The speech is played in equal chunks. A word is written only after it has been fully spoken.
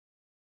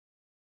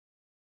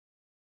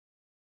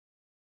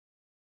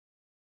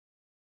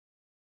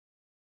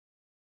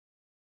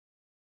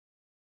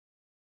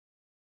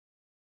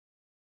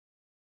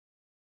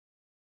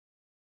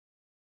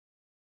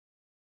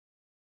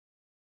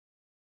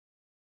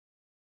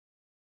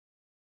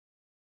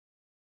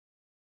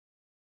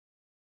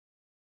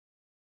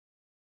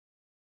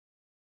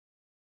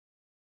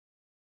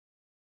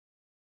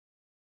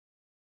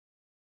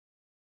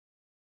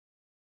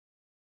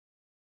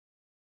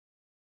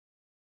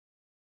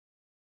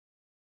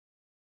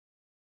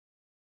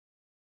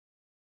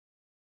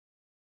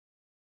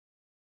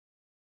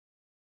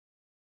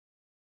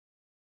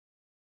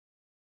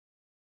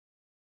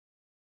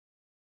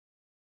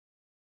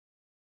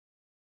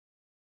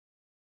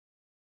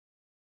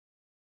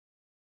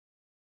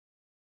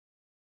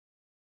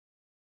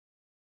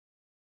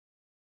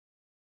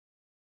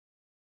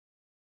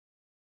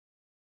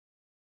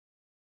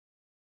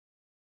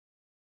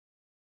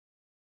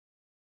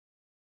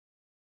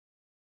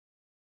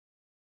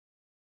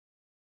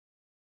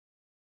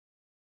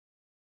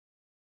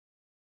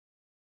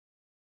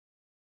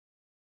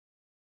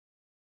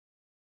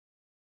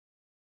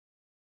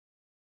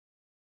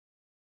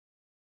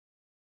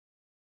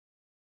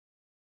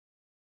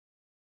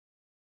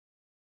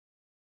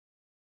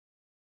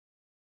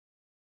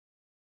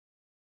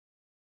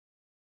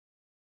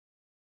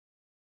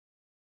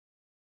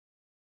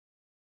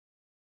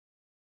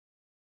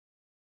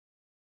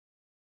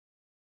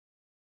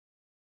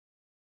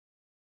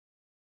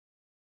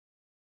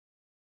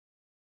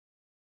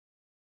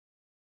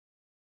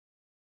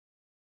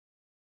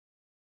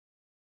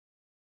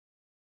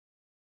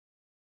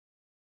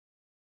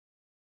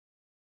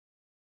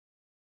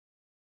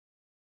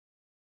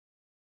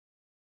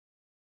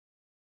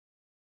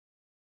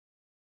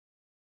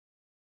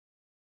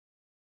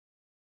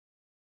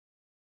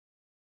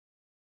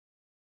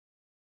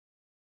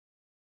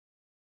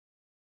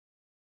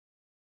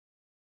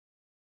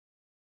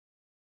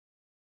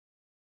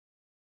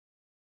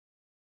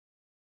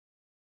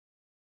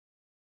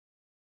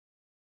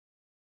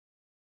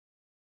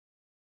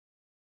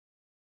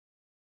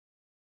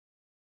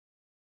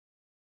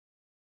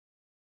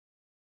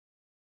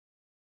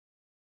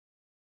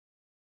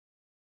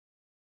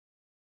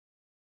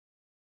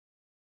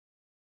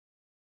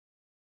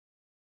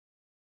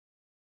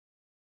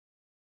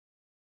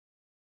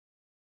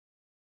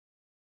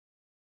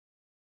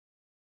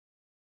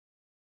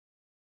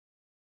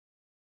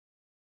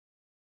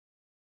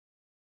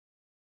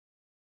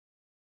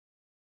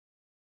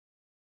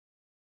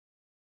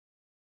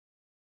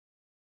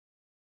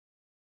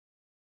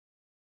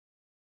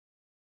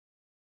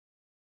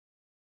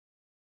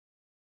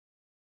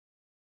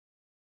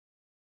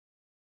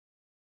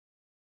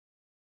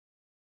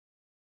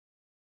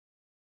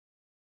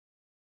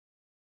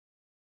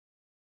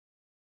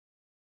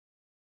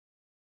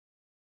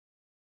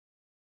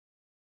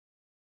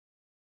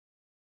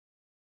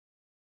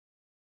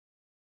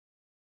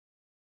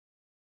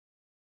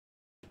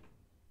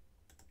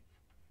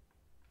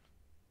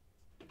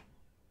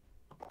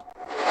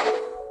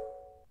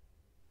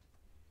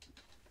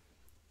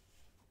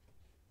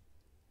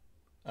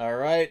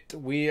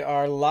We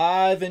are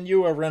live and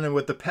you are running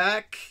with the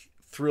pack.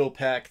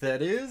 Thrillpack,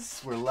 that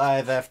is. We're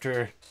live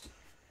after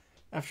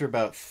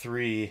about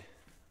 3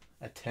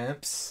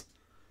 attempts.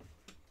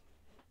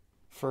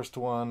 First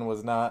one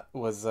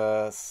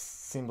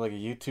seemed like a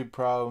YouTube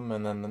problem,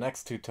 and then the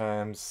next 2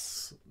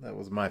 times that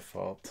was my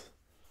fault.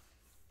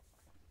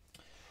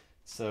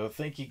 So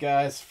thank you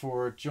guys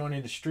for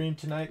joining the stream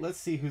tonight. Let's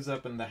see who's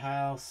up in the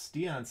house.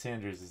 Deion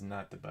Sanders is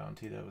not the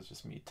bounty. That was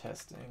just me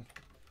testing.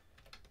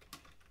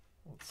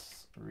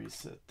 Let's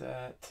reset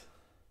that.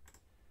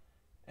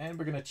 And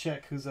we're going to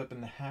check who's up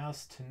in the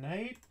house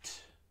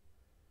tonight.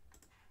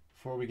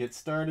 Before we get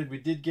started, we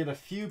did get a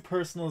few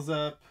personals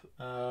up.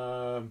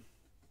 5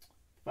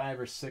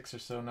 or 6 or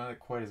so. Not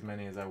quite as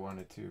many as I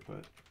wanted to,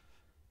 but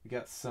we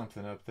got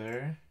something up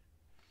there.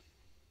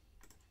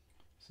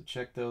 So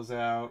check those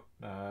out.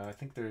 I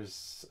think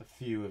there's a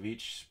few of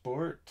each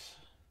sport.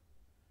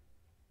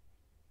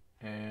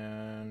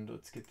 And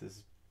let's get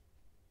this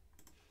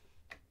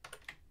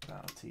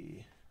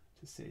bounty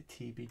to say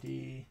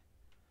TBD.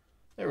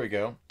 There we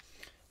go.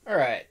 All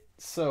right,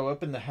 so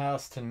up in the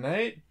house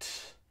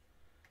tonight,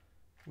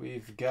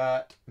 we've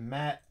got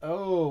Matt.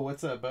 Oh,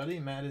 what's up, buddy?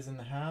 Matt is in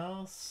the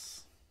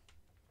house.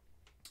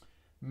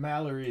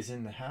 Mallory's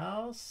in the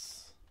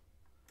house.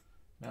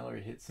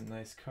 Mallory hit some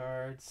nice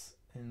cards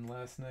in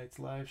last night's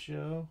live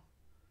show.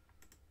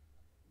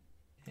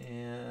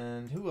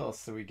 And who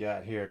else do we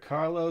got here?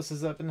 Carlos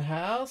is up in the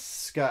house.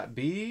 Scott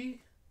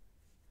B.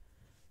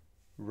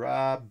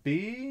 Rob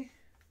B.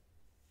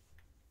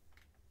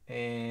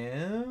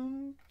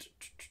 And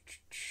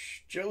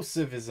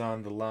Joseph is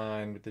on the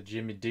line with the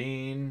Jimmy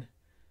Dean.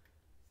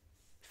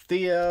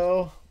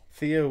 Theo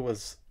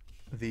was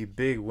the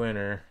big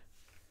winner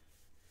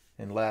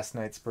in last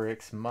night's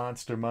breaks.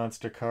 Monster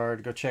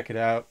card. Go check it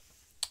out.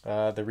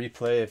 The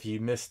replay if you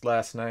missed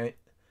last night.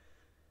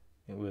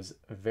 It was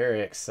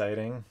very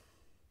exciting.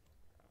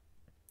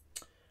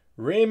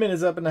 Raymond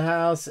is up in the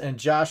house, and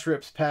Josh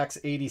rips packs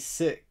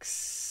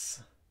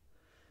 86.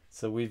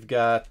 So we've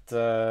got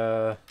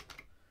a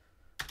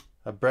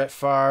Brett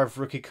Favre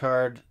rookie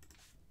card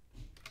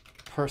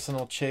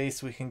personal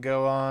chase we can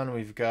go on.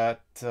 We've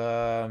got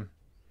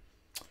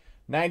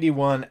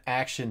 91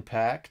 action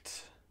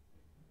packed,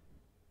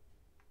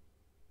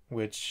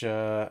 which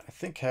I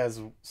think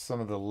has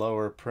some of the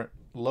lower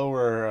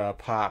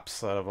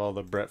pops out of all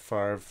the Brett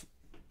Favre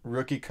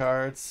rookie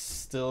cards.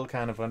 Still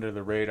kind of under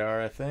the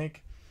radar, I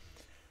think.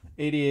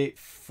 88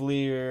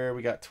 Fleer.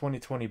 We got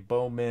 2020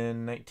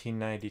 BOWMAN,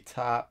 1990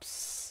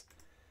 Tops.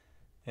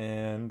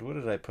 And what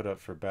did I put up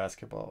for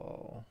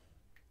basketball?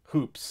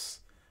 Hoops.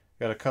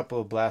 Got a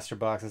couple of blaster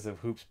boxes of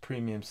Hoops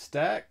Premium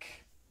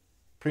Stack.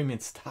 Premium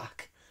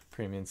Stack.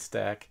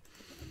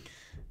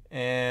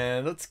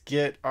 And let's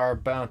get our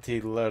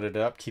bounty loaded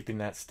up, keeping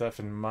that stuff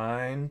in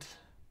mind.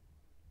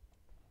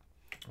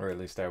 Or at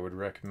least I would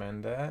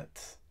recommend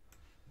that.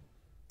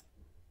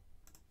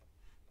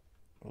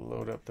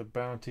 Load up the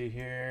bounty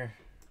here.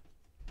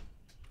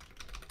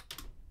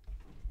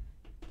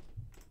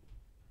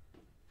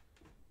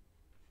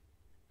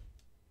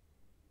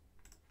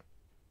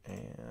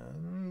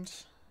 And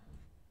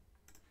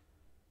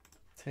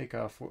take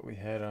off what we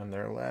had on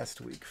there last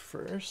week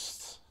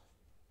first.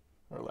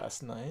 Or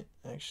last night,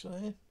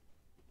 actually.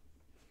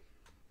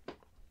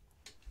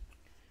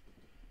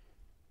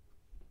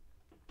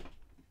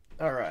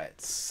 All right,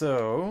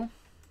 so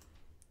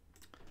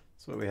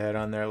that's what we had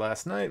on there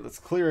last night. Let's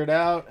clear it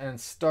out and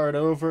start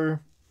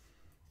over.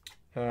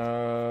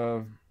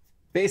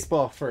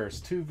 Baseball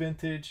first. 2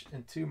 vintage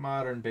and 2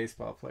 modern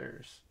baseball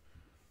players.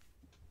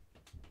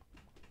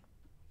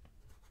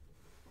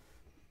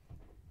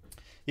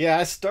 Yeah,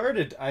 I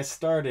started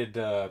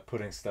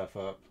putting stuff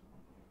up.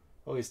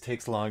 Always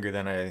takes longer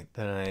than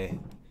I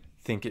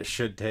think it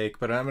should take,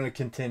 but I'm gonna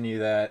continue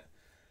that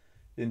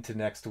into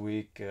next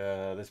week.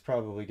 There's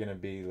probably gonna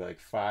be like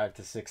 5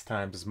 to 6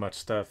 times as much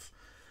stuff.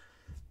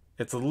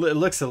 It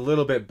looks a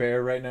little bit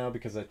bare right now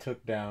because I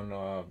took down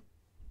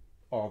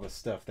all the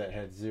stuff that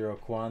had 0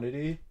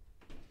 quantity,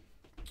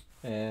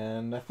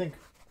 and I think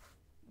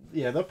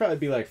there'll probably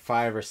be like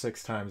 5 or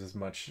 6 times as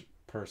much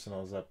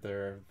personals up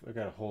there. I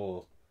got a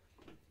whole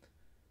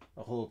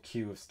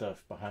queue of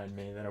stuff behind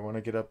me that I want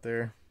to get up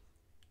there.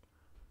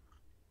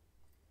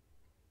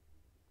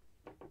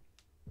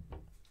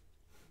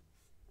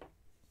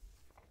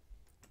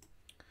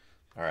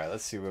 All right,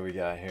 let's see what we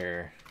got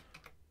here.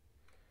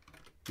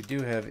 We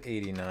do have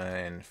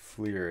 89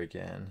 Fleer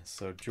again,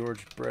 so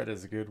George Brett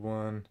is a good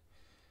one.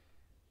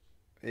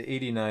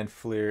 89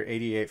 Fleer,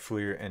 88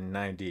 Fleer, and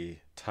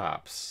 90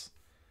 Tops.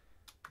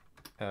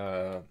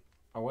 I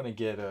want to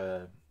get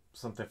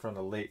something from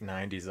the late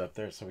 90s up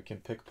there so we can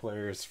pick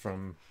players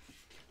from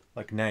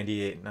like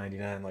 98,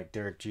 99, like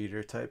Derek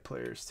Jeter type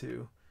players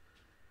too.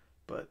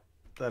 But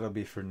that'll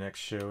be for next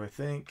show, I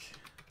think.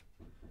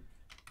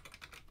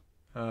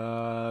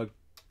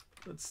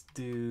 Let's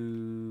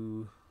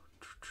do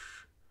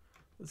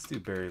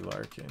Barry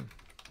Larkin.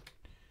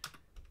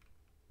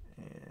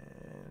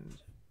 And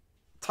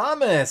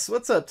Thomas,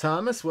 what's up,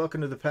 Thomas?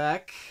 Welcome to the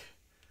pack.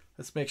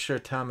 Let's make sure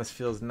Thomas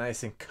feels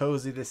nice and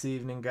cozy this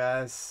evening,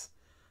 guys.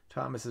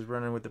 Thomas is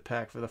running with the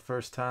pack for the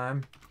first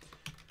time.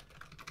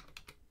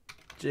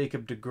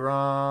 Jacob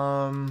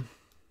deGrom.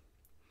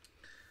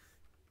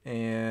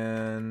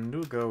 And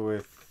we'll go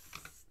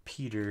with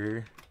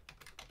Peter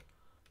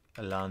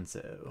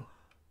Alonso.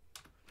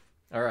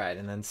 All right,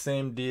 and then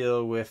same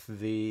deal with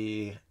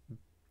the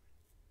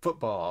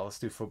football. Let's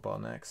do football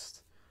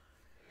next.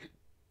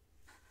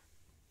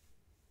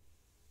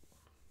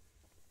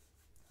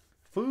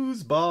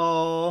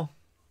 Foosball.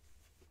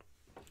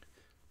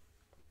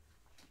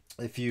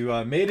 If you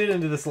made it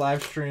into this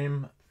live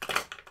stream,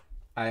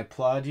 I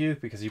applaud you,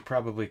 because you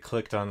probably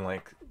clicked on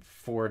like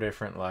 4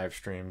 different live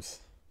streams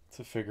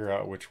to figure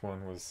out which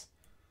one was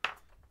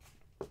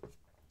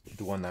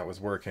the one that was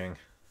working.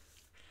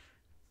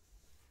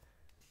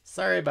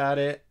 Sorry about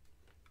it.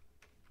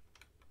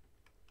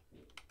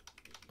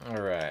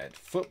 All right,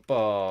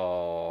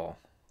 football.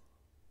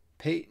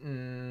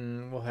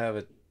 Peyton, we'll have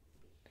it.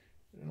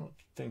 I don't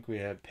think we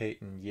have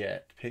Peyton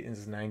yet.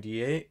 Peyton's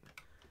 98.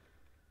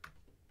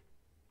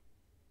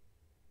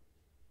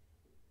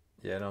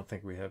 Yeah, I don't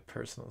think we have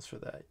personals for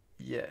that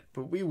yet,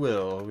 but we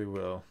will. We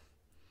will.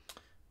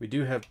 We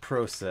do have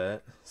Pro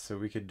Set, so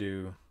we could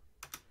do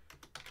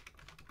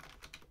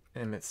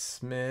Emmitt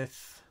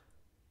Smith,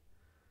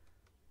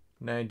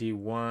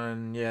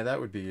 91. Yeah, that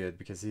would be good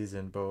because he's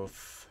in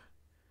both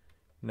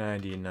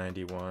 90 and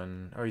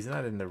 91. Oh, he's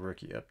not in the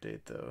rookie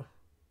update though.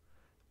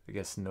 I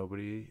guess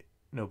nobody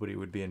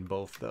would be in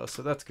both though,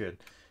 so that's good.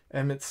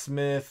 Emmitt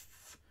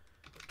Smith,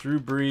 Drew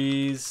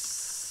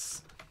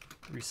Brees,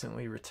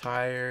 recently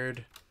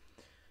retired.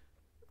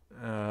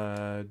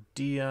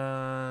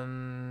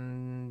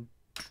 Dion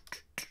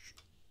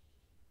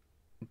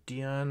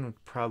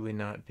would probably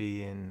not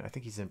be in. I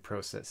think he's in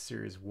Pro Set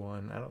Series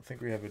 1. I don't think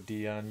we have a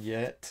Dion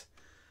yet.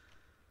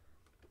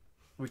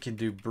 We can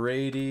do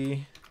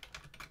Brady.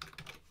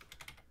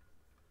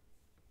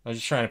 I'm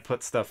just trying to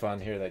put stuff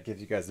on here that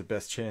gives you guys the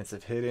best chance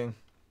of hitting.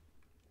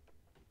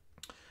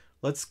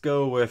 Let's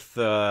go with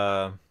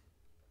Herman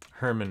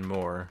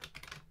Moore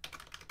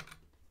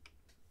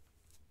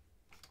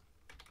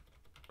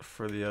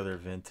for the other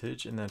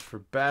vintage. And then for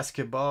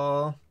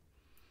basketball,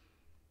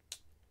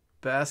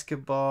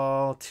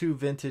 2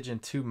 vintage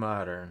and 2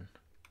 modern.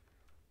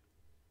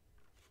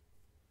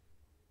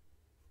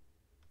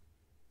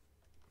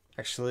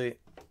 Actually,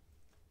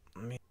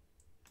 let me...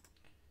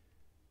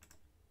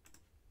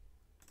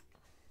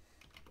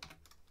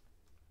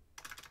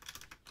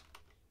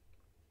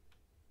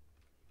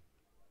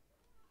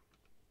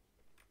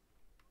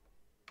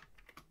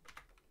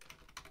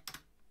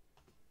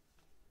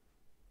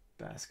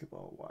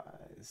 basketball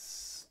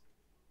wise,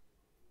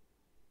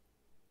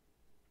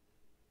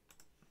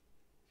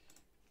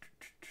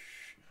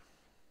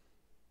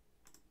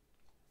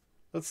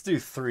 let's do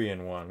 3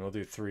 and 1. We'll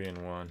do 3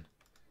 and 1.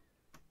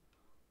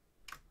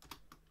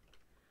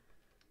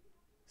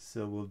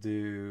 So we'll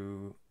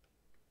do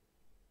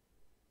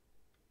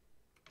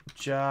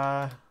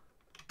Ja,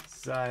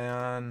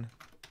 Zion,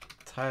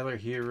 Tyler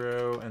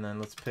Hero, and then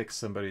let's pick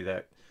somebody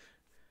that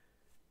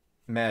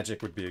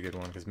Magic would be a good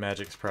one, because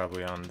Magic's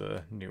probably on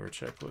the newer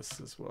checklist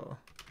as well.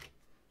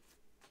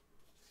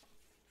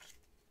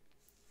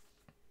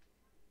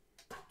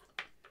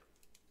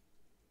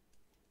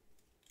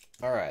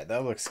 All right,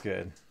 that looks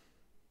good.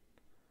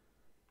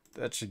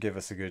 That should give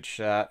us a good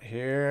shot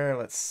here.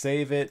 Let's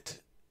save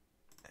it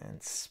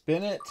and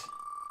spin it.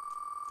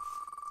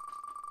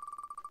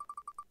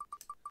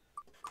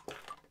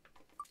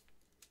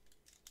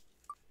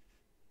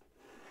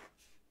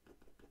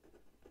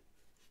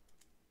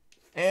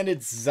 And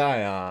it's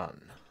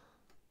Zion.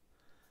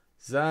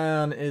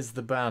 Zion is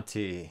the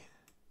bounty.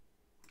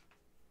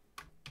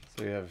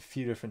 So we have a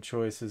few different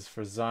choices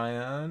for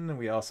Zion.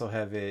 We also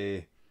have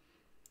a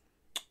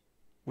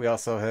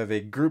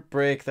group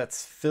break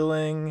that's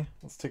filling.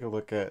 Let's take a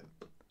look at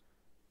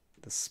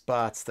the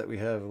spots that we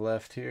have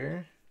left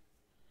here.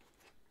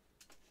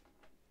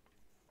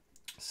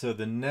 So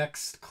the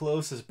next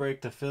closest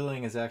break to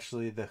filling is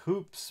actually the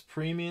Hoops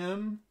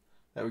Premium.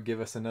 That would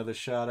give us another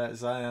shot at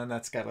Zion.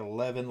 That's got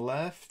 11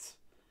 left.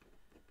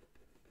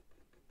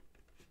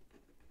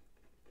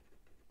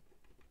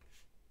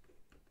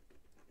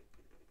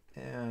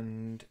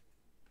 And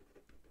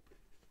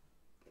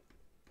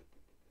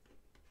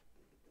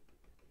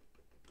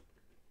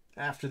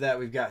after that,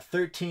 we've got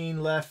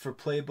 13 left for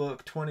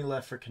Playbook, 20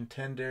 left for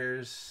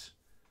Contenders.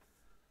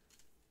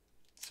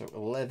 So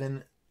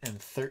 11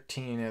 and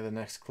 13 are the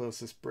next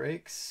closest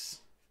breaks.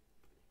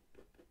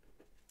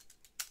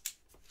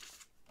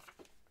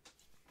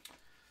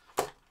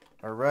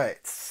 All right.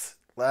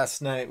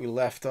 Last night we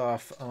left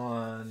off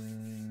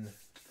on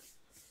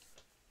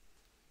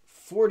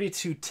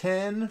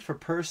 4210 for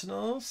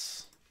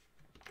personals.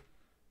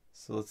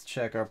 So let's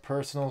check our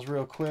personals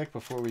real quick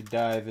before we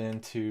dive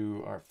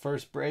into our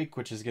first break,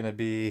 which is going to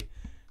be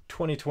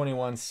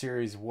 2021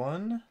 Series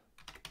 1.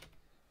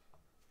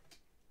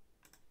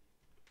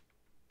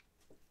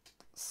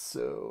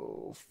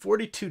 So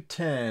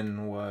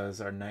 4210 was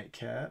our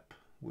nightcap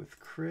with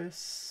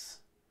Chris.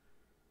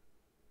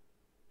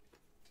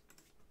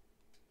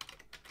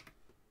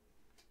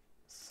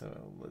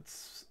 So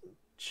let's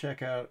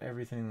check out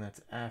everything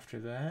that's after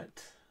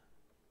that.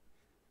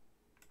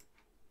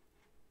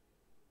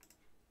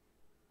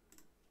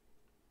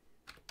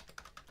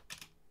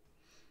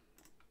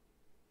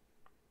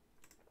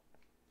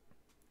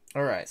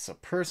 All right, so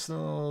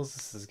personals,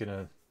 this is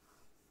gonna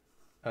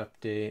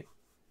update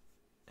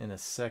in a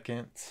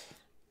second.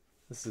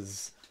 This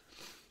is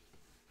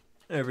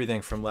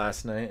everything from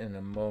last night. In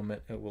a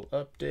moment it will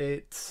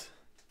update.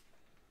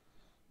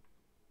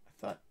 I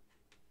thought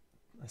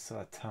I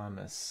saw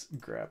Thomas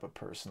grab a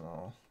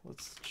personal.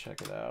 Let's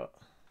check it out.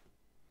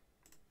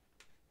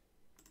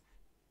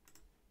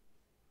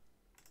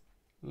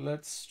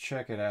 Let's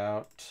check it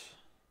out.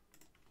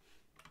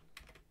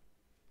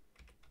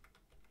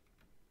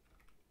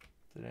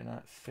 Did I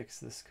not fix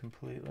this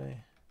completely?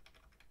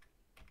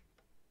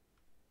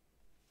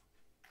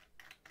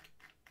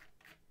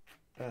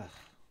 Ugh.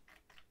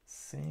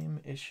 Same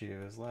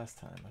issue as last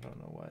time. I don't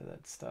know why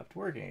that stopped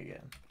working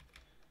again.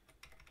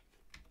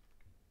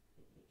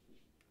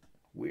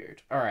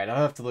 Weird. All right,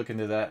 I'll have to look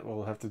into that.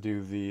 We'll have to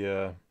do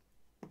the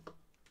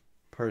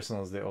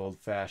personals the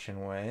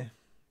old-fashioned way.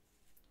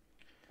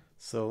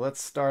 So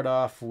let's start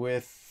off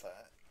with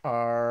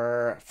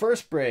our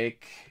first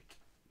break.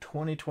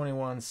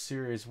 2021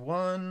 Series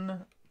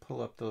 1.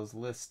 Pull up those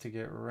lists to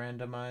get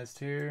randomized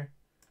here.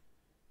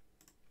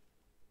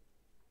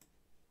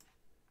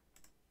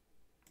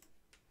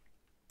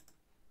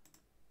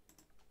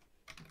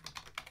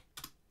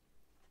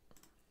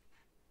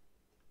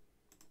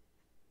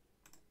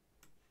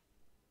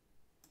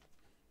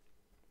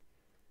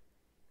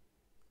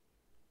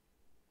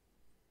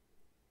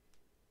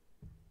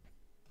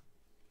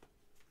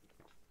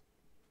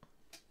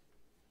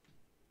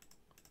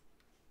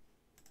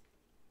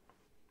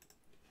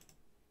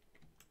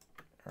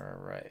 All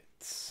right,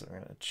 so we're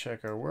gonna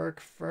check our work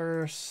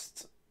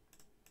first.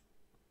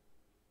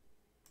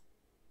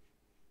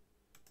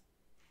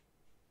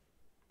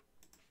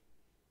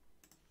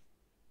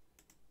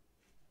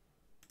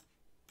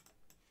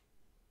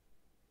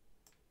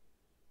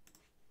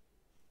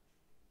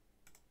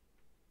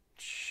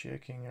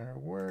 Checking our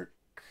work.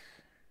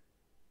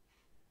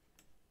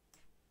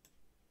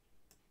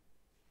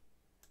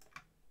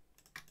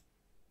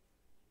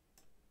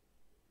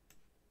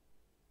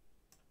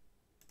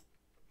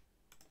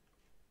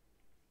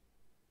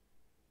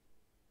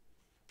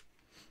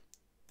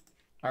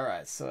 All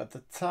right, so at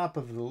the top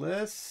of the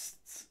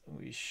list,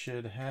 we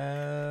should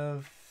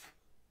have,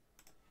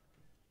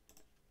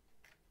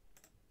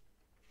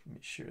 let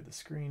me share the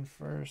screen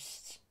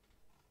first.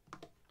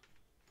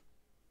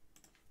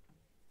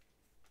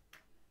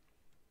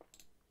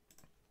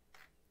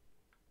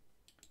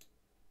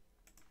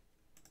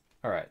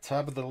 All right,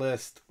 top of the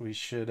list, we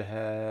should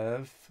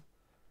have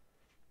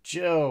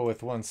Joe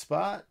with 1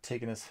 spot,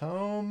 taking us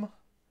home.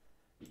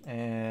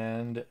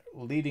 And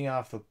leading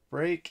off the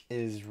break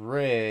is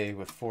Ray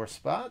with 4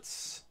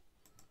 spots.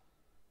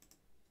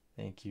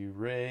 Thank you,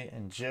 Ray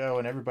and Joe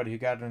and everybody who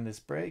got in this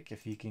break.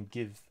 If you can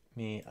give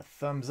me a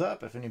thumbs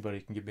up, if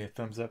anybody can give me a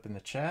thumbs up in the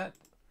chat,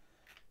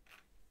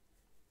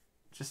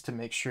 just to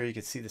make sure you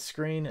can see the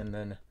screen, and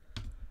then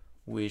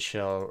we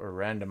shall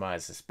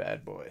randomize this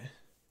bad boy.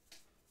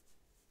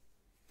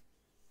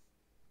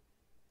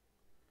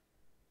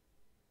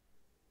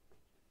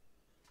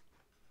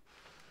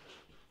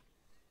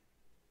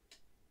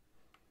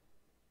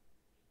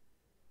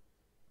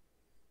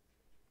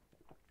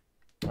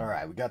 All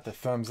right, we got the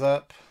thumbs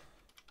up.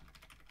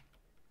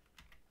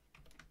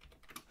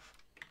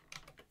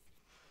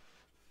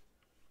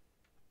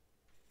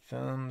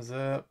 Thumbs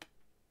up.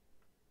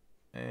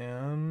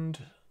 And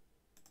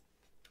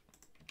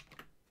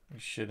we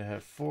should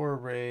have 4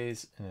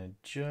 Rays and a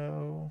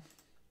Joe.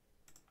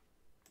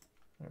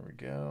 There we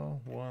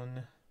go.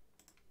 1,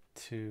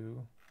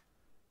 2,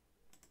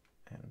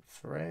 and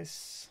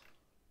thrice.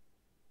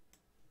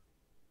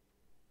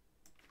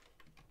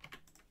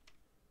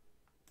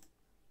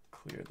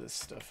 Clear this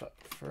stuff up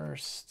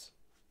first.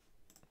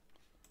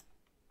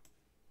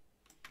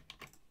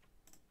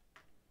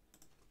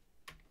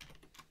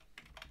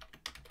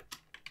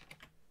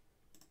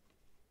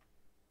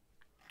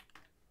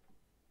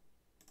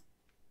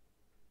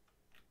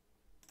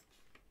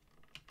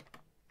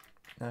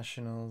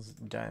 Nationals,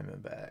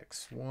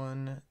 Diamondbacks,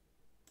 1,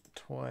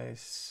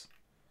 twice,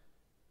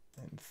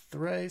 and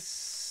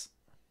thrice.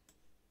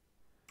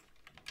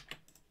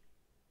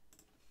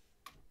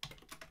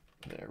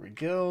 There we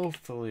go,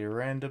 fully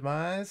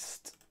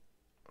randomized.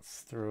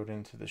 Let's throw it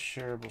into the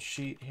shareable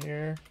sheet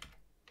here.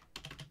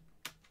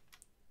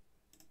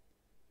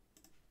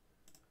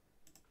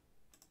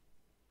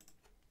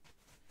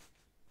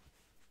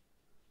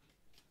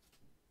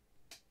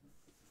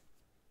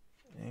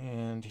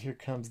 And here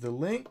comes the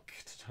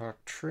link to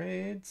talk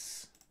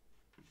trades.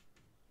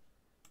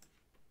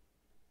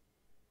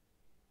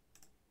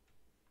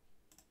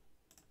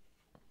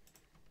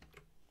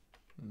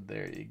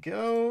 There you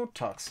go.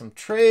 Talk some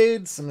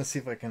trades. I'm going to see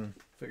if I can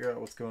figure out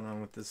what's going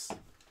on with this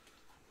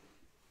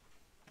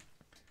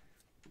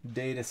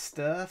data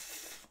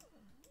stuff.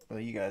 Well,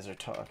 you guys are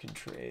talking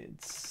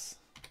trades.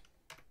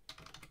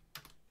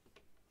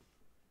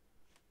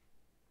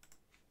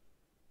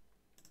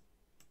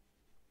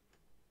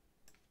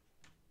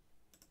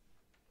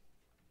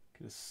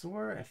 I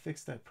swore I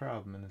fixed that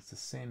problem and it's the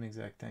same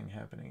exact thing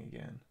happening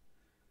again.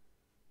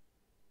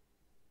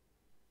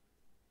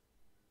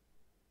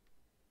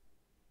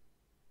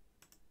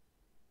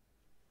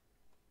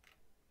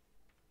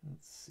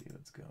 Let's see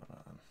what's going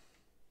on.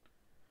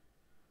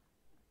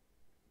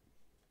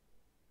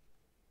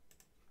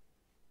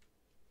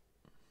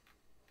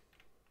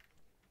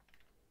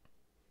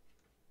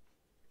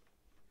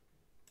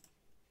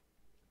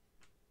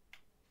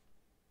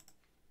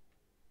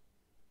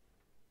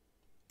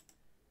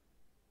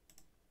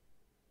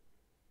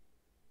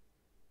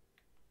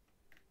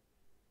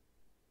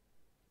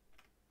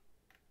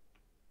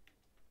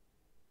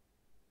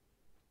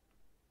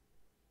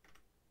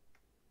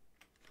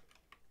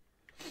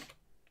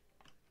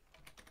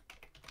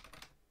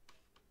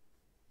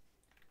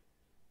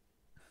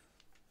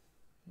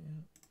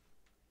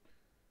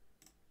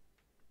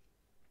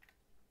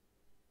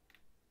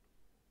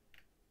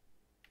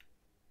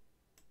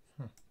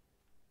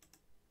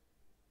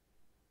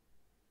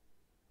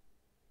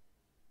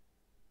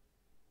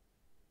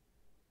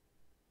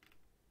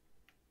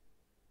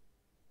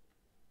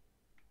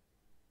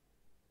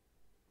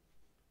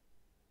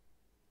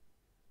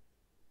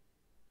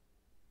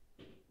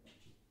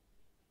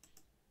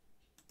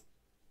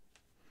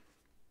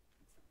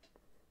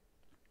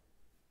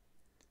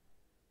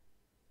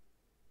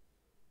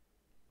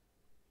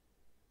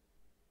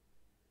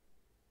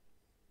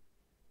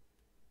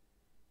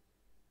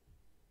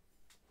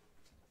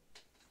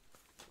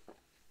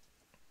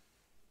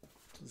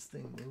 This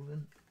thing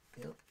moving?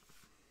 Yep.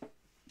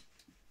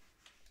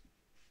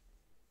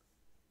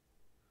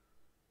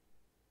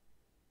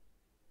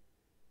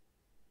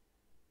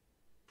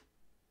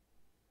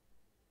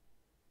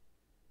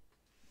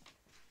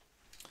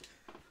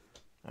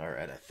 All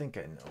right, I think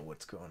I know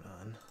what's going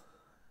on.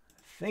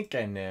 I think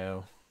I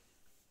know.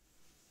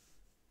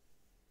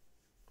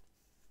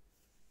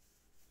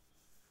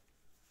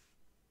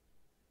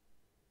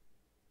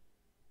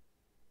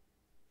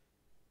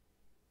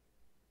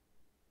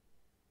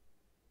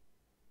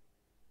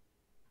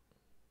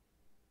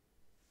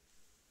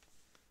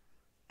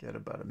 Got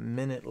about a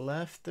minute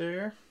left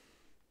there.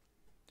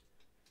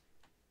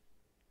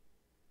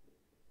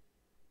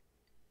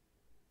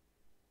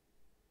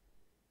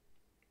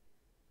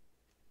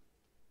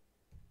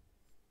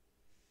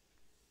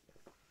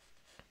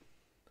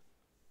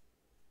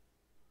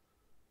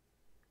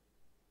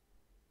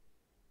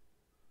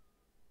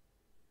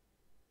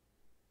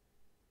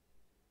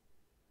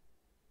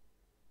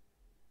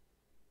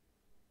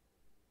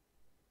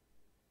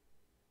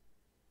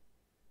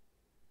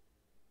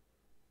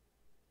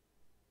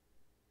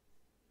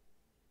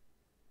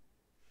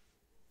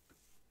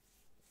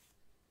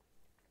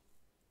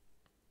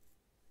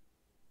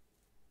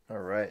 All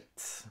right,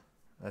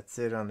 that's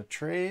it on the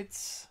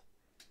trades.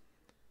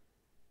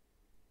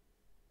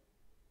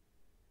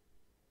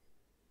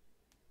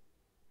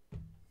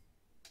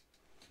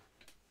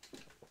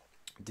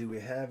 Do we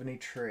have any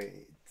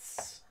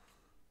trades?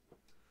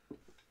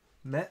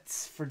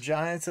 Mets for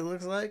Giants, it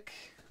looks like.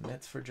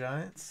 Mets for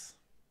Giants.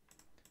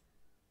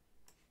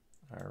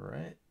 All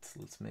right,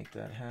 let's make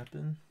that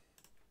happen.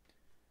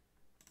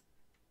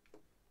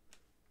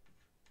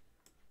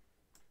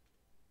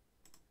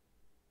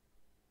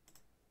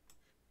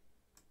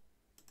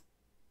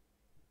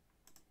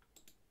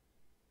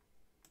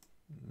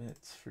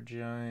 Mets for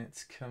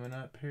Giants coming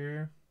up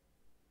here.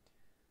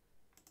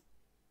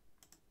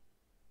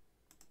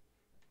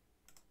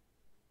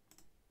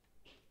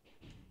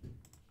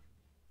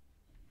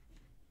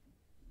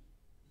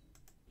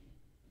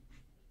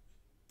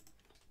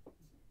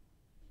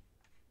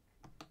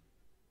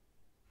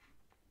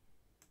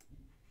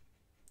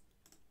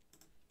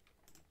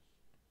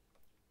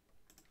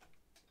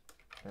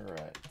 All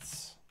right,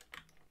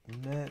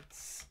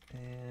 Mets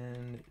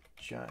and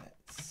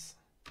Giants.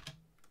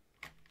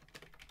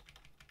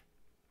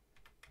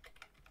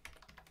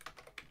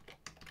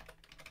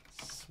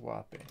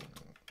 Swapping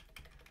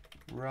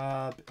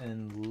Rob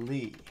and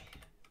Lee.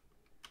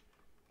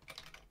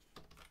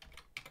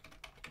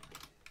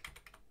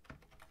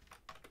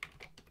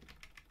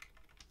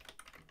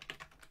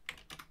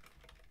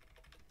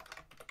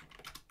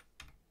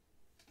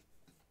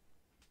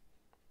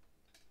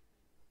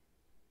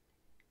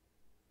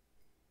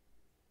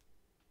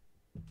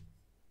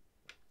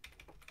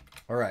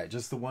 All right,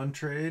 just the one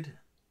trade.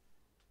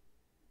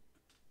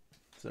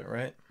 Is that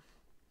right?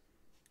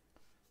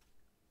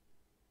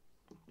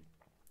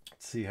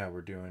 Let's see how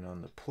we're doing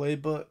on the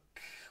playbook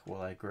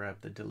while I grab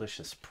the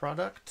delicious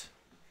product.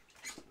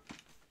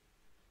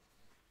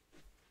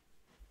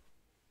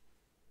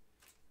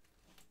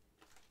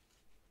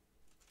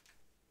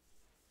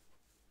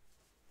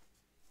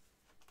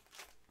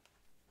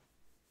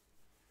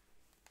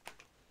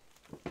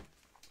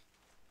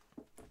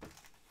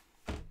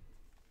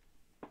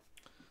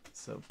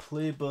 So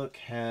playbook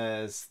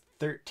has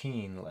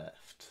 13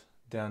 left,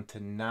 down to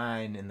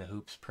 9 in the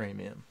Hoops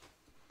Premium.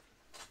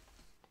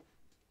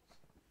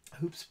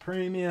 Hoops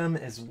Premium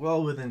is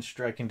well within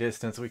striking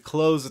distance. We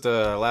closed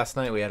last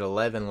night, we had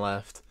 11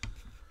 left.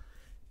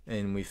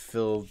 and we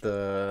filled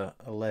the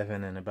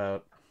 11 in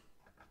about,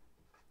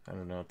 I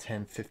don't know,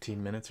 10-15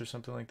 minutes or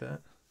something like that.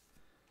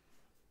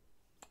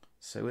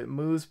 So it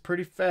moves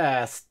pretty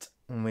fast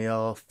when we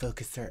all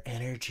focus our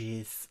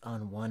energies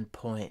on one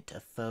point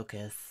of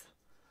focus.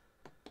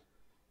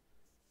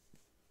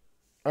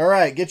 All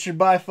right, get your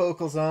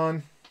bifocals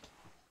on.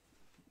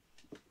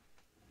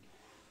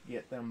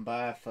 Get them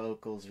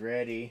bifocals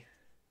ready,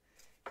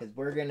 because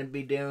we're going to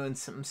be doing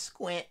some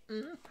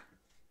squinting.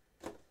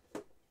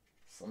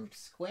 Some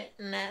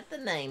squinting at the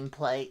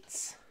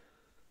nameplates.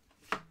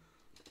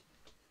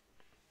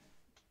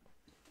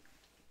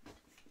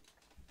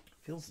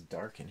 Feels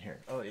dark in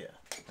here. Oh yeah,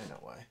 I know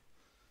why.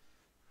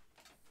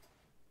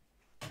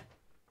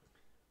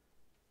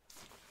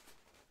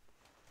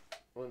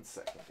 One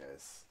second,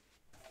 guys.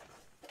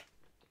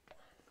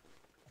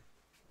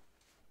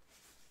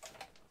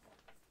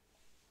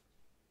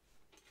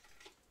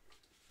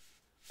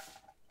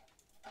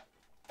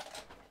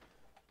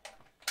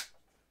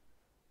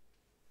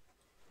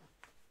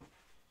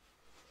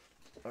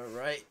 All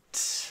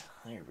right,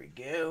 there we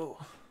go.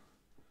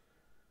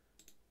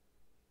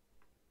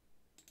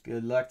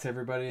 Good luck to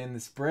everybody in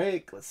this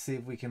break. Let's see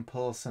if we can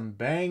pull some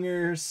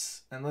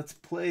bangers. And let's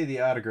play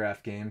the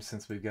autograph game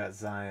since we've got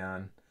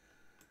Zion.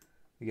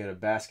 We got a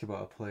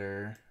basketball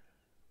player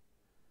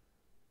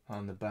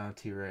on the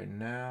bounty right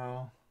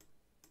now.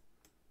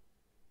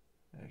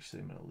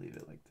 Actually, I'm going to leave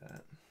it like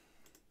that.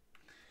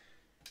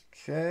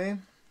 Okay.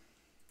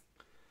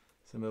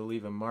 So I'm going to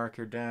leave a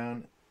marker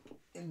down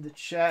in the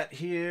chat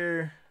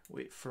here.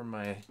 Wait for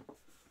my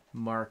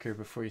marker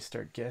before you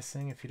start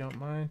guessing, if you don't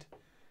mind.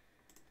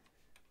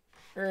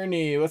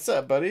 Ernie, what's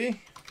up,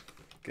 buddy?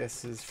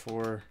 Guesses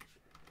for,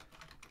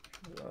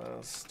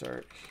 I'll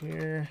start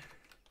here.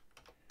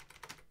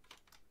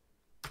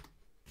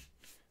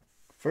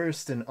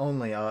 First and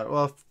only auto,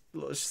 well,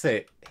 let's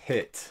say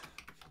hit.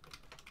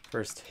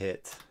 First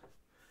hit.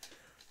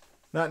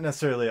 Not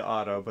necessarily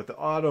auto, but the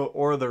auto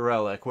or the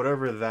relic,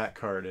 whatever that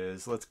card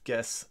is. Let's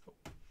guess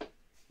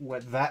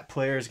what that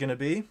player is going to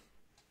be.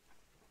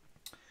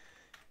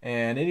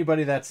 And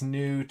anybody that's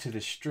new to the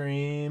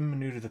stream,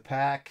 new to the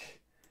pack,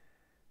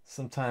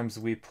 sometimes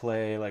we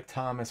play, like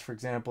Thomas, for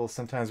example,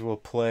 sometimes we'll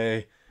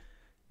play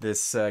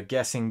this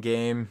guessing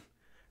game.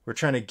 We're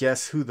trying to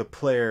guess who the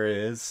player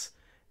is.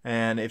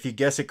 And if you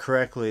guess it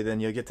correctly, then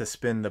you'll get to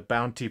spin the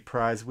bounty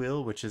prize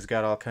wheel, which has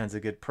got all kinds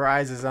of good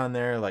prizes on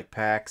there, like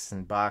packs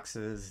and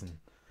boxes. And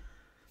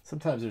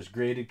sometimes there's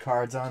graded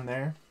cards on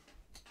there.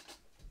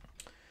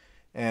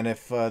 And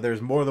if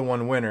there's more than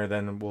one winner,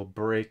 then we'll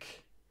break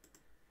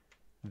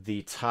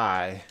the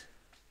tie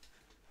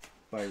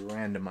by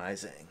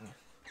randomizing.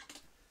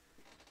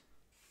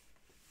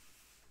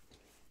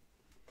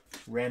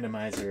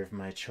 Randomizer of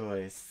my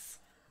choice.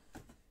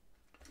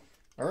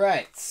 All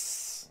right.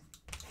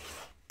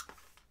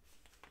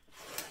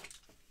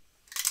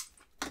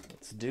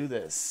 Let's do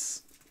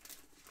this.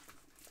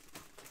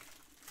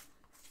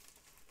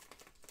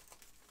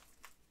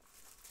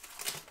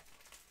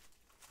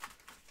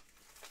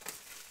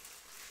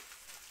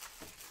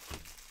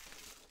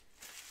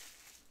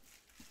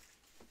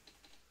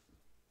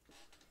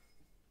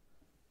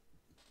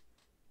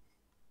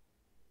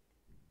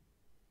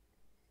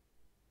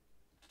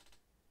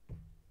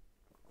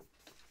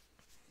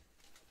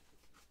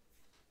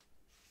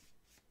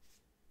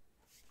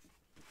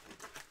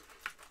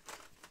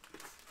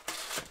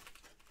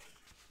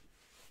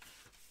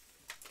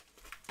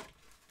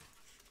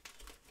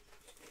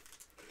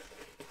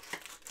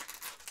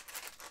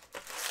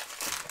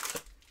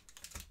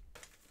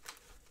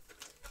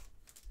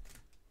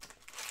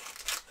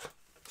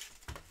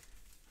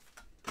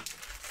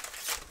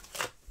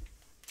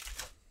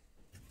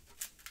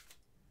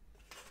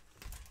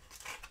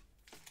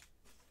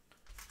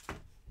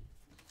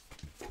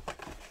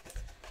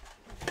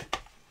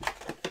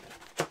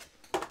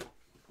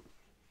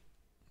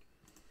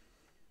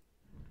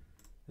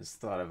 Just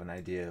thought of an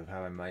idea of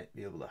how I might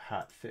be able to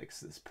hot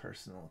fix this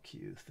personal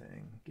queue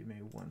thing. Give me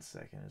 1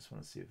 second. I just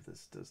want to see if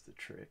this does the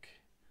trick.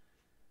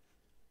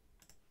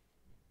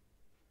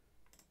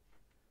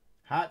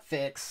 Hot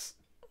fix.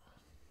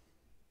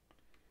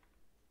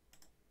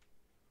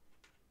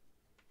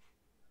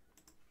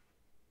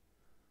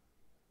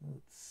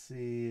 Let's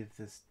see if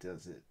this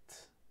does it.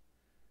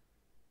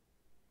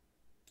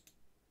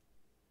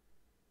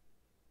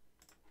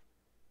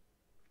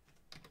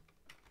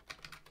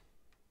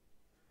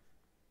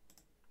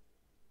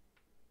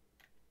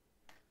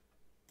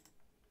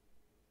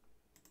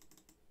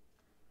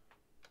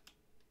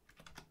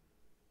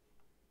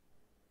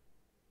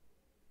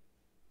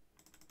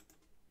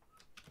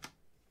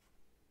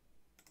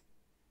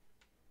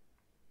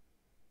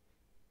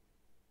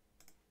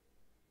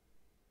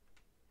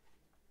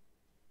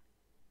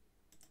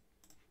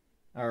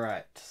 All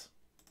right,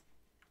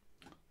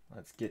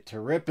 let's get to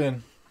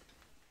ripping.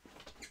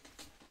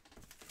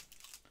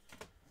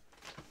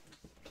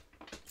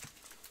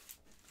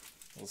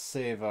 We'll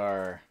save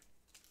our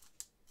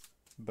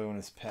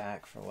bonus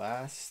pack for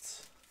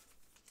last.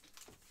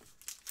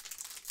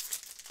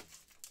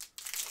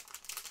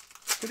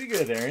 Pretty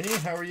good, Ernie.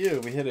 How are you?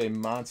 We hit a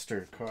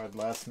monster card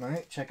last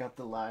night. Check out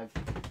the live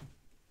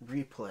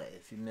replay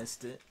if you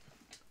missed it.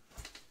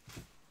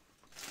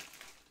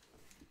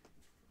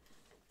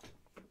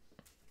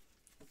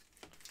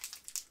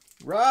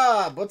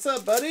 Rob, what's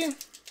up, buddy?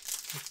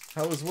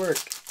 How was work?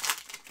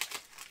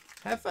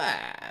 High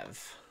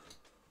five.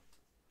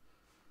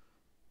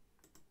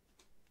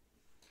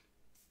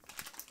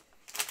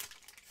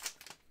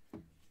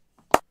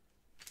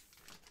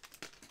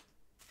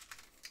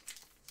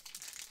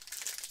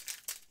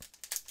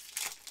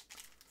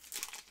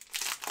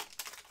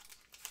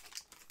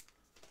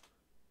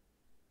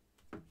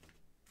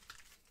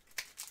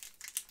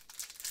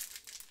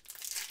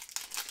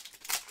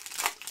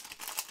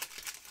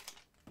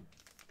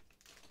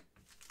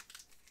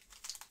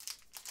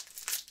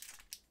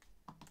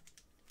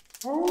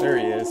 There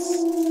he is.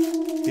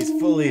 He's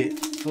fully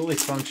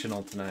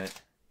functional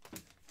tonight.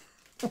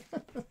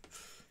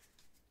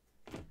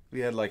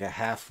 We had like a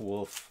half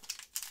wolf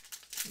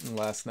in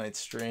last night's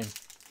stream.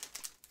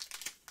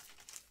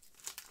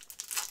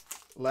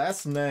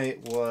 Last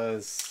night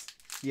was,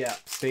 yeah,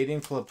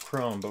 Stadium Club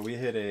Chrome, but we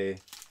hit a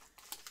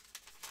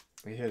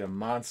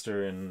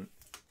monster in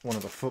one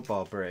of the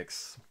football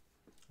breaks.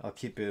 I'll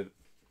keep it,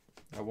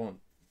 I won't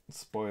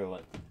spoil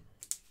it.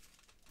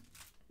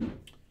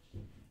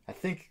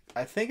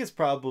 I think it's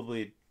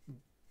probably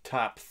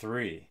top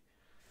 3.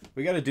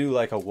 We got to do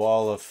like a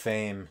wall of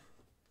fame,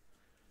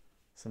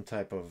 some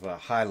type of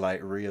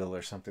highlight reel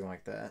or something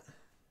like that.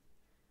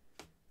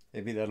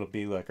 Maybe that'll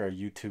be like our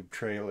YouTube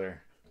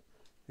trailer,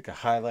 like a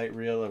highlight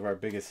reel of our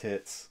biggest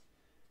hits.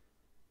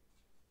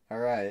 All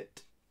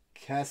right,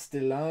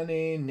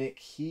 Castellani, Nick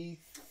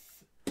Heath.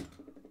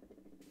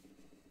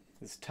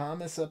 Is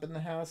Thomas up in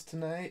the house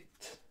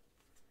tonight?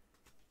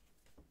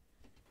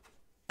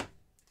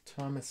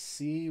 Thomas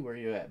C, where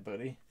you at,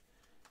 buddy?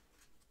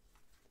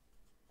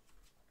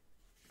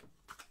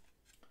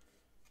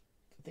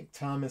 I think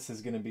Thomas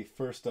is going to be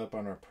first up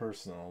on our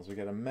personals. We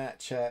got a Matt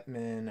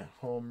Chapman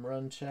home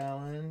run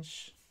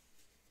challenge.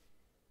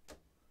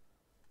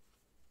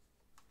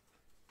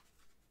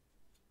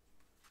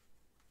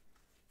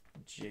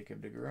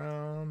 Jacob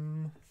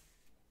deGrom.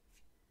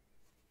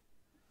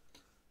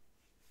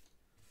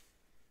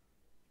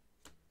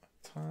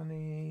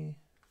 Tani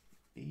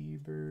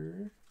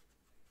Bieber.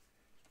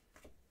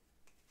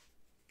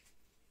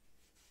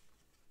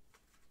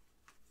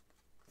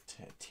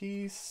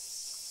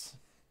 Tatis.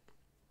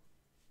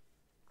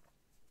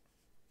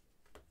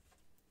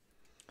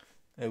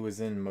 It was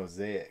in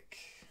MOSAIC.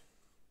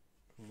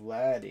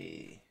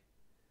 Vladdy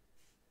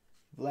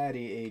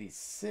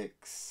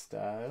 86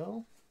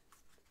 style.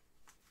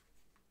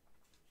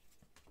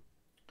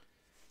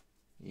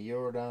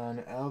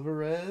 Yordan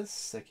Alvarez,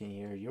 second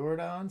year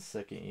Yordan,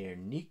 second year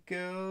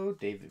Nico,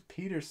 David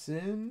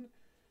Peterson,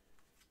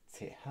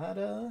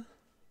 Tejada.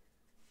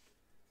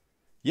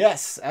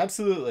 Yes,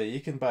 absolutely. You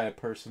can buy a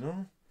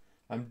personal.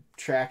 I'm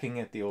tracking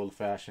it the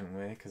old-fashioned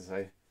way because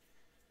I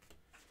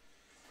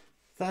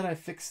thought I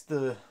fixed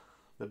the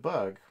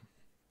bug,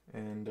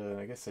 and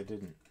I guess I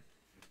didn't.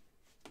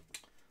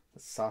 The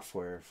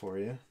software for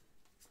you.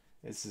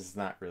 This is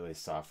not really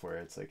software.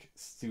 It's like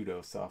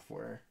pseudo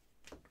software.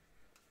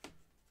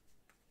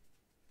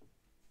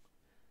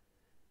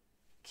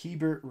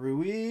 Keibert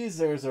Ruiz.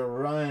 There's a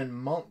Ryan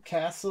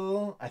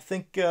Mountcastle. I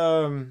think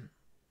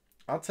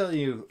I'll tell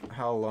you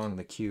how long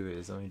the queue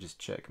is. Let me just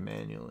check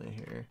manually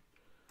here.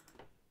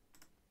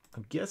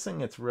 I'm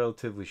guessing it's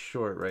relatively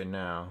short right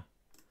now.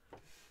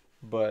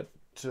 But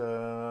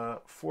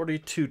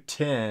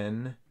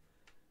 4210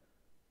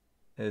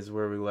 is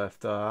where we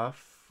left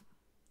off.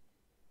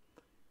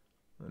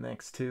 The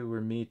next two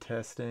were me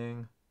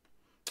testing.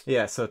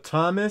 Yeah, so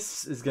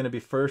Thomas is going to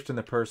be first in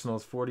the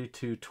personals,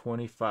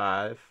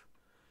 4225.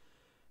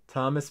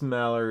 Thomas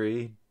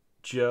Mallory,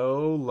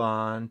 Joe,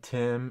 Lon,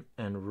 Tim,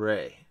 and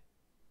Ray.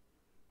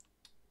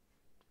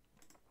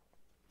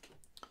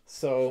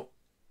 So,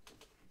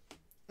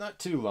 not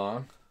too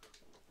long.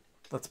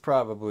 That's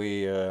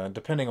probably,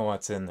 depending on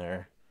what's in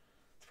there,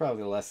 it's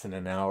probably less than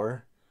an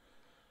hour.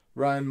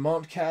 Ryan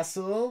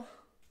Mountcastle.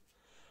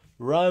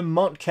 Ryan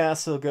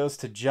Mountcastle goes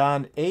to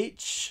John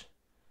H.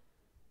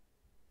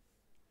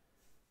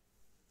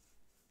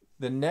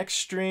 The next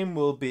stream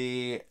will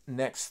be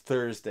next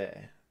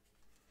Thursday.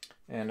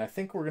 And I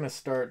think we're going to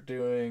start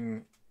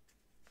doing,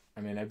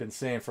 I mean, I've been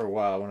saying for a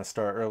while I want to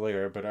start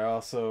earlier, but I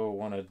also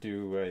want to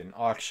do an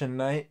auction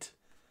night.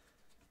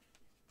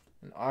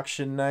 An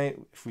auction night,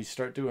 if we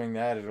start doing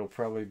that, it'll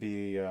probably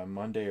be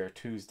Monday or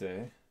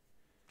Tuesday.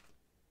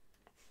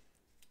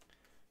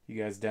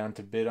 You guys down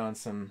to bid on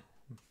some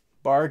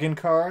bargain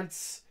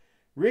cards?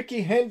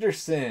 Ricky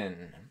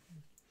Henderson.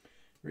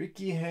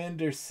 Ricky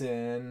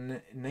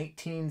Henderson,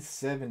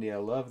 1970. I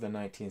love the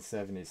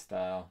 1970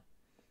 style.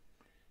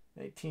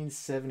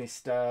 1970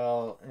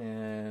 style,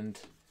 and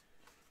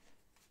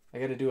I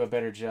got to do a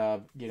better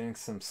job getting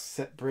some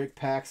set break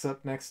packs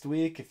up next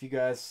week. If you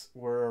guys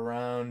were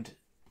around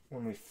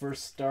when we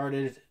first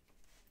started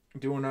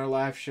doing our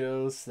live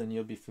shows, then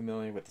you'll be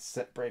familiar with the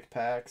set break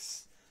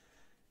packs.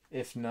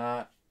 If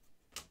not,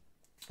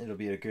 It'll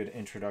be a good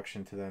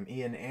introduction to them.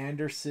 Ian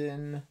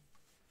Anderson.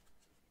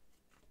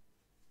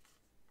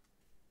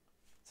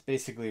 It's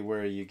basically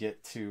where you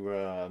get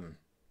to...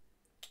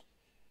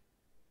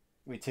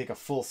 we take a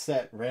full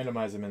set,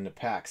 randomize them into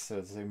packs, so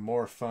it's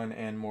more fun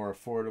and more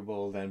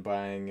affordable than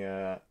buying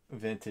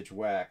vintage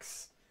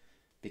wax,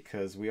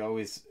 because we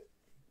always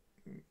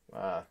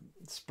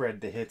spread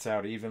the hits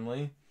out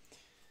evenly,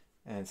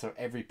 and so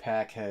every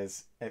pack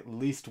has at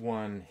least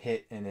one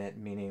hit in it,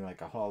 meaning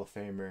like a Hall of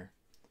Famer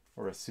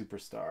or a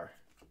superstar.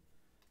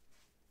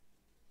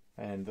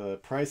 And the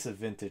price of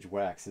vintage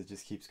wax, it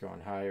just keeps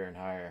going higher and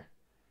higher.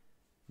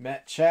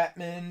 Matt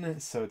Chapman,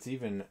 so it's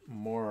even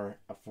more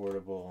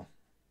affordable.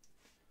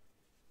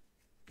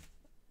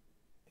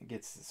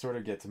 It sort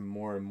of gets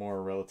more and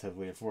more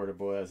relatively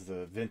affordable as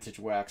the vintage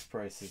wax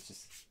prices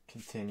just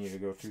continue to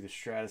go through the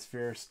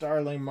stratosphere.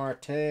 Starling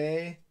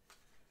Marte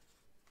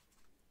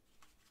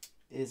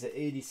is at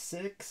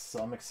 86,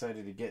 so I'm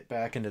excited to get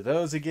back into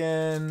those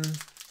again.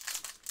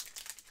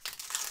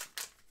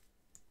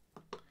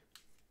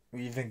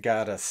 We even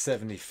got a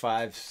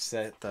 75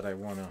 set that I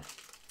want to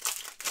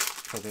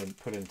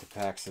put into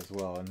packs as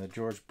well, and the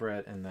George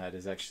Brett and that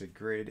is actually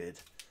graded.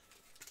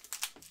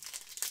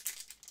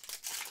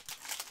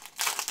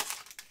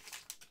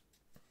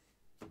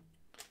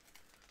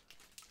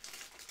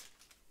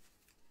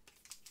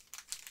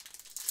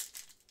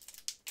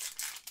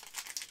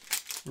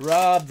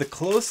 Rob, the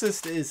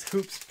closest is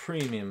Hoops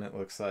Premium, it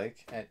looks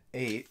like, at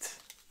 8.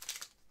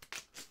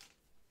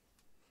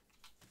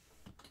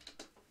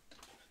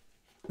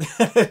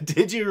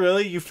 Did you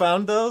really? You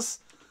found those?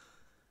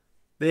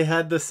 They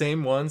had the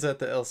same ones at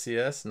the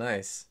LCS?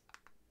 Nice.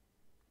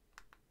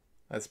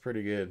 That's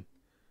pretty good.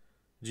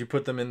 Did you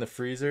put them in the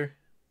freezer?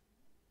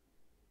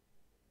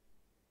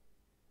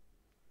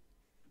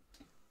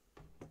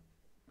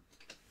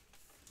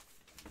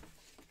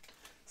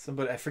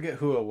 Somebody, I forget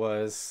who it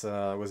was.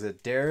 Was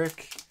it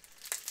Derek?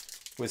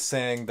 Was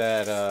saying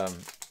that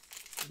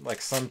like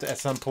at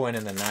some point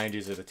in the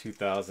 90s or the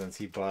 2000s,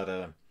 he bought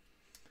a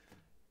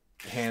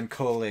hand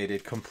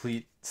collated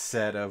complete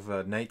set of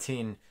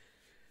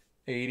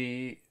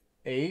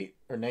 1988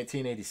 or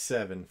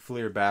 1987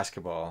 Fleer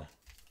basketball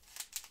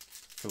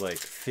for like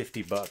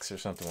 $50 or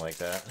something like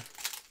that.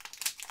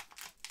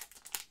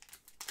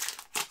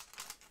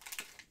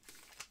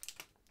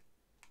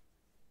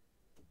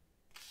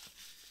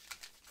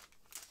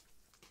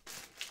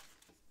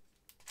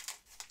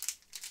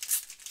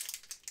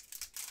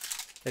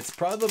 It's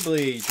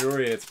probably,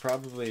 Jory, it's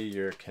probably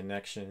your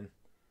connection.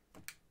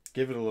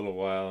 Give it a little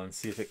while and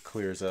see if it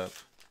clears up.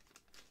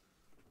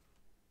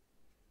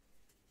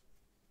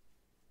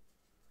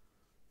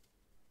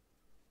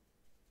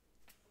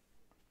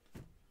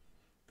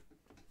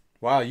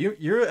 Wow, your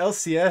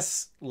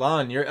LCS,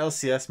 Lon, your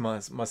LCS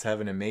must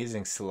have an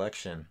amazing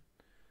selection.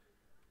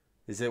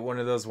 Is it one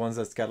of those ones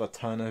that's got a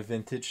ton of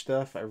vintage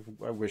stuff? I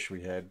wish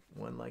we had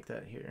one like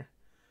that here.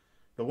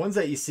 The ones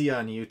that you see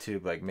on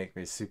YouTube like make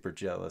me super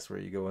jealous, where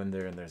you go in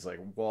there and there's like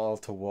wall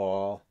to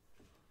wall,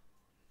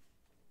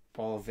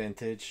 all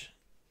vintage.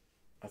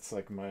 That's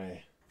like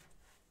my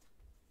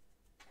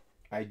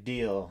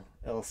ideal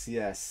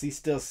LCS.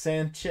 Cestel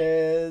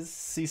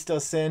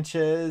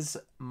Sanchez,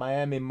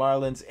 Miami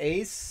Marlins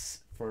ace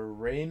for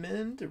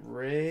Raymond.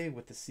 Ray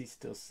with the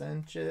Cestel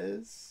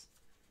Sanchez.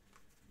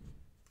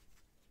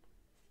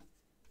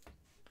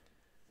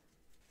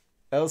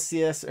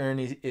 LCS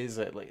Ernie is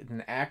like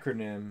an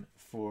acronym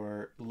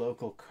for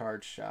local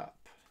card shop.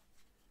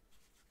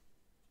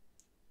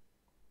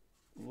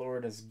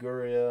 Lourdes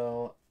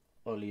Gurriel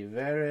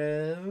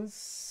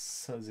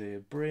Olivares, Jose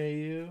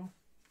Abreu.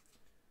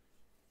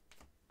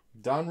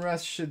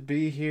 Donruss should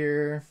be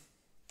here.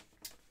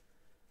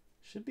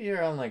 Should be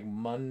here on like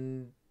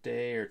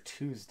Monday or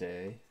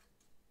Tuesday.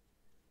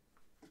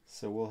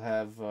 So we'll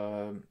have,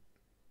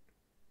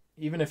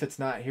 even if it's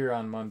not here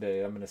on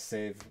Monday, I'm going to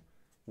save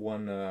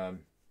one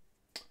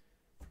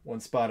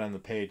spot on the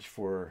page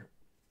for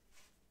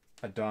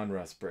a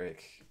Donruss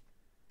break.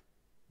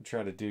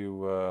 Try to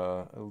do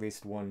at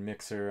least one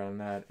mixer on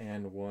that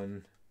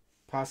and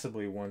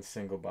possibly one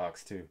single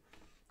box too.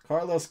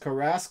 Carlos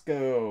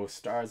Carrasco,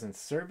 Stars in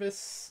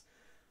Service.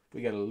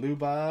 We got a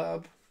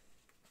Lubob.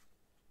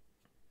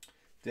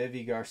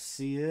 Devi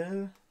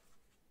Garcia.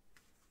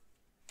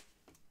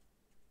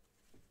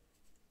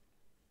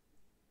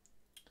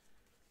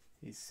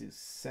 Jesus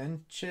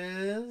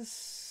Sanchez,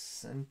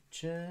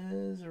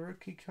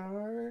 rookie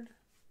card.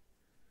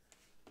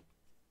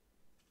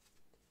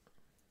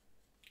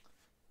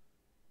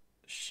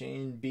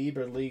 Shane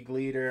Bieber, league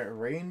leader,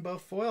 rainbow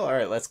foil. All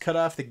right, let's cut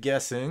off the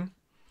guessing.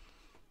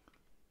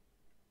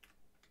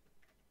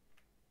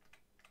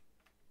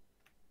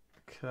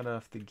 Cut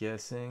off the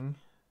guessing.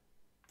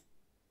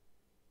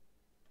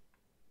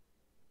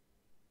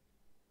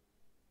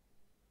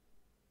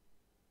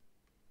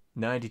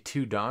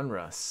 '92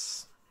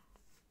 Donruss.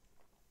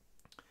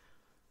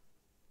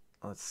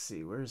 Let's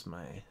see, where's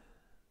my...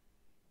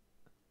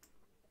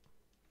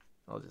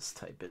 I'll just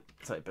type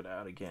it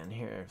out again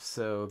here.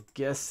 So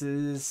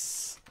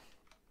guesses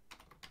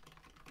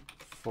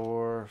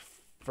for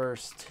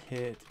first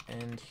hit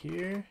end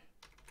here.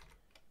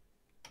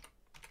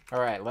 All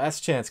right,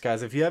 last chance,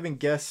 guys. If you haven't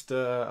guessed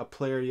a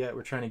player yet,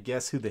 we're trying to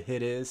guess who the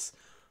hit is.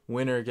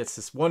 Winner gets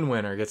this. One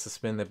winner gets to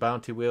spin the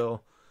bounty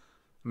wheel.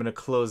 I'm gonna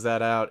close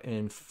that out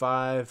in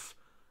 5,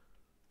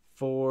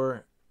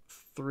 4,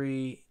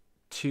 3,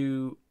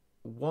 2,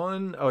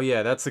 1. Oh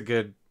yeah, that's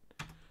good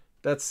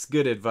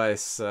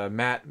advice.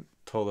 Matt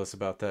told us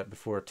about that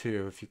before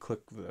too. If you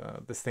click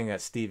this thing that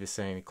Steve is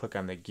saying, you click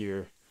on the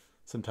gear,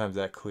 sometimes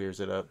that clears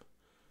it up.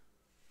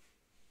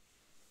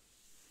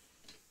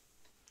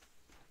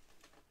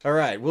 All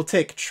right, we'll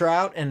take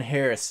Trout and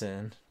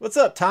Harrison. What's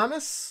up,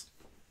 Thomas?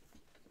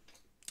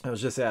 I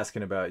was just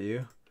asking about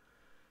you.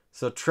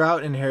 So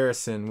Trout and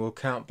Harrison, we'll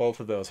count both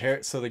of those.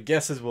 So the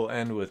guesses will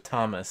end with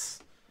Thomas.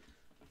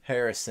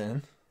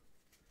 Harrison.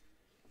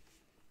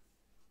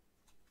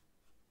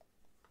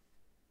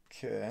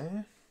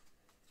 Okay.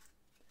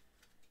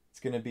 It's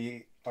going to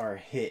be our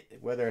hit,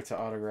 whether it's an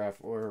autograph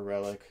or a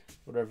relic,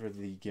 whatever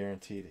the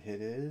guaranteed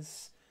hit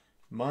is.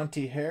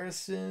 Monty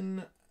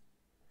Harrison.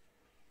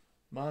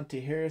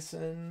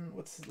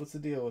 What's the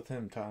deal with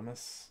him,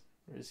 Thomas?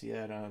 Where is he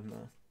at on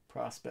the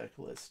prospect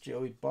list?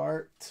 Joey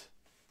Bart.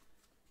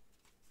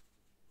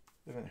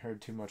 Haven't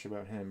heard too much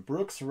about him.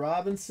 Brooks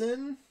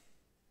Robinson.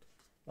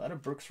 A lot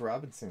of Brooks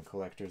Robinson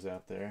collectors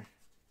out there.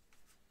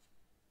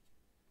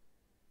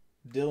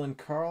 Dylan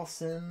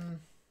Carlson.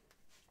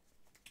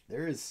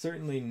 There is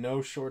certainly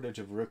no shortage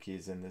of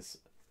rookies in this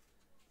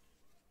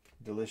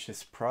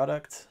delicious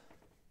product.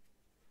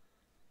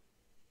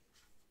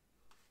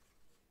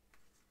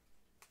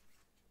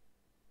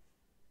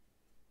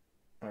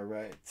 All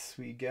right,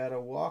 we got a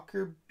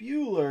Walker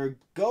Buehler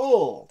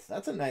gold.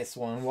 That's a nice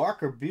one.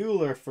 Walker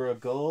Buehler for a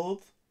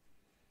gold.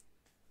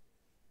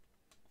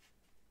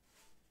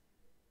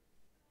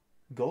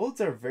 Golds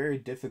are very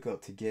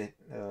difficult to get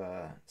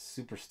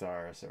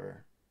superstars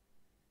or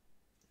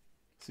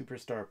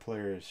superstar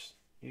players.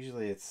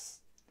 Usually it's,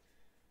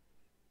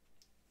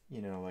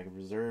 you know, like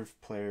reserve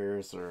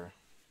players or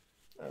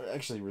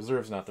actually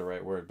reserve's not the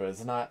right word, but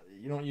it's not,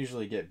 you don't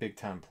usually get big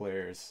time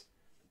players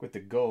with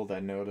the gold, I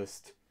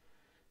noticed.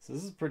 So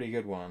this is a pretty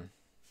good one.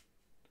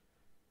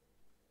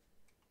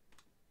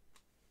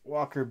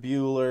 Walker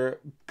Buehler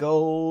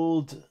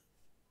gold.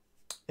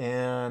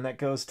 And that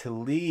goes to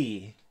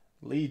Lee.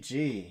 Lee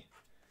G.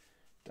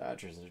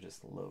 Dodgers are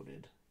just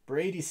loaded.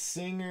 Brady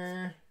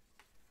Singer.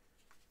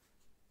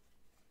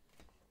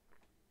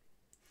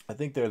 I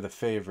think they're the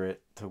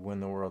favorite to win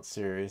the World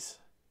Series.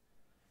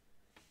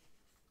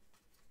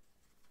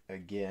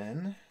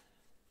 Again.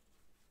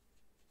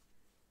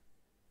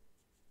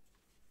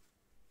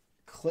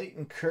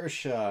 Clayton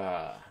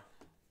Kershaw.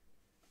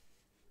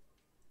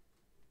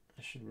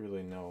 I should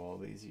really know all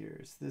these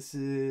years. This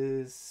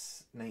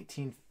is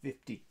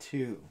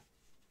 1952.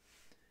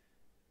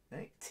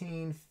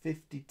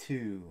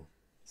 1952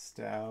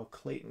 style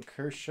Clayton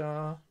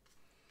Kershaw.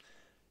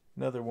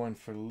 Another one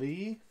for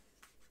Lee.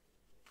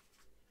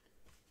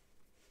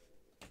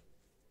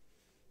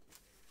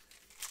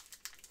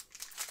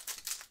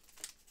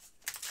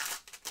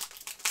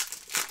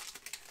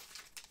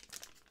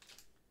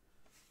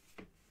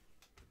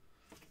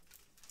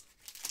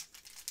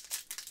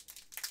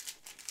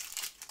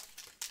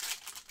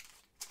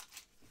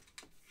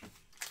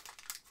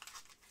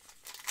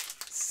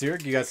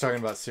 You guys talking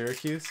about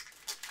Syracuse?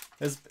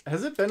 Has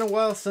it been a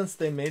while since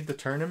they made the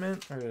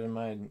tournament, or am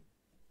I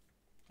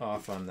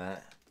off on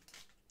that?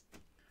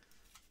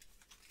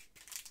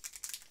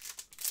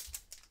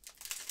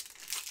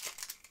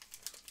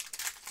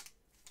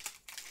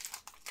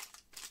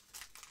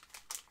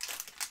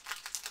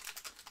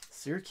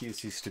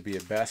 Syracuse used to be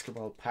a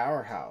basketball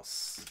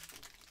powerhouse.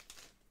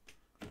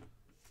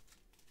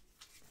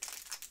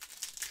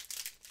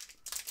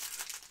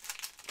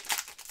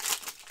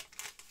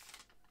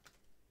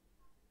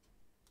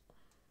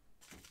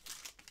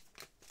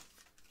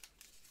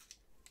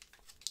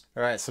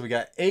 All right, so we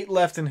got 8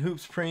 left in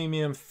Hoops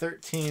Premium,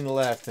 13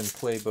 left in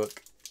Playbook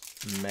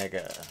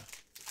Mega.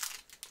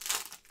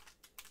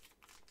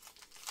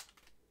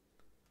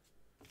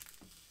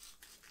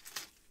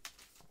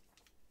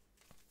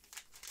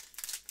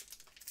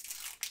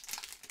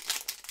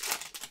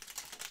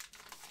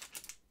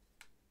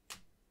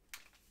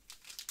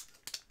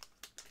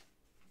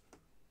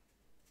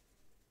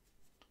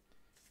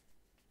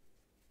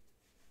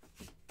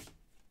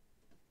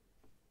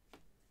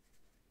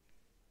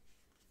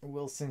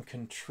 Wilson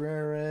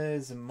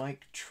Contreras,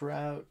 Mike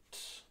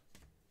Trout.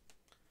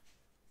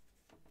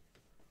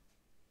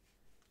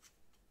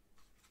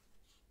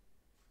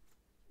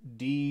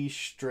 D.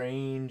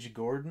 Strange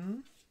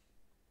Gordon.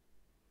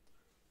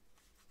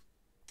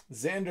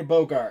 Xander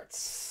Bogaerts.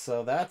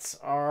 So that's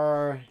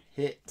our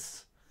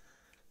hit.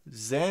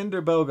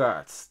 Xander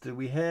Bogaerts. Do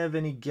we have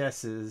any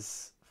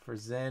guesses for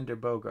Xander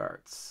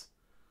Bogaerts?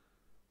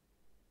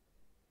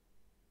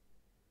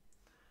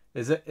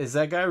 Is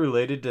that guy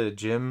related to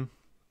Jim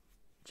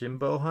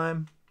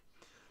Boeheim?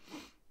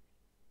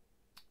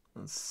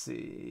 Let's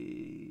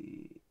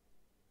see.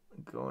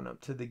 Going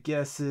up to the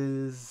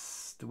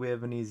guesses. Do we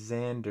have any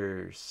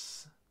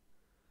Xanders?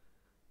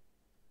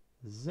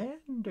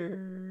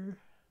 Xander.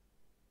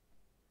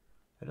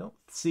 I don't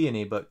see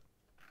any, but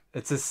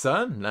it's his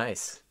son.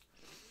 Nice.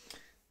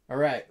 All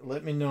right,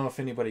 let me know if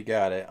anybody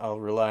got it. I'll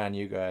rely on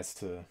you guys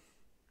to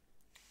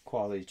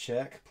quality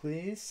check,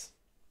 please.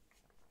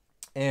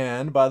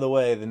 And by the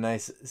way, the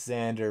nice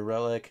Xander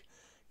relic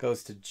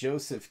goes to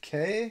Joseph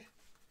K.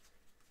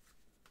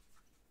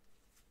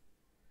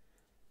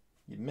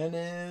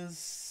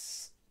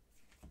 Jimenez.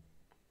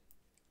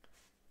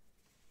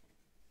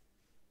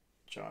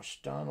 Josh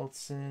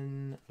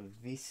Donaldson.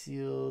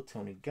 Avicio.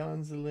 Tony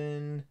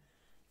Gonzalez.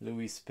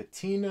 Luis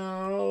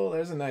Patino.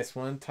 There's a nice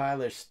one.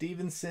 Tyler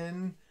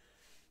Stevenson.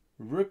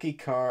 Rookie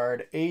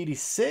card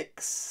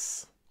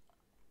 86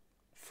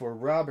 for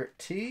Robert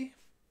T.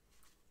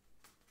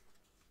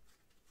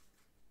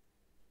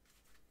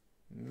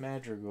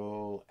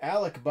 Madrigal.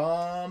 Alec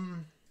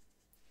Baum.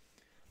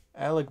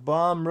 Alec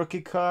Baum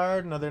rookie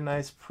card. Another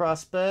nice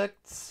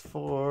prospect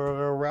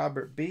for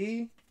Robert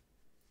B.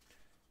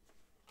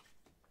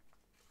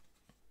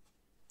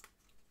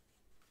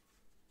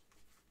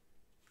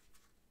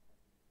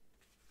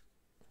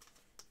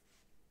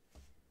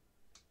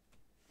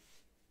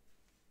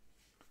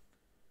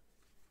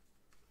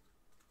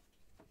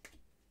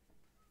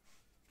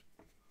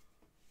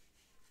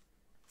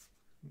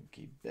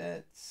 Mookie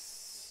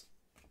Betts.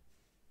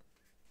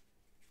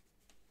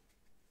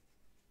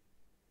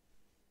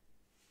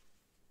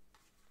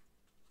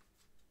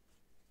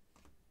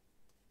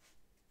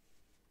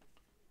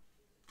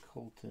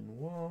 Colton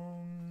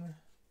Wong.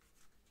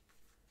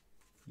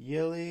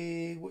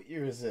 Yelly. What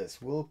year is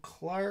this? Will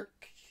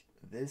Clark.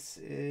 This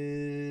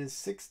is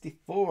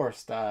 64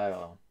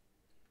 style.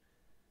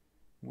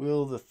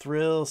 Will the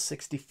Thrill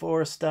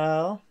 64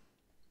 style.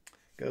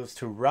 Goes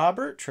to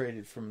Robert.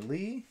 Traded from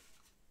Lee.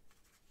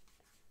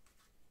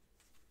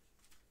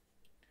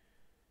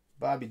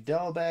 Bobby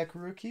Dahlback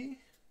rookie.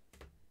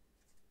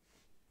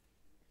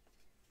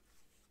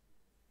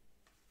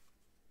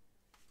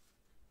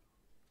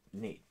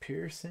 Nate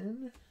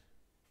Pearson.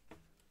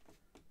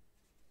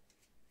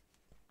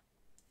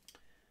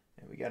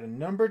 And we got a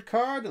numbered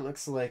card. It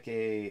looks like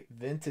a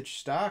vintage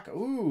stock.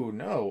 Ooh,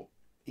 no.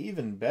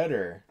 Even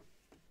better.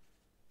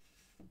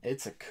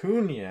 It's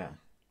Acuna.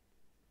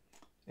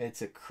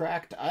 It's a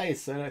cracked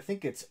ice. And I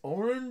think it's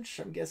orange.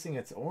 I'm guessing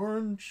it's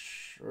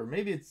orange. Or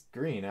maybe it's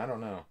green. I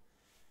don't know.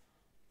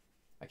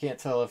 I can't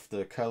tell if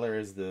the color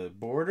is the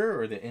border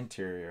or the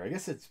interior. I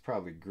guess it's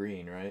probably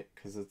green, right?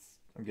 Because it's,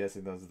 I'm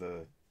guessing those are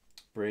the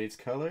Braves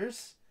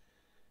colors.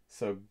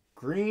 So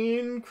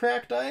green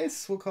cracked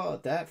ice, we'll call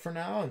it that for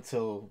now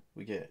until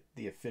we get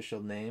the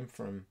official name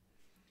from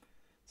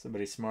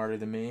somebody smarter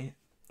than me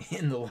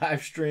in the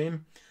live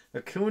stream.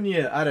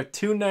 Acuna out of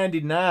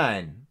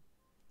 299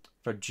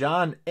 for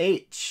John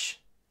H.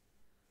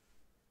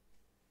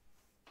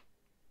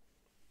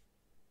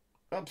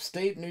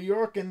 Upstate New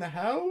York in the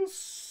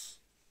house.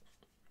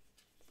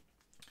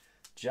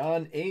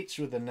 John H.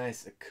 with a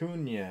nice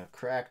Acuna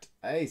cracked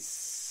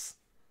ice.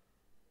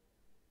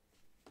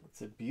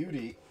 It's a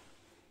beauty.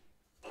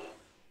 I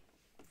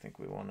think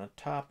we want to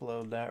top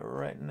load that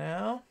right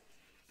now.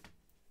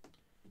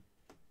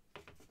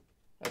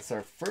 That's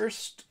our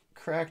first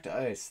cracked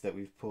ice that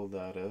we've pulled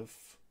out of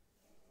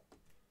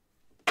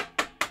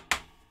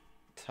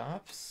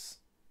Topps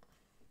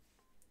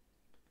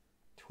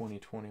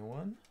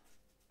 2021.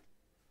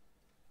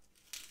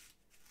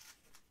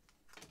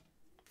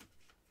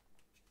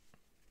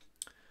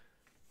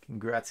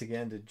 Congrats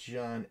again to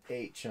John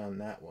H. on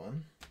that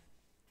one.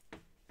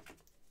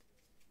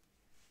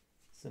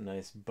 It's a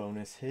nice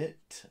bonus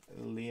hit.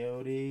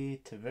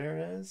 Leody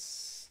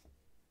Taveras.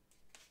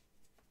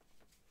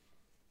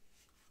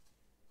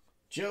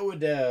 Joe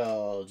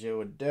Adell.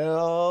 Joe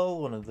Adell,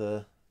 one of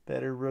the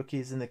better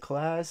rookies in the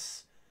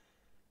class.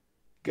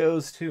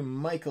 Goes to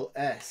Michael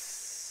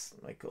S.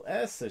 Michael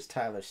S. There's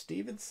Tyler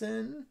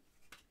Stevenson.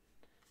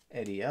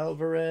 Eddie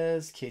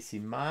Alvarez. Casey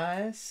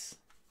Mize.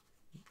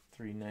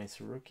 Three nice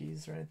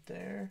rookies right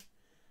there.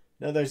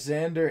 Another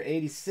Xander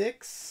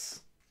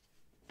 86.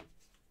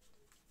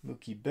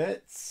 Mookie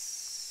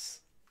Betts.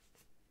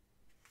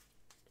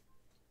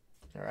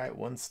 All right,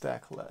 one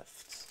stack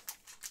left.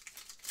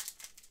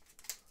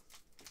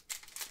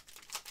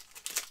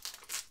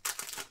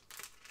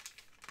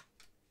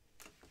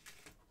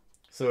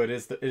 So it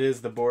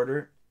is the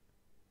border.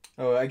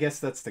 Oh, I guess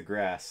that's the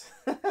grass.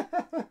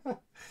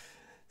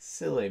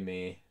 Silly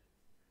me.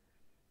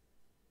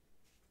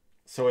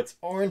 So it's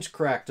orange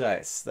cracked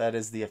ice. That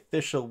is the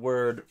official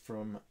word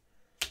from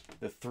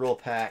the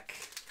Thrillpack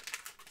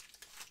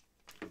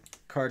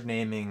card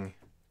naming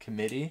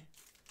committee.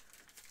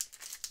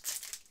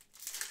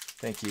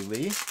 Thank you,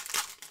 Lee.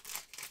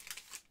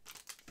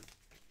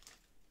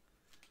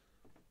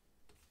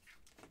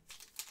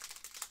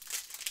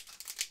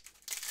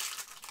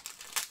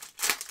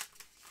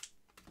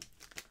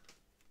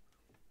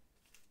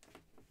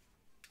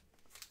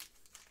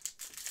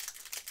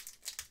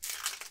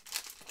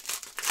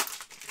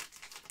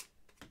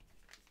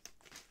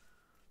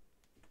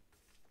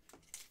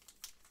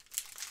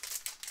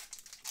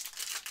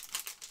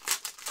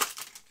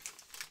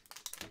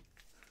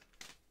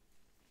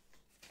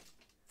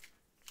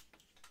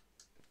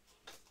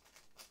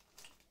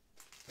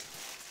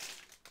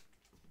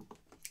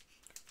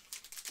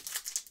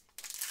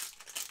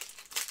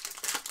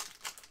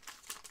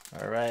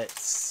 All right,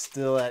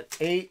 still at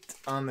 8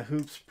 on the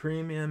Hoops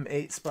Premium.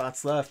 8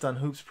 spots left on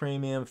Hoops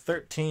Premium.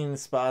 13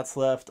 spots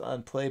left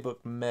on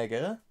Playbook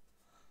Mega.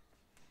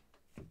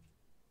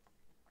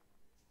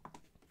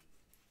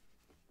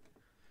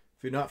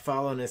 If you're not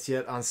following us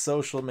yet on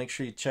social, make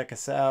sure you check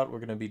us out. We're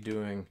going to be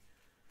doing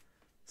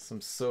some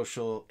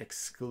social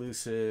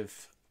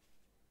exclusive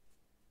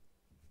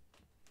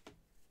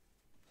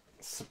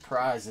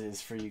surprises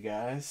for you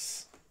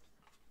guys.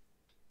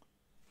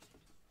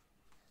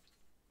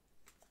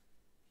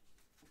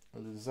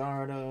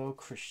 Luzardo,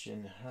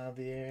 Christian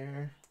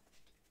Javier.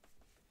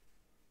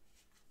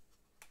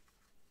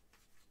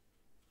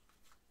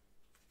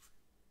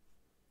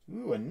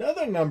 Ooh,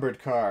 another numbered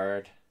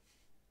card.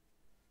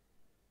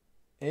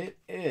 It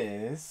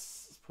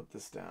is, let's put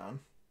this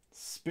down,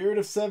 Spirit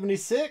of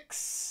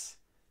 76,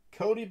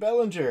 Cody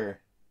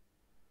Bellinger.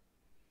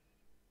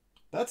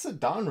 That's a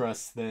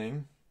Donruss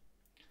thing,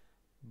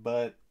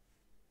 but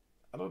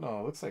I don't know.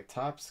 It looks like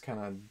Topps kind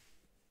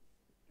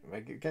of, I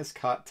guess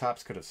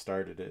Topps could have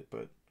started it,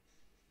 but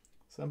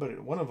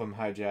one of them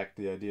hijacked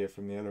the idea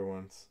from the other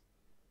ones.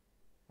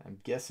 I'm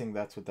guessing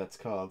that's what that's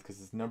called because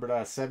it's numbered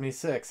out of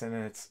 76, and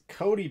then it's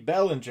Cody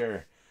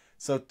Bellinger.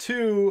 So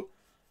 2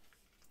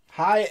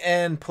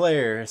 high-end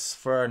players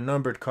for our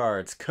numbered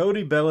cards.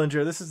 Cody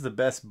Bellinger. This is the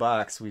best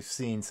box we've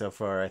seen so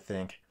far, I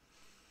think.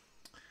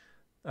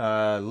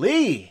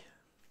 Lee.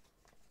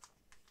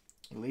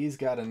 Lee's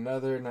got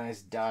another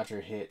nice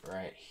Dodger hit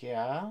right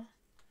here.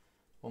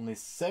 Only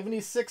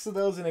 76 of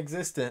those in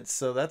existence,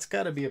 so that's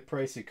got to be a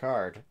pricey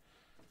card.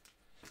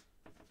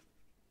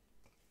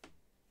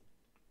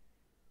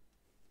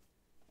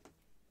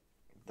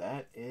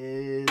 That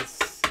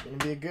is going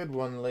to be a good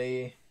one,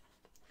 Lee.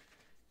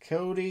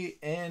 Cody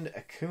and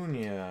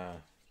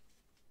Acuna.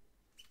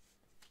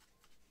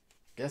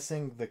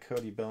 Guessing the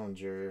Cody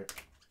Bellinger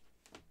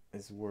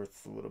is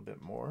worth a little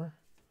bit more.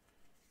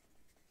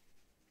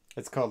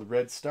 It's called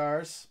Red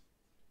Stars.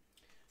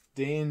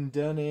 Dane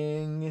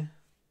Dunning.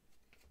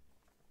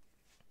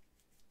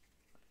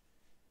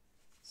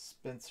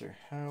 Spencer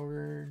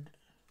Howard.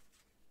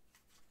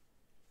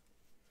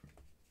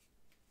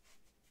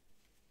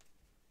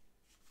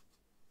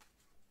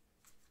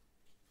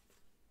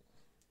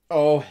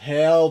 Oh,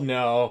 hell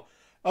no.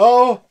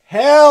 Oh,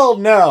 hell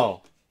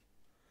no.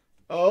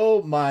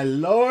 Oh, my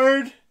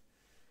Lord.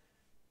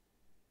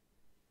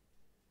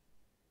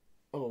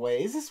 Oh,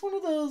 wait. Is this one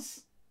of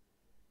those?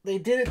 They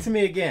did it to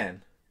me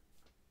again.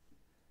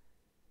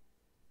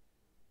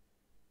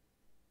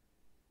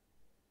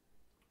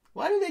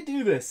 Why do they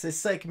do this? They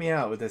psych me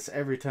out with this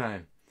every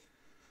time.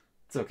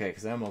 It's okay,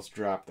 because I almost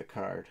dropped the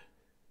card.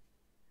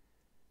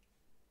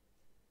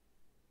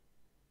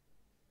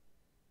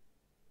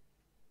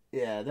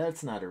 Yeah,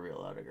 that's not a real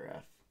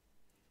autograph.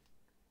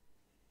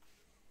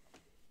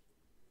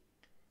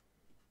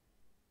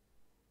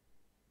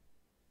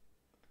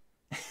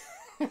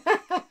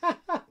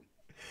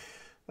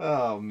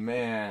 Oh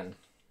man,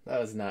 that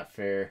was not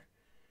fair.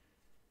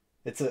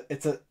 It's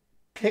a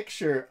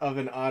picture of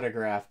an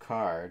autograph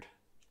card,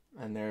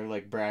 and they're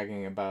like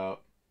bragging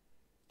about.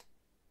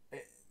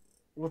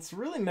 What's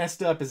really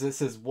messed up is it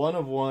says 1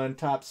 of 1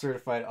 top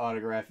certified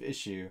autograph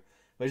issue.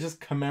 They're just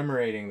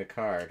commemorating the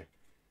card.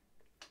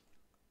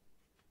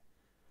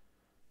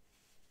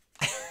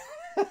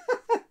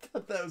 I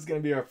thought that was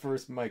gonna be our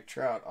first Mike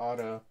Trout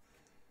auto.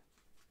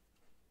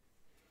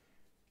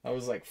 I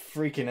was like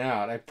freaking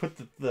out. I put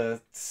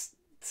the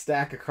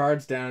stack of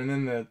cards down, and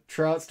then the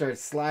Trout started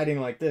sliding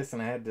like this,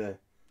 and I had to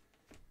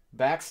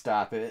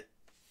backstop it.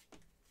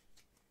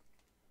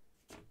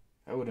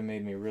 That would have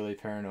made me really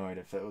paranoid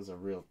if that was a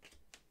real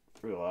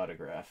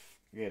autograph.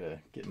 I gotta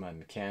get my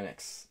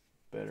mechanics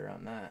better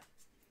on that.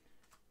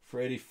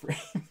 Freddie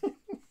Freeman.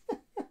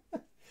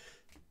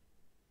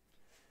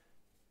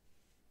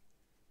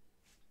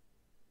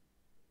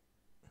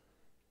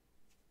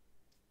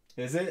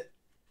 Is it?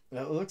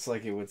 That looks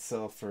like it would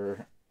sell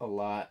for a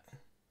lot.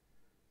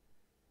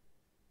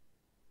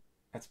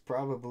 That's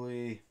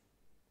probably...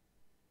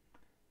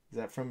 Is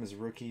that from his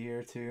rookie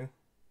year too?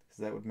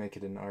 Because that would make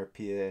it an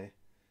RPA.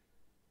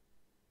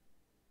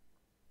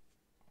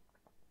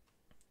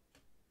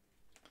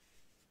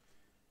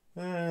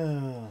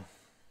 Oh,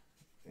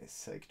 they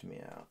psyched me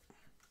out.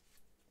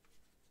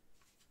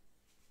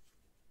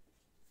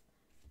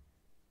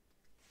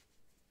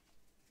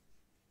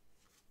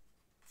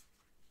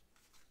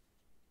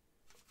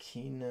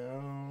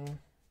 Kino.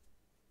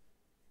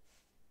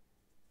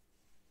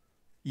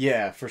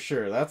 Yeah, for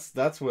sure.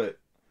 That's what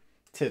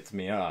tipped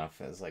me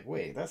off. I was like,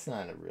 wait, that's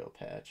not a real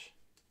patch.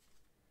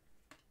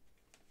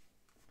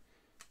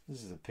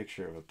 This is a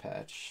picture of a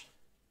patch.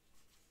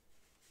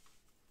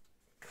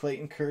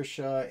 Clayton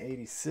Kershaw,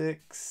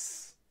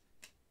 86.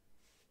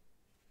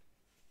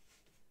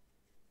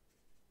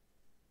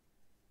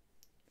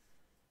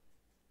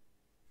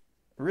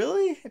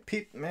 Really?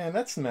 Man,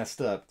 that's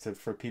messed up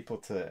for people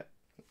to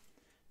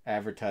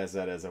advertise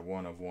that as a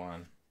 1 of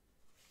 1.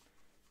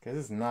 Because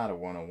it's not a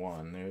 1 of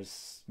 1.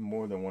 There's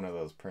more than one of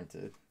those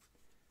printed.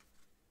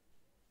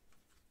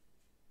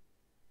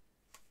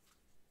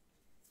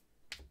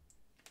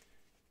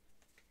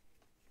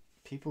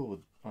 People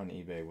on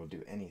eBay will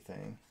do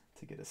anything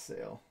to get a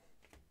sale.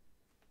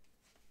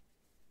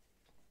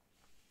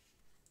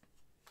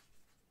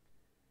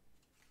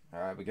 All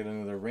right, we got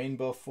another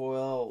rainbow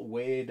foil,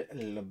 Wade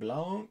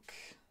LeBlanc.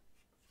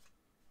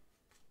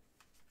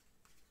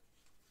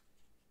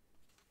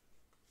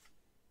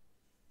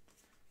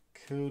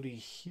 Cody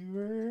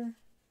Hewer,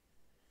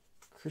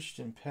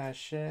 Christian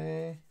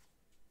Pache,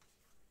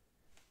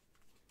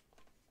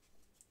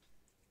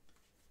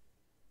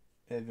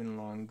 Evan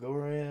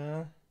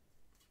Longoria,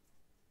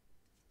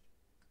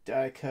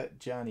 die cut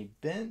Johnny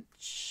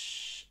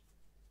Bench.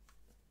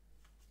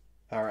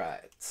 All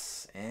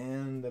right,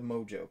 and the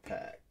Mojo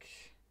pack,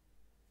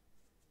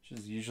 which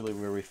is usually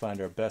where we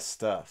find our best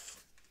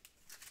stuff.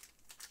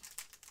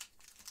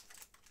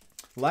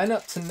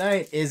 Lineup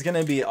tonight is going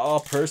to be all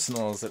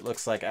personals, it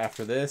looks like,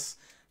 after this.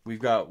 We've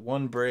got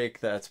one break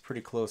that's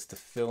pretty close to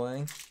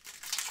filling.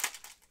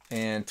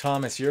 And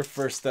Thomas, you're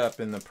first up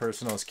in the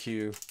personals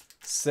queue.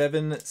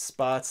 7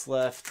 spots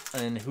left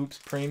in Hoops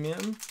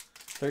Premium.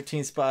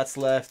 13 spots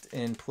left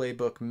in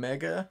Playbook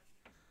Mega.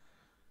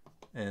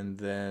 And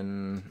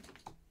then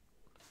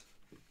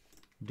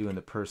doing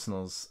the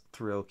personals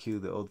thrill queue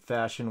the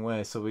old-fashioned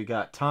way. So we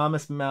got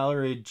Thomas,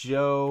 Mallory,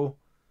 Joe,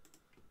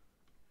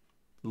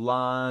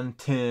 Lon,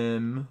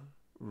 Tim,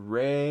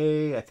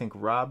 Ray. I think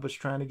Rob was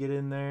trying to get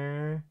in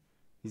there.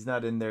 He's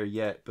not in there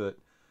yet, but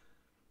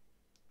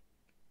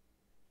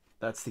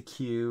that's the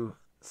queue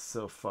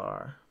so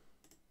far.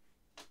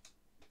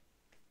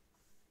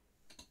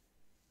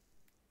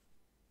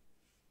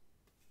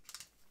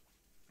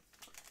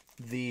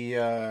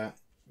 The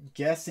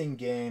guessing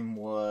game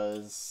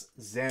was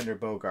Xander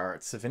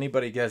Bogaerts. If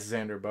anybody guessed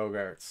Xander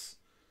Bogaerts,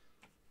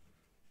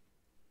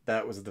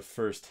 that was the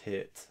first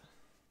hit.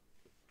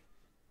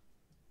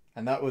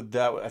 And I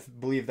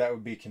believe that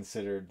would be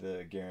considered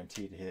the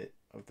guaranteed hit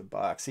of the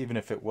box, even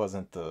if it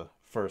wasn't the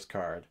first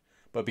card.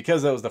 But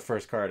because that was the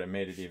first card, it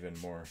made it even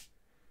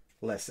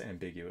less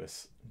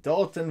ambiguous.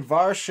 Dalton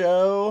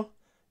Varsho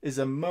is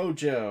a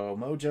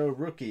Mojo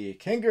rookie.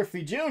 Ken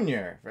Griffey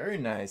Jr. Very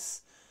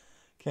nice.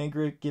 Ken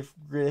Griffey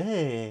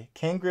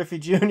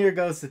Jr.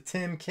 goes to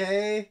Tim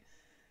K.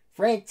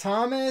 Frank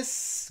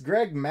Thomas.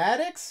 Greg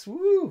Maddux.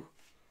 Woo.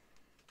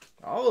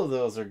 All of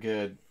those are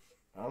good.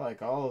 I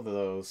like all of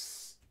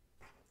those.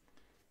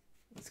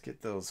 Let's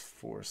get those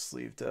 4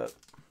 sleeved up.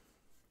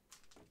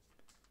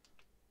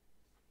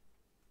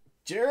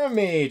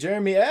 Jeremy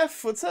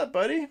F. What's up,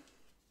 buddy?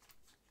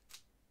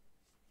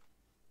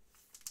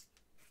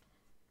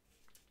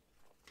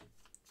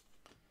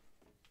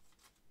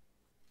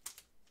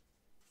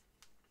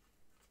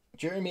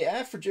 Jeremy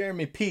F or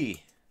Jeremy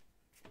P?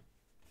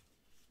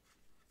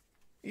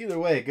 Either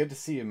way, good to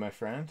see you, my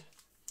friend.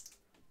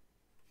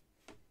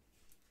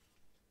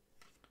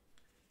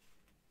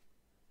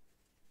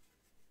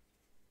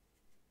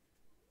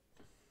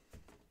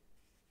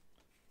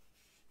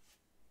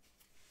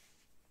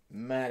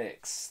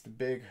 Maddox, the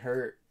Big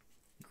Hurt,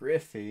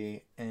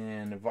 Griffey,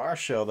 and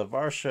Varsho. The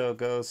Varsho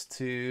goes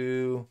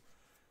to...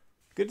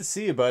 Good to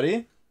see you,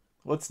 buddy.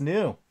 What's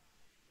new?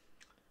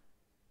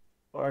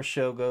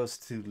 Varsho goes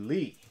to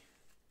Lee.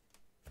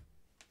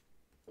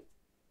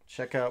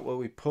 Check out what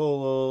we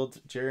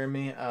pulled,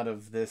 Jeremy, out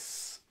of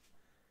this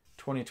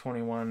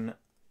 2021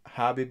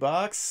 hobby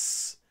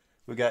box.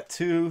 We got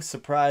 2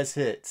 surprise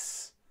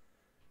hits.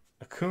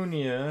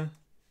 Acuna,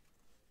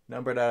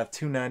 numbered out of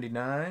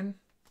 299.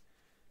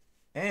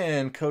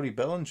 And Cody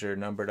Bellinger,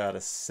 numbered out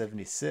of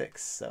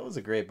 76. That was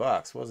a great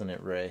box, wasn't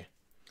it, Ray?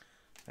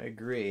 I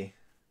agree.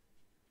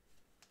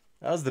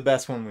 That was the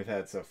best one we've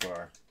had so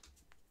far.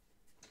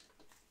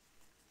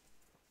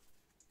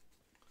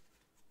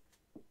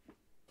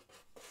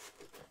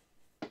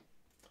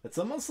 It's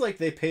almost like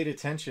they paid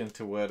attention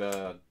to what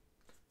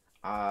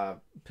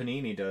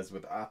Panini does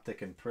with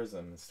OPTIC and PRIZM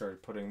and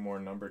started putting more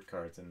numbered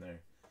cards in there.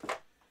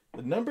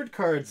 The numbered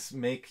cards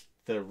make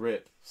the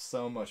rip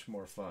so much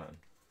more fun.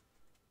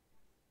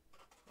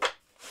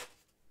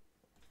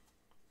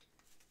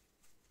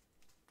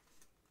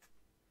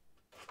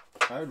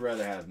 I would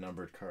rather have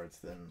numbered cards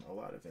than a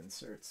lot of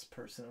inserts,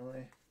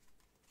 personally.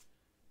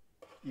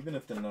 Even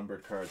if the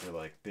numbered cards are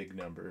like big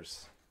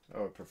numbers,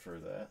 I would prefer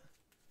that.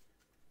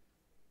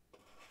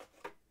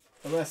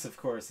 Unless, of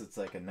course, it's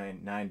like a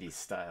 90s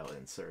style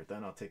insert.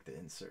 Then I'll take the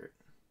insert.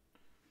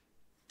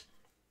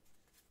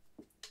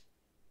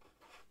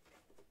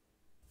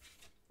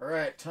 All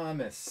right,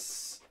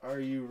 Thomas, are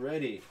you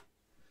ready?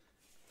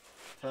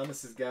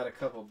 Thomas has got a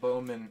couple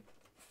Bowman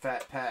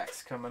fat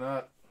packs coming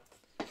up.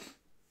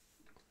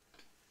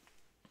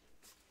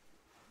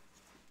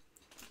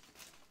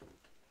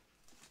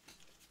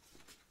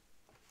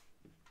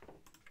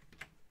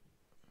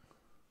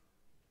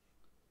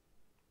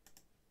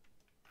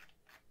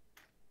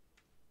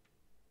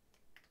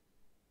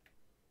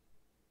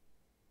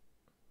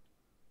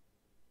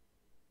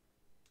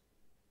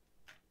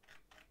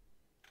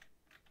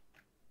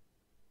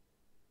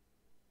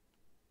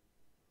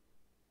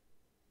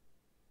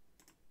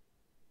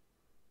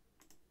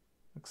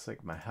 Looks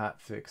like my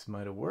hot fix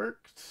might have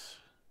worked.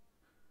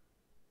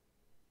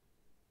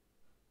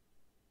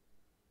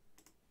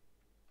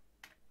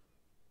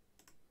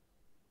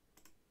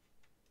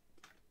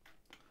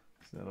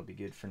 So that'll be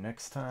good for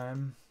next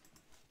time.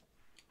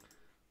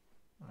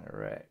 All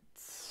right,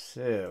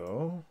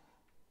 so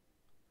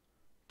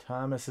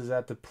Thomas is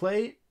at the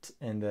plate,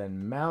 and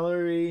then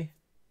Mallory,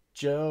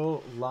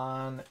 Joe,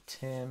 Lon,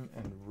 Tim,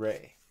 and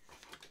Ray.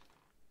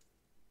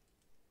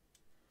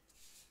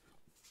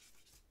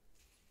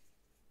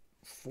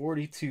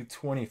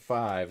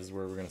 $42.25 is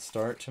where we're going to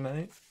start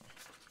tonight.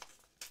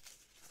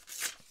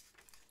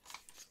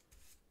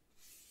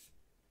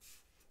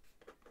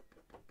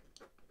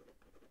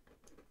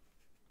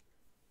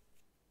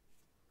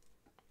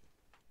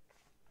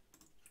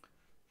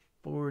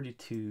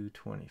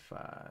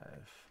 $42.25.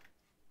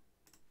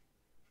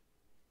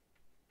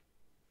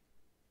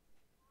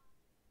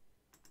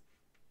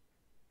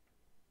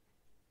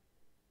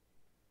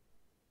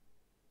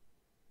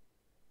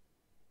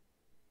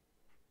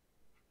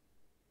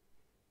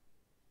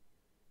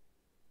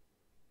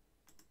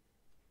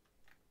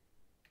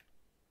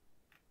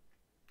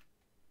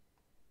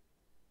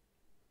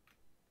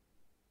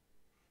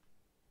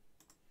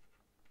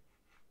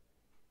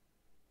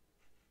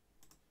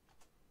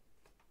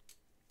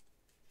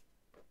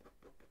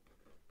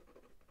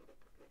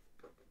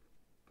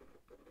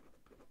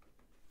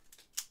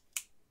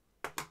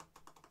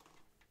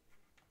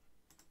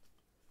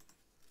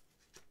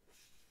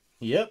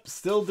 Yep,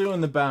 still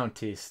doing the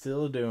bounty.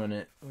 Still doing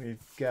it.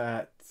 We've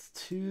got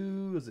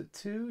two, is it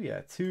two?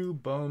 Yeah, two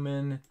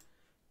BOWMAN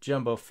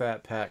jumbo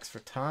fat packs for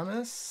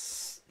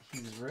Thomas.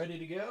 He's ready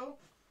to go.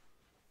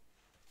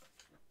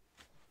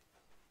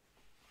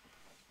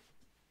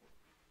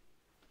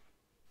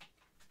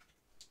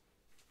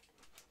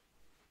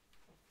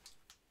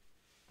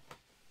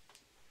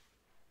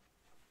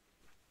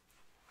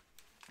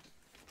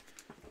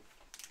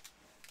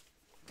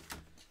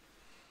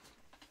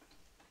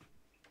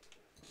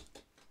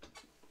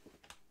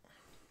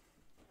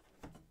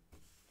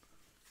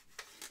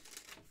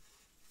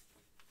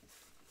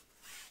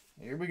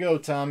 Here we go,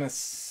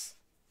 Thomas.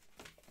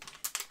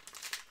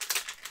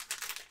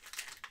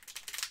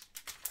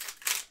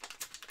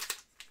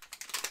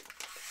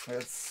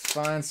 Let's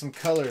find some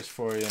colors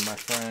for you, my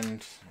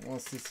friend. I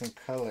want to see some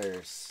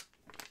colors.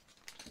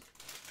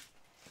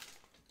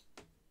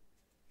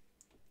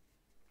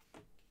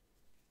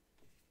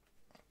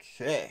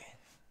 Okay.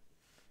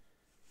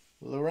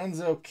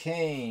 Lorenzo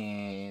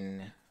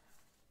Kane.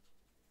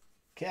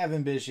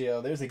 Gavin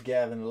Biggio. There's a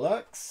Gavin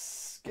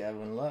Lux.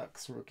 Gavin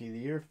Lux, Rookie of the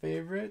Year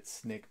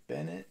favorites. Nick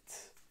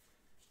Bennett.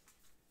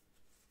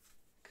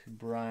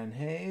 Brian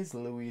Hayes.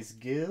 Luis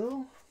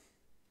Gill.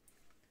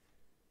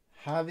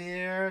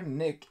 Javier.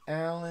 Nick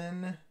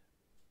Allen.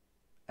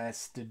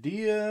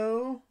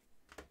 Astudillo.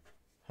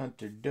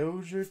 Hunter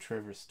Dozier.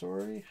 Trevor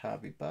Story.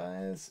 Javi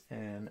Baez.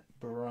 And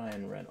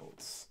Brian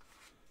Reynolds.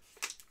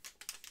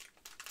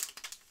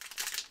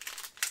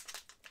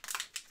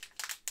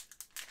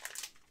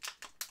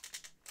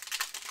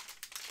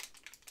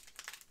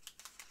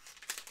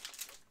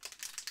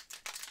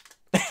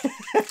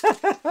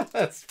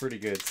 That's pretty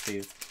good,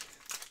 Steve.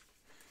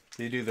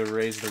 Do you do the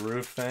raise the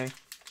roof thing?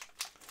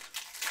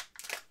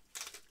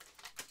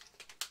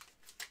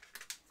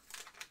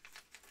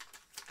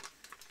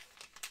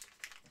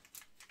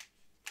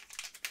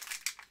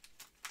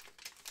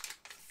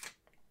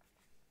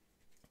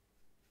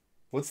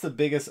 What's the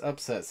biggest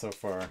upset so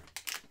far?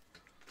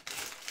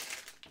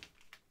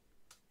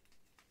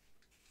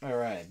 All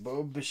right,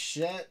 Bo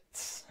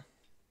Bichette.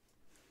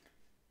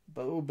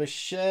 Bo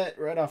Bichette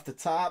right off the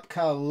top.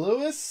 Kyle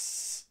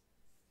Lewis.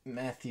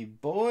 Matthew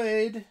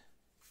Boyd.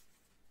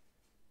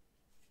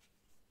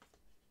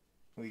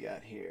 We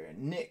got here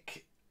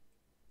Nick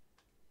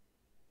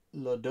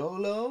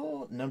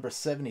Lodolo, number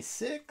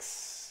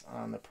 76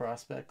 on the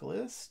prospect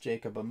list.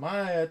 Jacob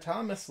Amaya.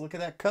 Thomas, look at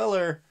that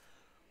color.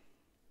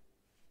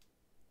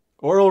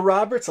 Oral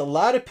Roberts, a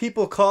lot of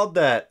people called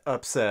that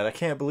upset. I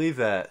can't believe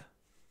that.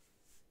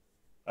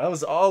 I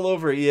was all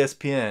over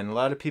ESPN. A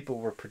lot of people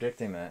were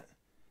predicting that.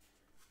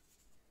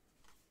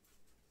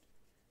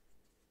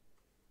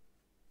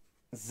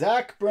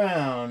 Zach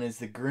Brown is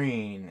the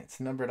green. It's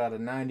numbered out of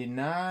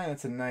 99.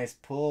 That's a nice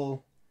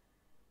pull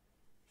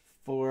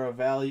for a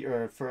value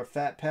or for a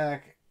fat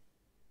pack.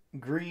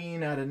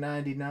 Green out of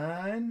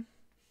 99.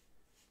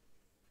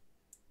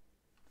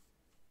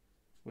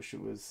 Wish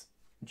it was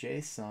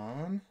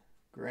Jason.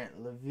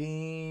 Grant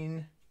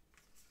Levine.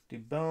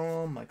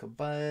 Dubone. Michael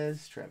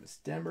Buzz. Travis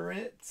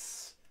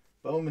Demeritz.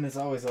 Bowman is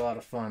always a lot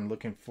of fun.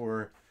 Looking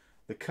for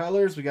the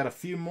colors. We got a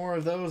few more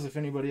of those if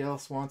anybody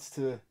else wants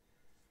to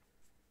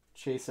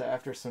chase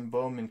after some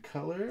Bowman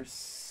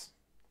colors.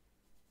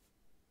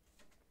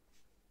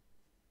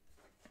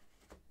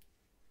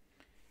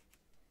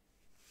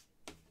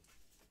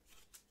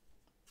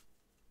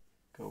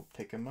 Go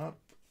pick them up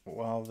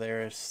while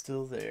they're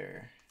still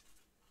there.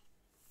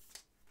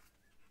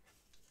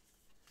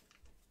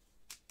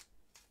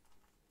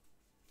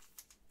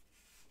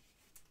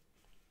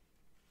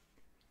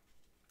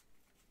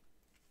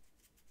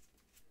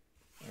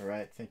 All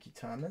right, thank you,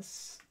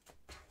 Thomas.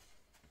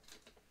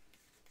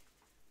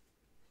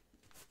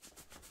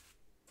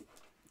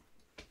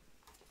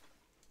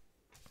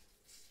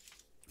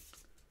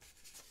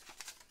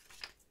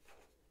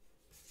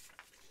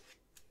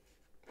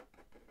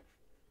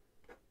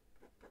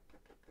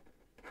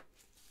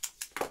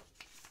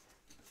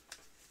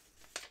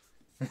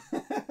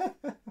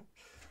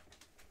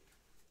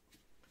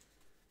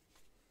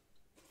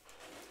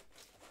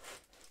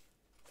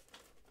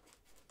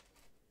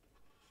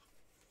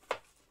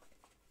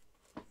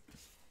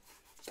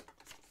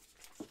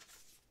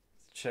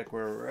 Check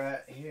where we're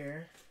at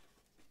here.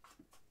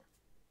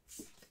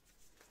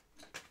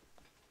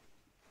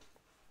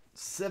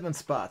 7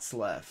 spots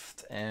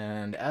left,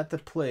 and at the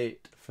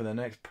plate for the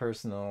next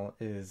personal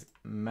is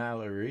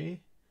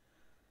Mallory.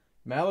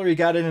 Mallory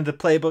got it into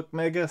Playbook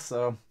Mega,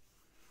 so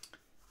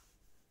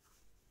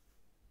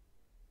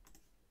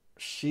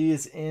she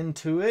is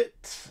into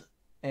it.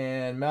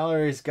 And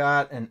Mallory's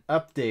got an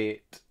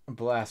update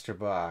blaster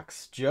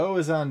box. Joe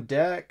is on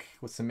deck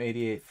with some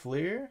 88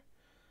 Fleer.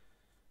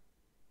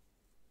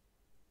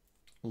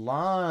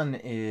 Lon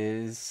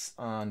is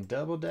on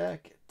double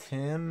deck.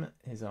 Tim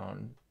is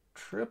on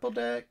triple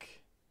deck.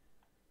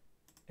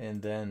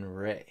 And then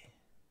Ray.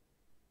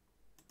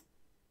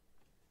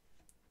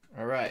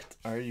 All right.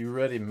 Are you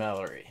ready,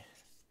 Mallory?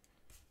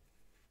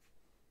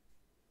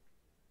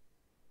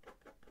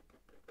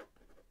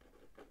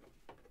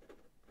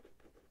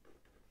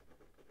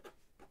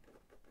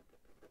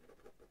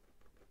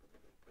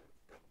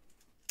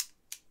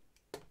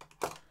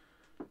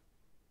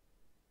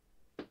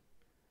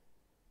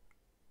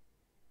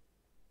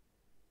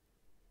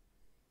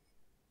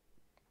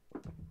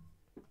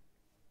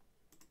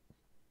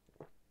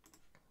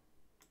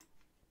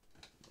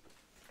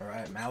 All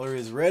right, Mallory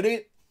is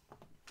ready.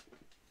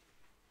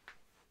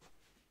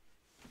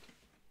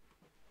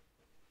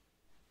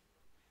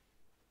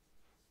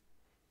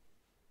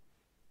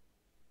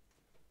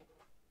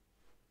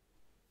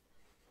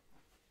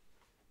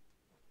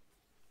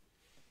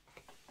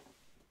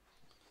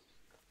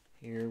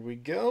 Here we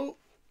go.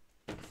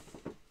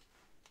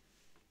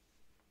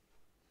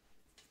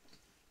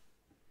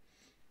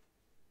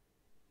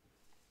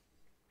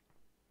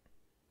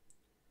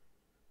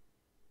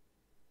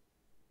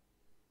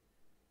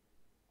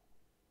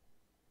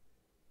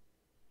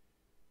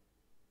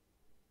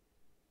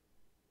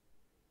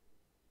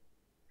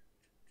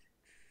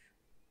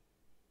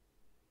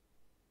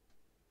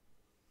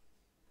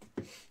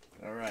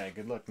 All right,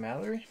 good luck,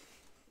 Mallory.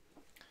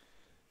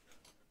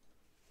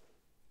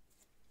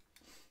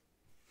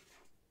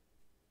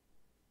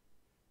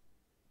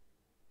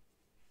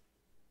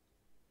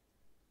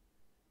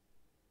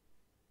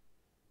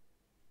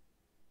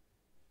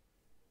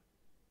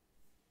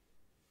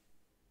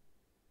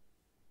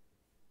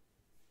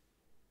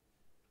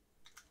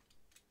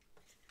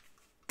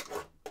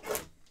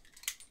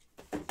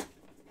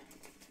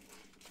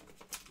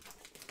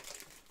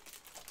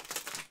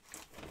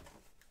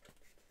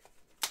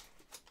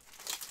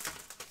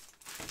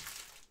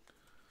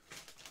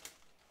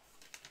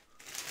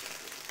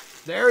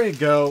 There you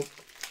go.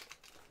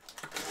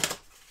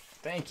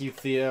 Thank you,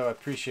 Theo. I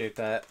appreciate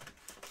that.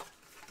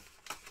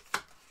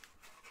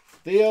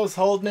 Theo's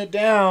holding it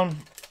down.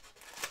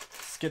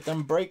 Let's get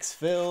them breaks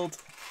filled.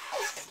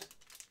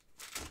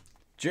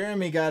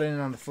 Jeremy got in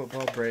on the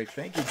football break.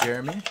 Thank you,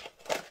 Jeremy.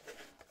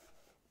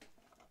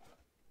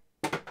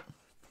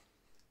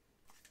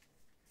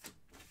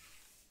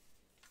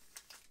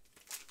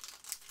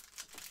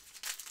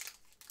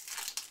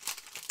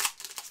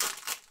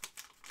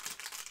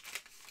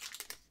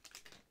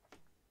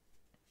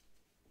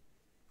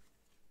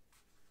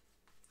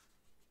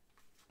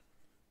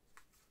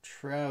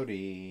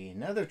 Trouty,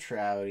 another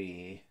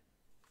Trouty.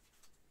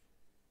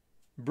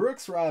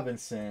 Brooks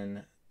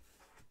Robinson,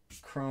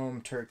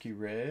 Chrome Turkey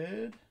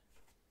Red.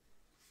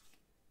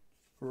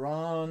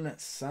 Ron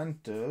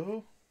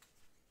Santo.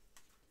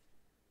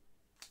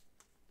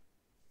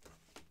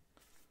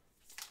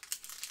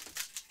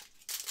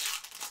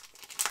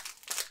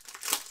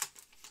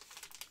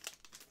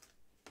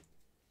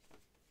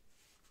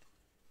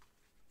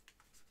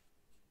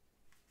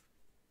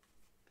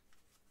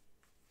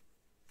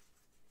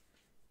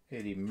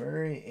 Eddie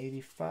Murray,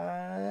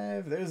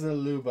 85. There's a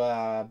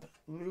Lubob.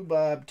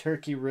 Lubob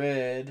Turkey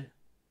Red.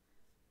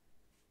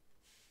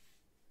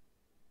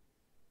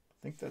 I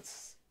think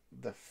that's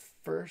the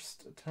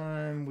first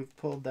time we've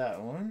pulled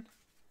that one.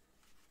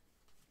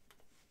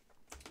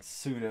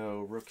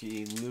 Pseudo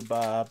rookie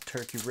Lubob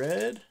Turkey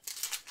Red.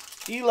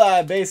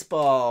 Eli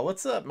Baseball.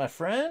 What's up, my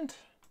friend?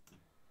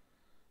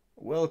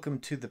 Welcome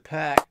to the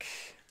pack.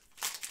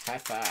 High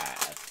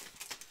five.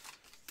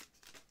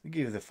 We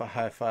give you the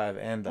high five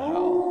and the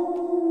howl.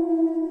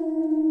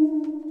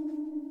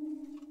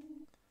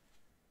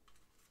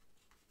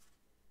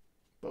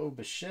 Bo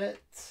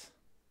Bichette.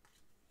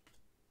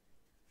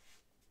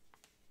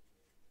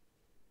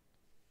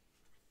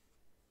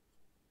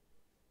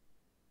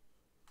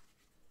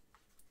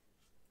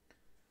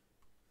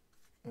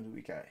 What do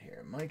we got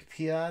here? Mike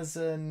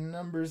Piazza,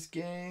 numbers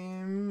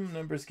game.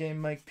 Numbers game,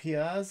 Mike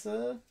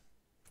Piazza.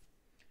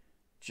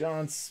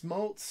 John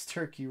Smoltz,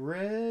 Turkey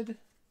Red.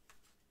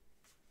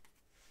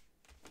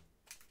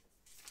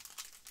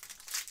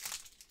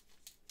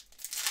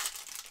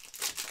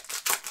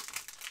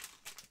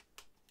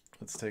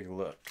 Let's take a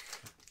look.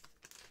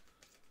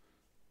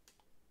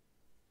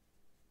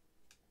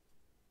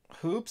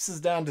 Hoops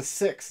is down to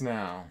 6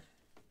 now.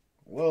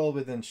 Well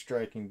within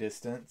striking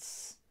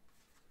distance.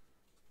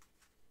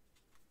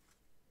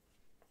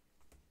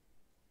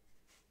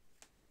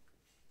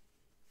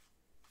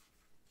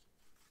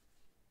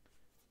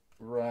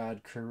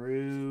 Rod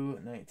Carew,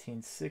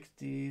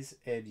 1960s.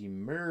 Eddie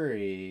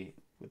Murray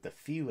with the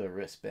Fila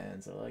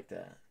wristbands. I like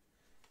that.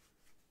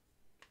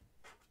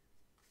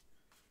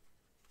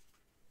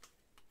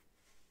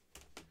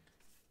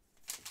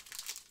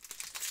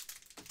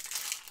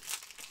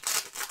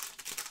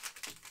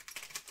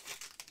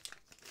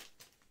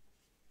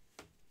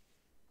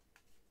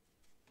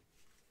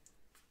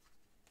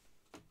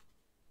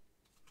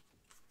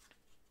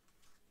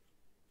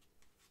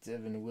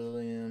 Devin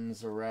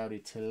Williams, Rowdy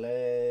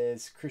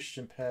Tellez,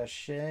 Christian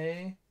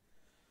Pache,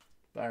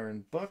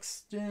 Byron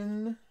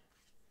Buxton,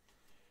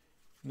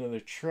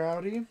 another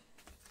Trouty.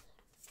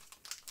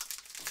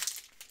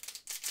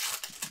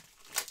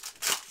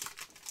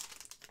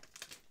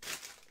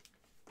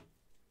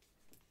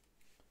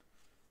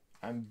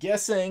 I'm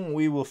guessing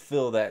we will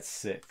fill that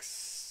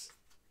 6.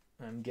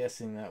 I'm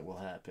guessing that will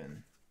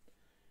happen.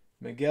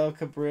 Miguel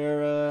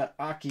Cabrera,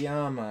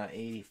 Akiyama,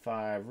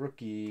 85,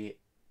 rookie.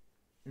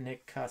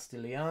 Nick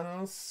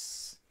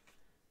Castellanos,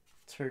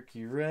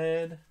 Turkey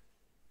Red,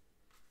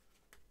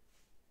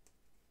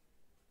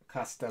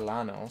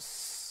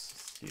 Castellanos,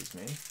 excuse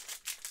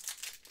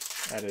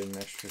me, added an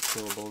extra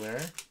syllable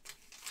there.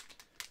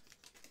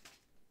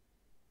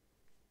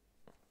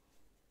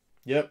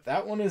 Yep,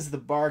 that one is the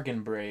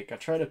bargain break. I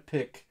try to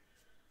pick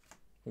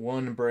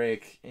one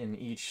break in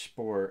each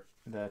sport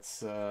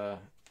that's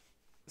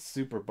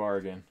super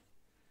bargain.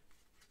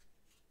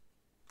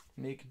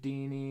 Nick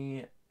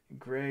Dini,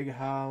 Greg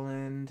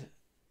Holland.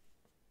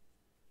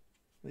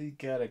 We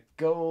got a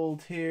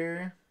gold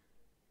here.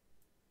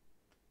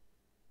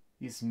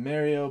 He's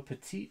Mario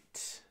Petit.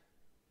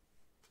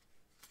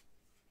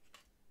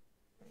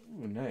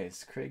 Ooh,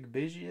 nice. Craig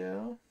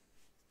Biggio.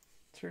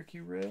 Turkey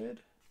Red.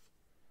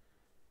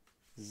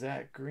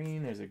 Zach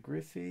Green. There's a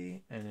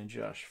Griffey. And a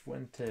Josh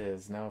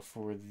Fuentes. Now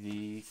for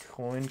the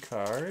coin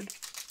card.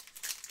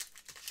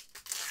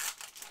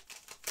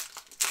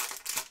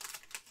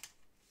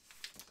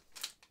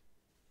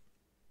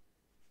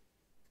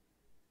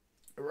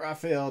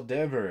 Rafael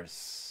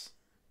Devers.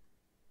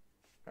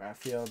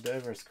 Rafael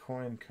Devers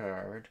coin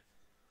card.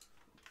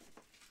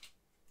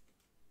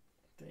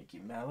 Thank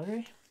you,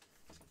 Mallory.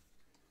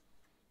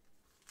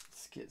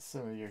 Let's get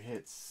some of your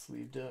hits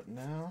sleeved up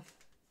now.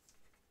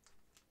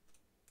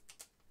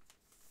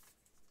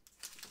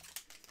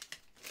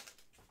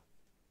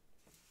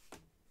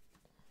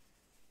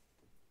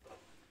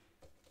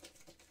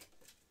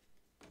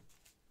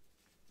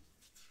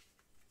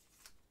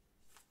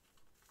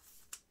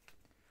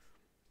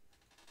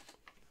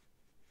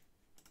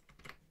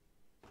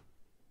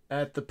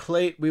 At the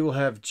plate, we will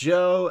have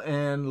Joe,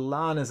 and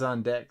Lon is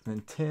on deck,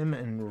 then Tim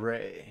and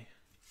Ray.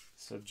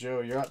 So, Joe,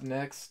 you're up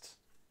next.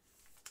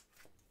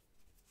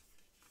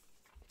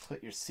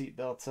 Put your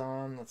seatbelts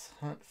on. Let's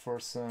hunt for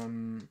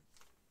some...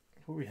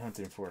 Who are we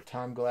hunting for?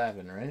 Tom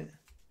Glavine, right?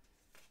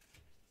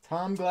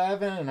 Tom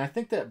Glavine, and I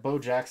think that Bo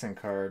Jackson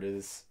card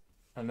is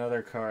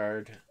another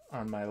card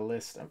on my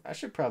list. I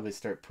should probably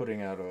start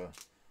putting out a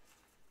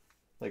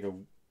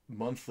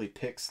monthly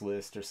picks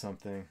list or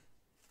something.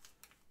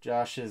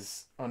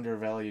 Josh's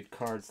undervalued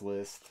cards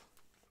list.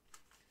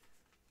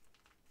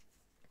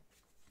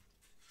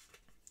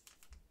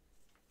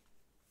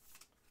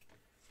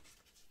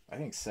 I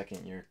think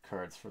second year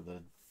cards for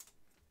the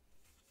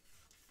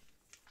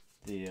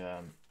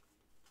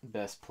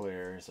best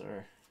players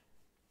are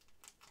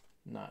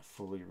not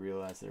fully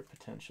realize their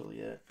potential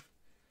yet.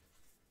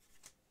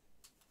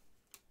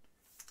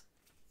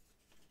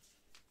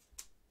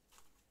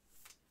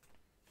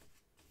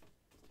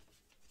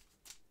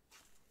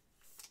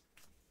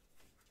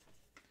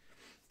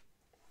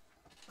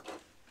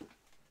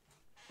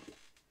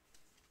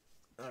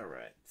 All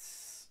right.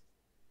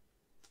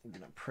 I'm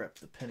going to prep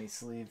the penny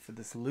sleeve for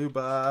this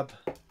Lubob.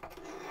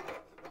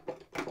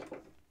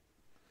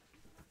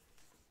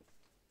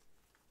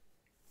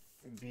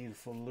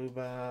 Beautiful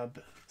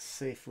Lubob,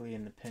 safely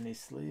in the penny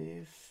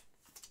sleeve.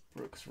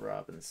 Brooks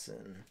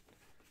Robinson.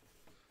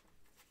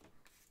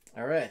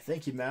 All right,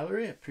 thank you,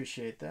 Mallory. I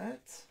appreciate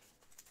that.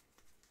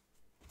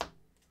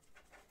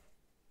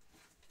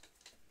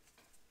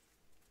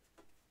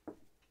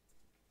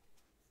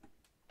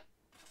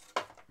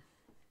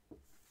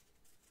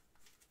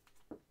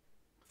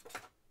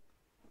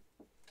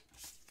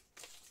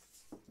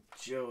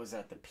 Joe is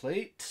at the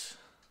plate.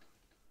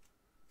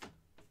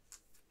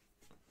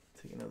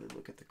 Take another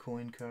look at the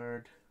coin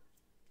card.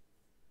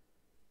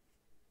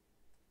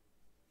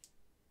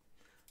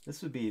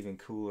 This would be even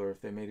cooler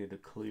if they made it a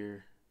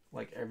clear,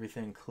 like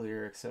everything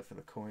clear except for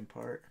the coin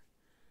part.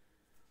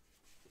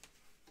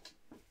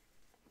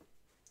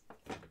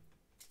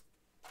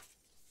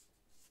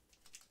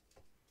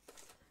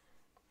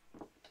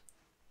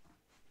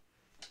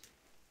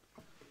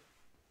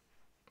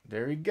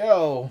 There we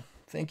go.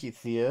 Thank you,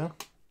 Thea.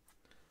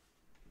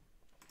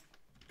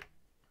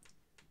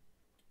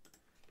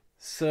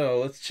 So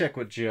let's check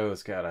what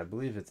Joe's got. I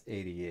believe it's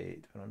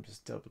 88, but I'm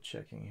just double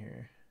checking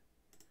here.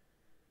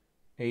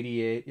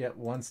 88, yep,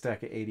 one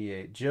stack of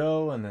 88.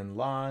 Joe, and then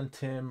Lon,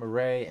 Tim,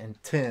 Ray, and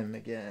Tim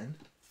again.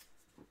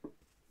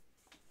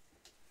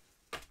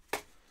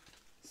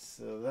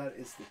 So that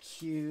is the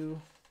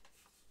cue.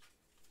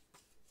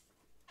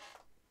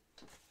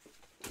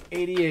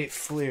 88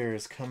 Fleer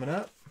is coming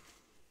up.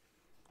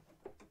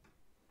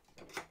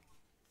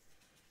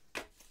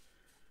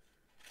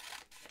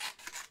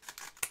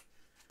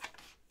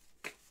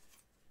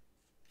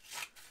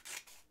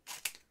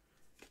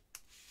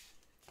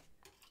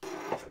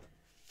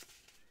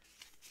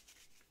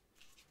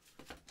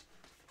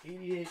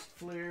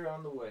 Fleer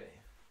on the way.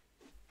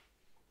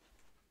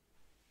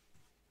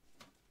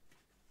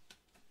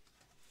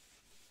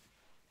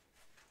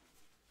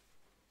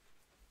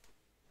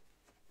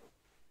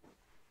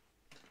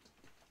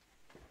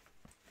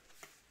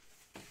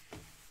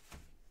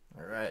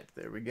 All right,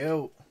 there we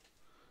go.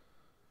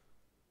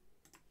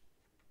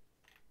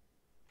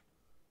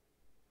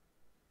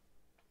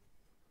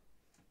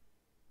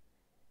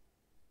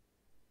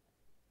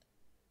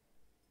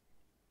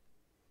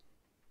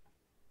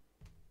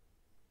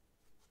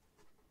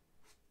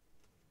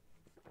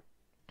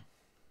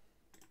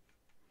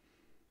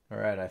 All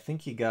right, I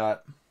think you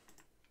got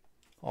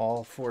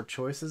all 4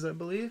 choices, I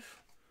believe.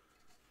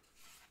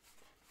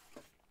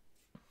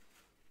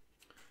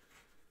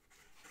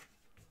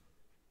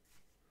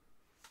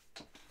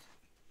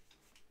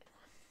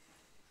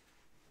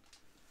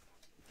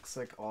 Looks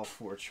like all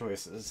 4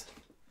 choices.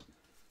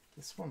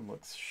 This one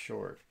looks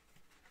short.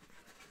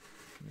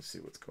 Let me see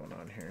what's going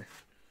on here.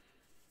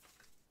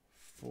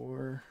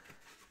 4,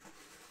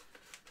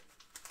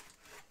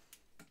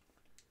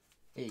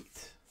 8.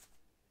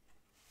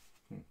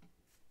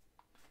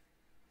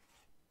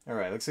 All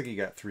right, looks like you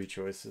got 3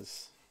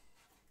 choices.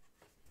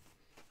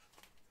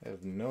 I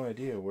have no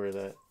idea where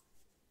that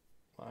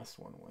last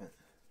one went.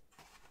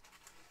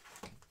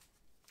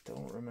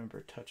 Don't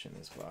remember touching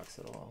this box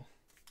at all.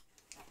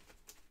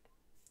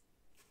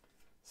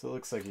 So it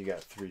looks like you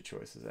got 3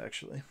 choices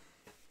actually.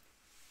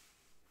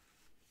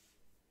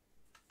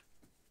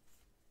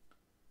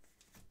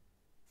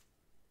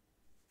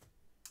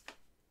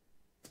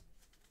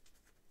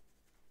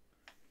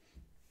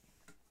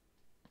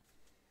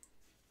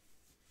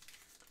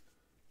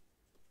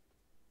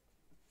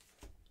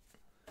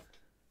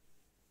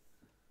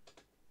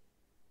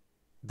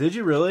 Did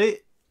you really?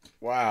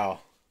 Wow.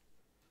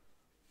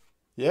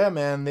 Yeah,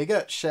 man, they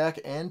got Shaq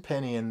and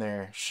Penny in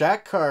there.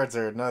 Shaq cards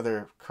are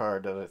another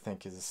card that I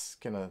think is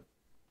gonna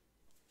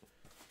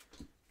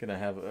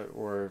have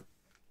or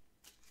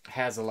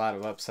has a lot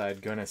of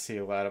upside. Gonna see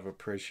a lot of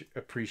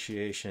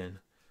appreciation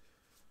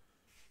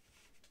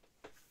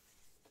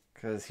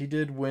because he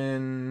did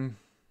win.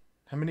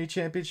 How many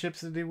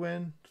championships did he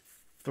win?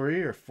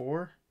 3 or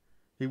 4?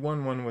 He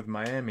won one with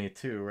Miami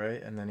too,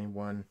 right? And then he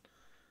won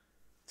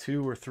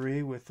 2 or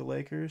 3 with the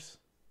Lakers.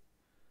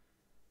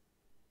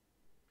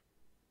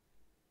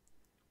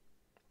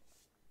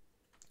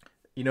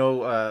 You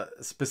know,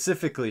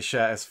 specifically,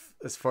 Shaq,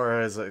 as far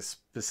as like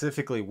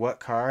specifically what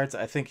cards,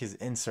 I think his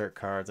insert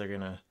cards are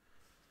gonna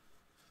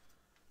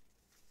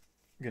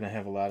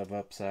have a lot of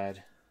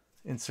upside.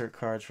 Insert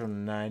cards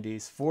from the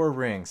 90s. 4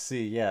 rings.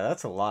 See, yeah,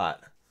 that's a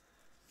lot.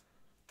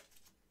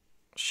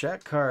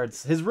 Shaq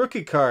cards, his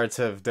rookie cards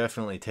have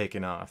definitely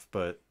taken off,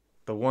 but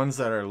the ones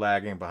that are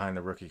lagging behind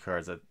the rookie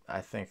cards, I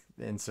think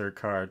the insert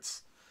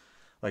cards,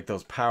 like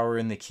those power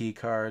in the key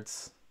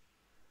cards.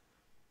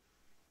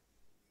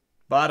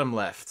 Bottom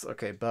left.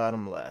 Okay,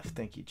 bottom left.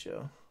 Thank you,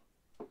 Joe.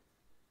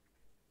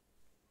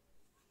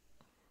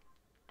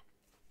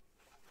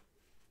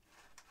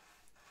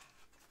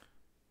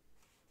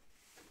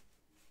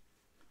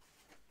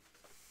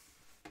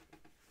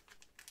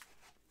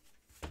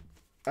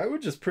 I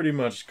would just pretty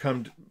much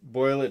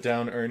boil it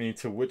down, Ernie,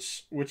 to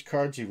which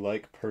cards you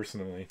like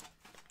personally.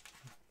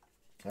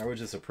 I would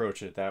just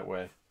approach it that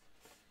way.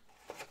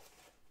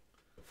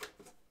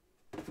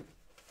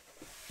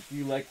 If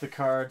you like the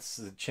cards,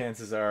 the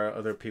chances are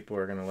other people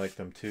are going to like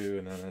them too,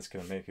 and then that's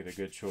going to make it a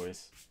good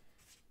choice.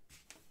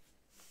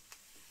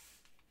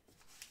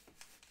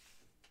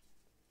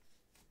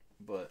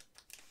 But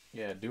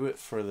yeah, do it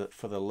for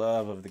the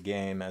love of the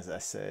game, as I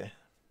say.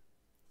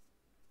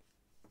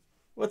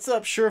 What's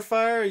up,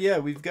 Surefire? Yeah,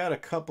 we've got a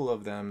couple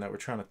of them that we're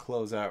trying to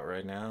close out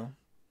right now.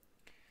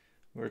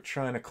 We're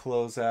trying to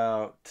close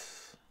out.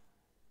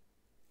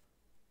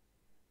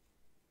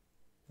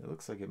 It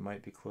looks like it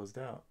might be closed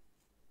out.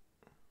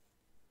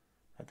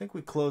 I think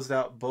we closed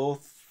out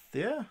both.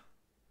 Yeah.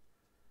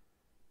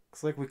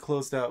 Looks like we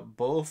closed out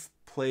both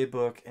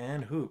Playbook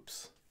and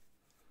Hoops.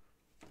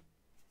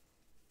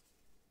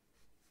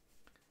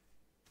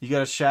 You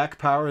got a Shaq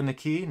Power in the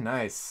Key?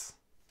 Nice.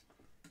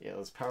 Yeah,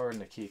 those Power in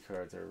the Key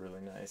cards are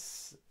really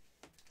nice.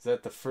 Is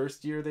that the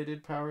first year they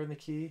did Power in the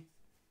Key?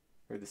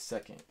 Or the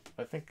second?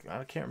 I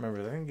can't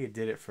remember. I think they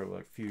did it for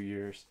like a few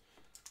years.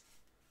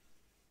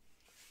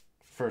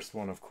 First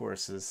one, of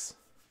course, is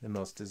the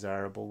most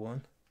desirable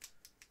one.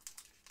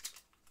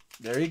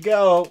 There you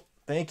go.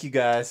 Thank you,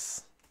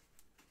 guys.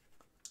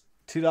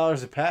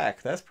 $2 a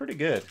pack. That's pretty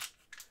good.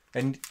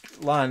 And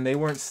Lon, they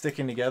weren't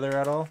sticking together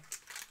at all?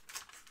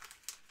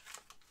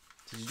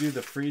 Did you do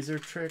the freezer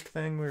trick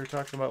thing we were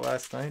talking about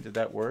last night? Did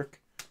that work?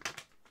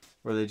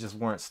 Or they just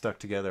weren't stuck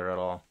together at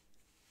all?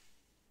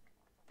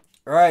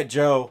 All right,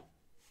 Joe.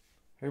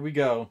 Here we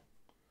go.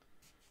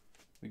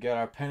 We got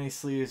our penny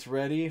sleeves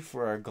ready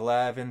for our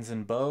Glavins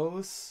and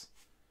bows.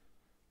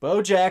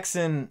 Bo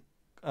Jackson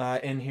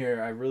in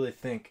here, I really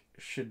think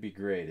should be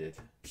graded.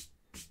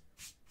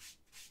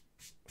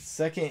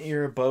 Second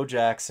year Bo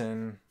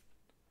Jackson,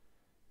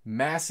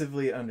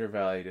 massively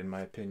undervalued in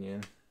my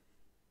opinion.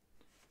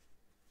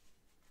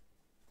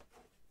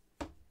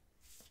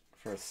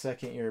 For a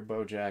second year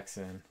Bo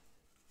Jackson,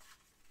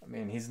 I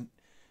mean,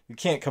 you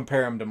can't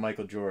compare him to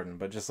Michael Jordan,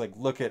 but just like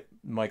look at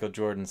Michael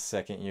Jordan's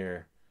second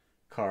year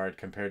card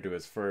compared to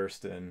his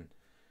first, and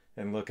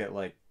look at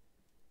like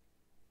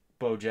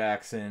Bo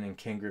Jackson and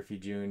Ken Griffey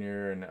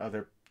Jr. and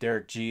other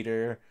Derek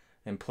Jeter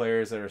and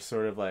players that are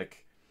sort of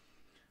like,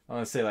 I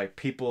want to say like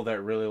people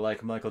that really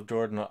like Michael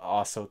Jordan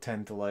also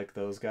tend to like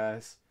those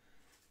guys.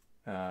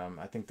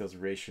 I think those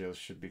ratios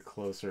should be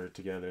closer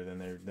together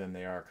than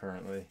they are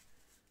currently.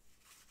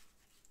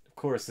 Of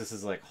course, this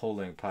is like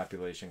holding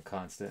population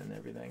constant and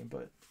everything,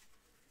 but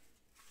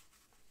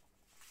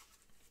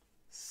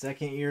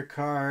second year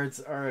cards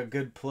are a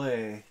good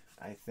play,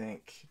 I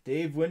think.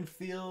 Dave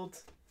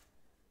Winfield.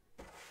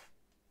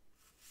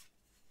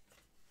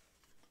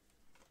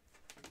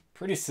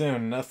 Pretty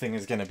soon, nothing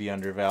is going to be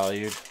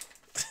undervalued.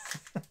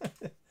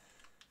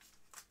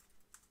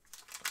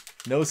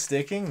 No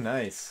sticking?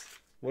 Nice.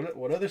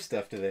 What other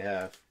stuff do they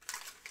have?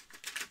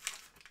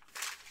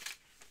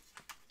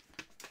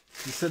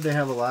 You said they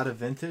have a lot of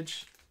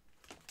vintage?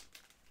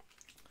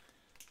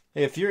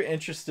 Hey, if you're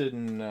interested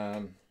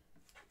in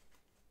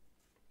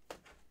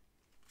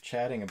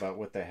chatting about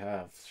what they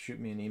have, shoot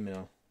me an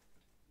email.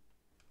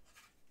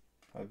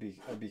 I'd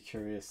be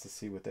curious to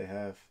see what they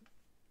have.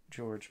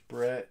 George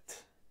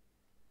Brett,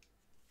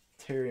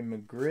 Terry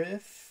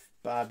McGriff,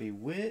 Bobby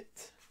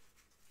Witt.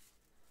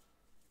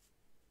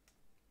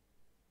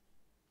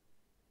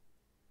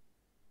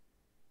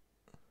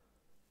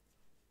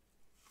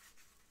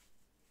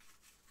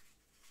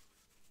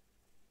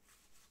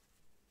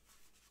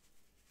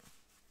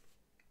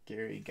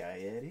 Gary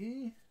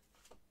Gaetti.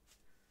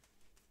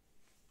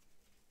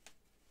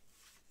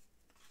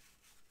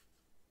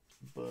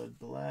 Bud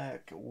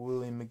Black,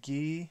 Willie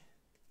McGee.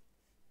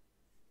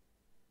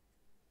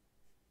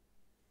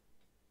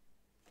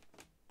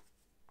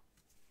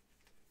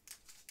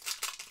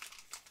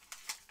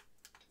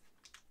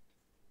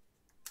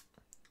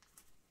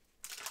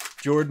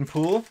 Jordan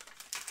Poole.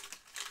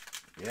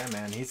 Yeah,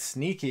 man, he's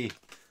sneaky.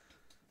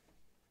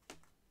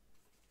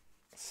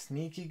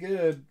 Sneaky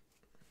good.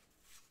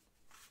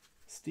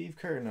 Steve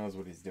Kerr knows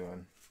what he's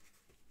doing.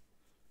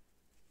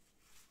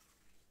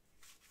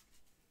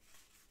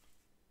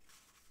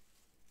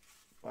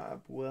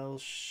 Bob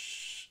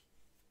Welsh.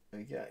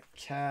 We got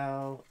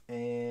Cal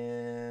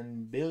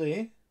and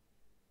Billy.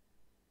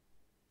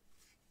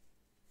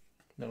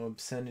 No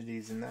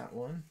obscenities in that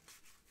one.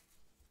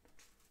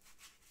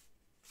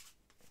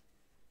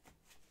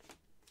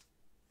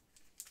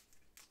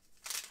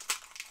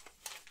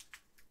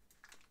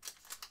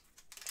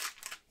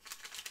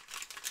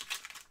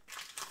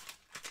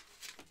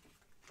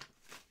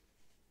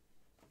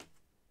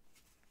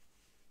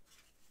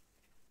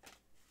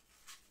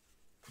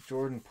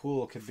 Jordan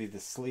Poole could be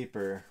the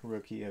sleeper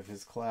rookie of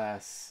his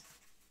class.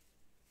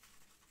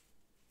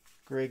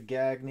 Greg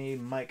Gagne,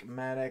 Mike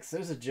Maddox.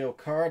 There's a Joe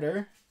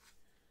Carter.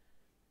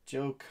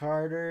 Joe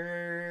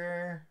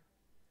Carter.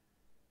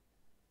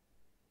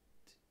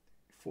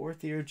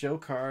 Fourth year Joe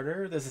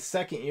Carter. There's a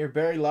second year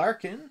Barry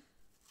Larkin.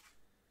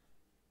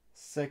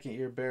 Second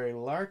year Barry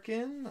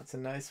Larkin. That's a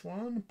nice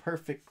one.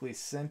 Perfectly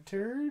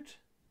centered.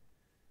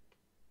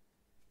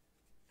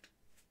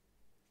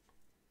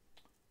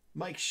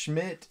 Mike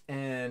Schmidt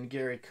and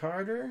Gary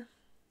Carter.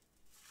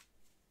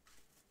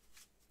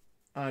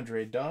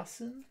 Andre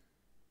Dawson.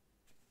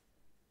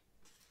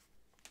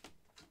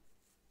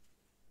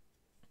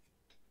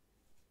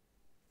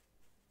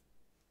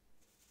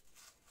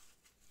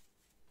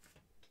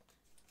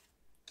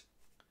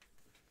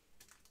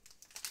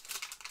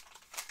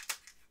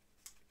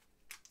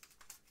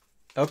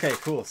 Okay,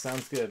 cool.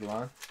 Sounds good,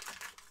 Lon.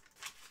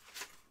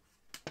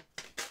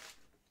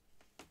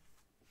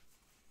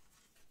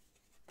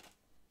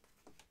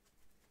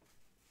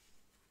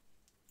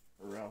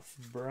 Ralph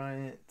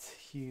Bryant,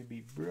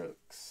 Hubie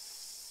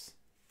Brooks,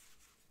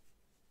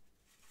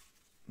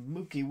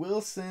 Mookie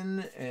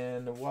Wilson,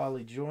 and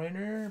Wally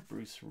Joyner,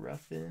 Bruce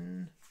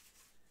Ruffin.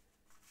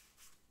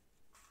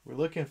 We're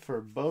looking for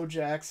Bo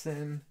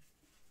Jackson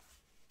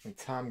and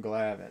Tom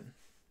Glavine.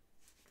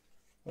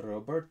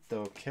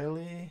 Roberto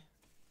Kelly.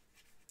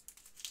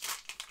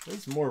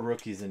 There's more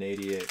rookies in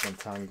 88 than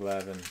Tom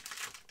Glavine.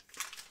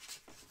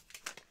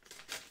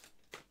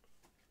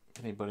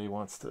 Anybody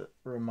wants to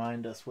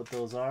remind us what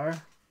those are?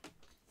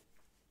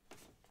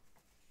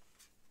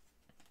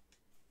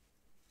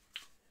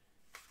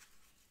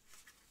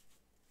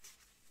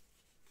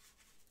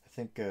 I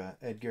think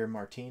Edgar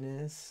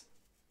Martinez,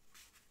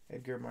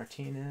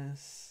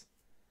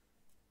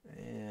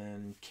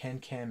 and Ken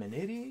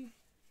Caminiti,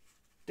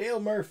 Dale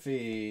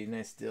Murphy,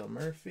 nice Dale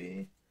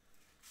Murphy.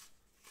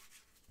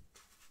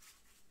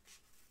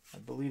 I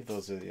believe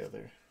those are the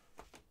other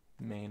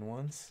main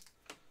ones.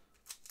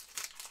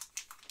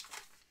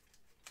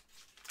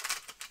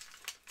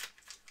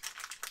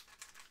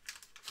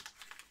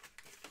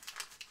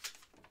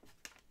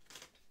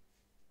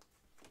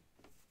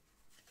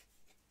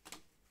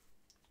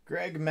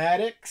 Greg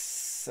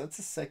Maddux. That's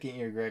a second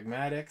year Greg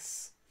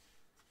Maddux.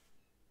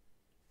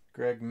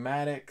 Greg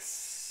Maddux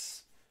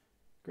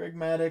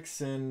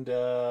and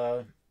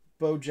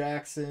Bo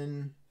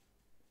Jackson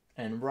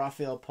and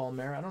Rafael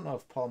Palmeiro. I don't know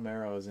if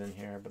Palmeiro is in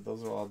here, but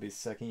those will all be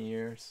second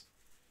years.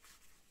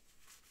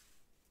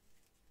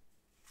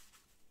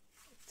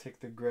 Take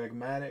the Greg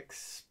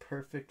Maddux,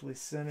 perfectly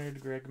centered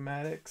Greg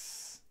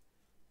Maddux.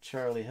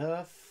 Charlie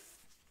Huff.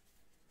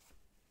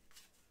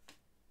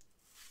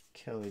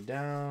 Kelly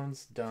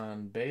Downs,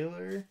 Don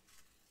Baylor,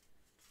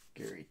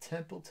 Gary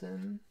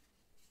Templeton,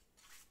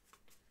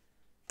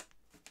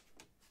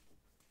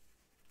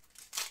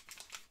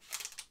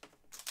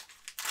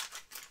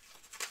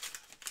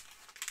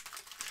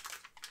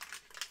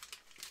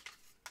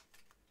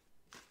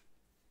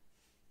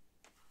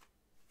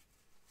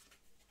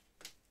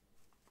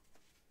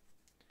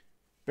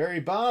 Barry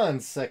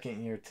Bonds,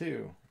 second year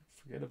too.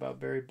 Forget about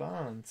Barry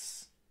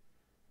Bonds.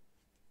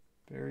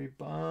 Barry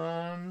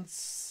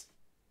Bonds.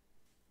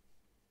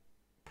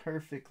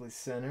 Perfectly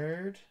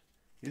centered.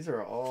 These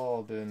are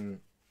all been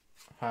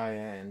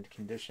high-end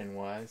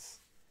condition-wise.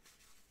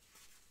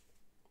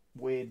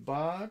 Wade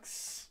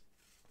Boggs.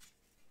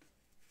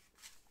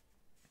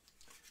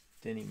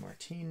 Denny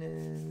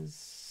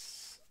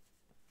Martinez.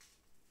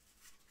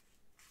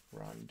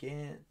 Ron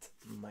Gant.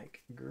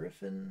 Mike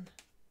Griffin.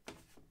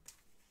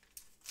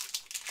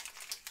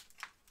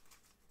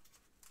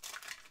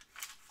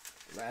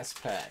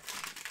 Last pack.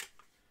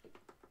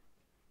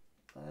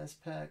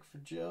 Last pack for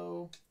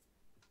Joe.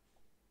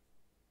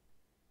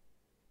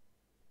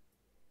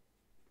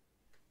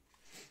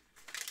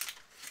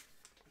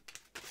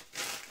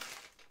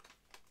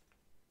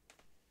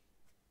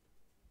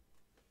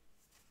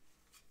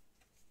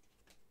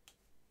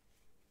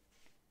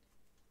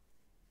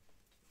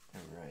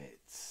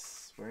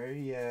 Where are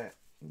you at,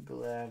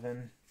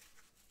 Glavin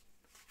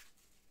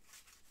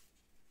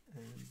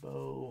and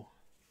Bo?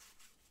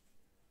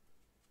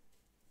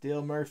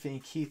 Dale Murphy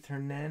and Keith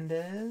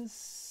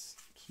Hernandez.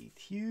 Keith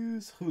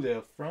Hughes,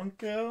 Julio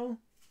Franco,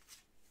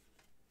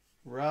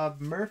 Rob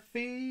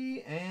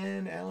Murphy,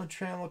 and Alan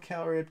Trammell,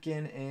 Cal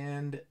Ripken,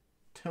 and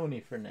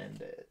Tony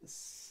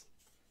Fernandez.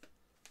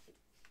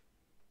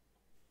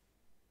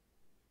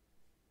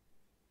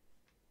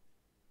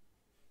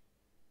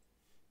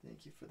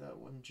 Thank you for that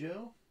one,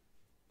 Joe.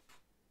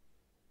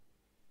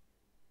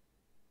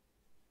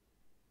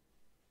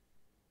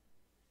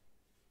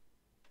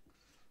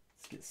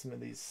 Get some of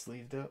these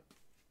sleeved up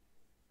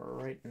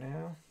right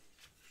now.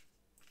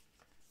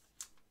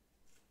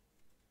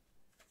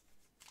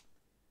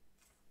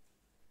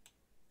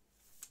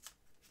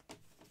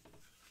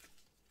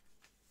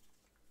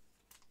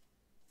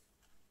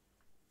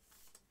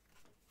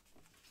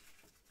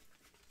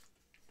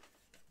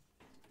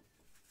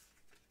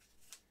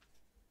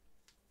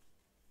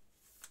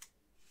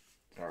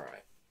 All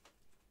right.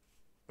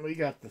 We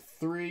got the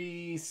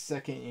 3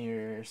 second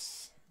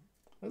years.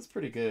 That's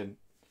pretty good.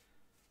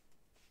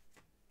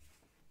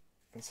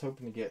 I was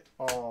hoping to get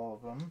all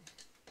of them,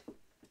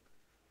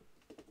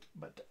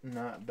 but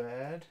not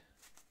bad.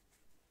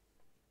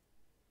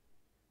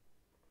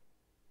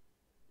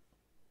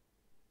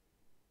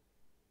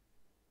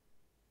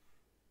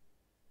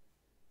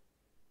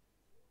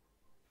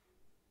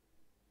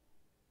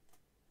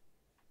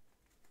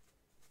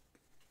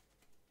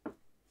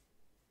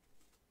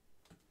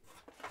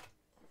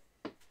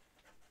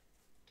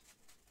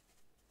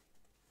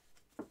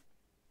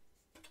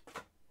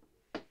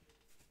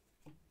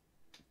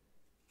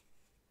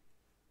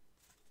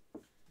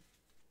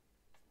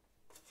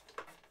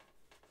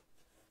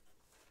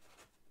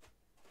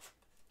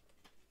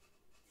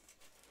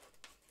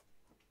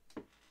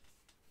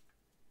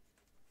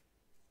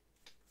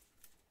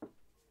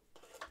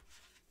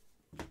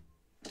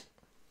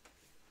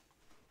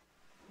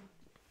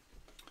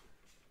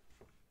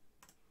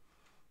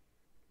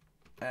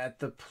 At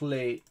the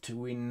plate,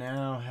 we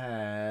now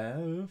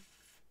have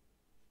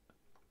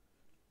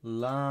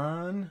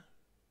Lon.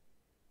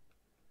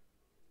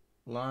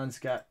 Lon's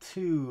got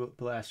 2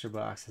 blaster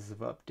boxes of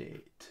update.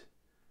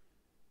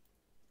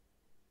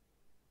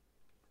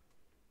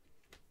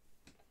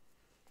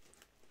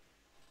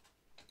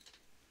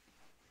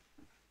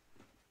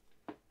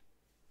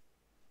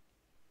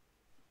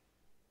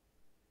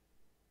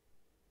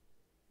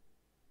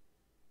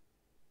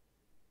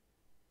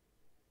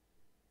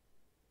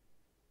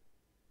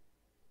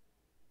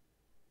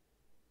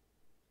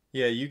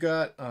 Yeah, you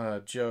got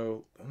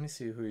Joe. Let me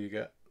see who you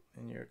got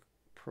in your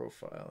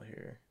profile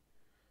here.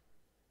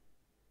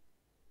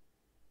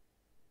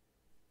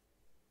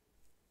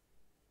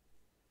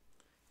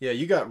 Yeah,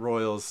 you got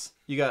Royals.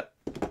 You got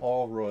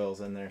all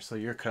Royals in there, so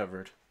you're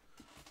covered.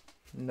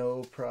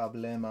 No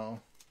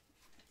problemo.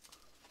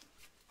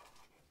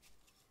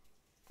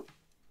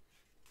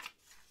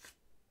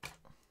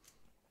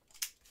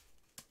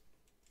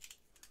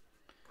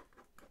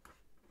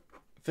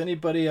 If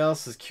anybody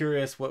else is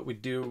curious what we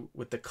do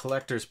with the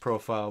collector's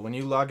profile, when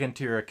you log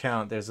into your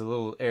account, there's a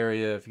little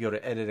area if you go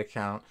to edit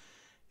account,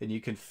 and you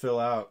can fill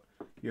out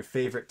your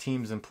favorite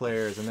teams and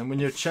players. And then when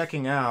you're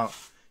checking out,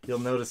 you'll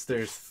notice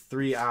there's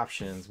 3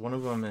 options. One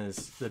of them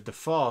is the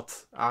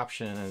default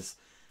option is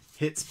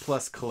hits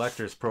plus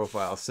collector's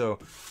profile. So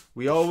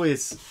we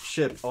always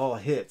ship all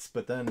hits,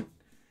 but then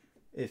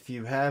if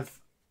you have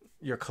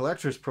your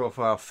collector's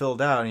profile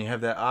filled out and you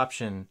have that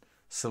option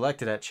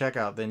selected at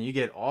checkout, then you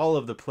get all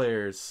of the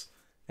players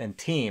and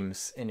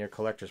teams in your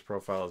collector's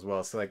profile as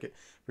well. So like,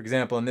 for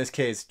example, in this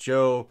case,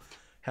 Joe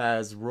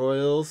has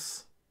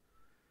Royals.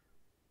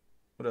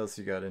 What else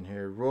you got in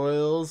here?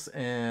 Royals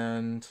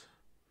and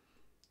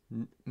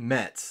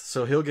Mets.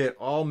 So he'll get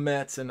all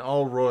Mets and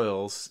all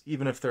Royals,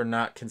 even if they're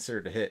not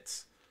considered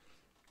hits.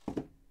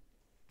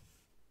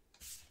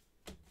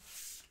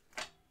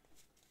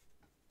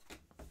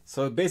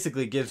 So it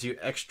basically gives you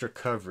extra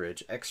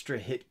coverage, extra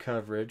hit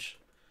coverage.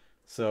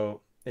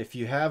 So if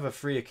you have a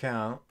free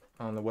account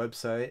on the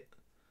website,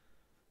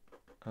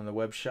 on the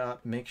web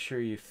shop, make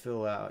sure you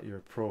fill out your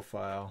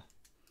profile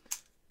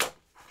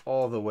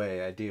all the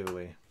way,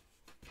 ideally.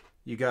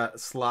 You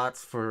got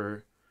slots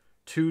for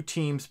 2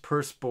 teams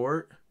per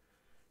sport,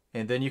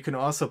 and then you can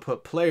also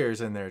put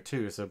players in there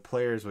too, so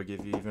players will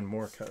give you even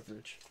more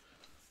coverage.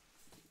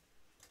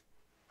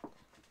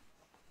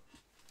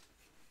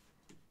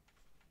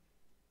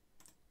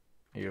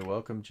 You're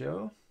welcome,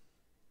 Joe.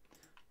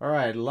 All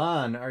right,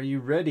 Lon, are you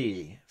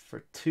ready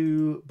for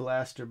 2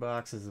 blaster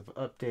boxes of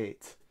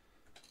update?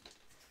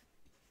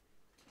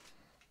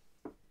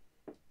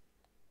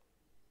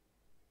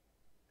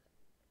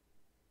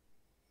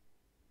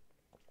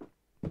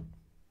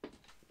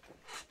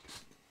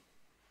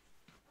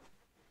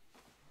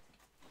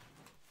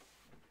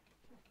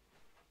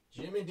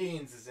 Jimmy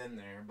Dean's is in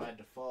there by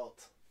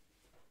default.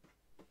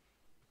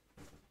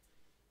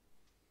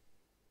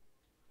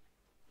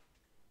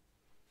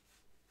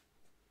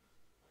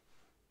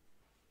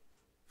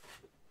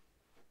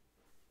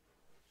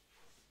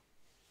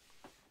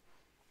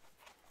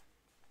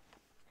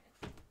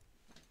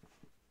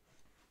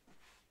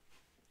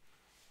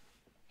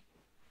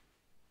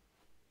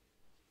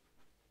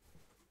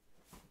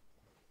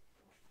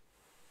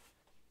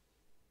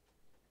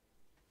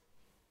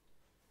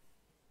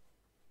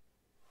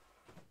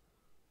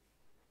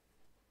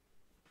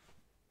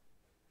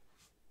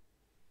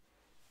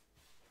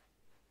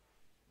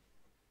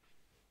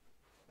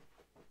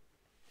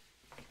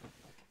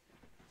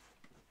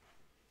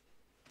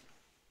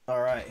 All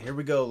right, here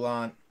we go,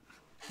 Lon.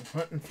 I'm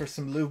hunting for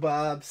some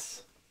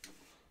Lubobs.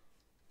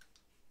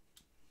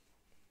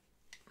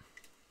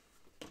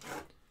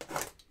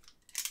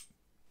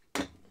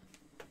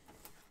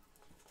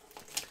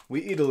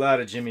 We eat a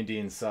lot of Jimmy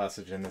Dean's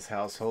sausage in this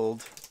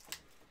household.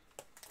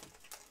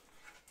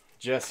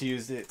 Just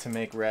used it to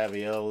make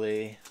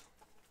ravioli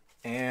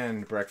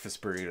and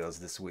breakfast burritos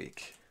this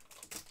week.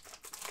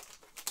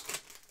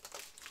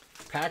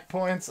 Pack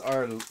points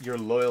are your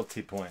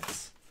loyalty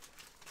points.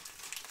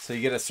 So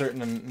you get a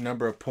certain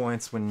number of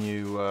points when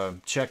you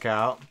check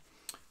out.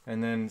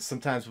 And then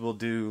sometimes we'll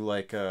do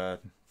like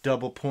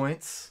double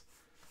points,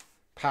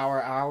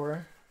 power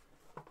hour.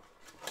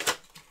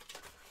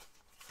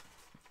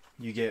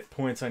 You get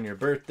points on your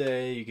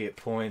birthday. You get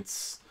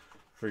points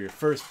for your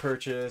first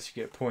purchase.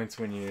 You get points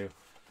when you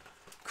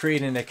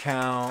create an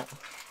account.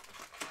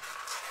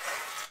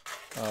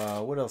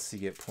 What else do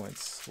you get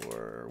points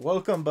for?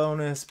 Welcome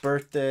bonus,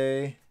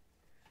 birthday.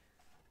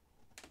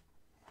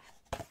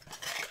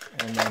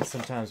 And then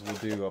sometimes we'll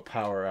do a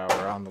power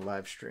hour on the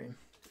live stream.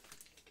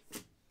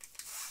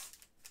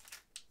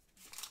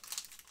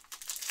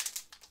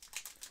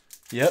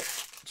 Yep,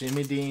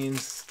 Jimmy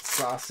Dean's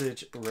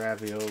sausage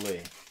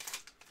ravioli.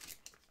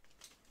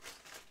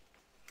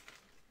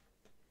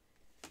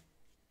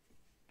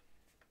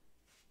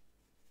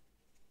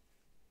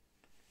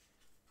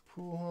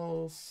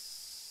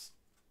 Pujols,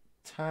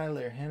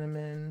 Tyler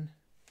Henneman.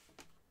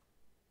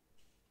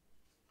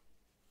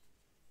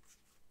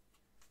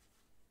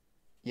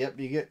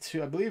 Yep, you get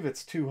I believe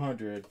it's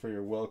 200 for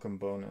your welcome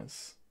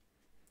bonus.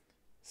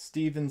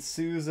 Steven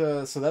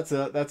Souza, so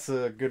that's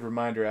a good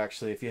reminder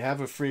actually. If you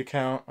have a free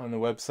account on the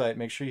website,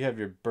 make sure you have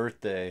your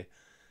birthday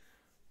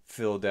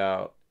filled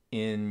out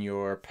in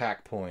your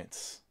pack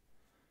points.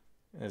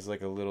 There's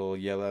like a little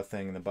yellow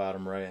thing in the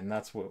bottom right, and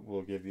that's what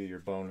will give you your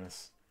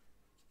bonus.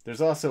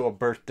 There's also a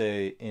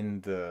birthday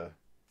in the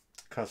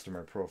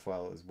customer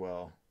profile as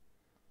well.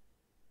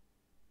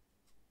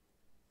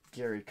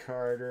 Gary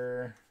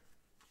Carter.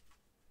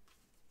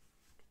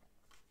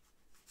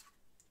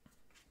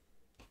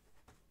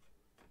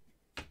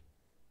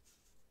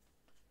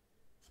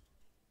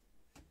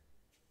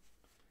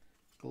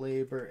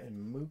 Glaber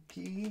and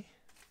Mookie.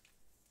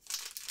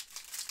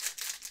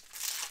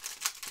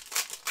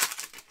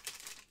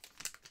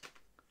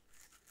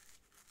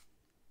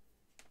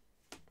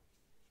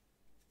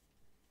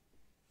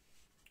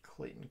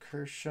 Clayton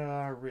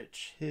Kershaw,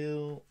 Rich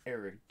Hill,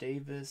 Eric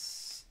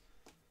Davis,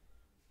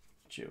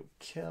 Joe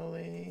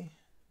Kelly,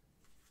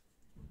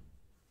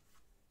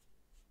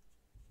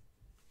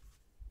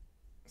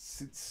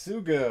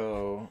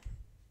 Sugo,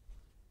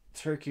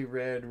 Turkey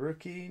Red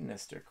rookie,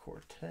 Nestor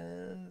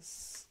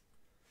Cortez.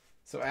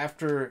 So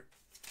after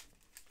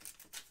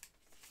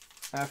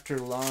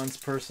Lon's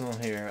personal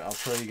here, I'll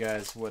tell you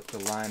guys what the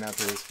lineup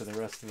is for the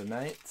rest of the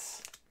night.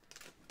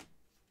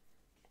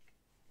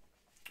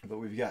 But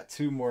we've got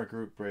 2 more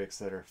group breaks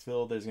that are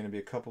filled. There's going to be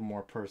a couple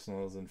more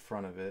personals in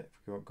front of it,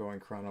 going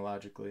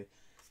chronologically.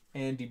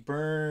 Andy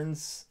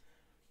Burns,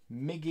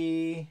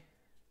 Miggy,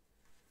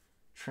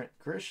 Trent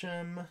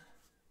Grisham,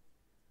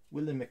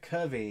 Willie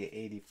McCovey,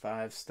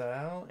 85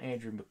 style,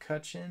 Andrew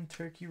McCutcheon,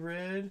 Turkey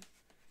Red,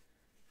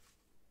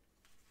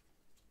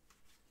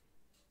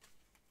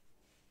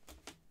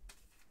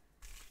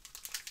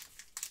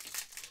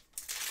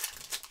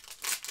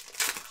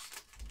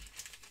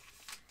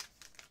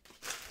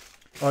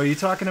 oh, are you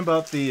talking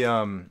about the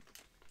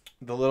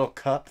little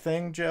cup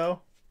thing,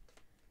 Joe?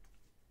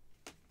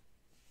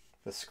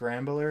 The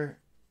scrambler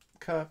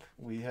cup?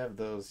 We have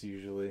those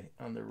usually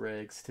on the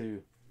regs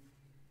too.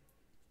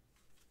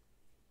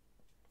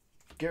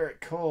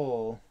 Garrett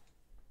Cole,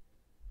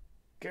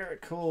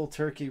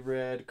 Turkey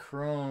Red,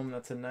 Chrome.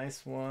 That's a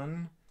nice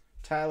one.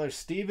 Tyler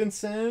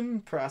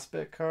Stevenson,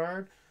 prospect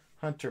card.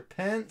 Hunter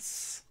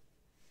Pence.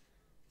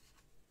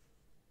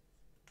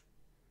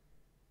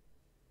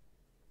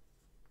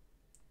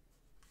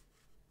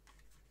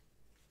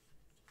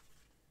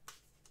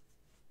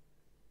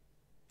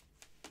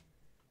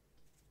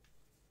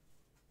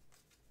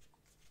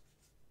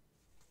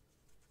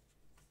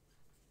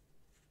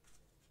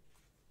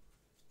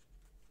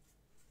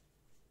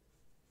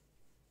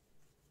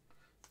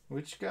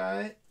 Which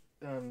guy?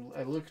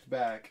 I looked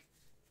back.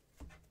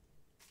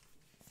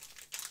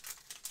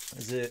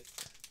 Is it?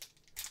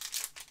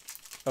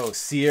 Oh,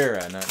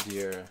 Sierra, not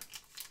Diarra.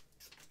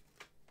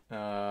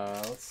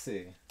 Let's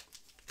see.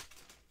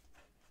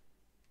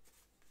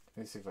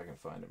 Let me see if I can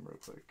find him real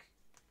quick.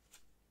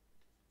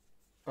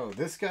 Oh,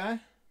 this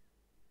guy?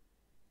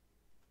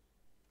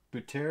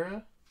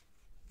 Butera?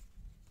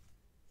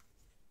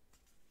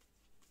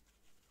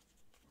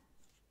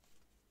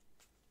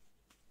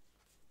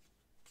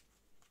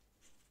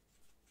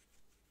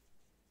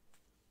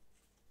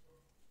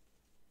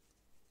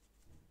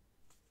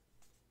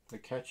 The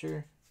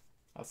catcher?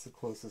 That's the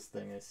closest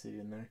thing I see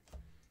in there.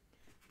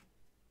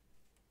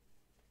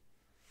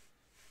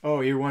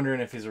 Oh, you're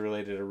wondering if he's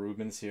related to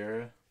Ruben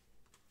Sierra?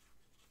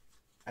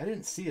 I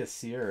didn't see a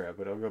Sierra,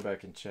 but I'll go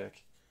back and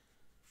check.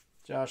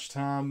 Josh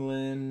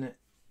Tomlin,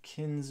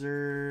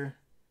 Kinzer,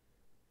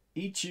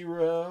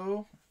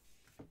 Ichiro,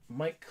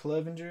 Mike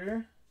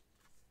Clevenger,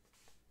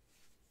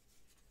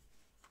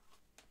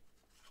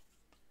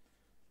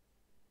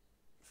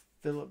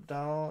 Philip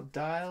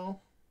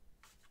Dial,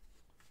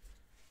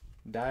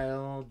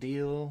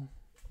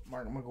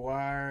 Mark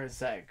McGuire,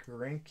 Zach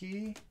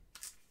Greinke.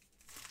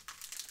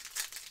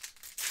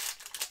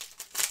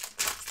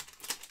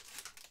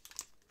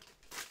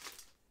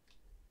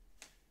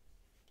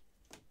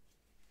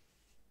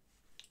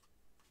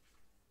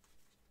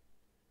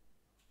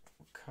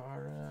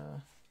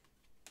 Okara,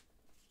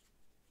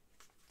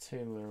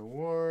 Taylor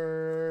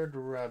Ward,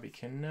 Robbie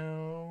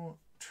Cano,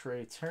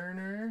 Trey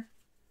Turner.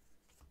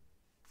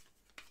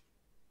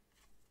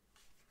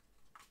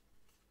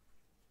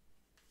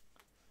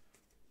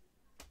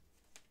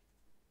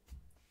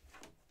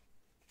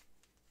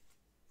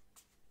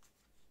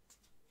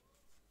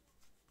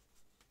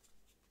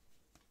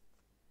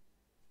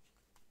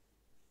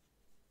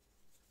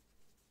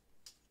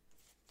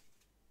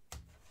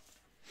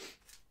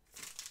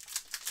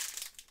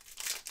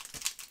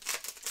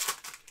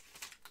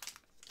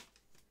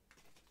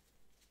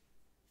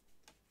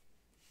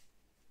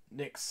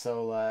 Nick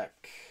Solak,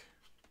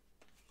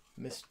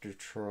 Mr.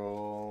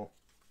 Troll,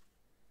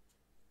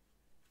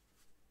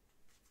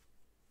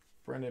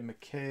 Brendan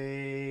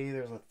McKay,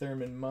 there's a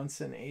Thurman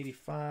Munson,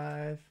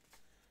 85,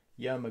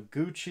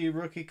 Yamaguchi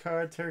rookie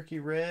card, Turkey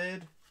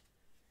Red,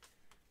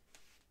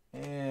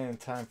 and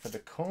time for the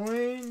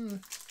coin.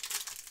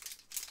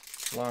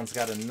 Lon's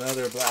got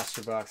another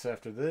blaster box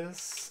after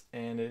this,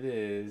 and it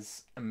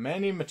is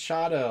Manny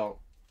Machado.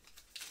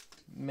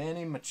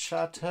 Manny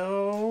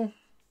Machado.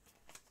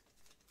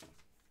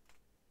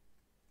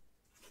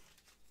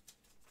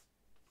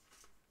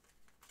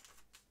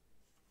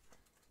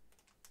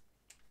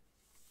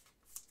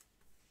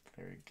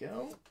 There we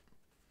go.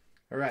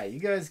 All right, you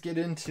guys get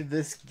into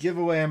this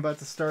giveaway I'm about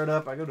to start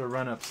up. I go to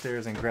run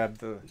upstairs and grab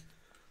the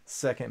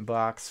second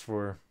box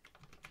for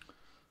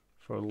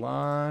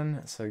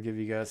Lon. So I'll give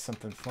you guys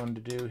something fun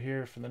to do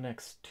here for the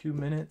next 2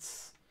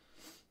 minutes.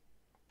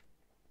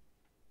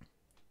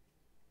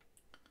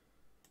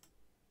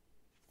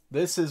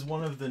 This is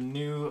one of the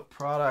new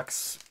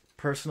products,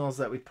 personals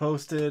that we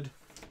posted.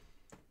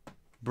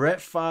 Brett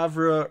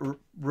Favre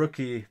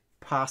rookie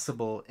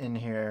possible in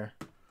here.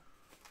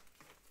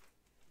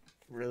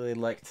 Really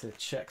like to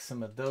check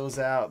some of those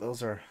out.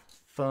 Those are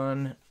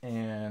fun,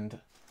 and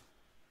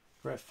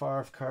Brett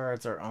Favre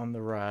cards are on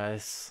the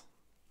rise,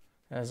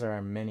 as are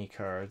our mini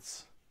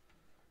cards.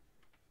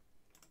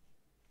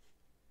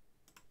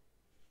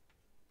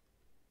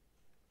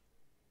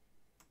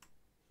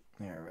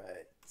 All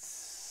right,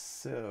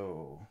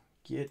 so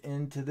get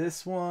into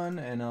this one,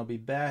 and I'll be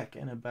back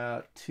in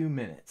about 2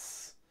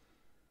 minutes.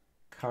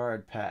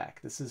 Card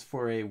pack. This is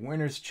for a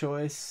winner's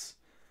choice.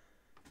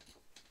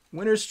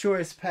 Winner's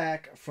choice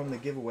pack from the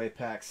giveaway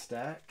pack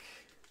stack.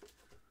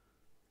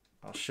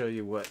 I'll show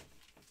you what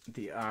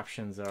the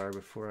options are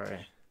before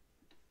I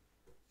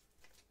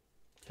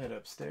head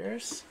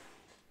upstairs.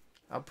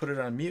 I'll put it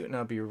on mute and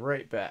I'll be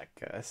right back,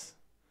 guys.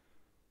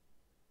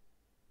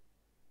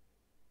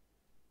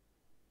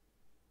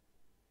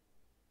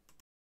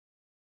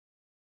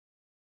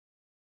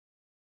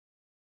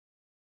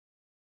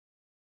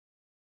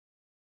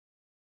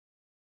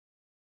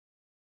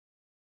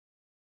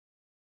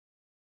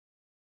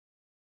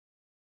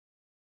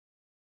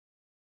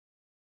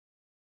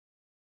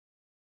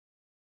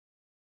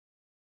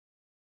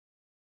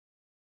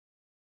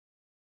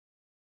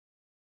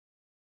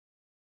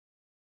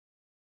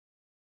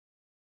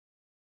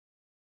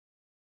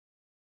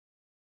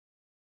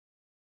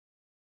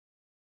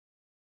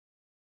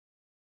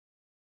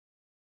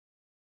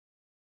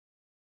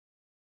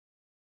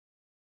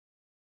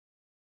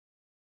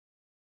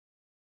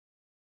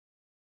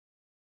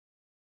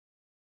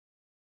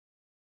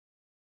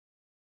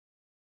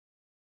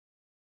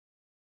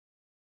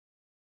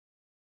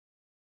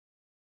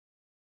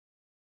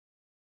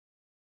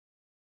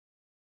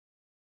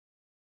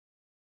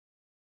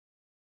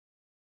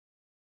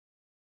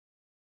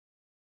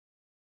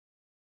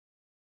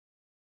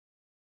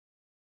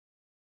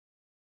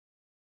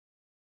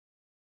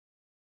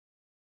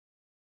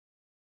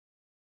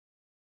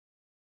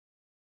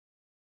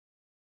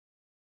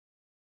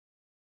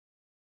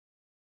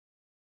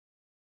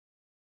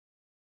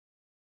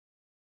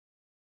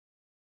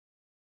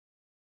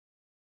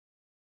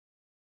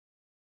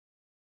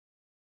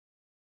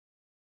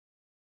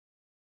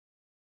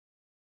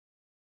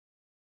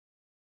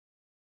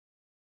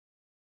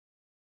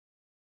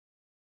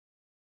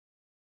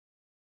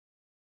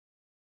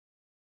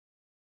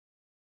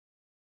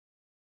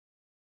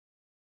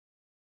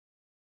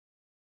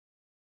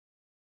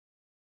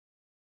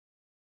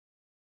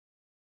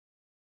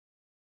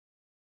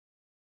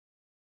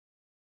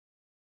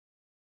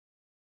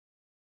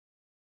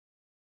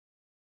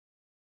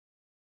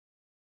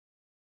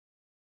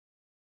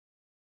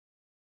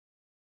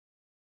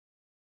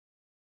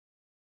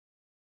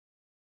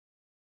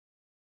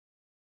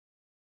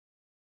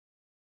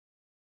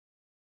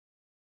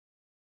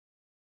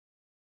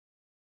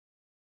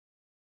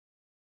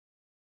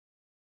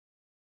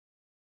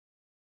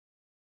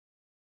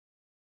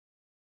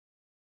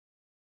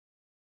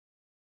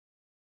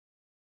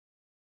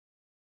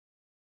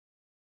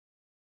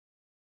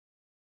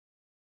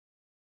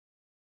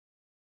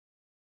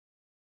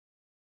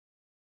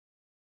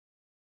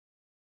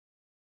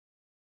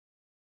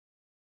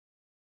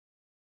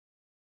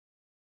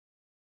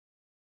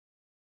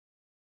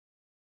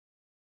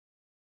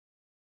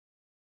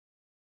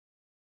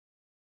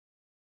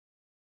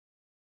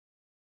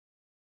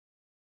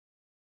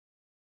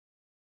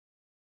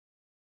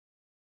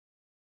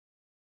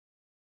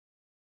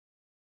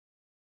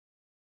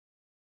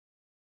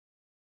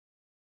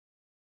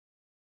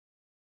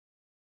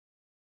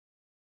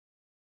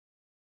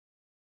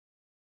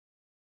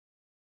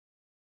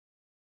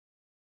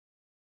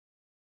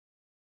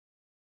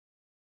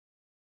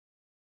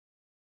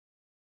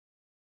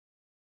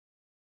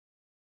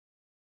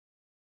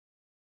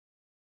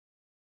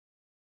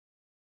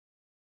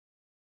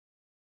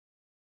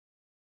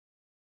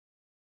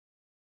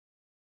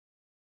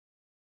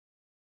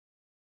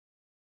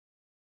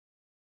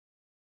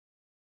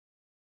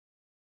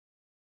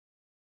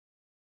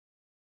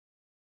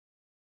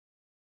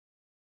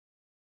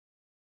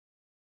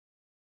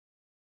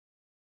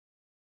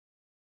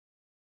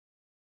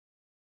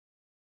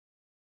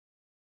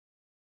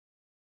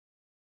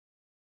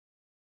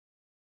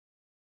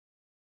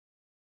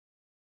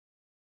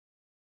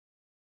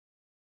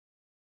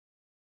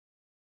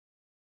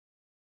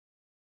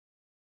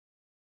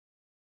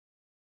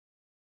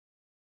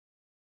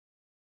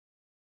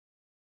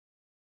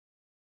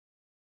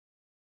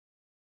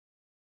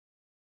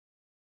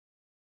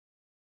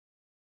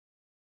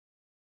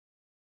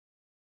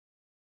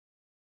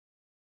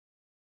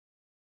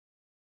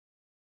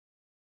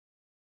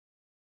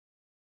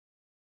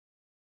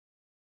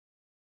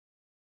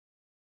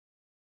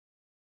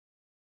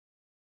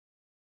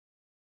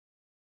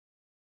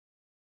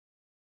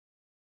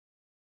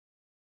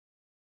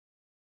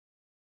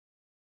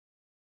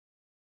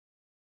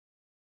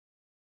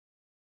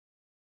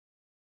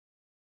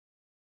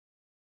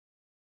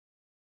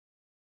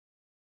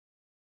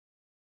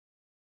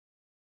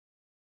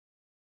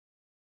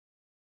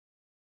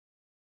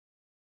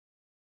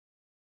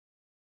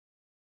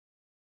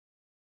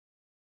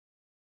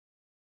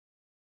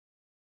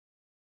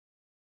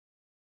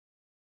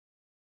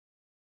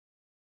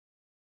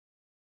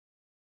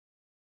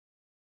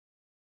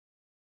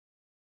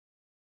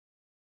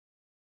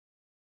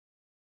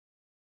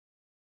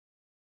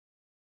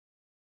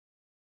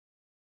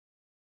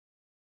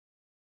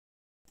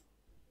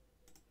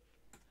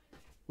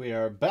 We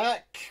are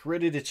back,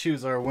 ready to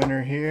choose our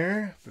winner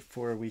here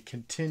before we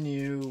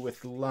continue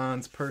with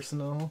Lon's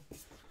personal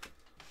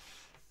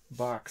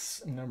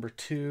box number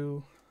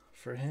 2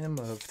 for him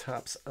of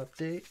Topps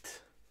Update.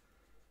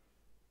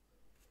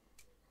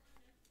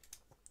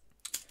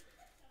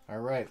 All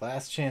right,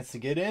 last chance to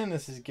get in.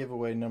 This is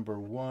giveaway number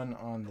 1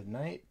 on the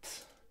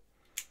night.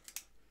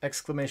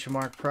 Exclamation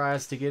mark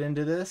prize to get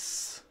into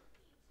this.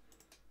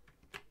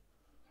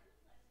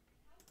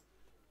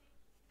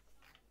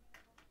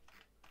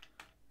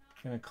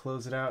 Gonna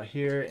close it out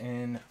here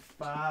in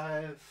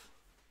 5,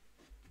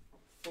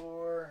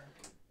 4,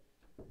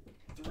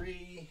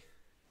 3,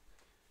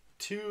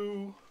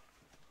 2,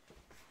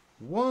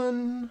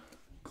 1.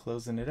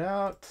 Closing it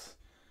out.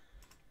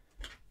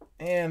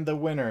 And the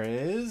winner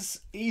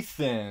is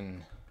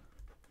Ethan.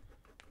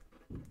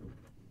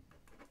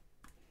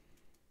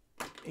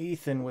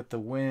 Ethan with the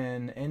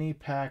win. Any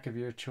pack of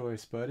your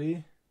choice,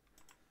 buddy.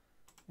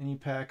 Any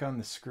pack on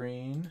the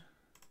screen.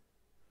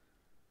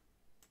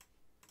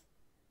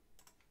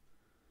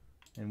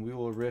 And we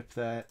will rip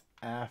that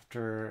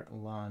after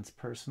Lon's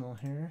personal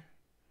here.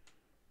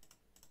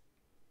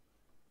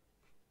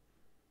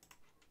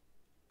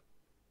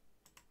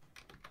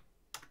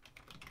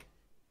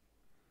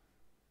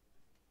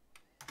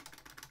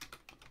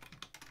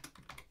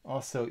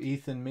 Also,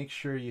 Ethan, make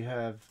sure you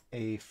have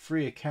a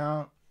free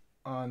account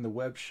on the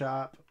web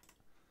shop.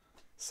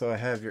 So I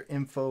have your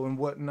info and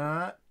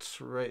whatnot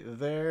right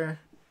there.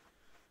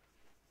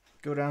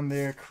 Go down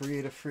there,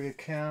 create a free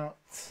account.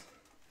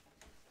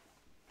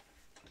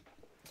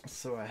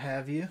 So I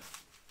have you.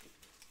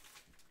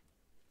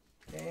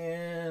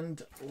 And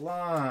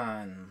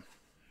Lon.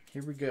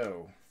 Here we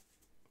go.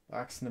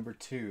 Box number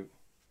 2.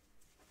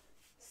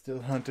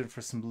 Still hunting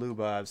for some blue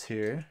bobs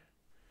here.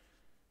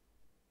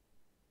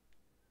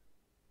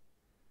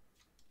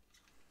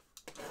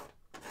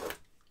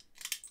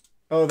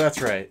 Oh,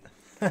 that's right.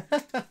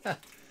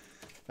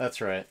 That's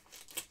right.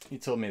 You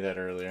told me that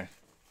earlier.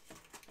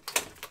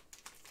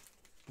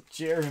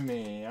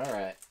 Jeremy. All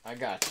right. I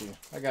got you.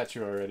 I got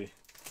you already.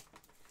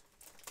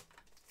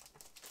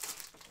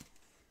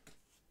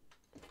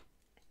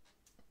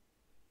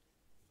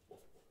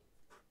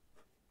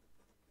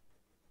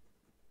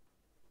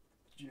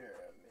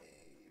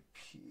 Jeremy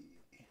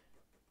P.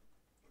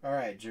 All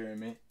right,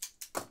 Jeremy.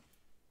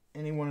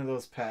 Any one of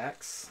those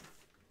packs.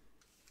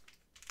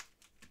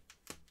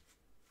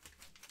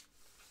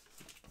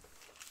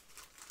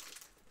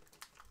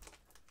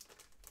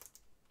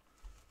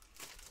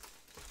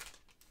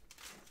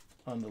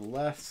 On the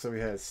left, so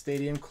we have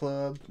Stadium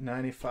Club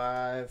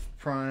 95,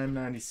 Prime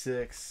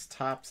 96,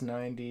 Topps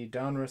 90,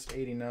 Donruss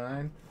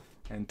 89,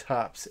 and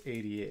Topps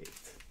 88.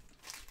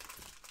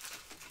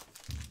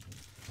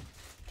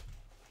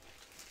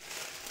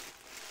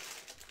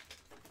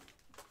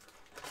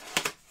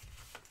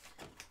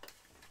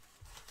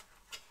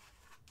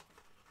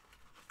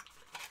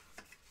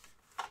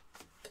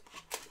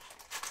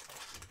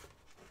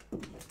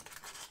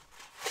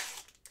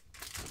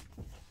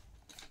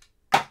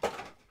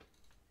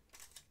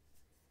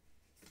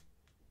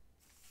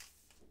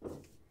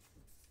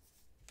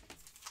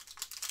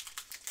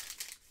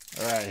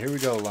 All right, here we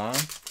go, Lon.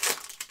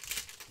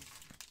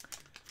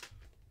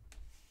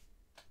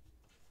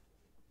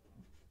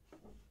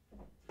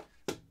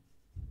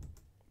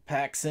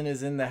 Paxson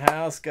is in the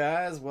house,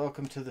 guys.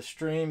 Welcome to the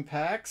stream,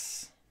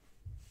 Pax.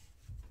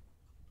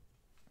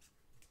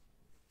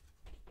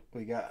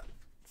 We got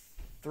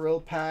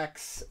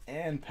Thrillpacks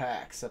and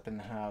Packs up in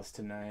the house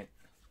tonight.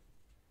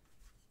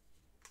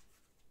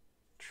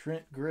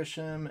 Trent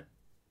Grisham.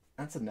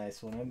 That's a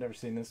nice one. I've never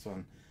seen this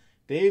one.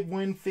 Dave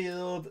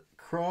Winfield,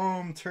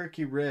 Chrome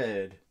Turkey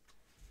Red.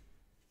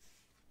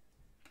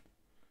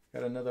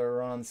 Got another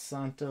Ron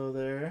Santo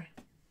there.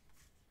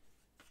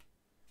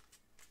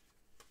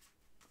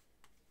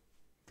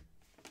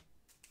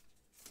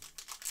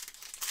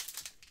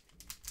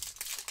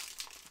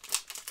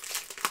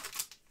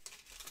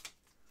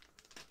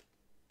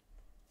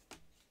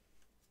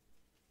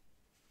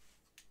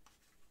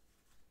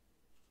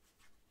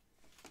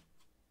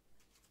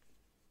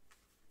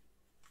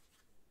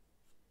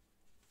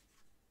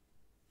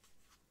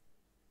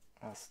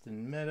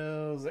 Austin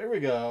Meadows. There we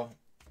go.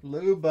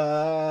 Lou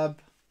Bob.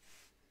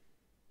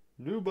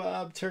 Lou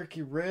Bob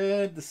Turkey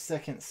Red. The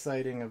second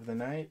sighting of the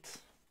night.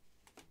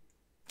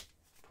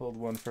 Pulled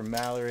one from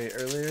Mallory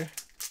earlier.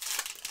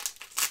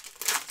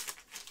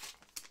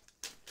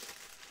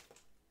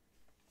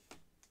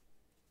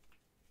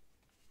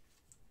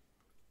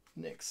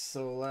 Nick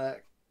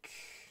Solak.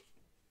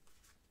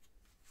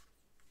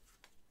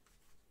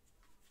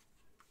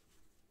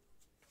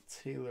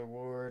 Taylor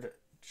Ward.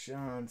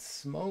 John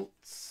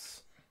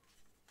Smoltz.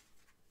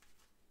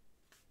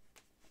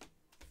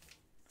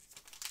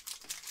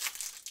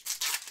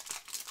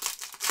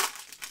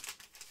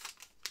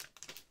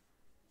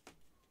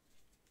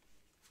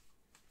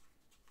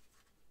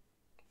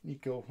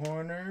 Nico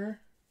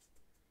Horner.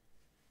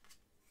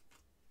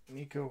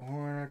 Nico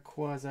Horner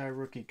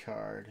quasi-rookie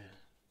card.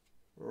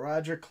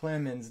 Roger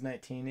Clemens,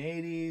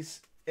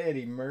 1980s.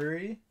 Eddie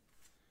Murray.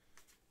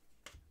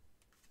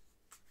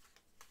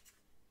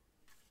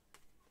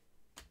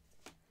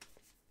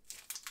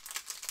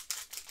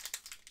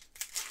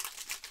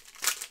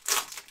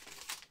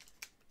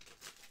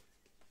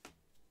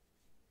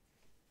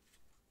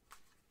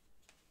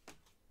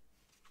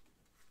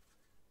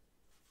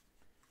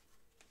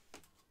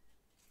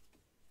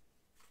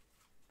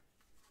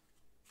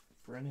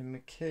 Brendan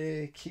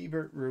McKay,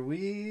 Keibert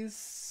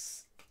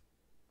Ruiz,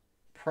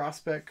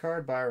 prospect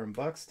card, Byron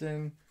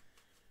Buxton,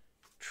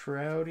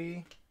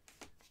 Trouty.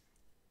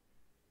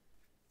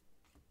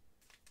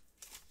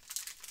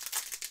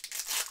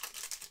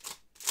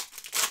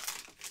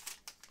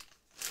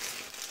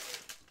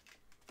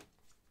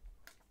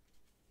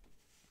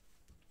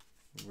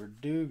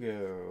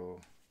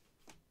 Verdugo.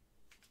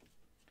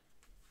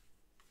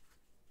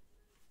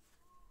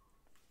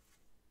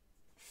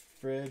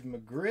 Fred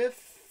McGriff.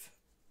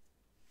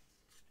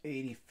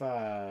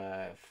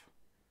 85.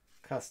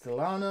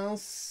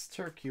 Castellanos.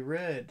 Turkey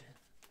Red.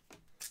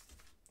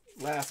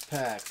 Last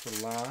pack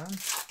for Lon.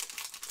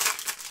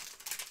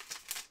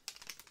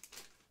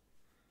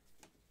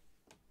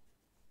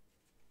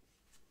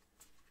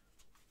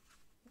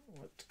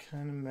 What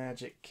kind of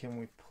magic can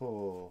we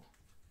pull?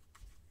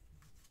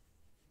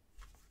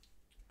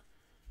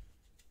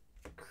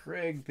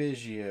 Craig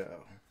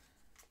Biggio,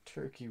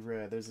 Turkey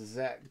Red. There's a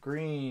Zach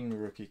Green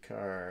rookie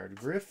card.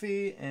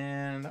 Griffey,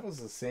 and that was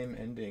the same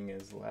ending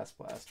as the last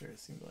blaster, it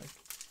seemed like.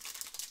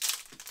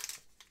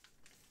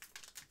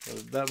 So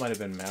that might have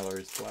been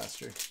Mallory's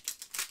blaster.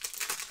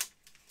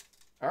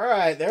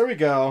 Alright, there we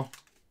go.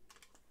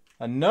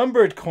 A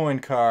numbered coin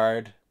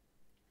card.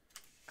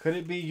 Could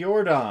it be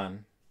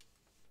Jordan?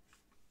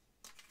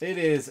 It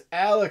is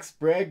Alex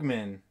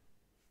Bregman.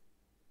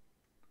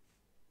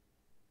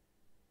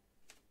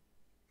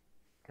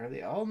 Are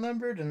they all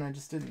numbered and I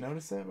just didn't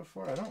notice that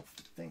before? I don't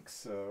think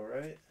so,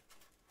 right?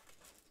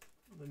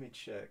 Let me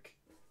check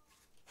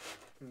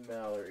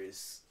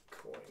Mallory's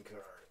coin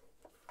card.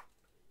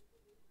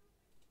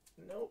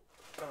 Nope,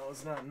 that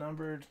was not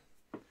numbered.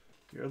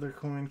 Your other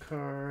coin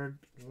card,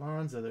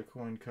 Lon's other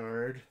coin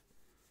card.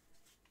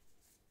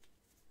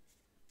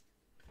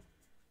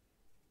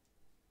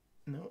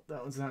 Nope,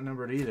 that one's not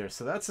numbered either.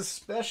 So that's a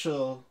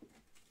special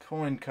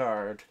coin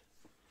card.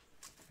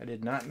 I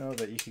did not know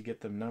that you could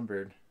get them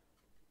numbered.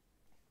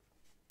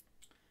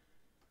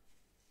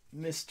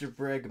 Mr.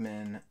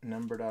 Bregman,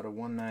 numbered out of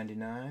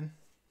 199.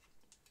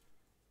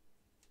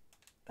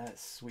 That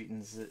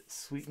sweetens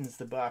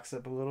the box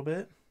up a little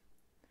bit.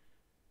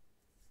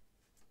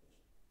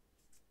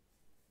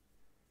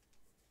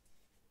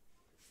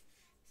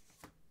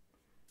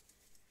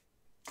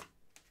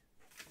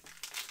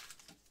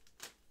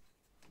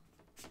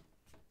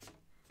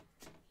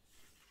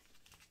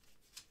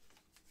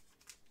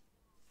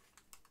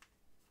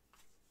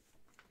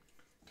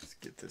 Let's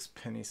get this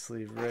penny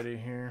sleeve ready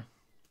here.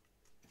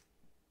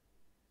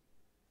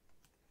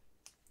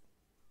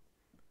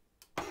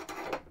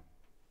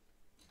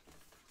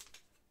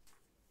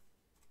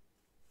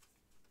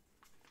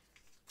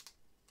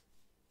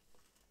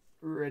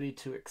 Ready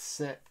to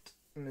accept,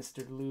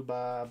 Mr.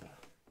 Lubob.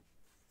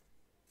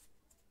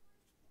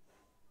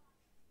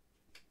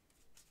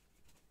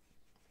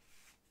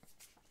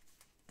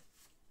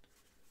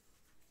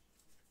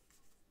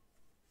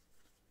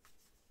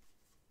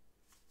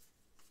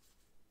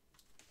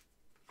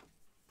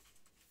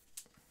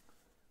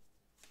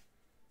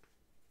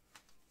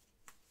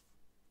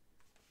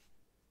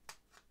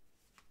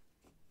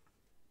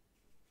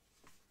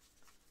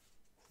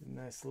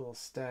 Nice little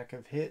stack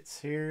of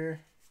hits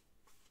here.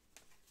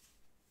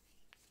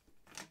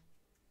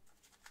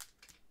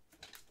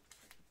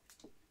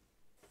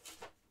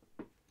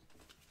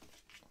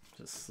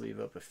 Just sleeve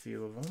up a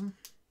few of them.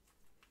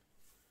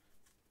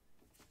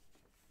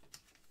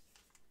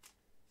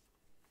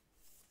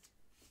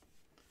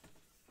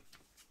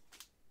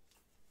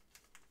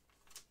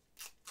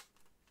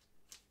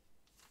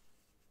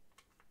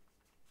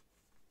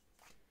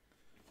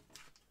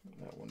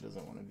 That one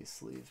doesn't want to be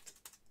sleeved.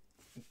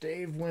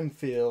 Dave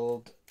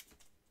Winfield.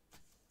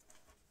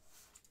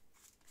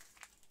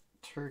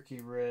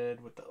 Turkey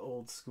Red with the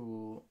old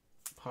school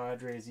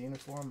Padres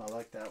uniform. I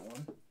like that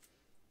one.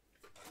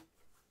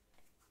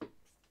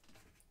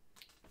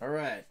 All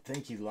right,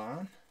 thank you,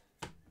 Lon.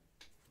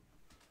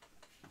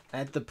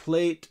 At the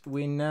plate,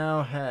 we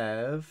now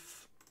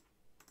have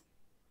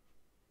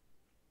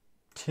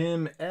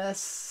Tim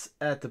S.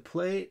 at the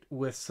plate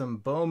with some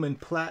Bowman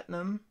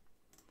Platinum.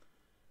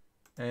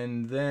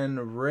 And then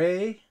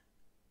Ray.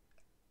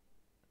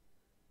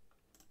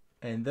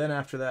 And then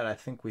after that, I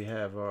think we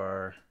have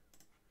our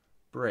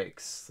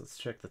breaks. Let's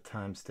check the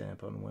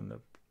timestamp on when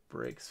the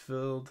breaks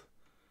filled.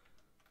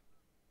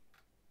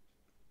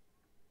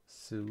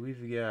 So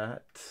we've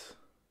got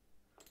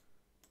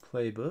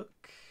Playbook.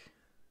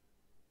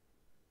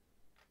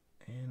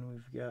 And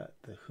we've got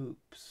the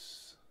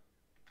hoops.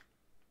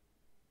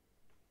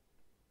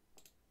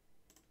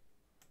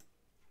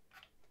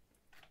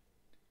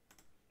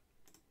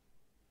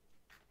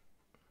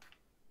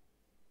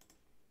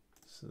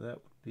 So that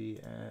would be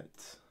at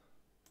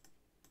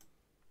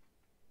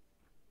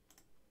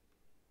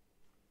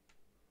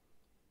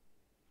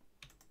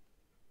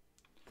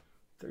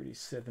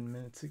 37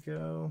 minutes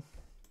ago.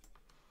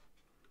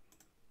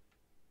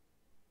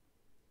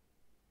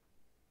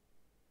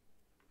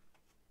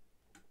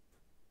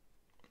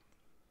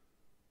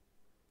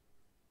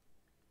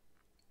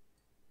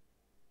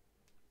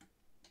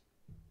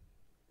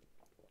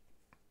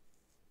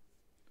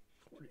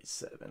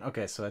 37.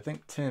 Okay, so I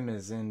think Tim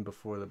is in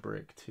before the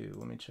break too.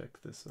 Let me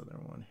check this other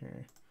one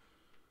here.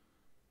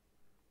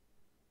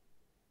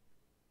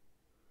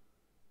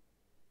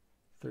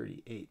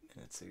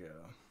 $38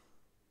 ago.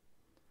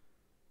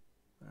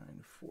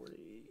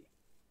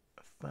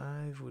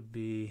 9:45 would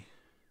be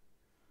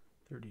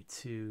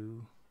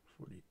 32,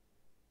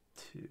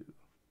 42.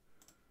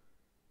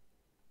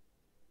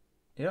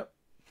 Yep.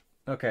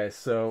 Okay,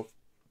 so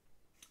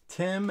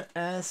Tim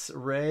S,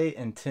 Ray,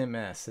 and Tim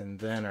S, and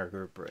then our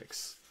group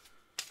breaks.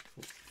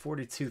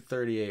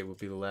 42.38 will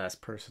be the last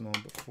personal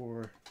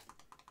before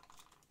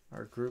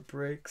our group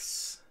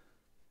breaks.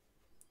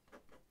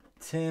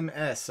 Tim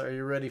S, are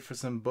you ready for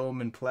some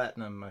Bowman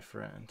Platinum, my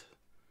friend?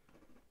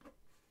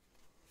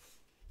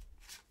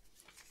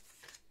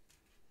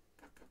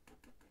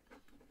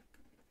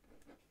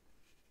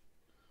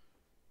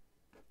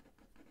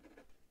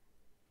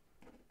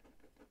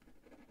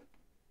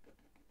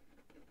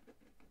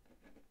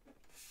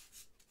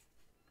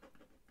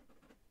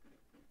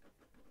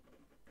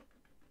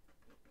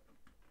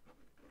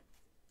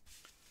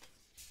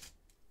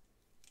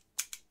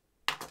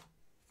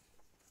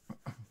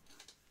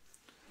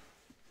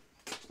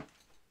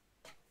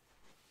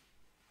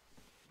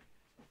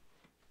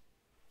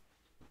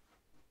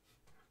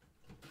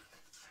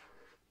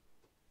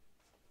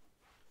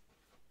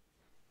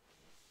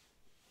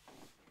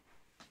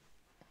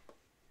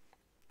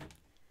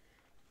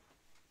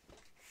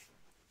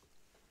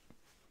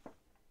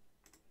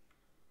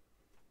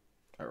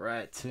 All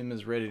right, Tim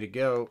is ready to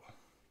go.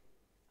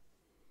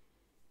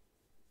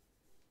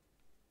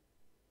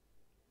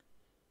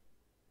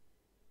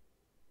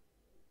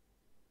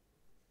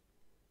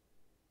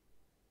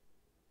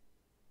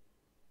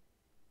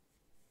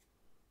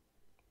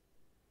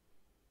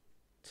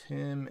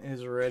 Tim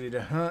is ready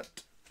to hunt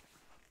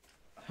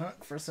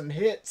for some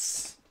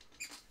hits.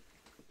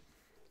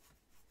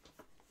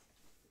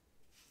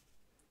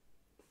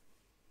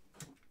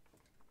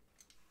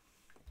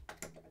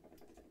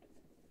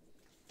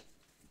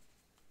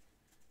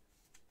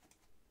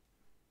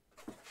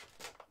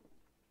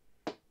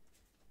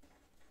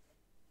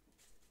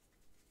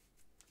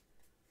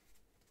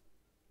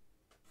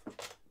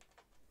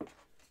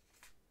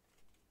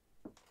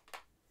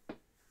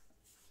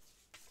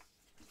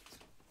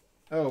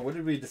 Oh, what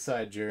did we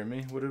decide,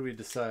 Jeremy? What did we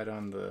decide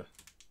on the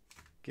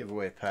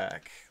giveaway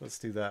pack? Let's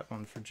do that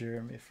one for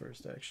Jeremy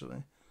first,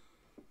 actually.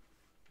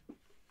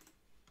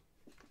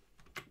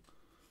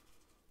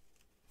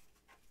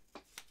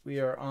 We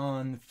are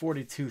on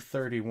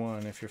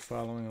 42.31 if you're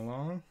following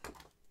along.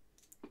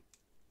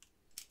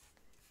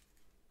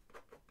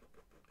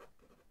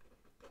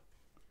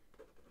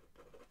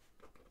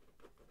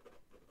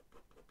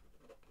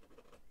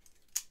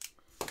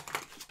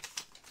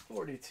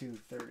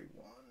 $42.31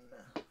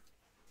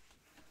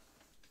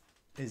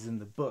 is in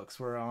the books.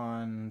 We're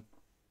on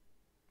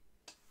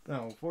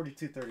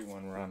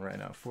 42.31 we're on right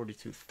now.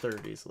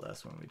 42.30 is the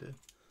last one we did.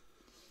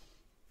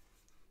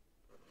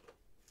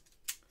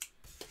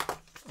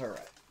 All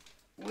right,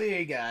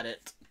 we got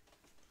it.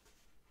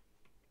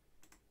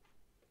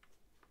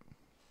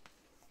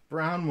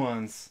 Brown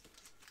ones.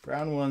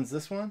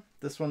 This one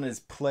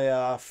is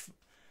playoff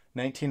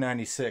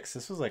 1996.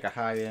 This was like a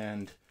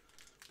high-end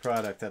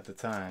product at the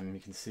time. You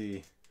can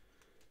see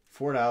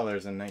 $4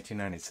 in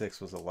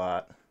 1996 was a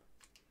lot.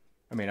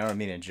 I mean, I don't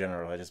mean in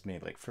general. I just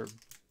mean like for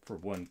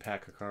one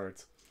pack of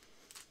cards.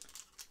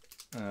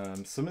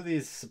 Some of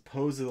these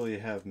supposedly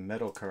have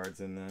metal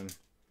cards in them.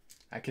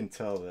 I can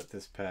tell that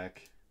this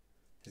pack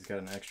has got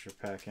an extra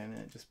pack in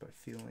it just by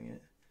feeling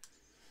it.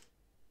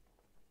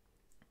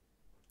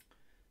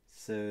 It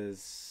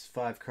says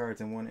 5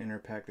 cards in one inner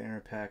pack. The inner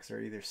packs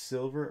are either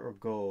silver or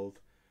gold,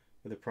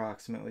 with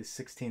approximately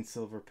 16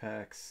 silver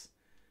packs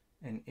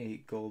and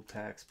 8 gold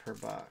packs per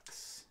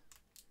box.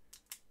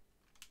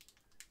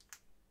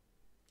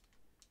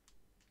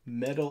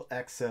 Metal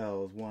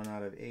XL is 1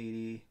 out of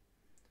 80.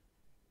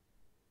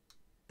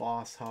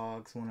 Boss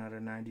Hogs 1 out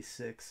of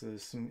 96. So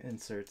there's some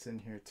inserts in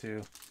here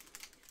too.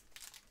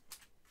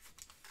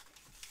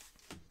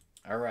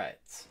 All right.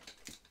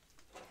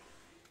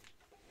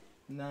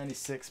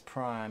 96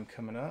 Prime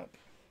coming up.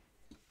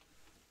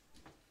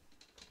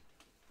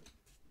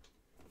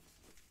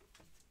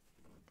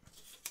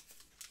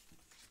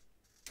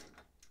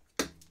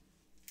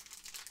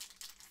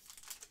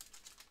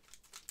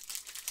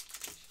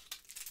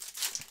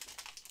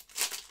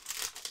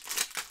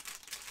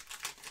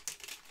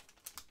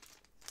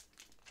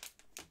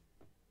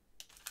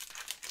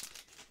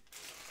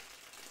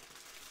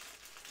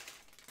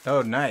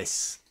 Oh,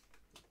 nice.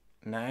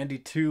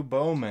 92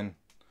 Bowman.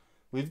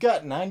 We've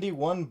got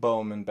 91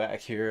 Bowman back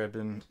here. I've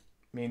been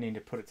meaning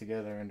to put it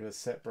together into a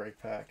set break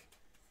pack.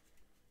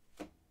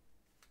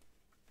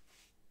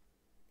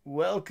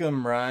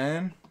 Welcome,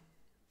 Ryan.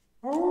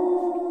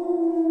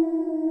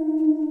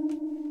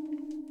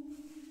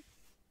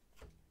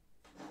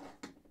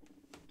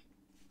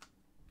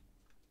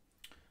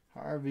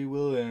 Harvey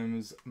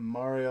Williams,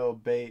 Mario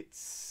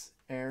Bates,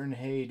 Aaron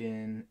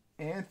Hayden,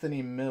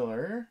 Anthony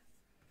Miller,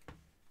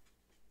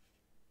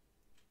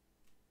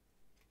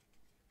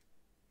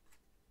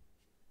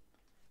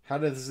 How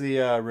does the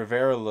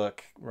Rivera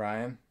look,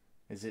 Ryan?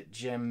 Is it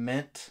gem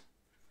mint?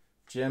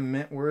 Gem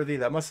mint worthy?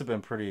 That must have been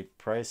pretty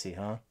pricey,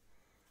 huh?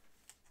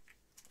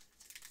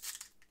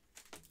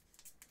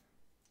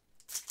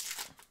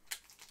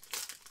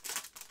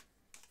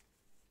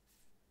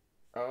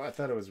 Oh, I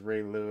thought it was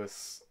Ray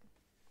Lewis.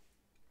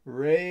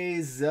 Ray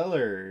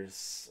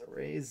Zellers.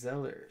 Ray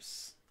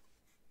Zellers.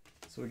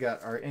 So we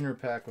got our inner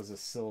pack was a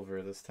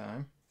silver this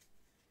time.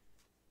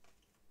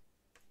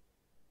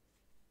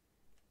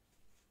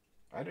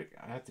 I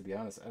have to be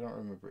honest, I don't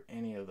remember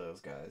any of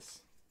those guys.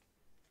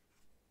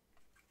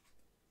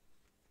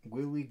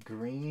 Willie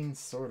Green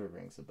sort of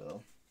rings a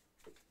bell.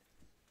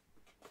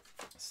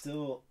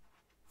 Still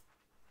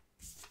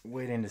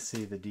waiting to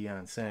see the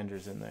Deion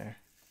Sanders in there.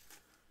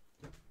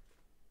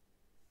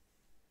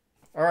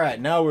 All right,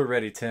 now we're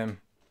ready, Tim.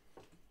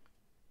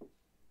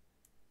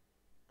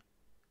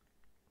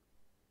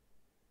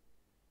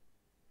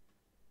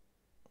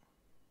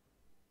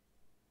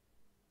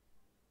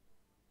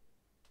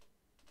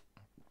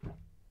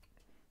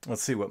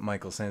 Let's see what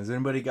Michael's saying. Has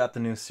anybody got the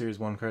new Series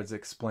 1 cards that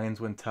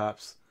explains when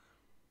Topps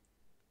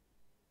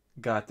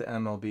got the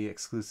MLB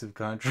exclusive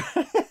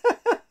contract?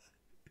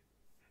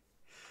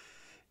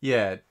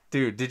 Yeah,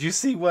 dude, did you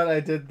see what I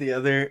did the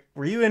other...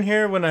 Were you in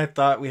here when I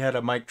thought we had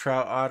a Mike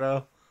Trout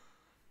auto?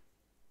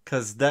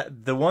 Because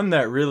the one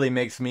that really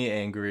makes me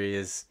angry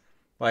is...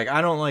 Like,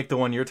 I don't like the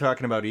one you're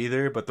talking about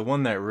either, but the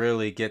one that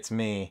really gets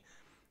me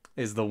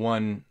is the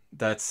one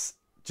that's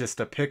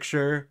just a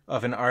picture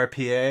of an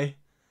RPA.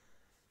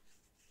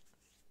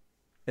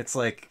 It's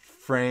like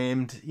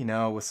framed, you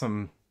know, with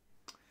some...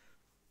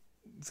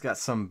 It's got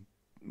some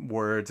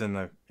words in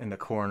the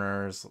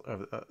corners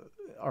of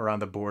around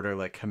the border,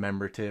 like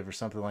commemorative or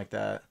something like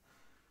that.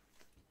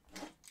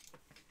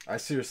 I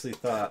seriously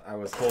thought I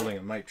was holding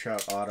a Mike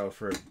Trout auto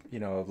for, you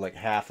know, like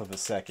half of a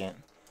second.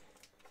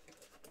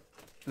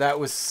 That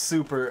was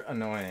super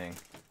annoying.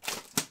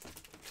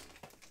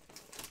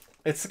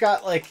 It's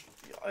got like,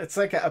 it's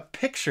like a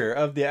picture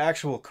of the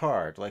actual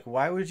card. Like,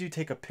 why would you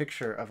take a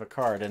picture of a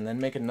card and then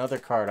make another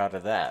card out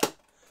of that?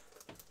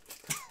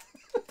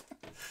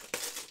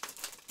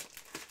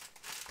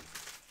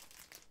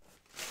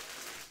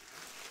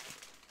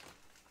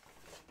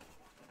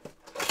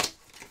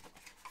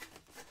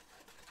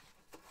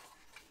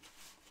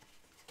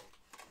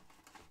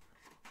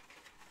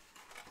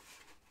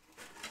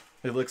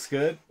 It looks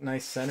good.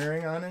 Nice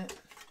centering on it.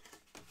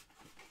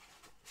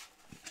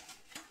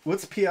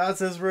 What's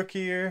Piazza's rookie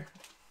year,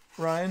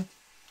 Ryan?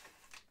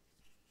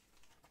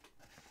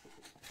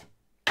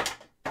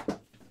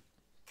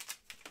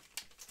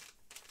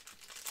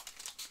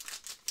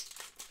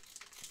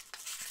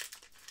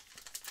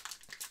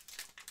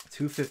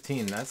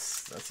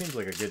 $215. That seems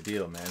like a good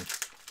deal, man.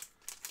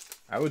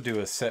 I would do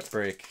a set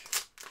break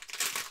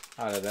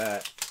out of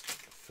that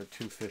for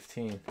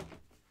 $215.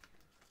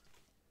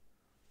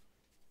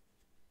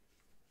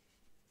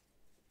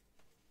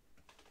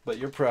 But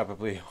you're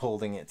probably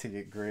holding it to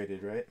get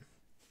graded, right?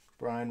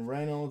 Brian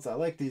Reynolds. I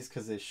like these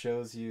because it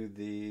shows you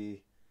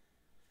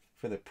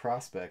for the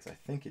prospects, I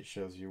think it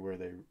shows you where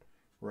they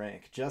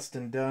rank.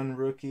 Justin Dunn,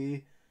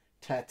 rookie.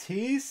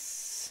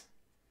 Tatis,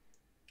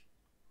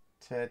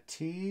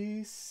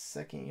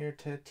 second year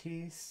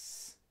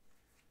Tatis.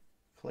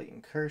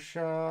 Clayton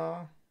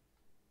Kershaw.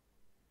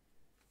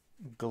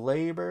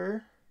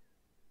 Glaber.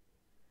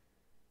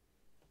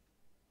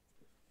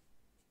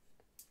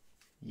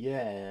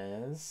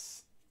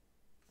 Yes.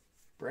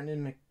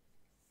 Brendan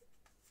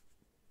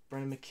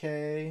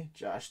McKay,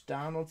 Josh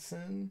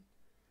Donaldson,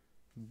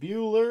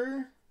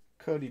 Bueller,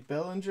 Cody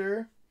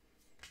Bellinger.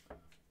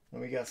 And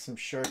we got some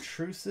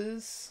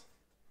chartreuses.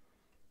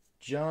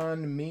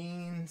 John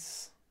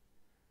Means,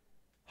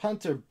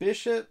 Hunter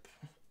Bishop,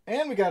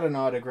 and we got an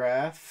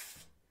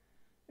autograph.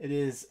 It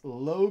is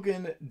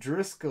Logan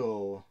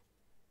Driscoll.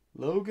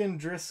 Logan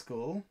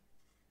Driscoll.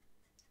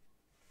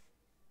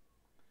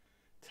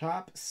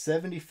 Top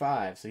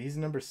 75. So he's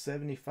number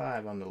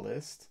 75 on the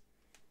list.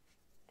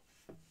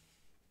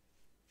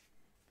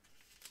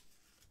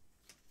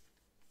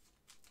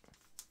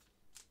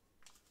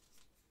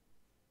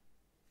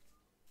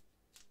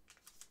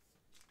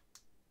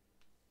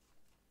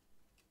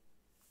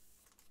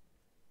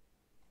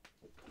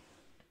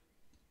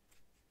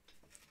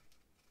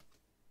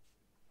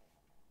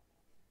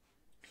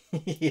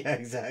 Yeah,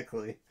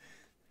 exactly.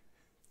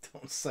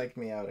 Don't psych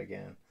me out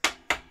again.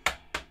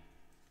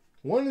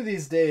 One of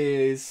these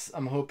days,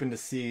 I'm hoping to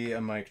see a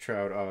Mike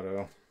Trout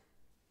auto.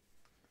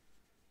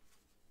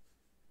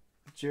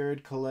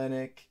 Jared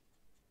Kelenic.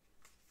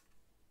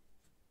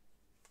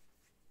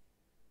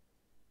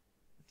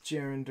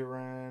 Jaron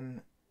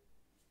Duran.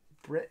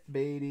 Brett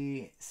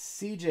Beatty.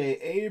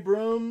 CJ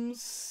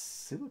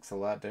Abrams. He looks a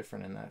lot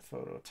different in that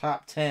photo.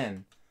 Top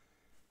 10.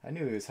 I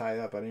knew he was high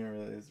up. I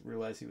didn't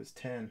realize he was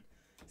 10.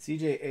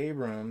 CJ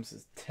Abrams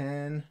is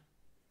 10.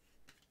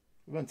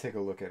 We're going to take a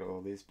look at all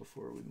these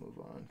before we move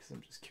on because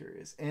I'm just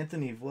curious.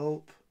 Anthony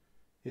Volpe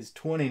is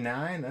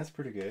 29. That's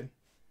pretty good.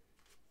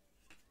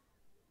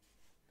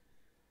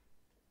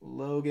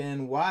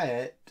 Logan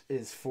Wyatt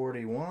is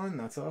 41.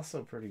 That's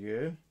also pretty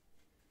good.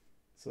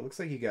 So it looks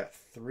like you got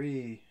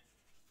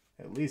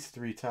at least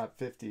three top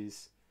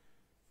 50s.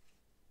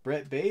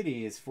 Brett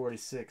Beatty is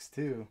 46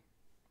 too.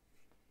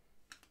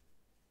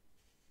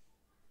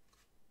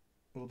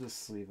 We'll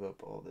just sleeve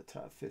up all the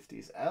top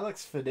 50s.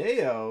 Alex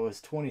Fideo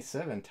is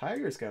 27.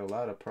 Tiger's got a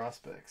lot of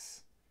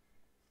prospects.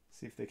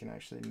 See if they can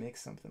actually make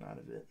something out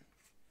of it.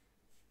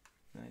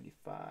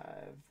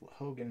 95.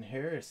 Hogan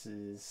Harris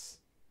is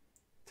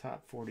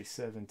top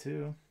 47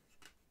 too.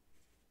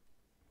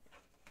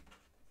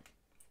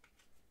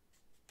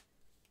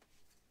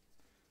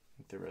 I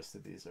think the rest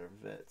of these are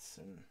vets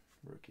and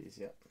rookies.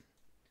 Yep.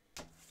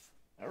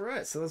 All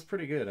right, so that's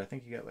pretty good. I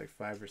think you got like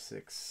 5 or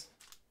 6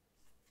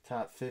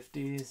 top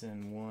 50s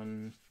and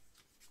 1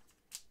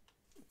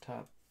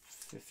 top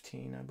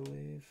 15, I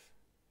believe.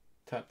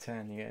 Top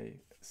 10, yeah.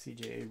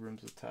 CJ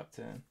Abrams was top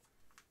 10.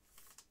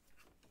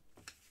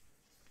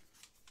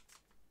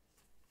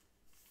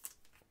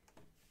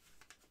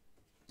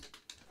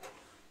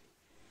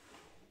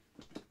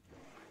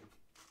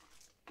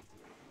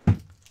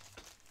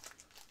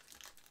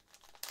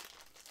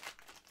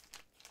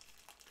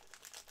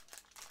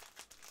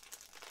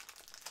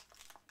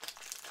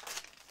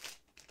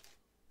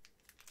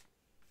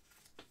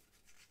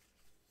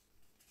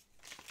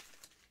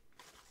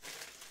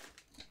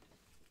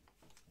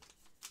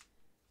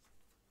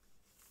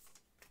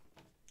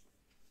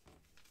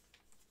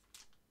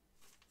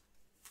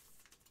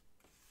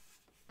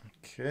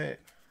 Okay.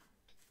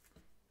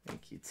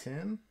 Thank you,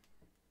 Tim.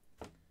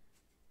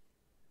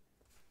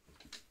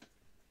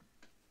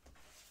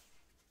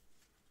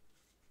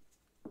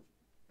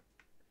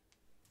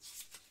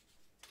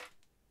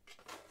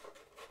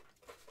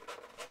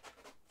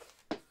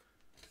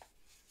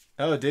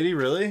 Oh, did he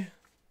really?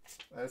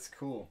 That's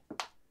cool.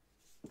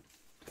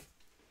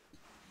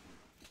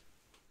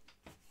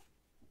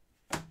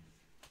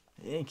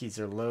 Yankees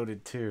are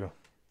loaded too.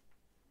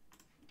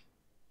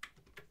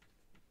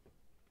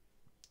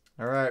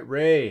 All right,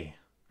 Ray.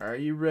 Are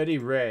you ready,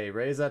 Ray?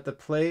 Ray's at the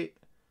plate,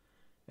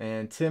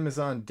 and Tim is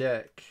on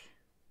deck.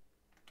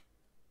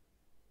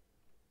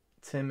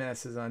 Tim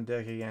S is on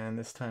deck again,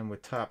 this time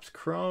with Topps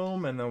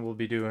Chrome, and then we'll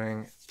be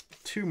doing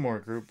 2 more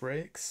group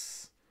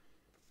breaks.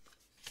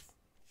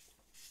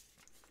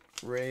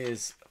 Ray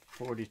is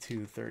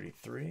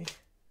 42-33.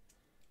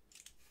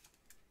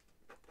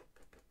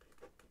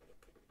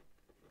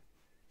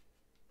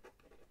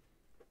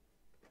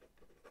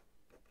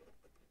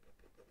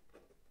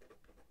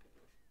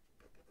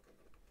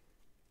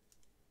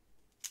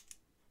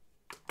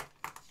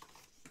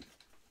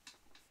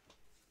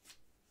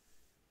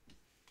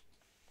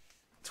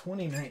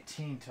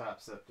 '19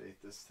 Topps update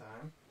this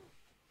time.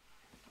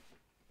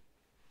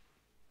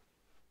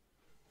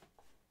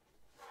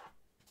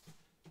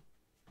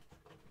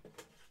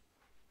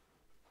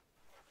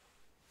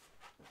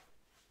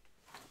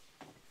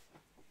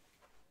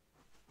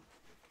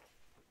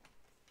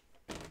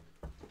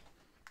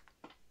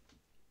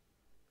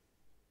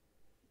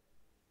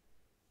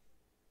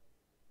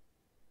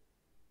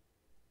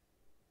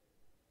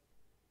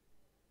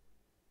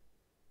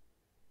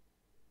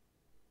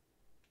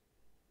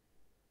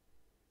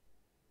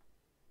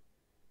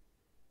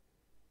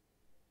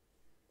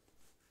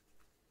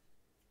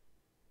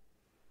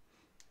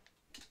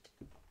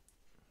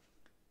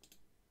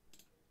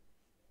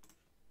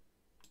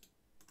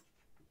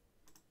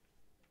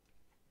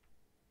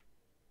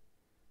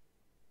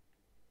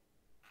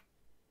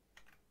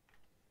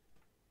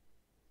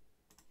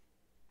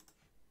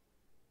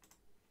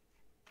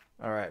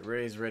 All right,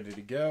 Ray's ready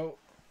to go.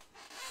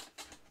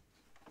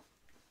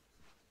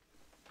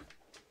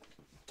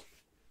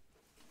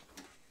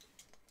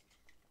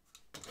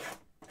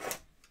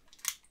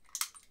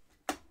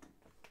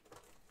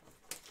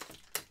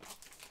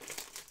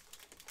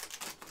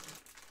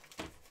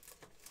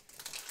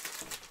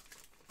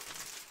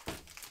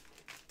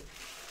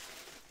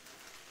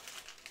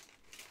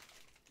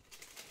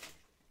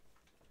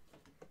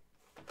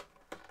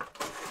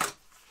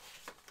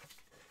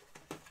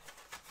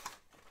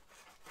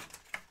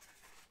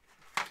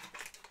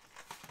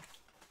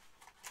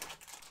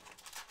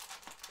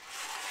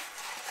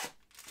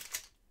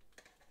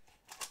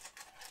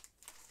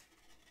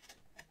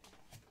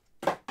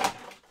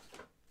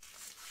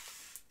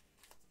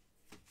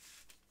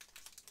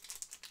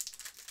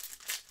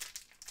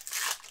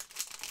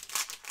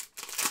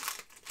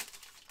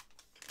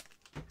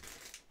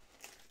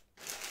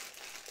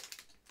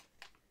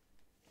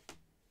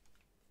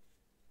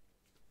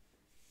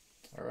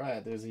 All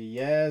right, there's a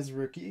Yaz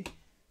rookie.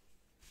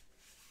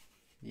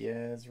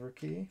 Yaz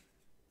rookie.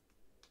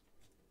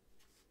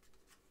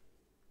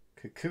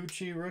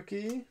 Kikuchi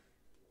rookie.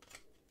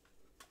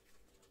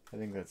 I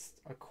think that's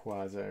a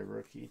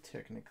quasi-rookie,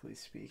 technically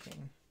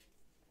speaking.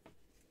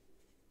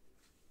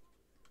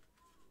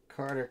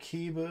 Carter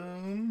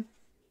Kieboom.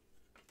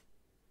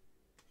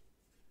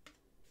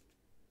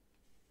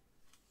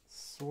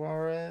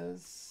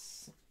 Suarez.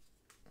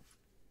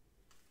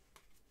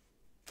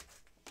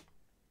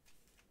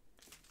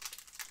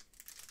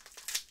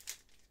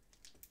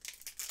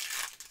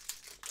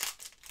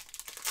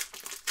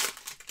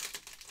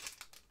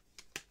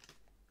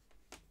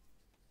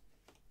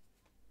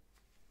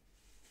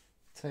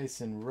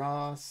 Tyson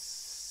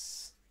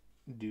Ross,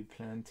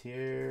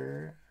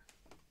 Duplantier,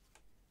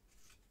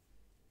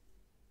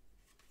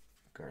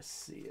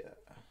 Garcia,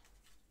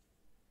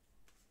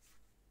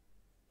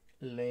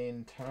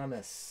 Lane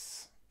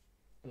Thomas.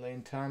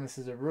 Lane Thomas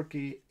is a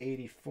rookie,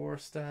 84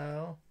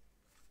 style.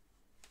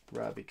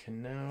 Robbie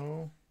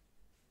Cano,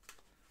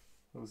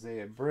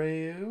 Jose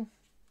Abreu,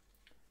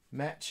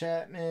 Matt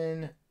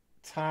Chapman,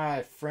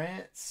 Ty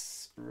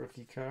France,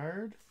 rookie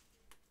card.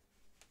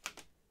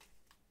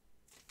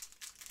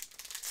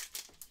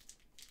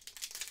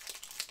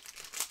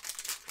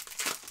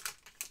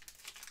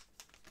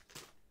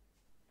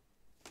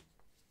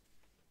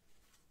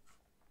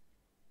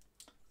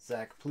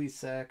 Zach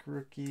Plesac,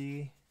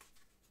 rookie.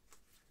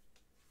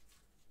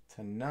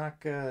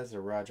 Tanaka is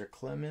a Roger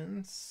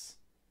Clemens.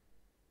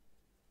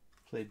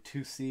 Played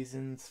 2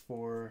 seasons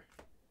for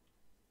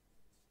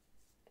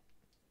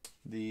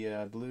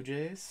the Blue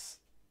Jays.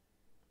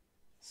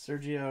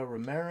 Sergio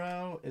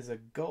Romero is a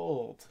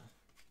gold.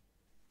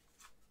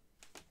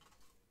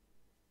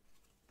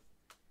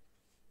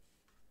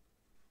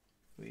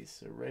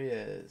 Lisa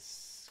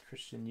Reyes,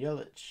 Christian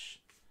Yelich,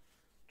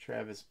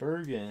 Travis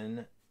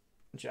Bergen,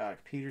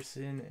 Jock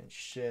Peterson, and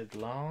Shed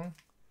Long.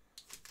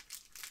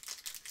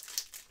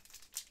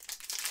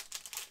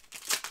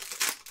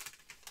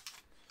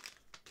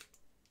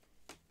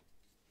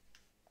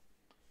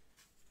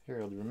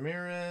 Harold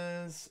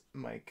Ramirez,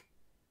 Mike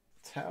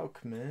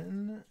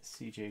Tauchman,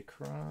 CJ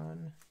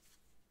Cron,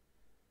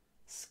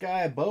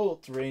 Sky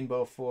Bolt,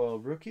 Rainbow Foil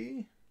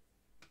Rookie,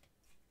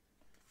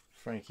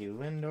 Frankie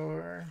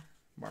Lindor,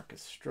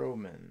 Marcus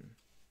Stroman,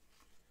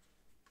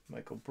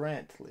 Michael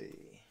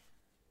Brantley,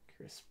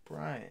 Chris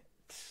Bryant,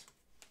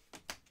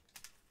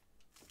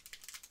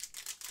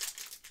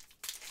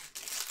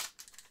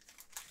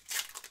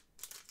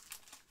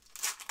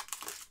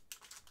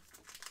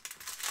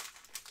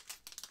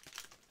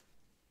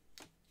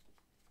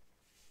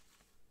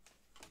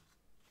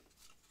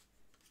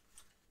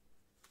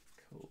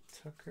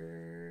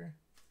 Tucker,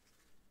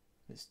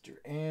 Mr.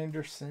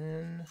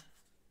 Anderson.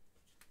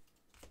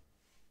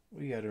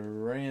 We got a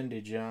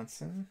Randy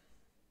Johnson,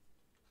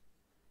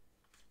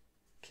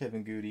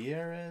 Kevin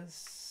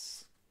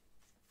Gutierrez,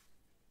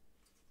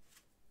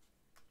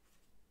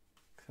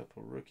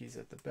 couple rookies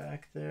at the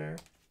back there.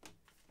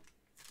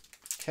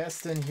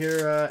 Keston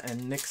Hiura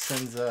and Nick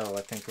Senzel,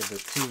 I think, are the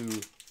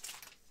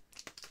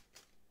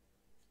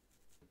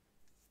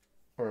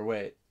 2. Or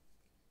wait,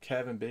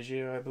 Kevin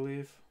Biggio, I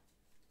believe.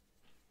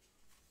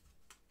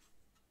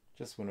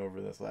 Just went over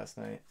this last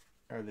night.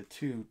 Are the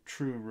 2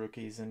 true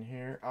rookies in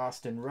here.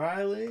 Austin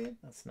Riley.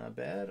 That's not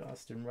bad.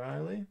 Austin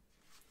Riley.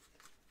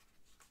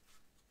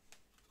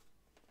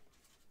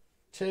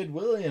 Ted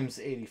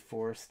Williams,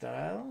 84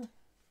 style.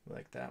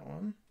 Like that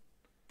one.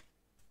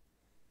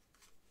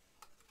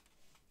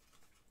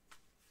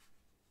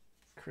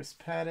 Chris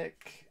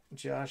Paddock.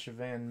 Josh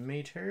Van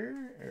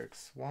Meter. Eric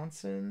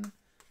Swanson.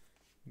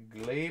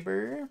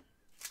 Glaber.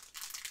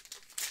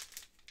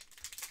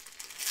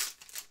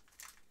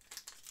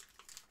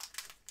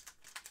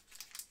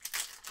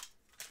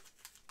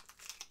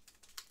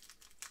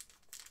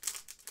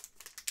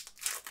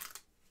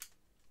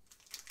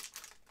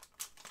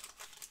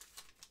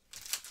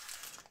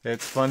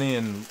 It's funny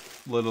in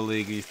Little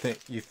League, you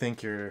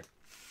think you're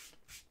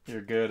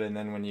good, and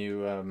then when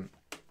you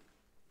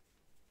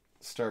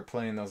start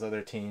playing those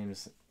other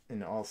teams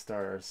in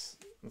All-Stars,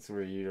 that's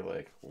where you're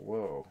like,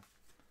 whoa.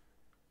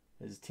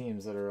 There's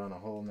teams that are on a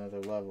whole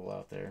nother level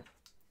out there.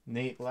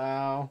 Nate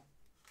Lau.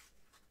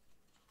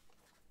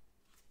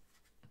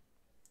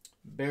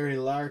 Barry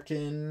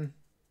Larkin.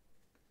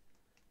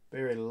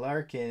 Barry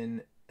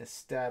Larkin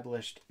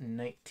established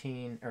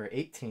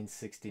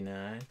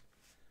 1869.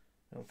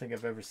 I don't think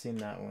I've ever seen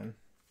that one.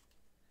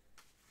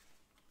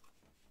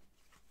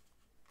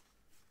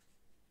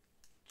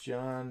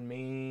 John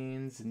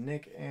Means,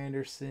 Nick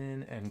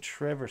Anderson, and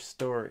Trevor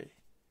Story.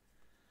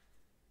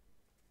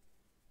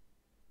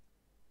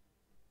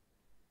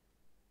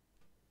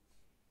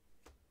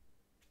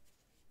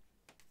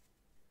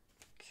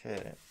 Okay,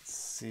 let's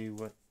see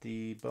what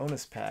the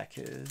bonus pack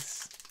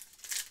is.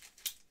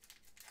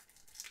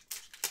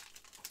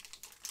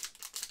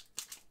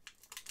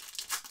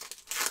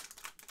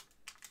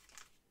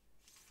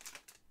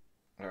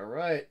 All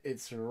right,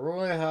 it's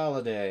Roy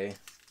Halladay.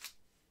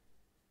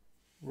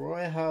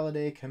 Roy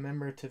Halladay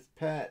commemorative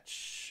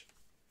patch.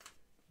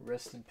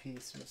 Rest in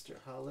peace, Mr.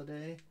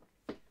 Halladay.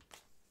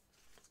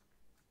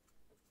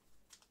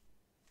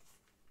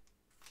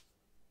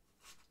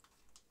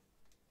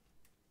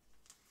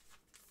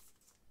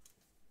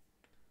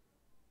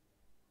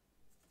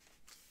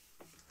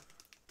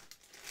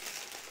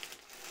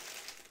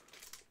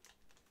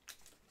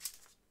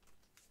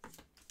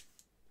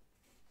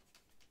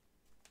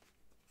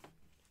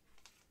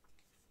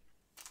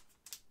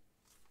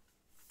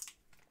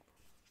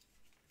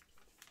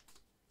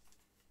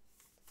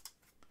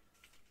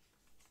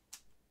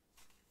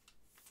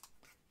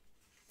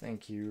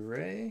 Thank you,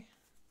 Ray,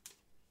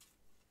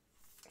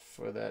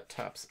 for that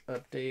Topps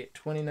update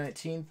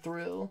 2019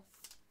 Thrill.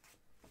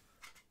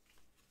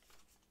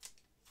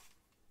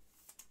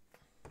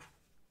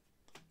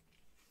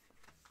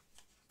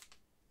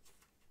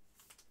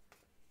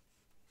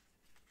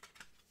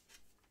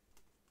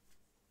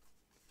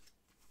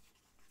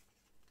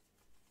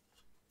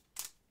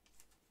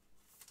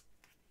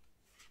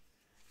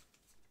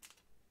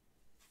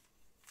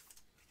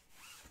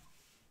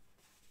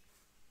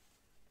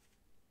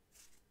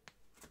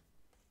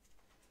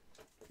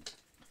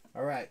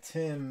 All right,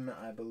 Tim,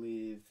 I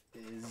believe,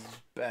 is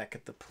back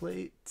at the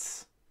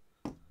plate.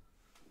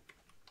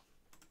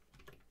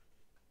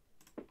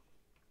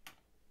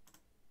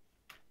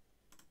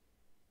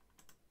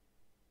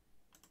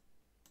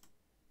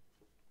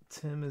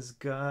 Tim has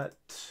got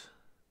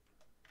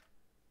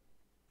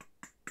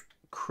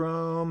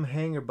Chrome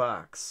hanger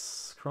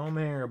box. Chrome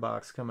hanger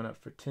box coming up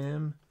for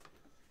Tim.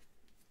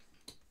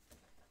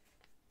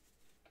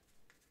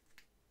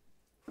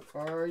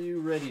 Are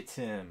you ready,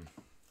 Tim?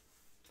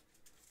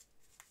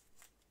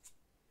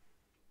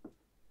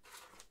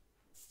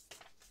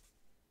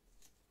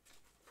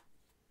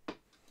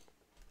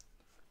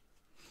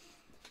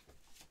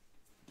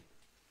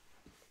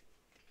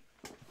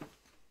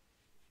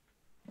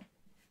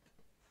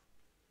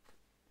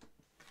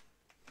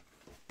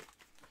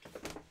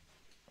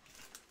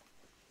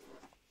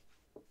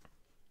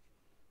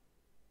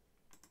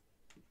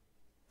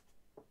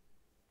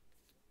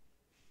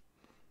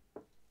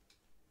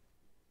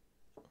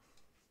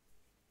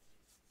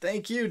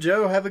 Thank you,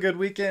 Joe. Have a good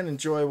weekend.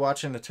 Enjoy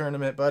watching the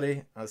tournament,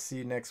 buddy. I'll see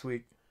you next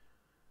week.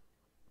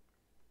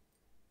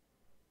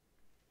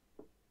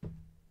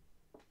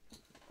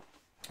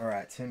 All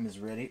right, Tim is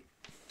ready.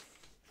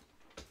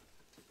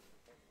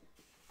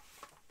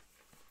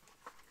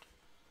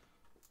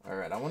 All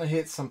right, I want to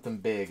hit something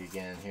big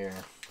again here.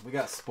 We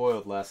got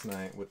spoiled last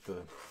night with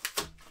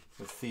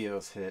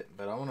Theo's hit,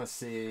 but I want to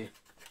see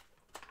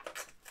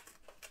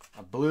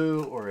a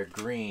blue or a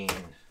green.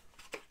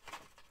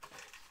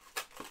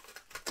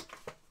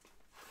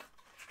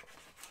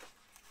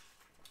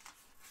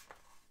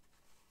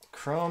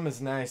 Chrome is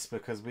nice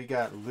because we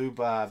got Lou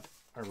Bob,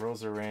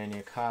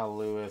 Rosarania, Kyle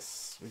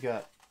Lewis. We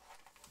got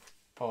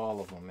all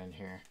of them in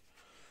here.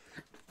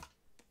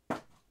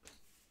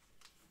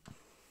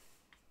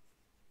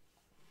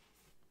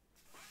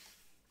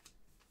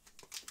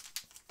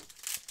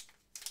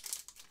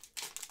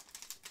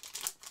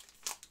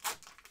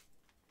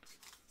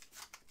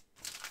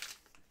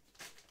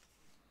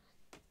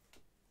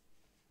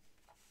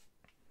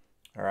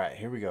 All right,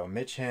 here we go.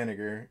 Mitch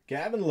Haniger,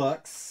 Gavin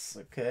Lux.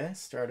 Okay,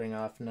 starting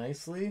off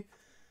nicely.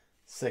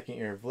 Second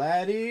year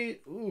Vladdy.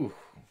 Ooh,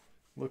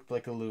 looked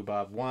like a Lou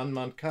Bob. Juan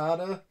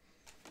Moncada.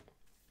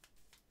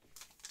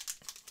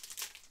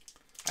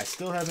 I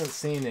still haven't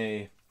seen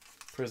a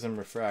Prism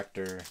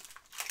Refractor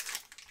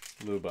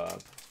Lou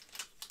Bob.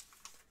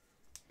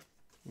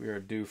 We are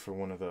due for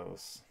one of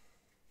those.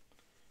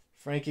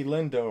 Frankie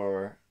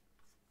Lindor,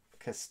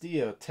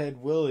 Castillo,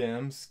 Ted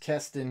Williams,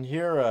 Keston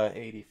Hura,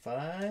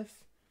 85.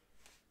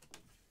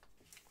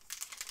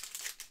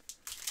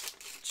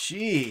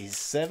 Jeez,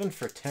 7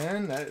 for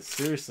 10? That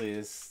seriously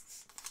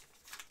is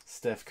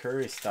Steph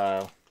Curry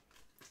style.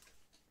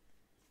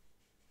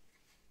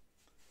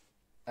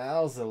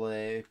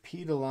 Alzale,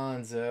 Pete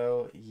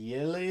Alonso,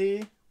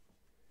 Yili,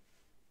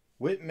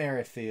 Whit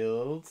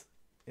Merrifield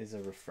is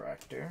a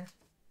refractor.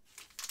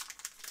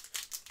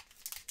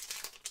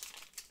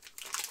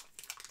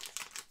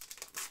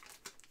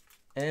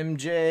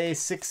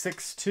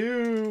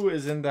 MJ662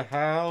 is in the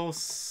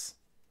house.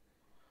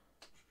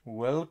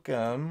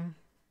 Welcome.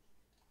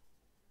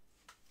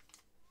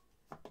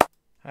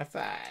 High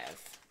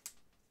five.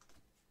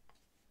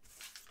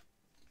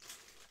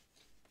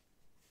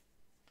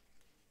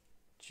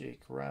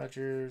 Jake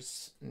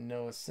Rogers,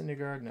 Noah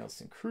Syndergaard,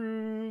 Nelson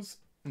Cruz,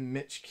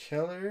 Mitch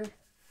Keller.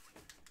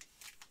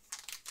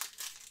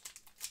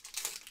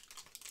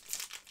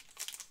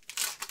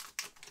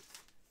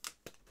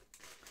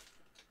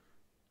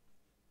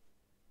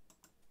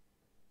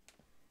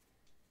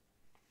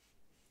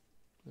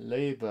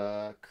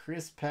 Leba,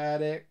 Chris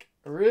Paddock,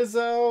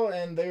 Rizzo,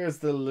 and there's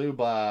the Lou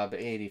Bob,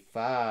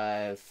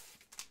 85.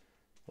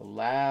 The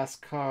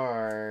last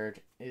card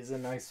is a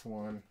nice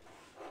one.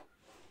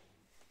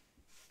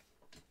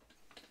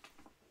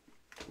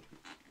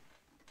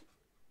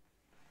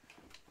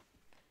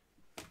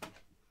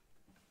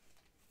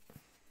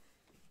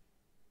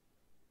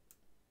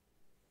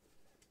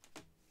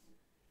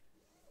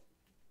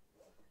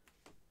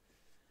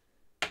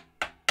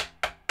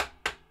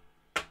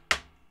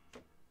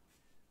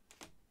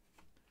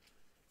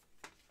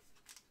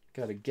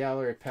 Got a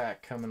gallery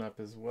pack coming up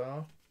as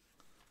well.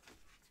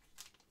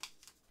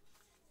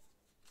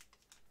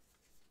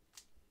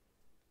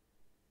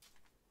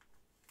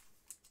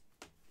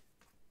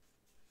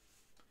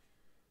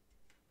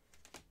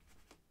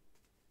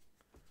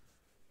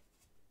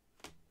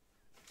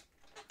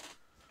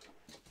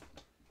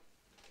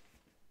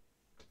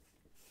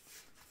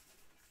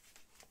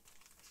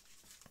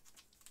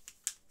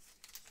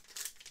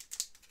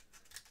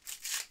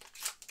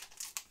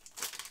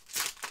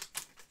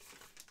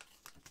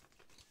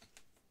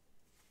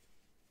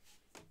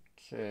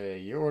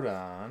 Okay,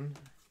 Jordan,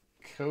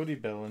 Cody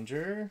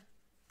Bellinger,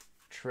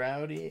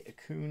 Trouty,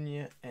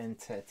 Acuna, and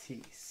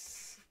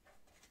Tatis.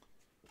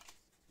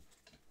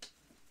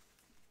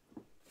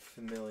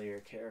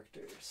 Familiar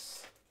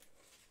characters.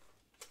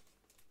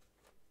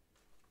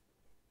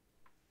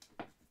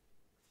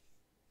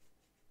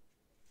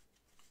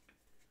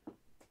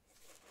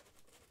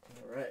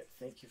 All All right,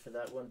 thank you for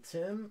that one,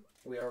 Tim.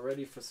 We are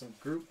ready for some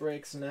group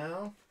breaks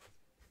now.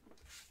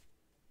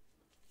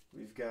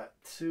 We've got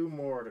 2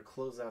 more to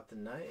close out the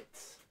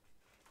night.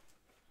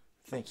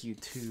 Thank you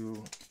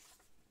to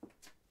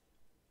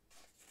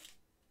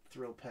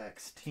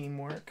Thrillpack's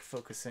teamwork,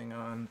 focusing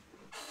on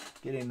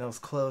getting those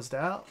closed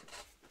out.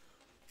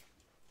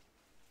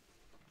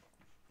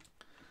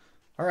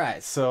 All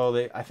right,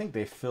 so I think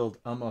they filled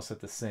almost at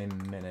the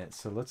same minute.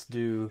 So let's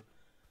do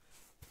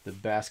the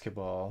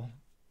basketball.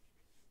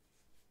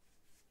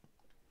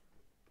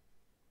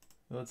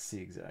 Let's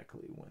see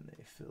exactly when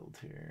they filled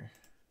here.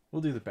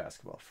 We'll do the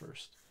basketball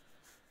first.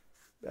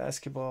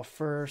 Basketball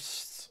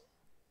first.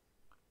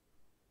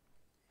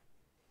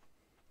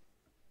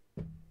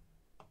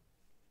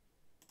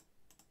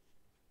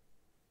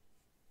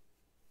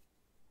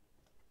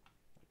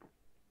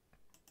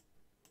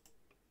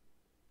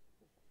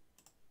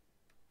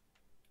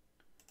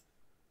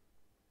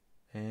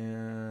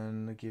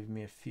 And give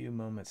me a few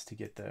moments to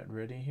get that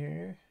ready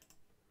here.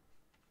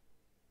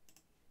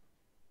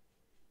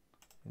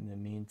 In the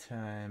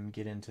meantime,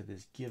 get into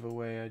this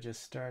giveaway I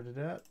just started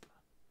up.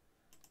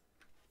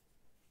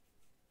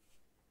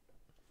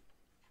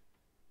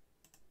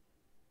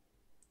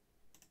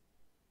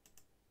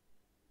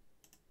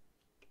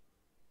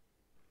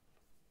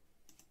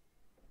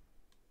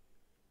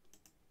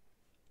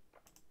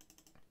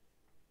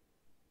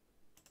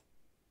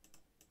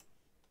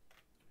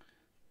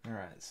 All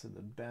right, so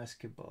the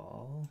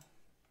basketball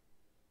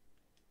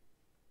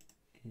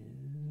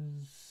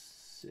is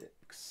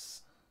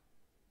 6.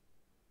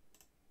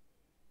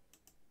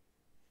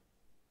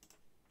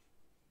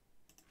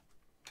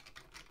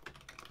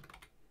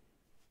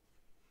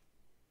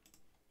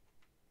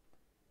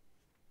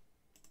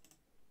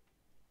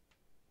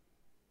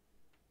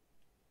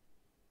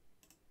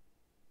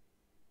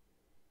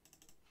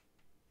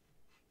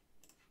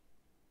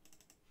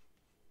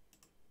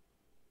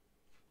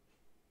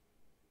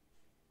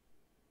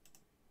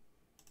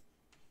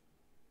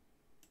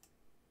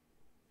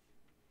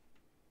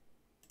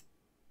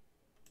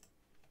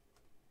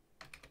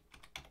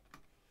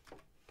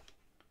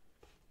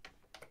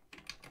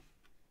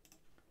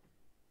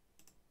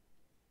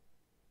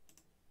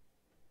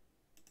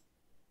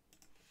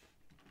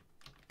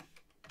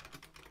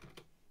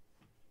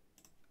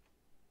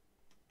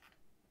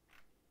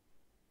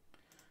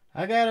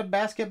 I got a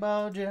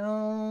basketball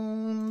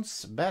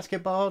Jones,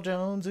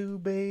 ooh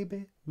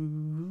baby,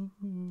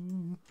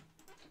 ooh.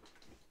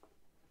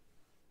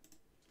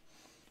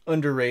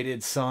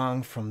 Underrated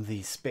song from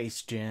the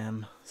Space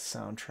Jam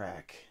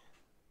soundtrack.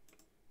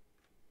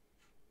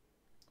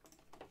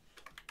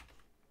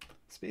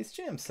 Space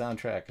Jam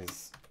soundtrack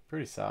is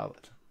pretty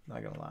solid,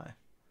 not gonna lie.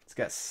 It's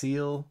got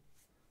Seal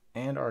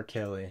and R.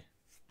 Kelly.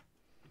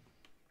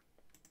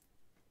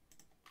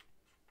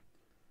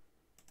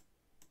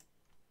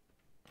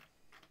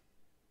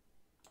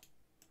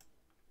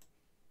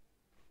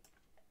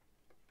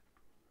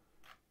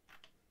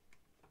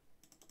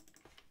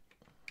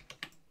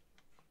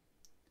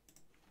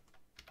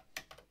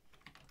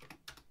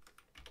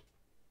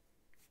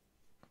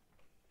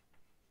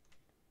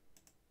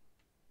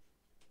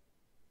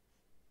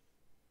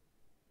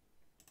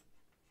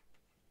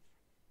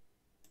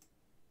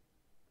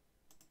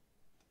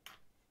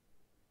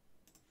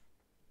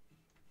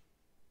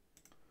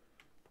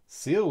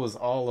 Seal was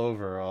all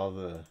over all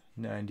the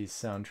 90s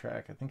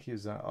soundtrack. I think he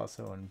was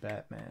also in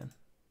Batman.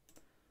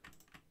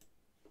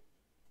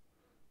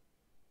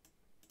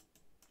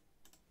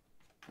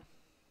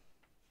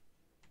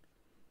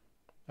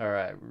 All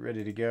right, we're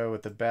ready to go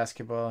with the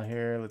basketball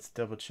here. Let's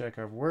double check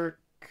our work.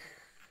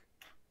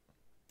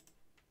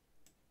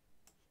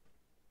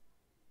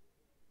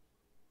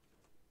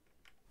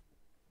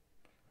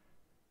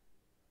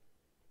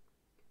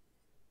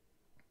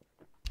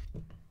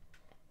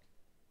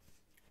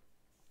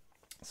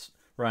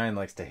 Ryan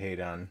likes to hate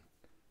on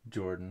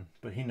Jordan,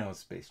 but he knows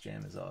Space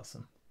Jam is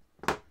awesome.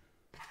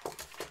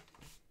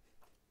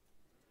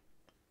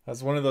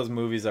 That's one of those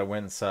movies I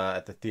went and saw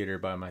at the theater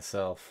by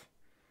myself.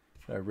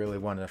 I really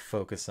wanted to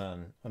focus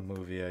on a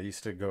movie. I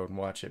used to go and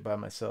watch it by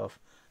myself.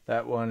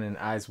 That one and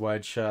Eyes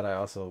Wide Shut, I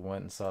also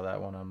went and saw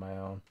that one on my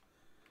own.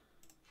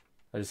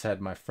 I just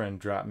had my friend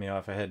drop me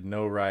off. I had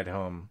no ride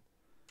home.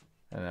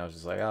 And I was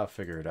just like, I'll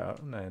figure it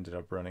out. And I ended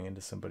up running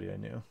into somebody I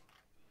knew.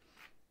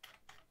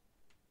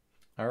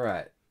 All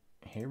right,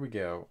 here we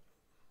go.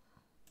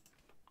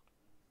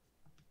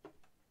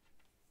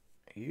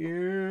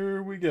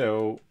 Here we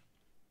go.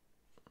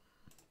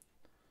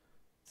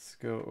 Let's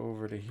go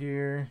over to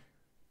here.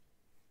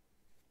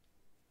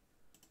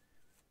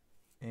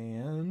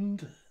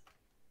 And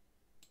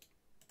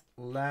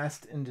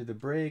last into the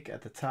break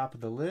at the top of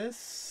the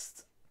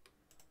list,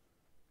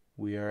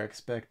 we are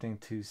expecting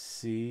to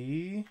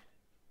see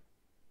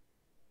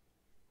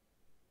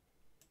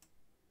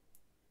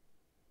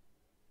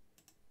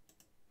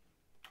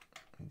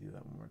do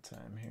that one more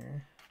time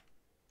here.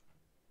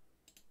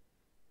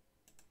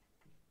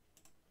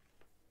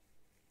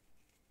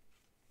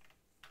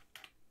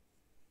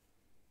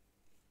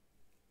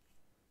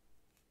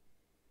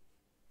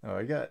 Oh,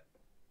 I got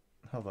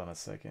Hold on a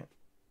second.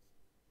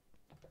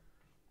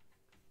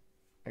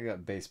 I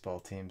got baseball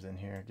teams in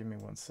here. Give me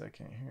 1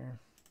 second here.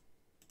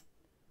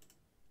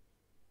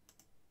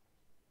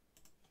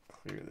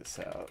 Clear this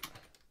out.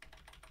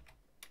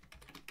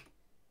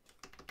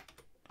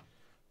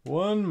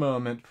 One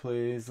moment,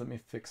 please. Let me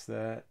fix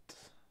that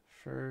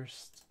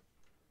first.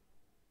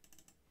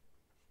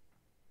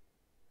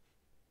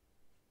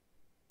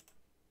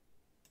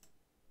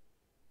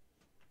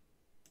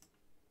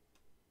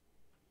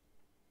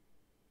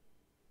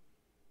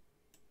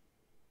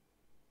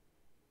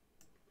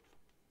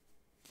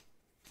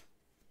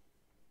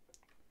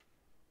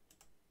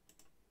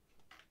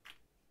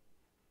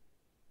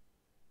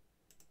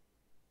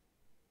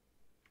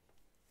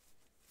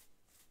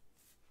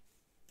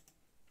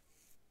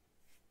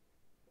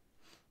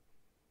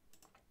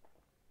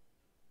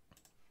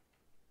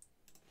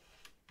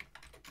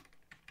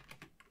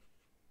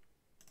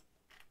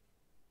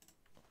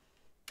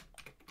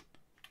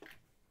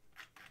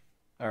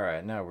 All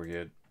right, now we're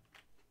good.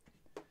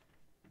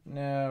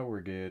 Now we're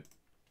good.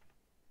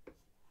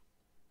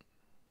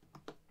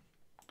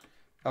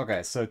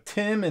 Okay, so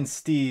Tim and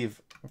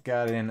Steve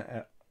got in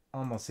at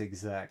almost the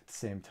exact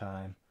same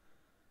time.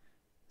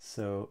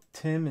 So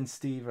Tim and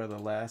Steve are the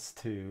last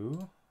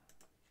two.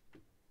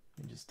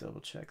 Let me just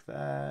double check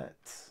that.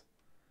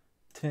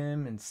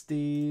 Tim and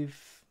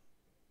Steve.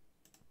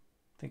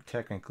 I think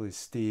technically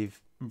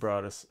Steve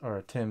brought us,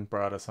 or Tim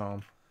brought us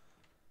home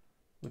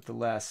with the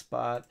last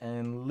spot.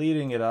 And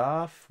leading it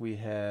off, we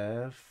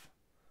have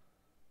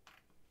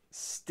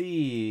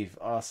Steve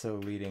also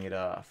leading it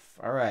off.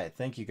 All right,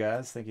 thank you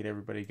guys. Thank you to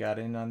everybody who got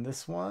in on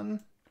this one.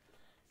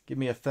 Give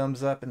me a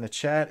thumbs up in the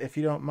chat if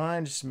you don't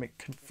mind, just to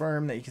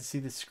confirm that you can see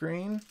the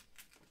screen.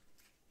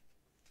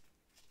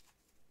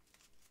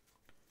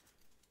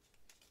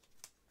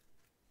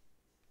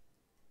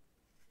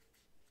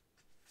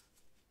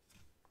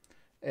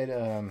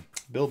 And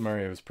Bill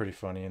Murray was pretty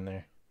funny in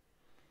there.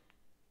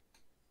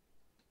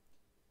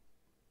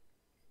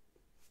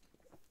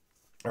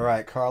 All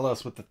right,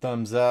 Carlos with the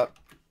thumbs up.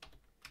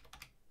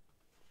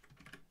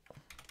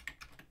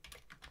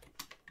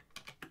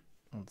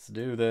 Let's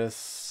do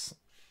this.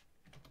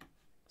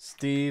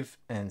 Steve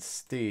and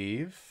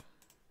Steve.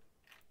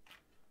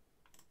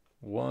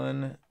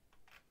 1,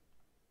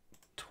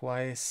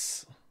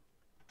 twice,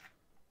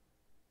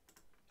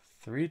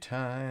 3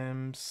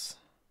 times.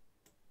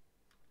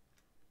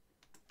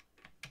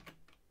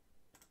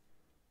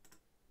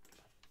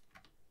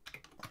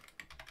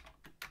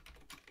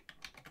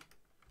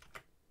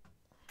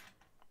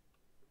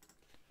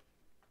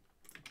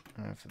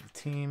 And for the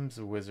teams,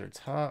 the Wizards,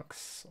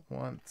 Hawks,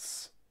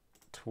 once,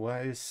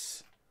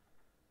 twice,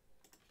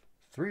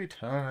 3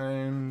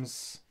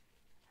 times.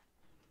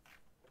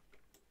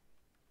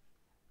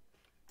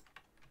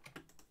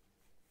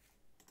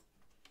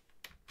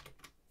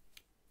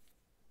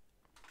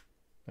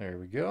 There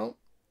we go.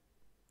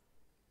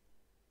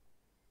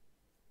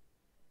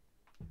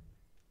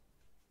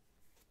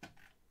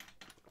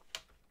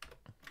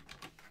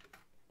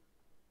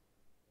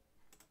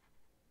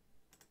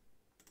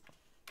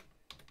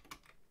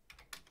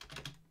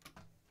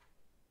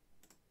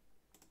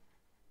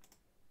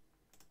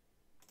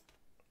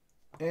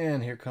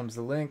 And here comes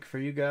the link for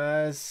you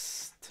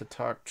guys to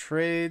talk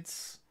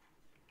trades.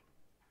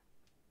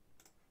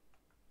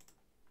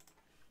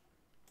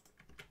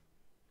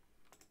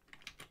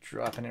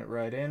 Dropping it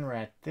right in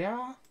right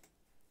there.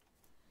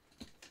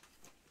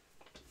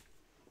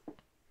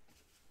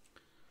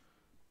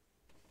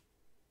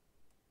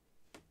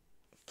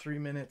 Three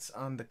minutes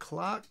on the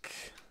clock.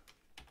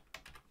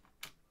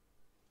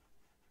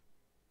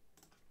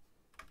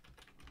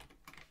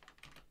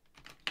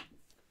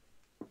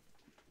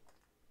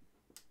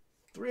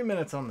 Three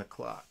minutes on the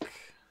clock.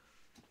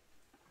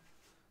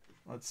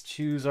 Let's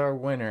choose our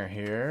winner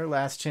here.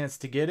 Last chance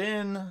to get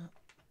in.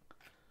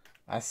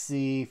 I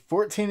see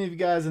 14 of you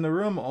guys in the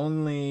room,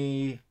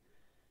 only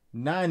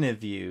 9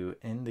 of you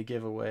in the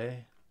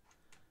giveaway.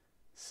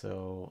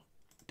 So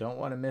don't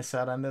want to miss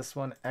out on this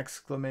one.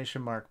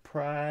 Exclamation mark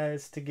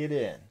prize to get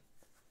in.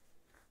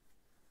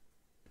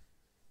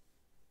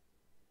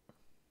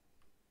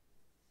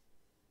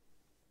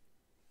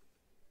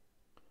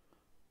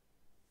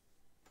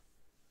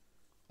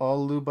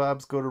 All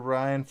lubobs go to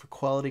Ryan for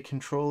quality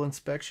control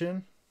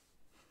inspection.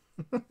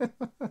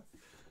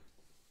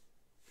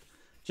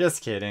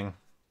 Just kidding.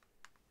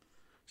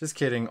 Just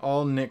kidding.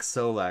 All Nick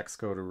Solak's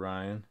go to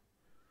Ryan.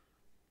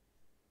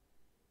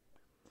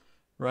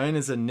 Ryan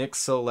is a Nick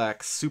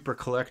Solak super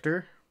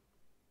collector.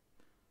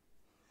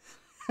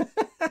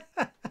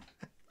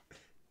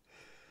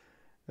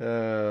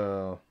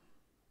 Oh.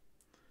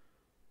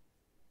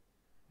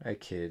 I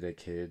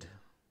kid.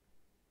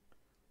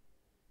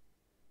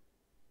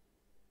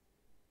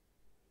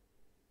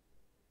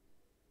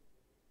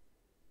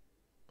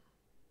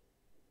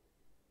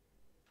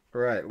 All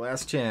right,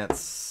 last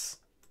chance.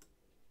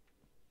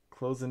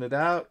 Closing it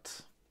out.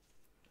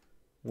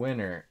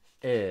 Winner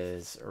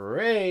is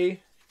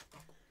Ray.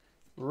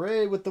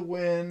 Ray with the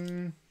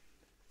win.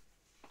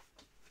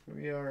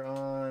 We are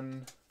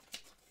on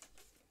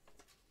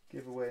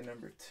giveaway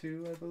number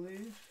 2, I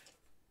believe.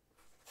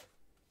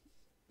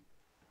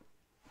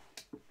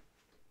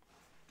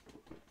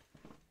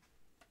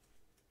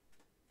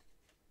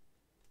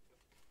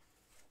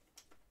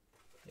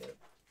 Yep.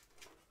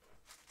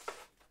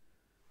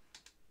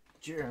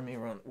 Jeremy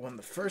won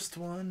the first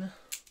one.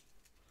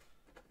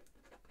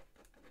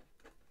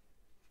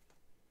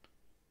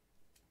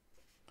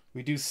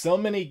 We do so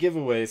many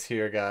giveaways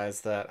here, guys,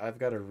 that I've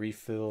got to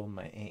refill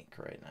my ink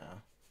right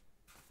now.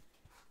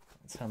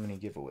 That's how many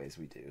giveaways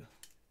we do.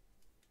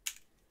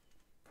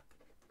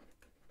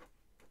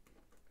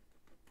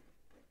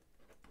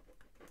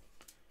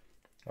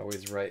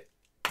 Always write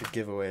the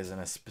giveaways in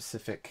a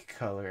specific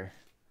color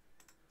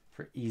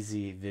for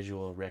easy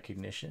visual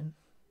recognition.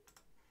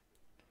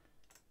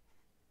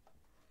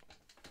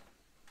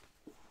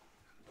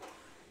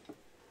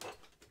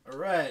 All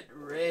right,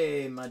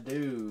 Ray, my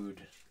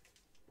dude.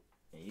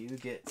 You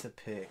get to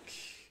pick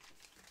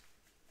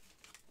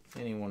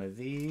any one of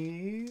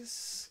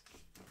these.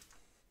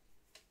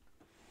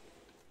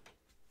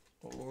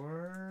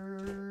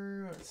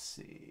 Or let's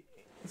see.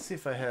 Let's see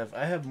if I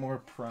have more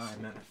Prime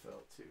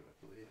NFL too,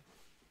 I believe.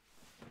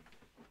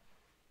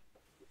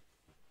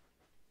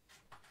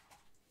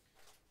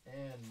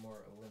 And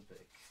more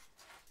Olympic.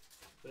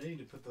 But I need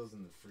to put those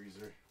in the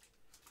freezer.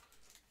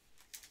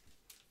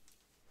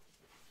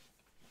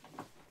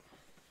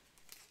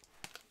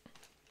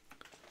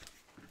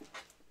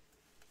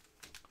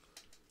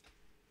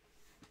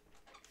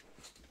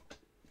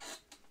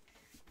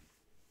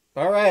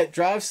 All right,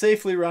 drive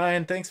safely,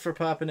 Ryan. Thanks for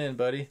popping in,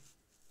 buddy.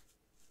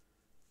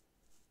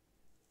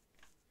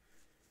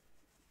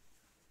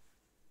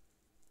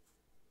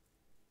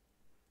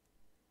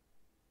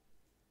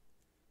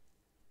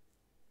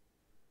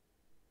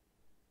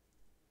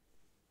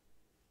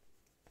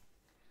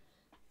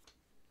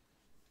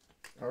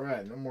 All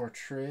right, no more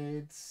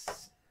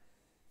trades.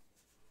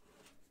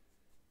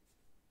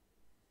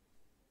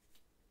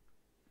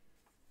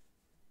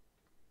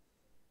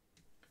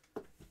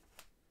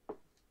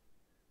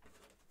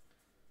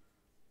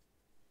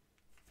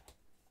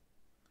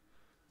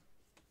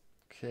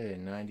 Okay,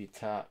 90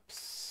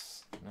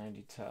 tops.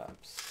 90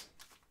 tops.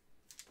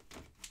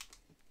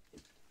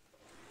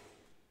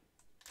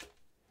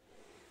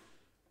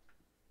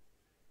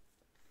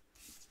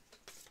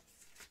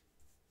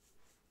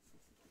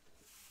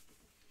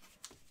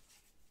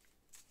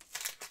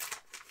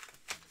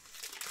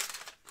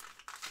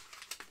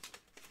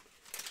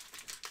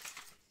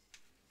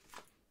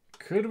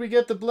 Could we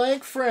get the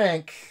blank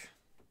Frank?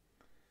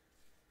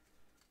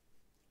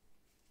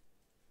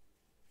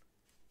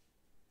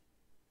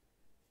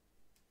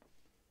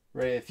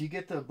 Ray, if you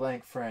get the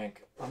blank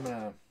Frank, we're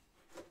gonna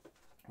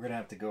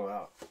have to go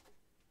out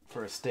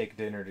for a steak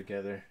dinner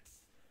together.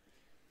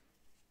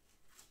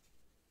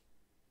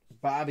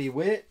 Bobby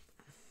Witt,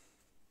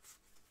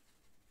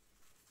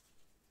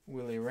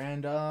 Willie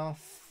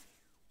Randolph.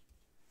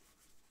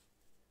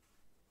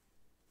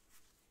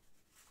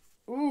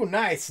 Ooh,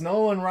 nice.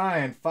 Nolan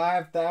Ryan,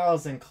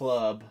 5,000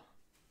 club.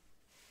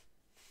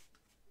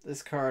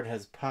 This card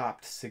has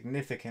popped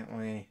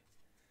significantly.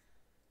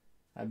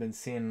 I've been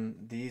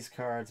seeing these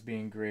cards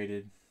being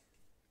graded.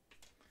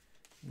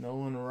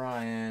 Nolan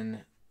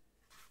Ryan,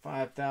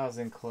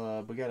 5,000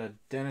 club. We got a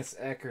Dennis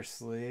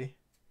Eckersley.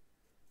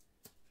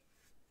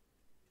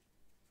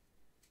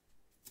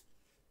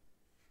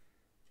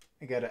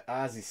 We got an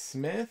Ozzie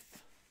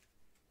Smith.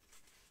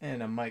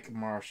 And a Mike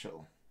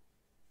Marshall.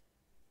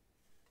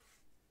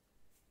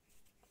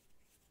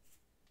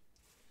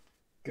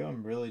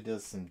 Gum really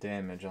does some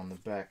damage on the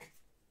back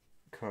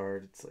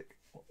card. It's like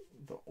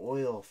the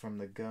oil from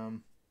the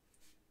gum.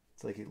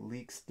 It's like it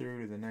leaks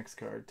through to the next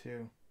card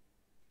too.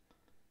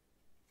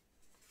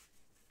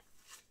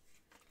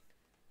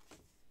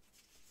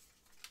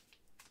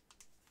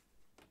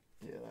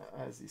 Yeah,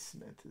 that Ozzie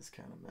Smith is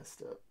kind of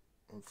messed up,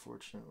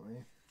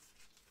 unfortunately.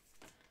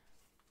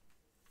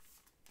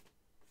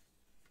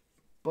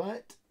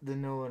 But the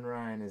Nolan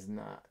Ryan is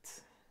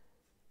not.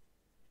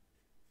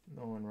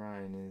 Nolan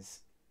Ryan is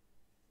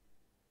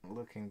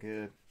looking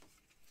good.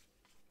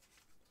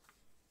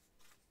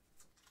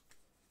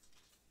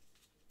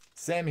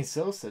 Sammy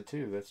Sosa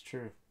too, that's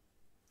true.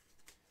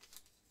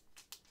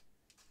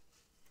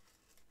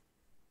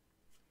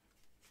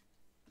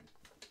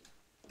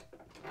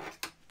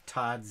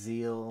 Todd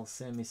Zeal,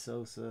 Sammy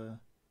Sosa,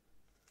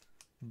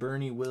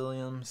 Bernie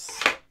Williams.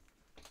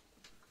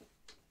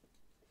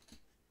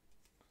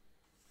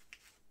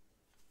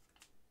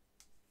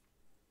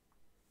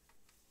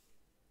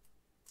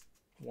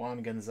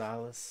 Juan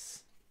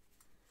Gonzalez.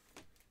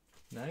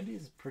 90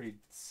 is a pretty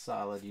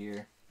solid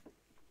year.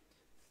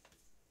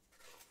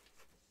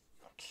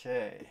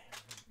 Okay.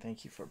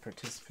 Thank you for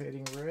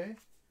participating, Ray.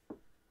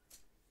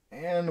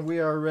 And we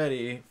are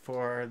ready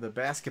for the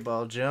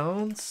Basketball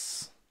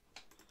Jones.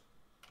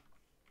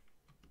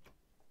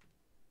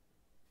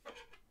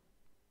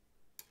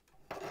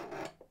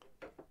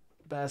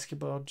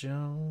 Basketball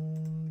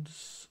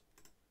Jones.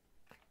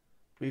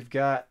 We've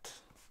got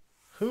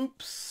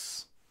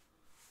Hoops,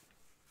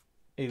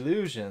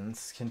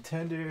 Illusions,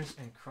 Contenders,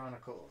 and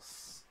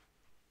Chronicles.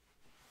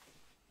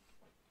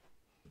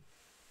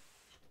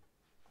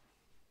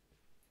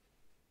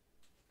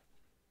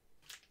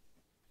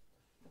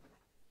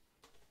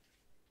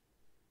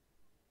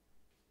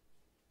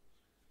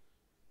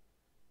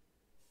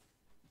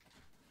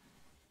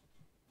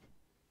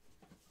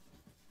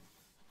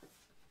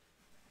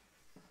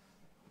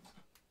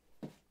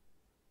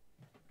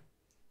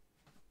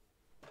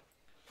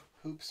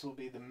 Hoops will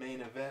be the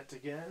main event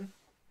again.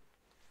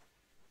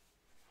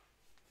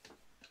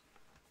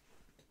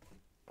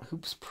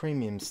 Hoops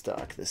premium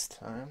stock this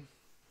time.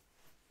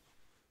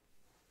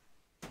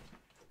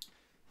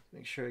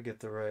 Make sure I get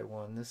the right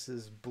one. This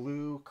is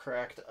blue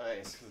cracked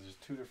ice because there's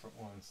two different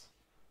ones.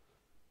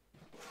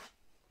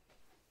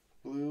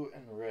 Blue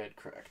and red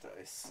cracked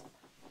ice.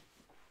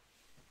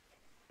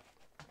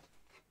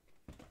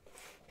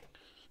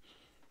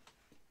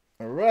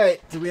 All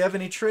right. Do we have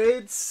any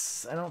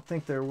trades? I don't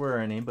think there were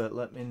any, but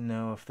let me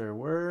know if there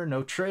were.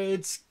 No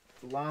trades.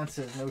 Lon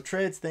says no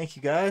trades. Thank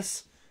you,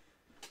 guys.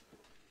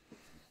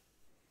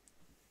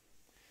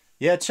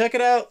 Yeah, check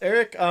it out,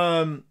 Eric.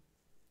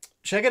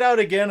 Check it out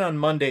again on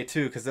Monday,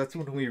 too, because that's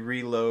when we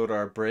reload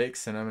our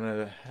breaks, and I'm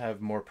going to have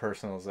more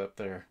personals up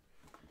there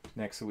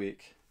next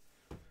week.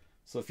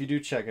 So if you do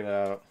check it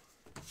out,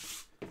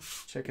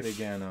 check it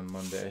again on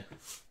Monday.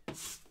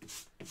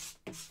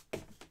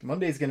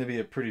 Monday's going to be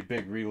a pretty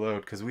big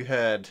reload, because we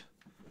had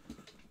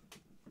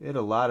a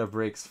lot of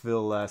breaks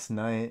fill last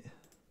night.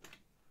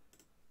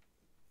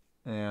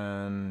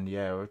 And,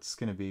 yeah, it's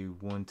going to be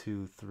 1,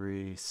 2,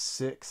 3,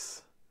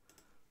 6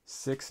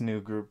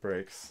 new group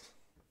breaks.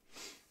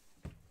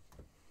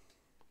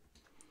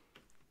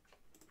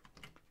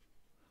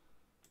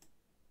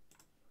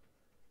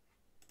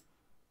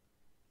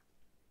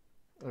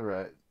 All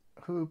right,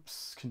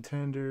 hoops,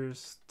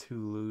 contenders, 2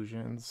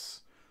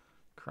 illusions,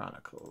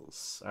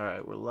 chronicles. All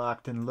right, we're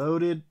locked and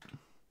loaded.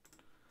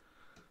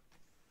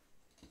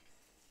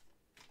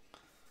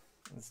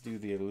 Let's do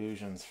the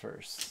illusions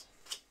first.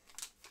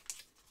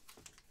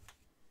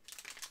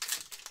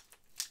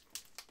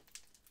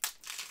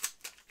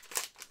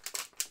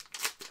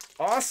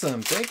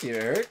 Awesome, thank you,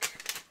 Eric.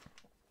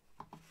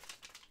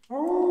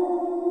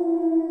 Welcome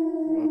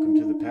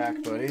to the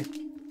pack, buddy.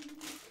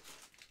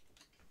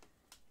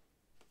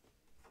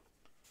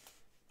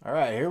 All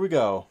right, here we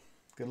go.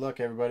 Good luck,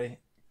 everybody.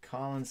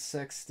 Colin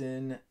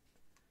Sexton,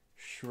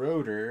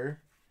 Schroeder,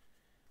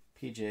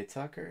 PJ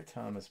Tucker,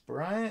 Thomas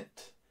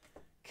Bryant,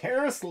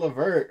 Karis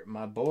LeVert,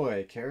 my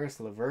boy, Karis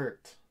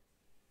LeVert.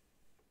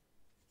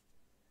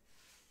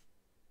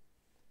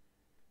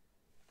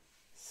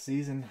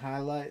 Season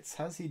highlights.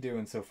 How's he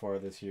doing so far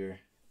this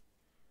year?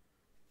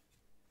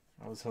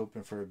 I was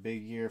hoping for a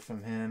big year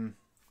from him.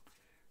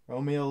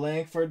 Romeo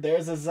Langford,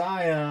 there's a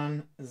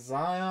Zion.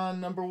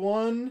 Zion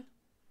 #1.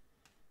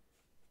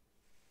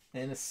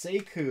 And a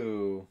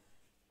Sekou.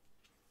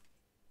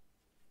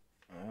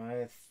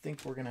 I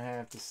think we're going to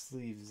have to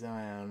sleeve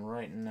Zion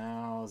right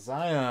now.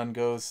 Zion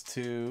goes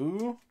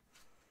to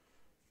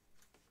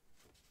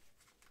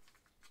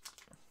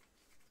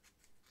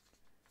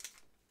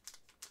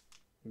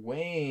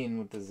Wayne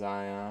with the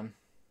Zion.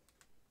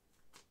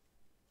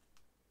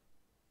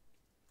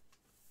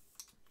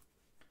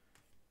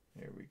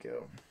 There we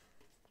go.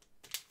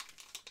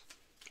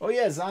 Oh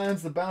yeah,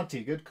 Zion's the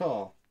bounty. Good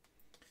call.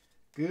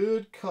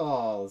 Good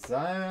call.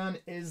 Zion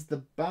is the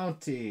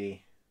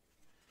bounty.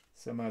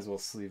 So I might as well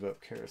sleeve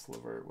up Karis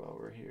LeVert while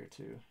we're here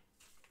too.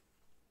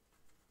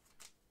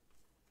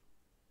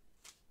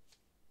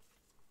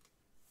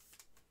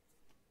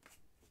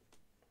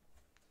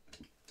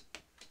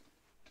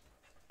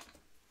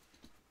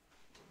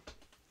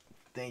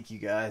 Thank you,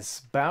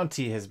 guys.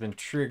 Bounty has been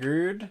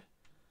triggered.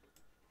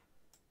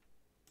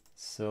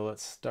 So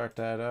let's start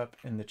that up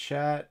in the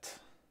chat.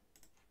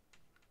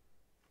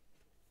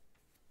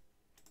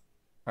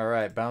 All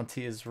right,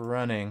 bounty is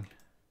running.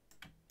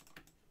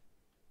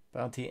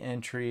 Bounty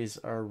entries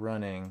are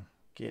running.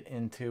 Get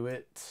into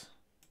it.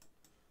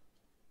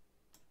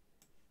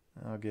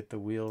 I'll get the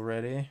wheel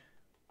ready.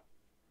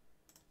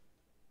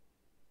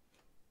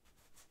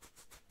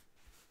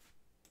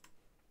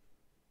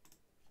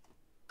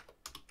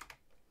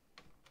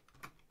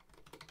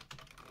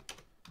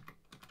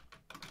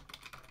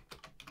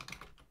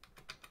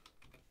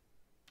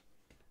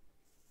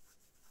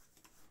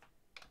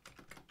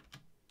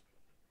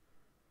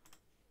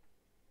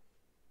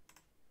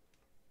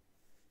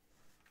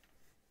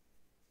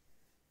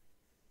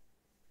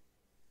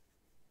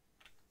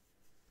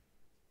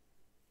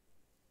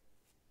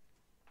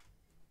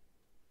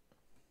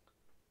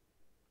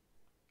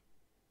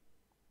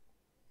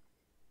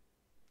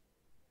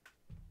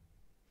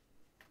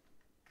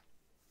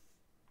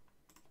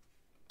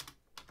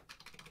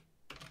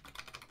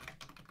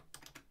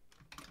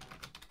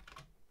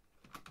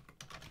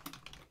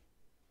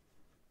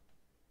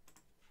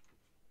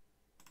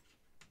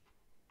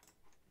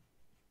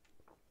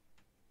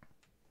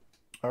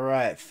 All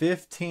right,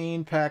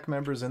 15 pack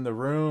members in the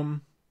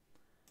room.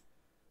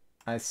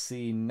 I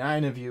see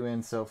 9 of you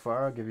in so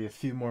far. I'll give you a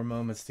few more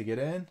moments to get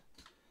in.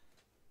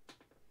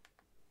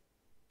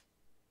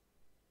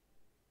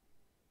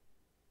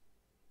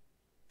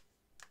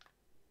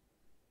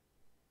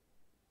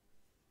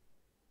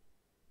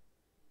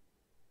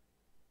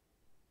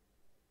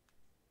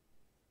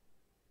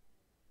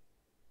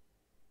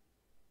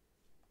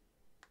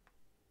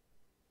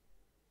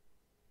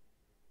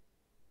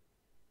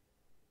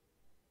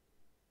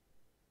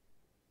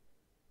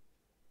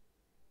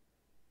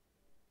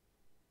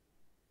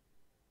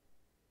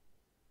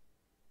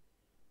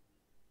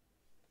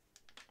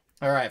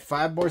 All right,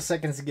 5 more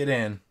seconds to get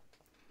in.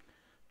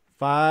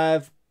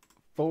 5,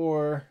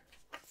 4,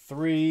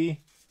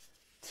 3,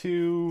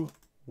 2,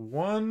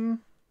 1.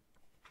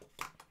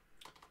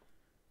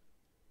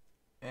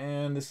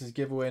 And this is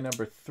giveaway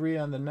number 3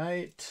 on the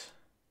night.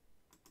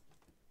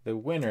 The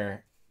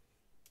winner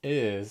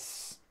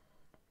is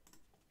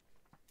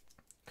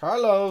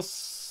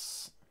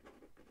Carlos.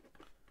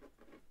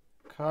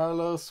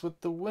 Carlos with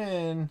the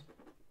win.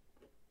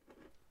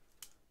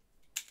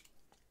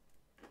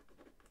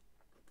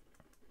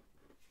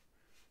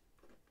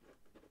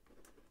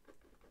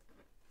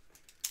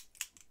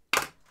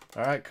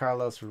 All right,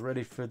 Carlos, we're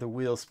ready for the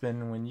wheel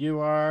spin when you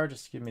are.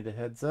 Just give me the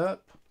heads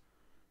up.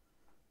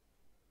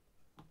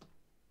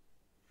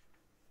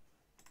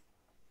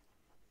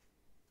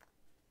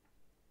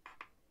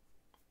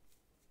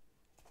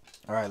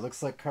 All right,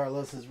 looks like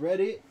Carlos is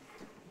ready.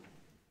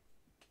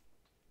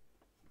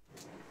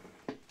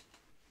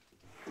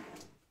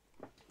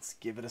 Let's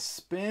give it a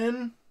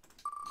spin.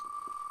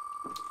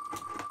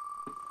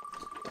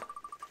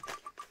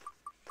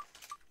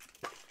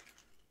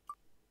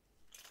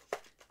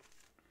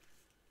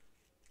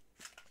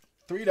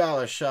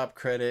 $3 shop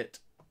credit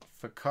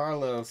for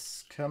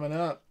Carlos coming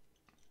up.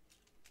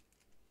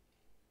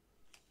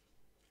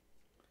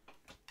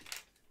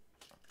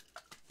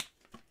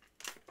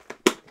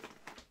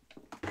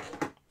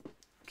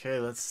 Okay,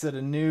 let's set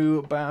a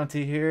new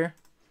bounty here.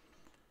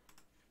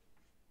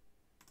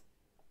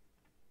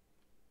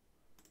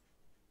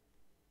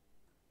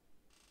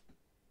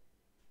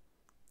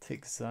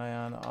 Take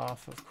Zion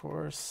off, of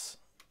course.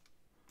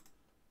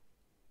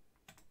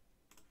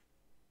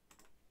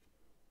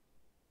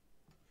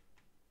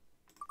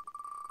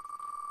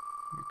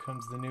 Here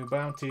comes the new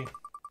bounty.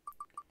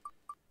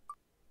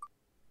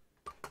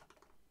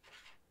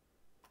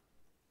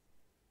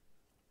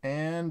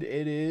 And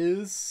it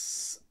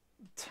is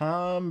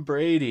Tom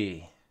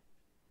Brady.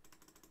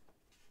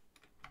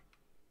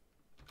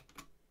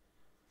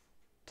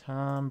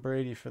 Tom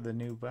Brady for the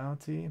new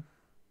bounty.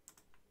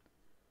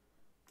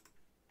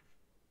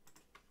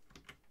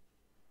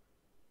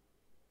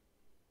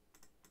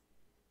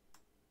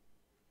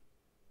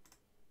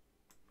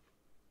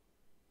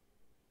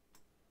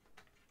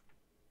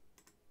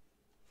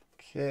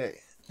 Okay,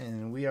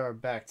 and we are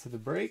back to the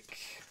break.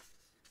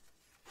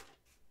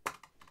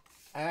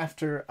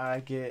 After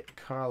I get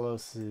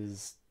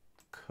Carlos's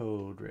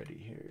code ready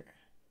here.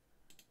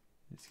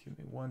 Just give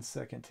me 1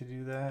 second to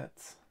do that.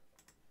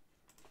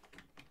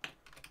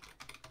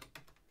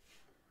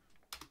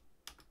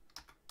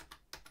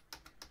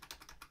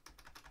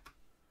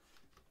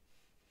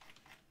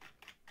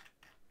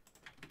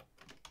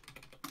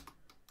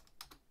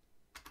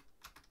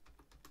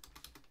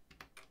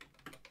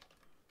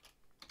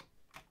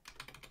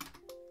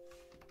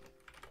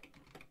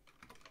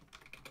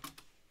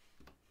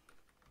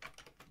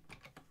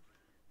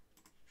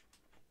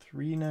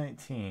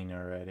 $3.19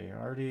 already.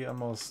 Already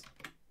almost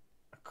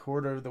a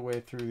quarter of the way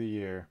through the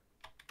year.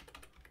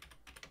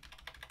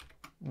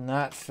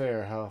 Not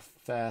fair how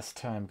fast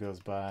time goes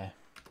by.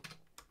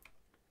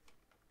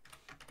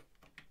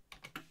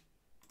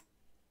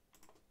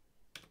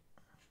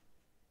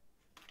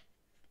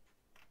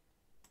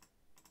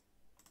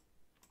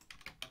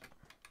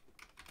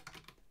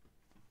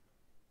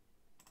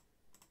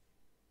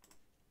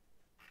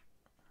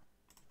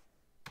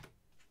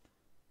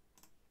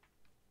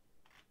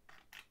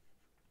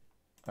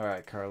 All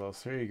right,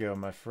 Carlos, here you go,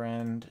 my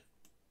friend.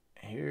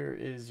 Here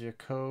is your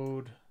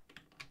code.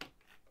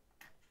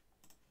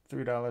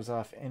 $3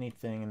 off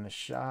anything in the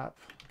shop.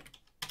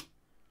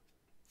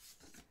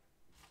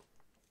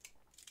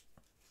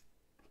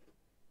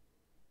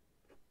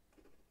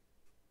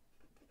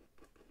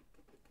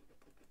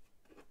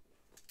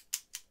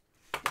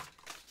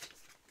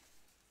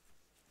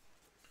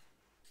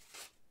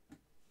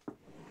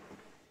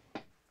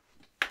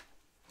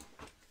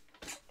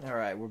 All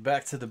right, we're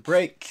back to the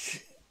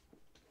break.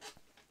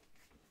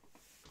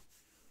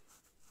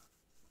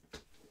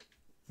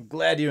 I'm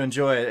glad you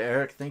enjoy it,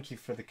 Eric. Thank you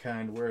for the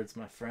kind words,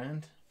 my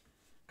friend.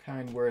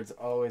 Kind words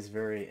always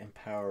very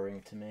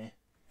empowering to me.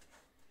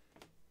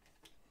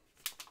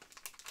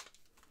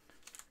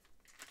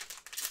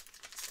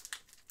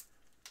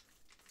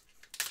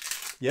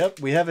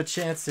 Yep, we have a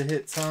chance to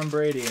hit Tom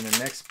Brady in the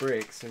next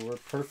break, so we're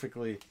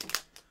perfectly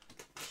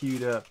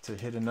queued up to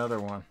hit another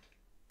one.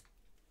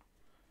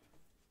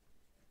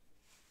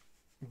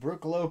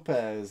 Brooke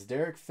Lopez,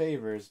 Derek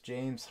Favors,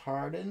 James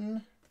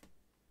Harden,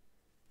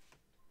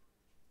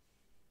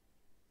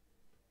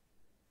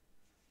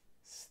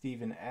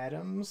 Steven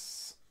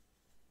Adams.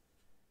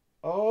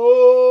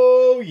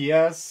 Oh,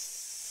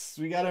 yes.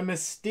 We got a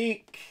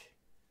Mystique.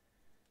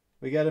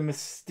 We got a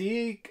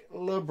Mystique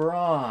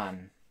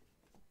LeBron.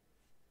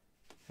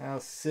 How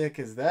sick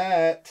is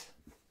that?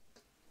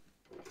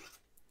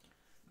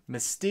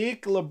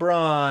 Mystique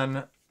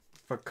LeBron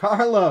for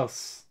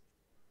Carlos.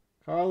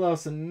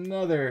 Carlos,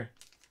 another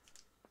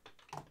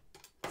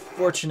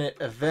fortunate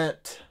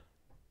event.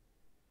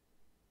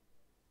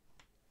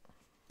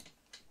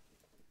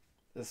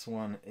 This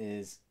one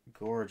is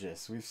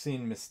gorgeous. We've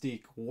seen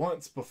Mystique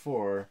once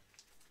before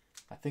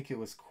I think it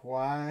was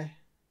Kwai.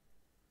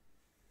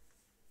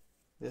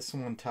 This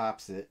one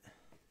tops it.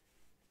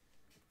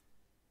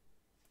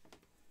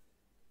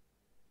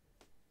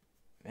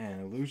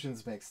 Man,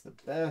 Illusions makes the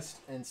best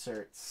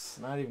inserts.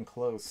 Not even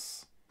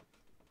close.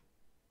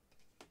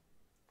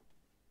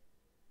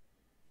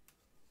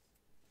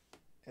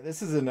 And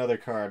this is another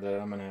card that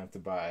I'm gonna have to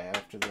buy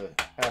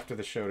after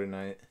the show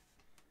tonight.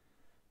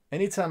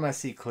 Anytime I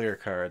see clear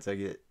cards, I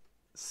get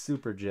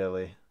super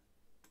jelly.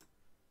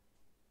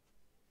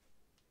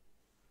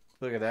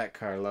 Look at that,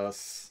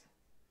 Carlos.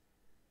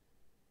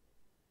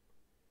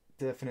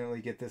 Definitely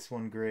get this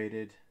one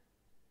graded.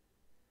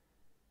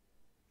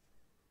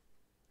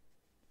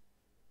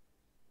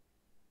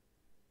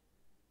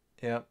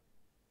 Yep.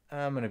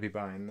 I'm going to be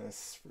buying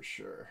this for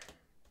sure.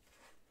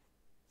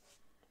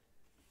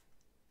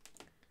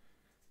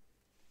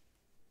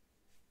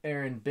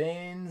 Aaron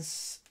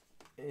Baines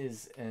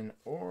is an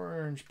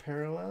orange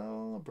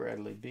parallel.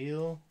 Bradley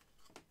Beal.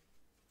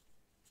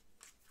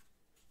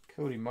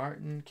 Cody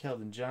Martin,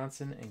 Keldon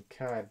Johnson, and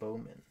Kai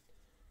Bowman.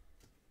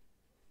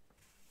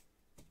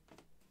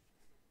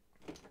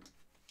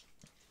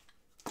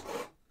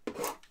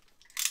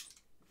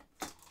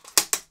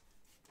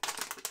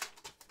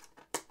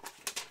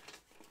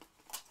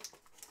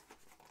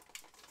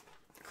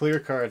 Clear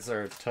cards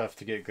are tough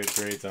to get good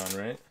grades on,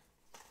 right?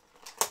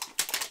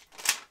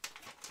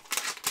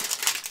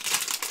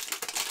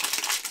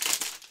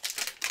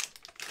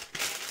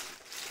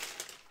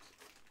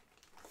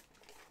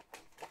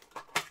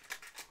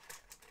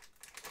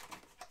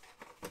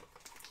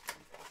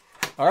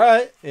 All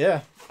right,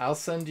 yeah. I'll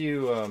send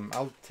you,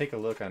 I'll take a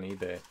look on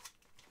eBay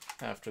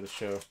after the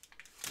show.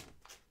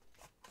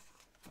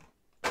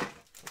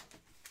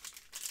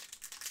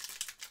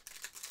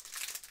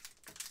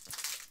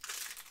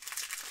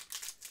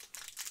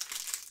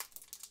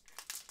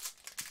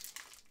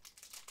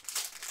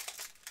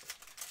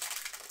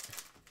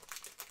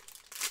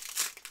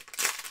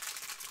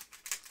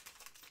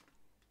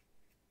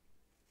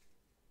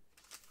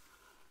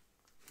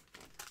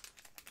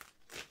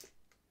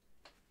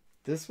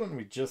 This one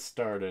we just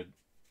started.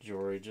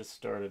 Jory just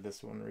started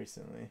this one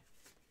recently.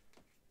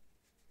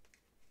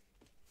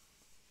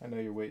 I know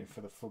you're waiting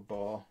for the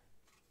football.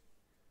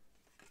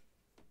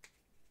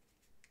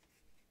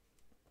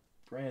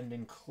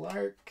 Brandon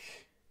Clark.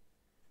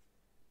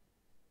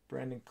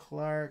 Brandon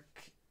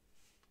Clark.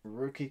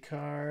 Rookie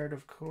card,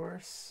 of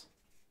course.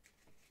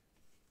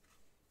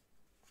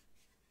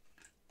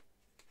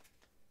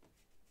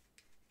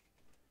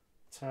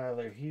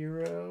 Tyler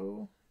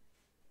Hero.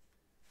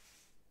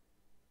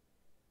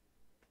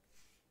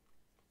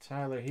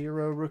 Tyler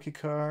Hero rookie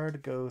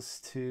card goes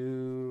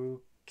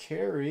to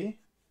Carey.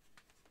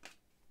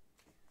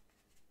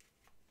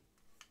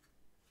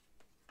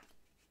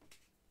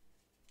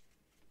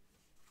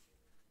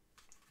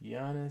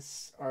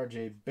 Giannis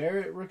RJ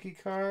Barrett rookie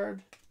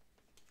card.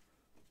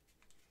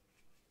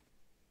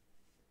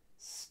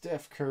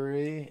 Steph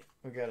Curry.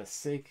 We got a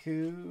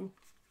Sekou.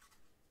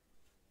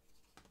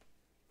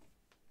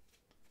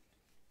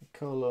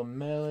 Nicolo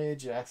Melli,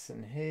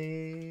 Jackson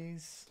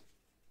Hayes.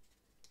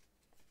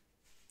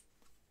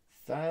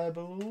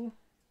 Thibault,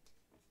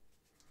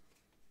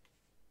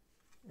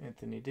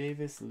 Anthony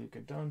Davis, Luka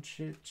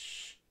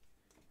Doncic,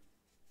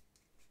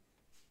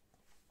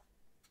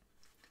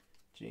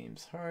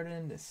 James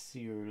Harden,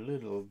 Nasir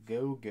Little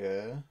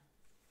Goga,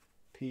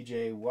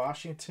 PJ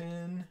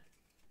Washington,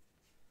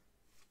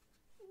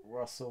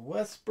 Russell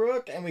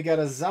Westbrook, and we got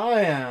a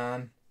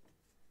Zion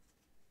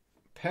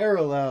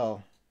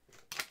parallel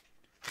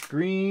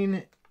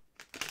green.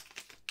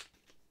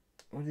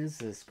 What is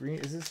this? Green?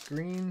 Is this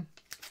green?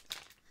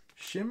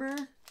 Shimmer?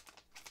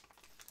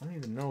 I don't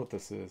even know what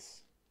this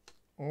is.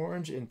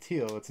 Orange and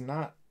teal. It's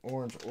not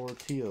orange or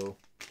teal.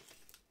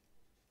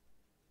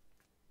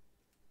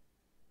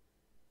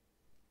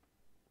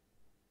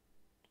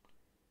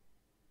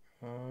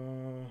 I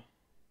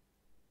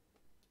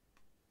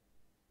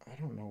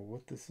don't know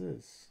what this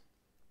is.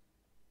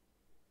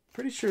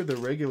 Pretty sure the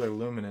regular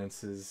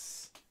luminance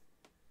is...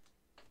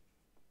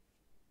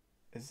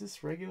 Is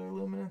this regular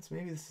luminance?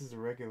 Maybe this is a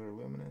regular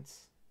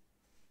luminance.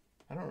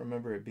 I don't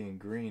remember it being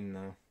green,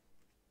 though.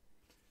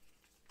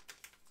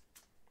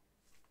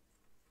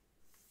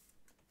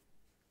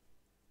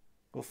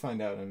 We'll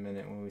find out in a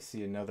minute when we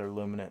see another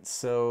luminance.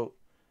 So,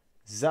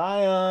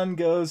 Zion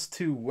goes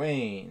to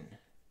Wayne.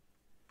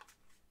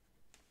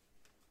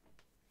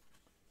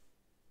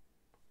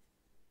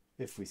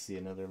 If we see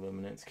another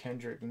luminance.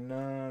 Kendrick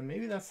Nunn.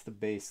 Maybe that's the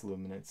base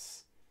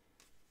luminance.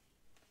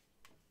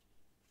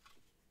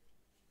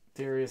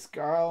 Darius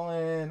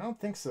Garland. I don't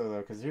think so, though,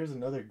 because here's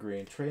another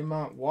green.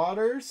 Tremont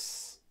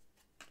Waters.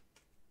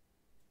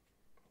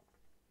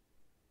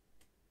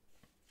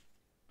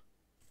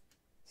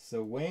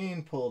 So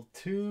Wayne pulled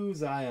 2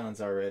 Zions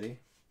already.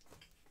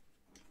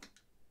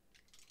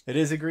 It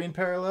is a green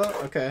parallel?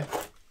 Okay.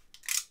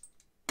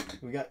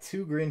 We got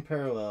 2 green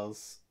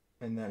parallels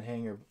in that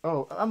hanger.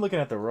 Oh, I'm looking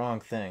at the wrong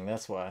thing.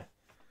 That's why.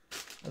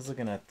 I was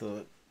looking at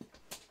the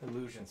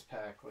Illusions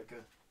pack like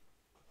a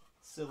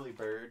silly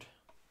bird.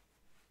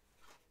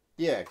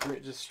 Yeah,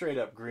 just straight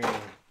up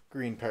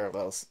green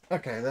parallels.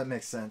 Okay, that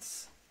makes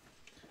sense.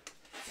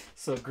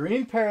 So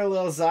green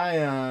parallel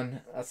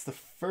Zion, that's the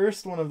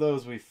first one of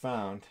those we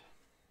found.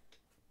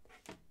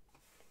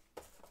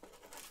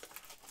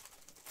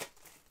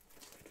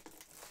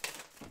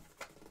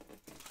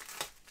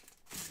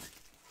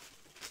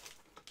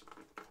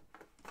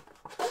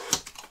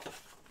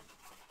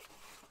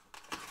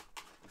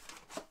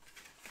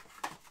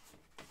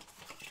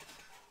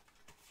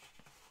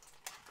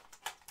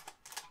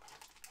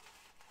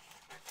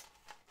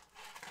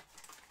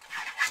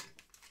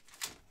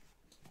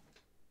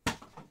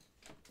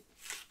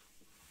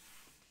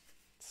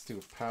 Do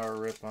a power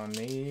rip on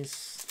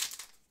these.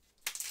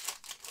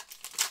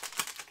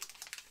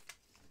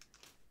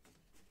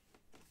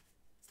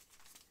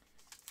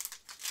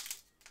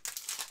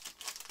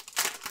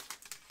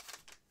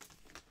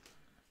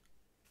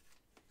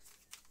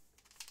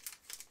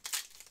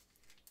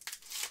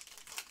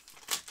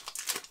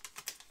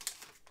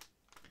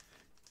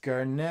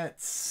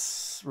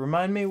 Garnets.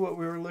 Remind me what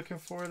we were looking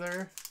for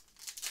there?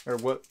 Or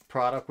what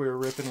product we were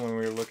ripping when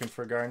we were looking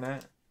for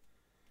garnet?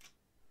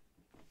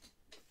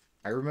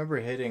 I remember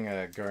hitting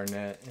a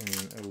garnet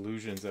in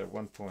Illusions at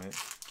one point.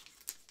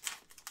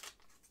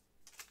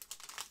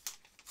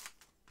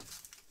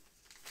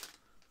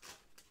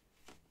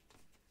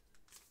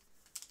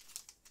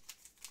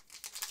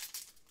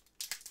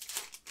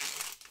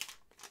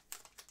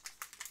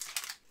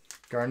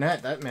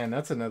 Garnett,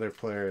 that's another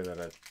player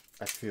that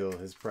I feel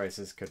his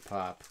prices could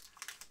pop.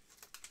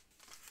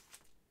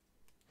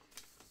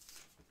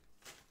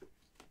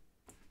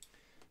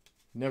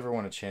 Never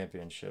won a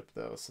championship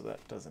though, so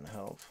that doesn't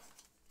help.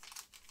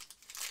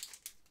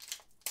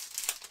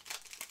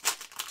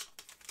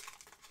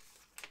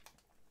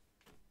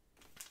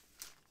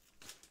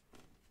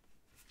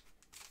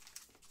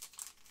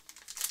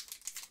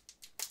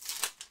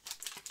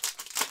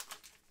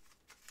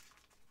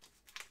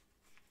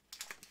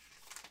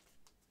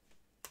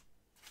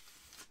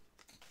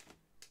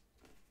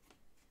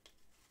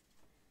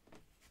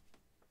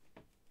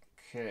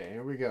 Okay,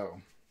 here we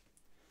go.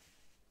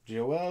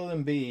 Joel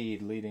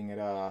Embiid leading it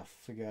off.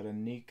 We got a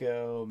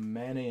Nico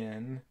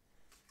Mannion,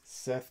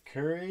 Seth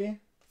Curry,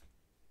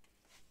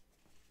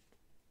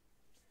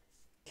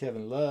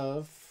 Kevin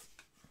Love,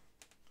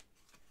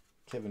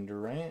 Kevin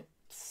Durant,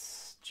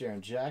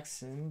 Jaren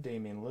Jackson,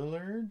 Damian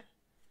Lillard,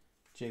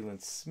 Jalen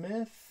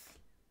Smith.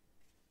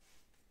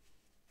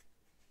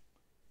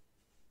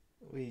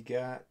 We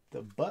got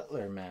the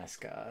Butler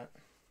mascot.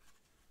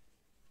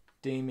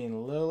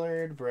 Damian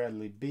Lillard,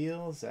 Bradley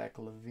Beal, Zach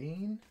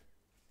LaVine.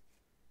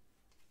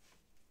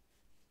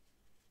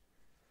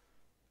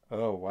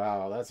 Oh,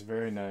 wow. That's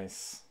very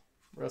nice.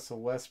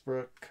 Russell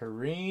Westbrook,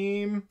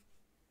 Kareem.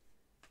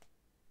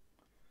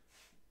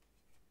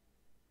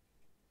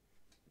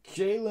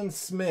 Jalen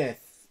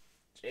Smith.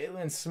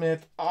 Jalen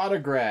Smith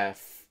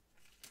autograph.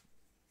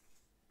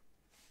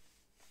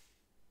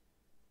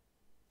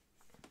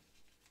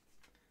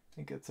 I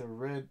think it's a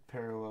red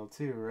parallel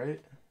too,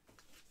 right?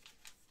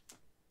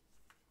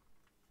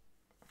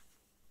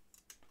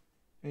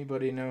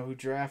 Anybody know who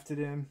drafted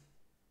him?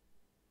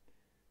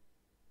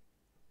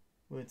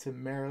 Went to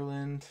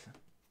Maryland.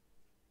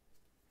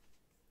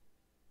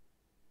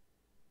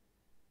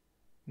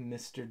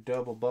 Mr.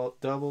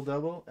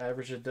 Double.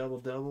 Average a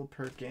double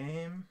per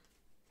game.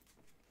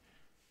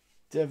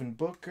 Devin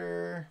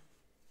Booker.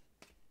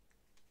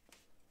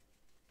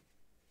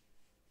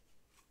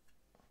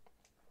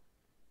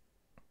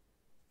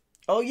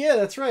 Oh yeah,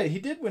 that's right. He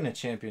did win a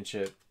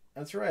championship.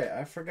 That's right.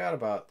 I forgot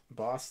about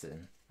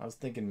Boston. I was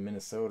thinking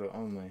Minnesota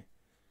only.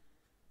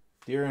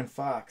 De'Aaron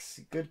Fox.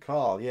 Good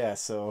call. Yeah,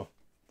 so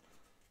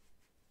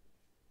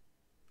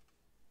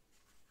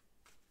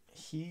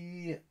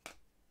his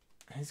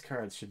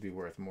cards should be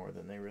worth more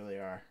than they really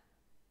are.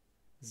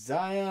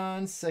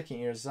 Zion, second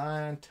year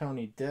Zion,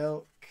 Tony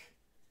Delk.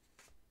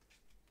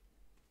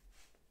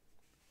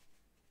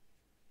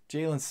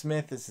 Jalen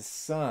Smith is his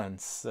son,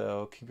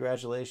 so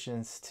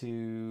congratulations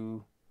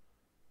to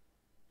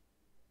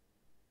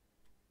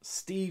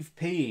Steve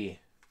P.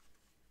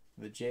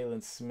 The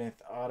Jalen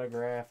Smith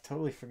autograph.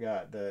 Totally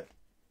forgot that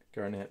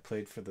Garnett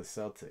played for the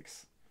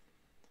Celtics.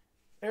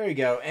 There you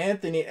go.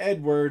 Anthony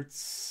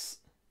Edwards.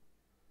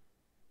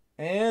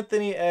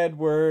 Anthony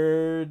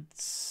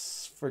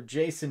Edwards for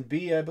Jason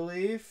B, I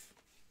believe.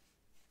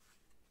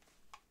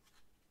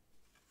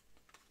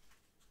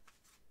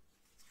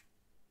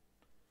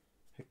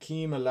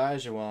 Hakeem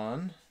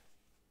Olajuwon.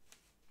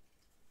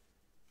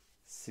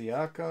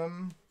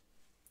 Siakam.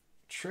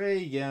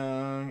 Trae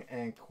Young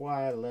and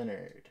Kawhi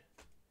Leonard.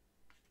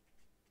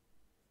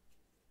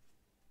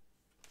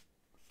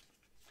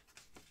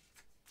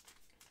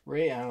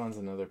 Ray Allen's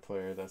another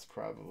player that's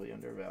probably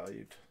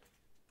undervalued.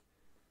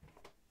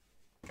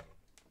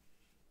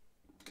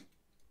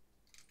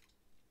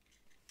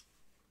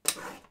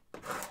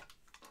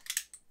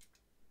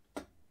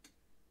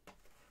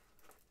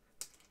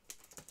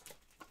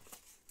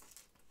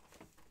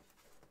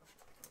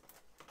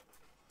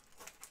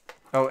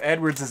 Oh,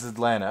 Edwards is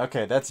Atlanta.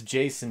 Okay, that's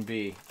Jason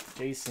B.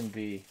 Jason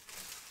B.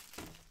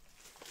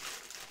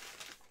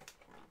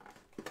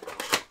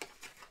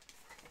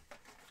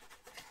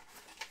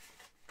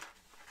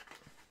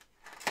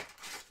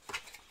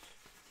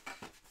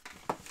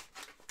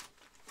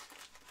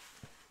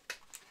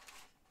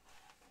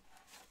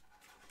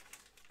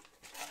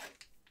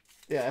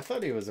 Yeah, I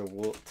thought he was a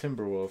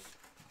Timberwolf.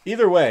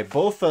 Either way,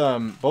 both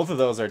of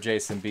those are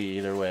Jason B.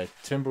 Either way,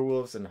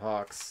 Timberwolves and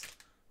Hawks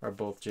are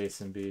both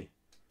Jason B.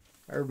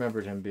 I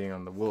remembered him being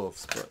on the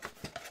Wolves, but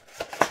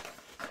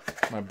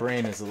my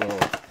brain is a little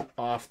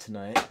off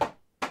tonight.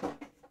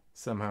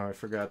 Somehow I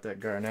forgot that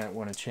Garnett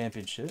won a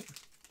championship.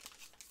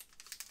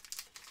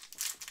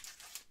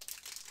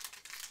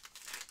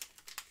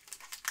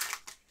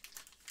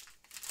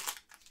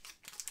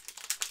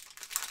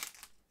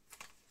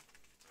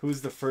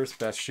 Who's the first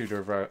best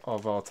shooter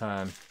of all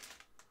time?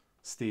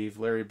 Steve,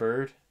 Larry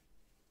Bird?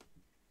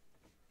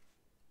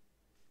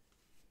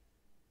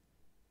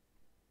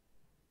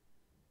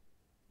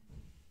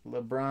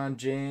 LeBron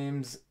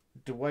James,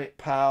 Dwight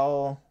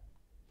Powell.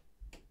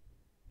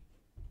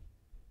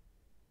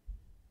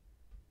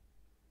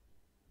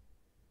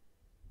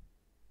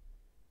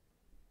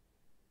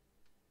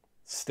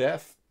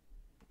 Steph.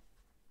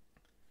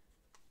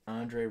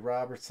 Andre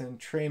Robertson,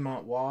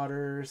 Tremont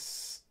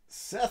Waters,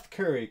 Seth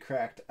Curry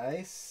cracked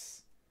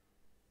ice.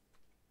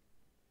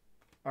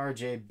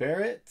 RJ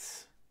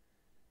Barrett.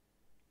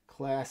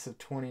 Class of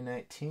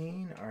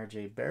 2019,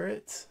 RJ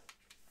Barrett.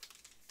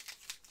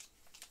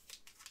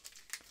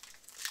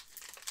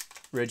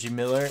 Reggie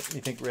Miller.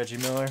 You think Reggie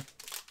Miller?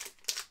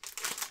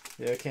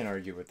 Yeah, I can't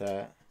argue with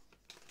that.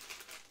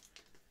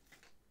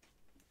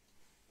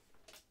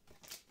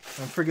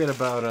 Don't forget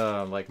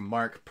about like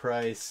Mark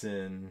Price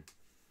and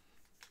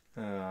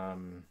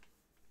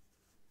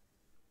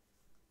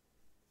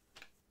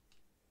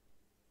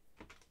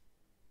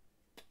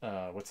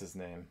what's his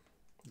name?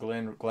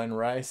 Glenn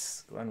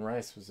Rice. Glenn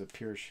Rice was a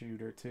pure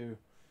shooter too.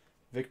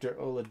 Victor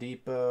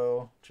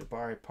Oladipo,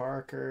 Jabari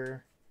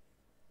Parker,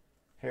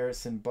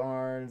 Harrison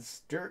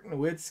Barnes, Dirk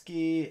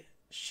Nowitzki,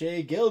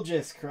 Shai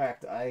Gilgeous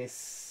cracked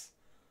ice.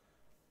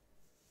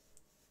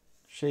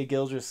 Shai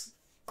Gilgeous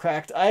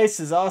cracked ice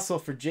is also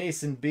for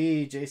Jason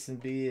B. Jason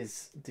B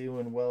is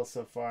doing well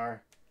so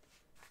far.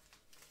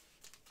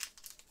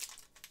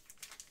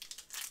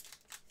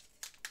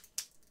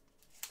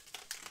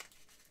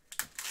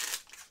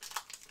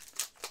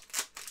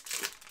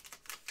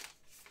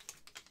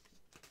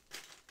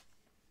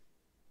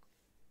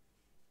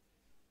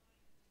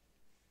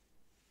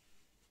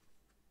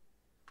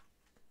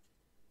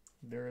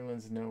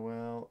 Nerlens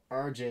Noel,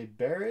 RJ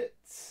Barrett,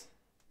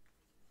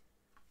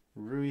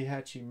 Rui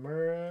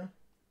Hachimura,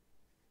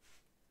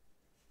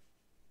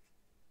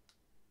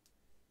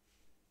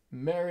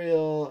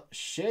 Mariel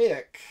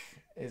Shayek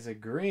is a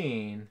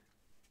green.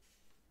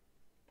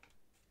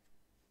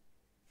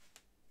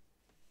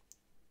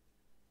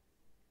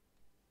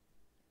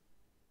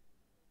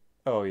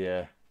 Oh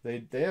yeah,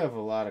 they have a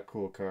lot of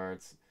cool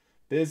cards.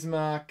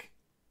 Bismack,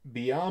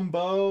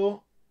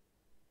 Biombo.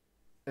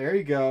 There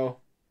you go.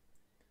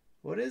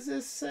 What does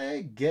this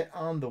say? Get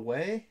on the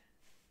way?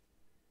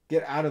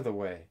 Get out of the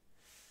way.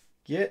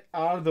 Get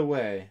out of the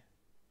way.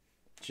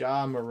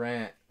 Ja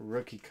Morant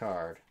rookie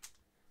card.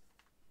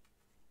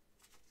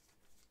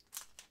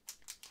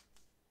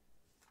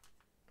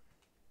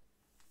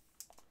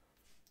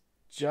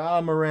 Ja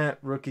Morant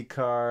rookie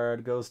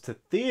card goes to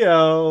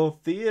Theo.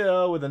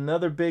 Theo with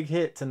another big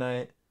hit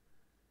tonight.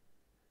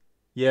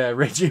 Yeah,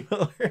 Reggie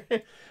Miller.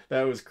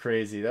 That was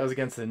crazy. That was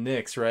against the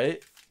Knicks,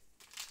 right?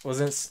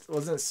 Wasn't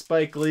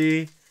Spike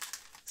Lee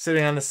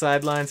sitting on the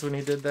sidelines when he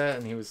did that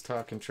and he was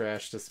talking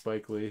trash to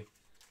Spike Lee?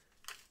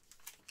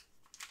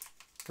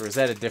 Or is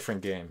that a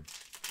different game?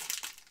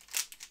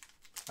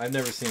 I've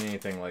never seen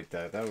anything like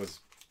that. That was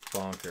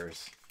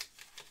bonkers.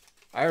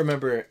 I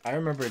remember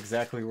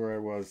exactly where I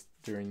was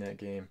during that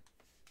game.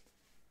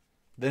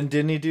 Then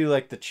didn't he do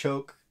like the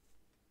choke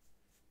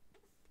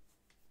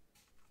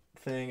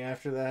thing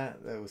after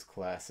that? That was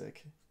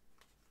classic.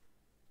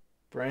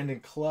 Brandon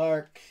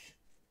Clark,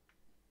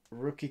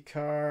 rookie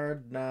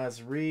card,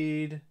 Naz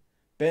Reid.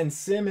 Ben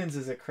Simmons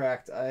is a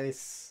cracked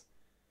ice.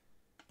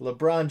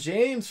 LeBron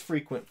James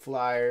frequent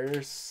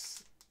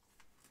flyers.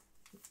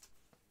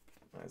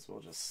 Might as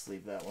well just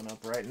sleeve that one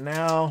up right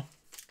now.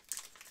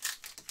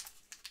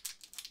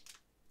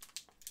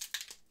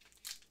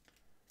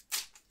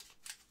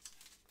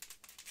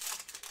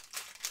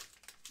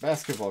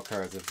 Basketball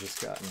cards have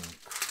just gotten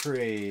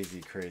crazy,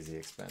 crazy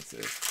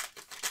expensive.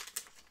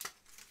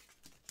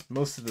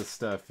 Most of the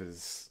stuff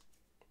is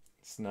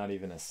it's not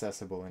even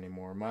accessible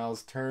anymore.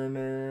 Miles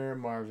Turner,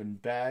 Marvin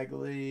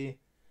Bagley.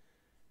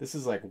 This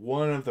is like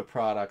one of the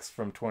products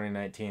from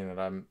 2019 that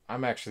I'm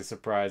actually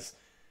surprised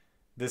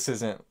this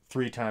isn't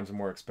 3 times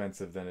more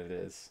expensive than it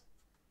is.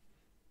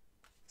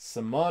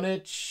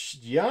 Simonic,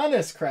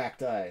 Giannis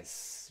cracked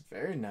ice.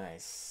 Very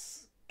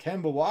nice.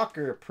 Kemba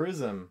Walker,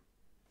 PRIZM.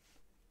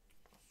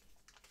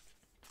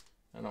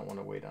 I don't want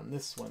to wait on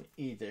this one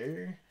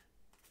either.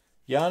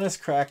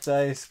 Giannis cracked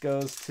ice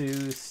goes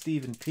to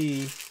Stephen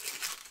P.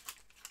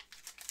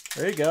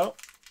 There you go.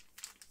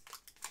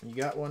 You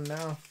got one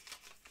now.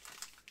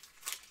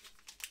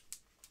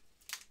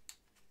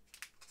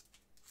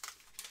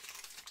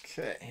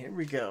 Okay, here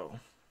we go.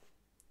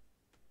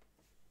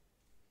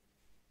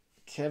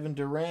 Kevin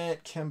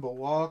Durant, Kemba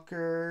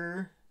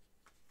Walker.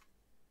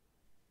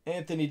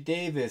 Anthony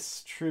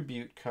Davis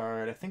tribute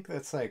card. I think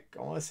that's like,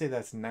 I want to say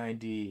that's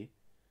 91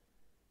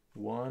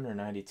 or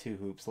 92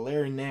 hoops.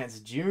 Larry Nance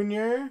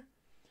Jr.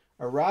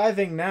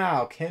 Arriving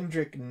now,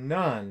 Kendrick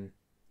Nunn.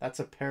 That's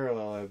a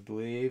parallel, I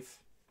believe.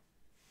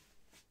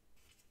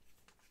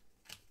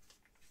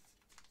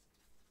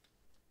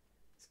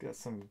 It's got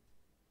some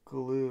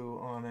glue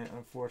on it,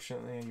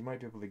 unfortunately, and you might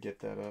be able to get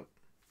that up.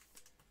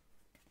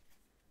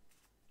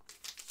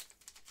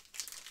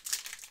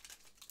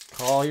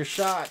 Call your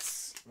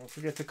shots. Don't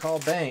forget to call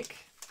bank.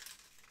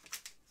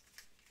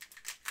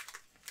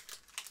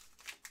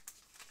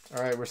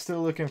 All right, we're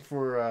still looking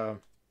for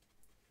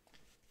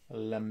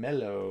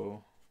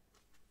LaMelo.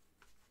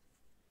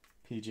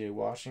 PJ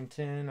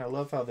Washington. I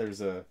love how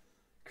there's a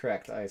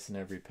cracked ice in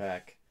every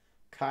pack.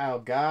 Kyle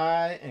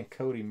Guy and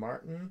Cody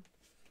Martin.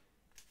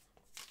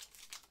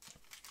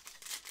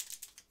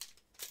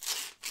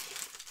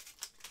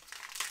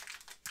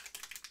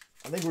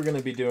 I think we're going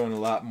to be doing a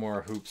lot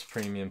more Hoops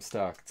premium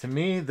stock. To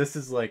me, this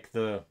is like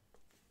the...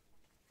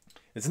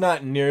 It's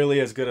not nearly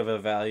as good of a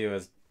value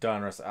as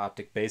Donruss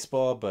Optic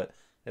Baseball, but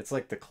it's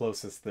like the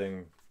closest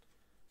thing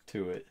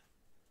to it.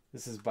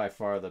 This is by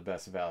far the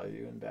best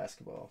value in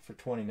basketball for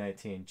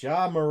 2019.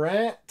 Ja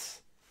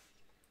Morant.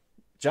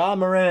 Ja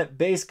Morant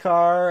base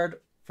card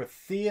for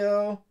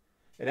Theo.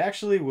 It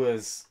actually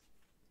was...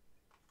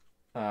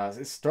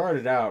 it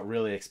started out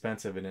really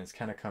expensive and it's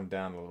kind of come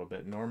down a little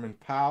bit. Norman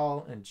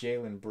Powell and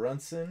Jalen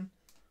Brunson.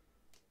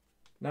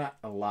 Not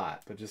a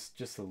lot, but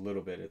just a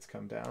little bit it's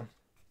come down.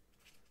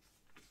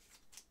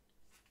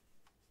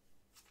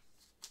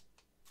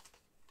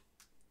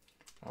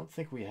 I don't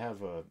think we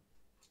have a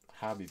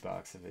hobby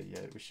box of it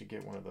yet. We should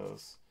get one of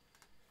those.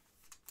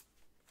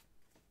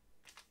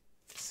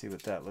 See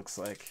what that looks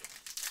like.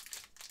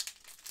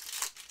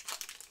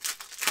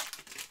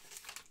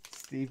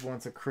 Steve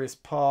wants a Chris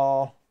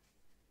Paul.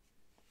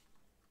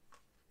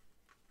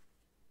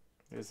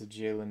 There's a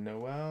Jalen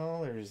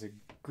Noel. There's a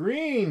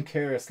green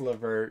Karis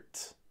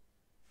LeVert.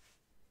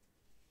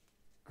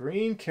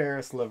 Green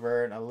Karis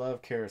LeVert. I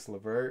love Karis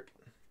LeVert.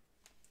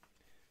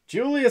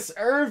 Julius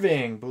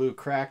Erving, blue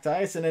cracked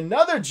ice. And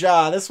another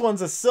Ja. This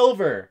one's a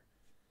silver.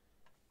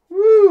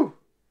 Woo!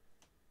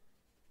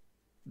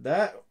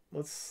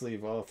 Let's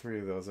leave all three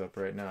of those up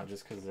right now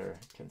just because they're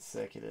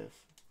consecutive.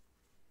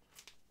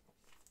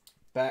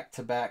 Back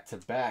to back to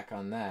back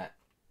on that.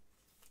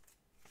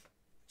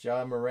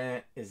 Ja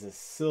Morant is a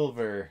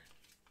silver.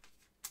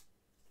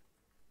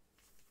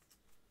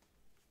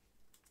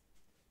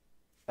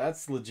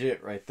 That's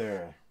legit right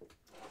there.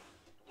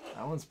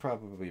 That one's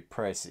probably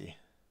pricey.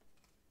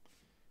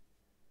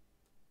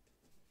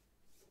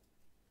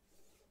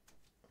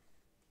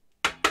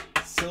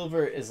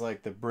 Silver is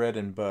like the bread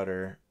and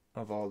butter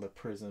of all the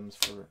prisms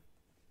for,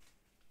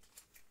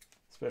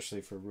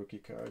 especially for rookie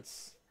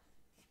cards.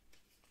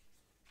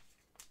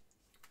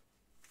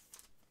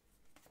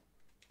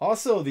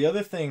 Also, the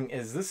other thing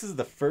is this is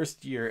the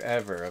first year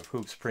ever of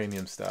Hoops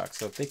Premium stock.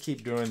 So if they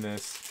keep doing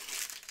this,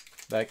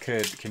 that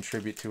could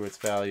contribute to its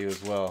value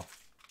as well.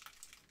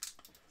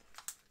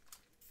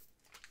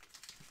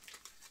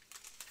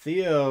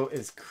 Theo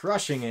is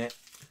crushing it.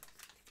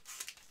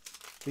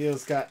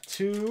 Theo's got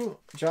two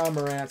Ja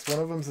Morants. One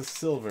of them's a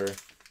silver.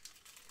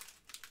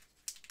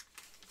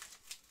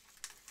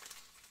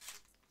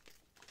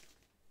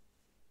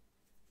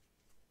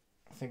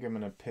 I think I'm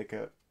going to pick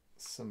up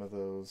some of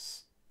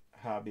those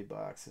hobby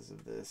boxes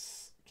of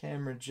this.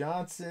 Cameron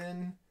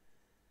Johnson,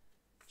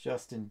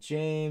 Justin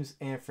James,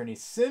 Anthony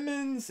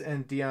Simmons,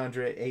 and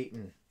DeAndre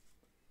Ayton.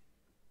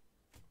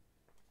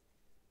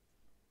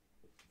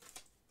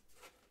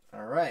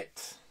 All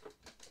right.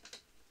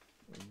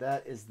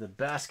 That is the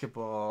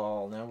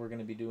basketball. Now we're going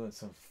to be doing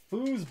some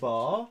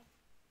foosball.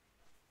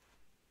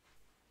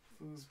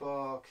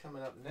 Foosball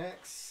coming up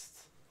next.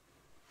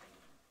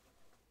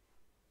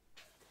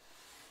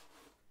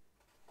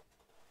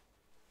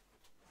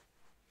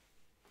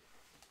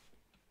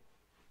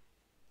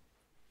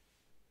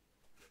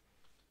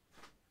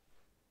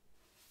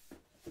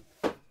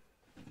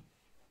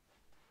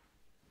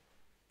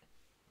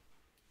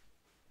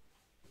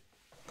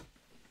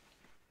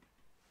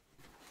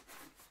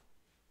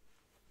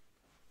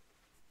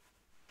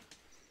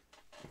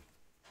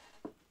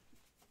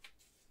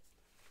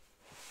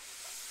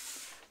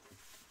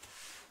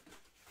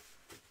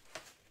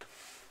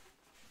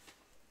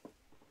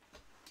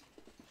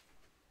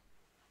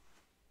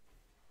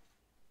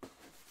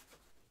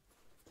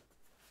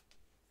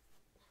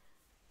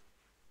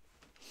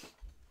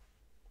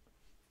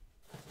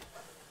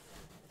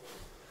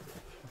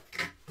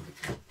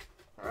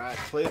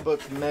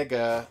 Playbook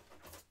Mega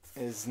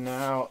is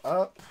now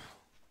up.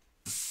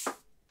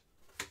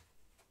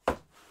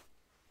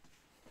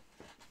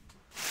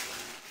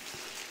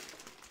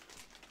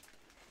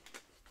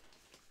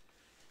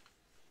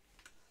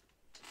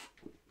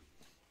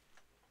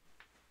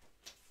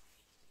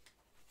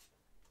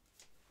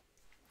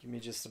 Give me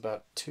just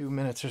about 2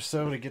 minutes or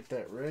so to get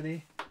that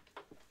ready.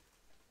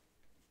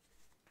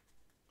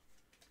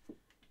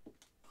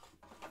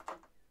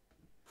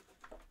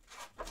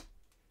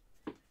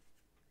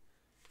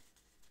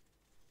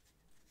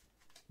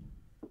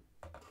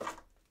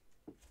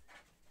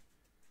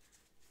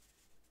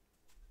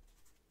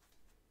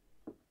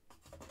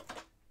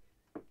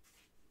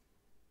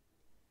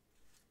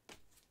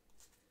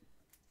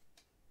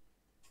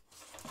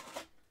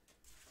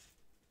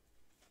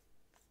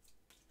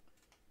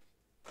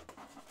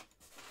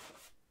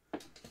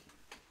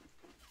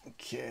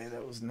 Okay,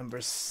 that was number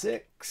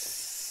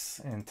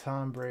 6. And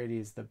Tom Brady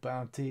is the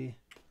bounty.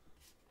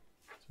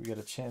 So we got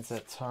a chance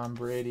at Tom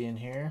Brady in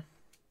here.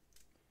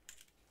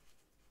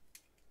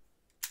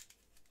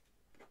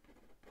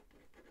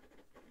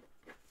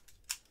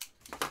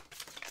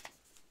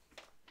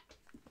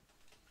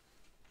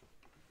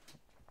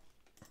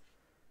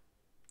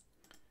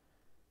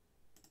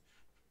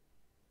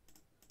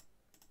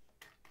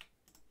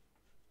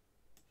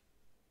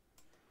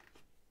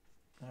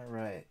 All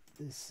right,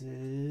 this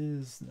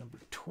is number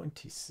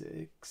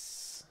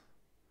 26.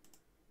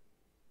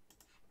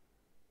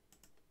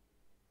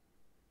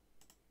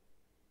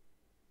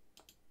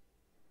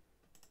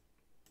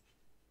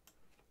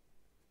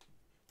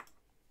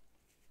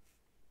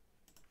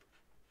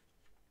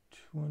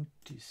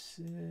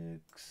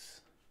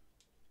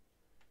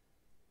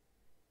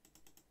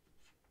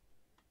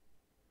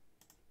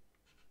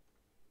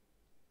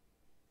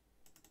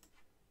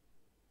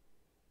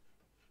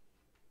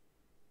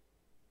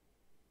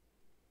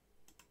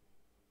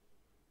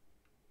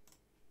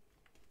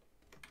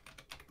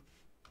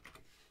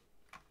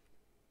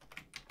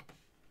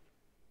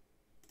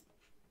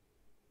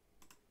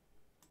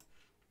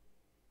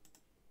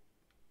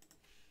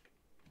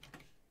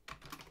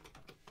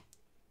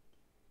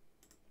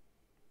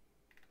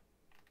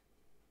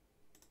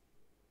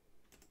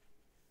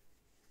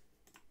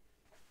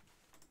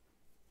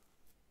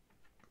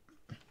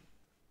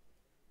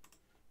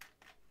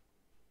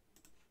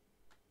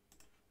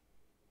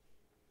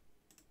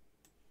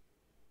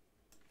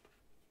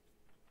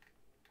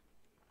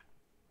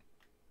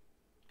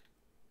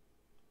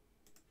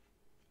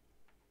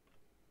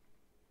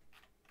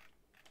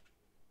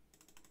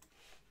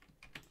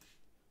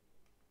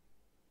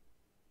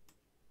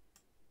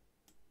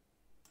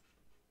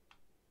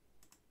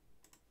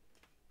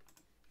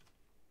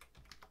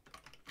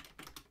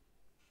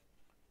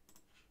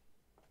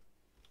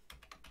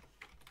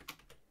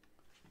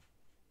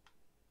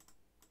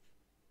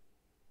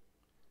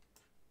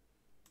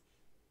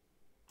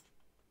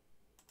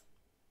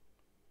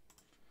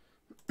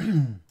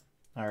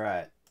 All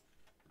right.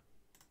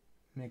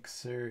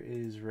 Mixer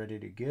is ready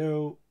to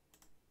go.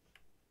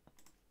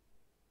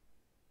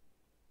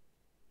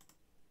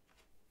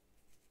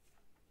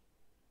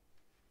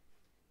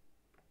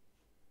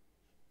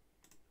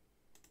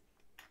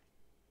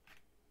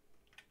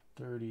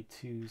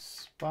 $32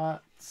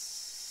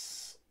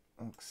 spots.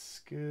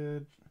 Looks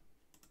good.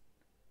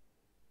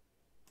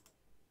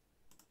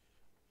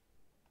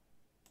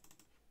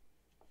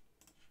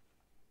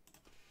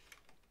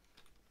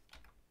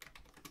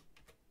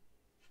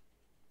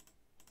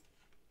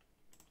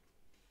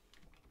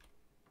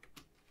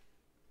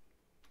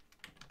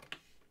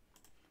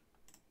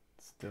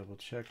 Double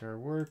check our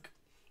work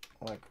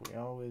like we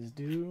always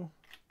do.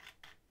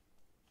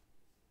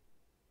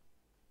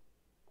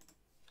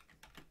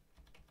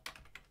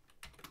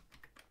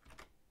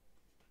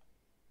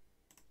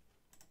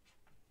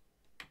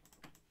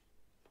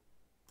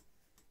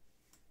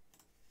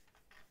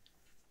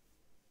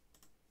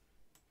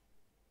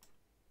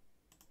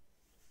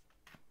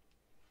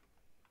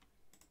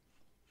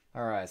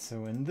 All right,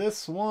 so in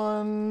this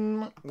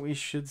one, we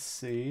should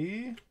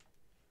see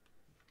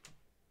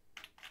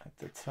at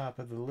the top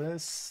of the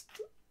list,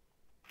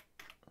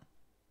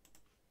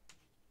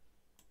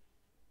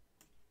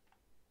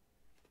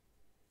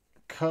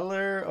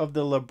 color of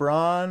the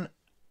LeBron,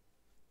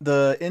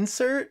 the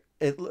insert,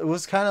 it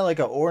was kind of like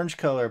an orange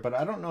color, but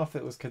I don't know if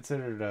it was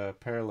considered a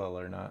parallel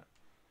or not.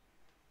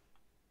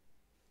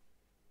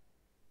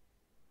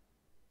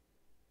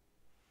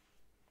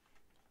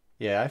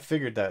 Yeah, I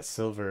figured that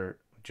silver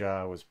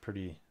jaw was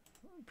pretty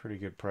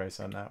good price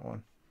on that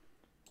one.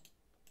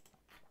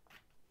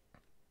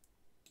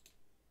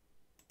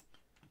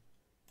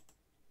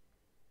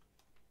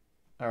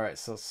 All right,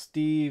 so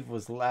Steve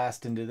was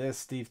last into this.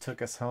 Steve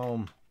took us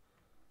home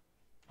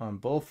on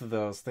both of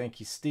those. Thank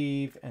you,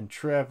 Steve. And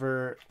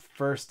Trevor,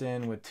 first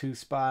in with 2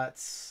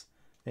 spots.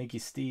 Thank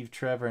you, Steve,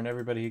 Trevor, and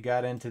everybody who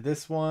got into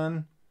this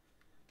one.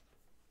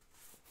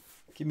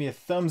 Give me a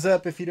thumbs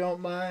up if you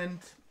don't mind.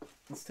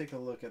 Let's take a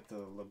look at the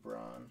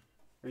LeBron.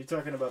 Are you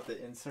talking about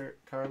the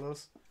insert,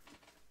 Carlos?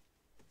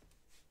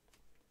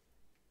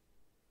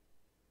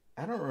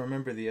 I don't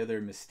remember the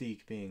other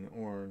Mystique being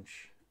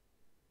orange.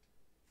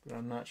 But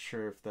I'm not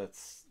sure if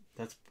that's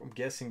I'm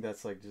guessing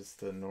that's like just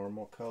the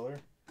normal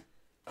color.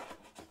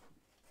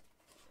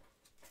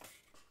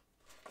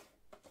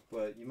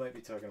 But you might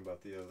be talking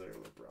about the other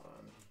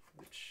LeBron,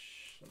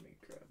 which, let me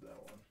grab that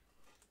one.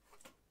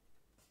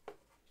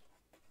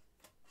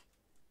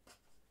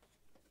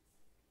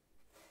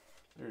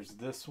 There's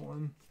this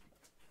one.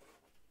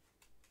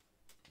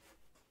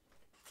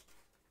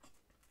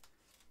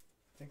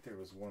 I think there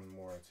was one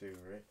more too,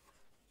 right?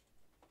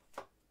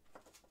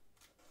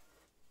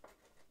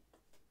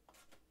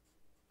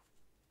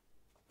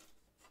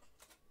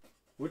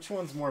 Which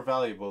one's more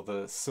valuable,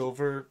 the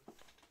silver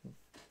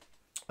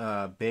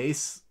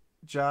base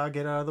jaw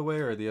get out of the way,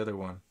 or the other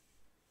one?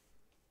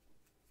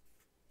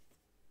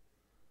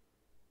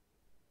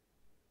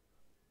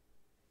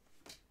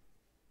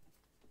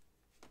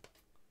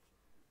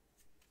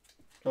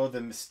 Oh,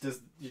 the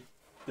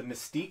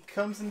Mystique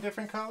comes in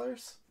different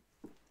colors?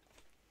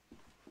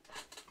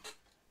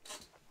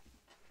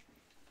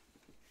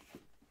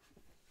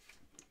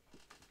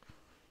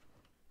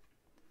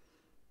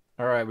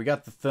 All right, we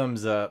got the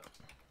thumbs up.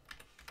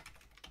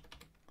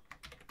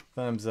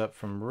 Thumbs up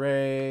from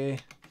Ray.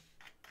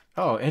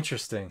 Oh,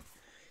 interesting.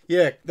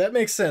 Yeah, that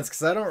makes sense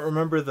because I don't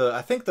remember the...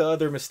 I think the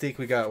other Mystique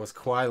we got was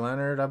Kawhi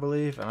Leonard, I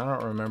believe. And I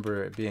don't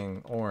remember it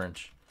being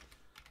orange.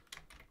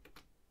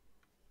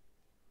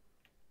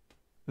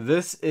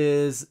 This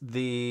is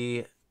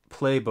the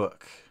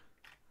playbook.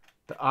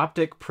 The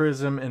OPTIC,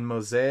 PRIZM, and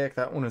MOSAIC.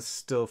 That one is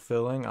still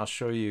filling. I'll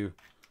show you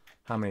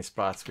how many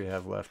spots we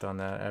have left on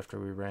that after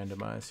we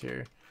randomize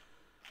here.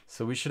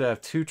 So we should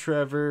have 2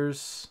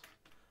 Trevors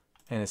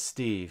and a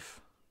Steve.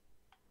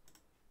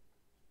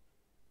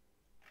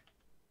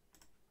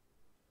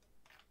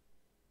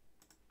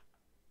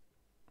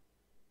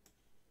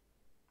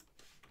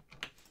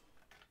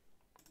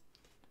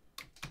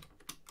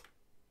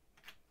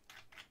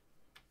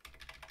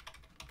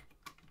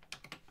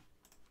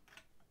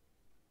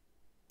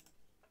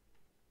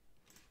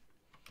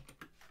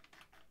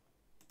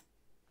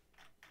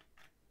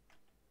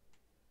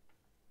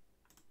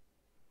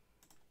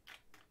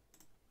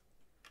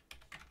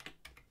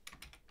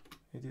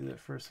 You do that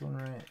first one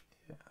right?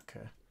 Yeah,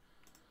 okay.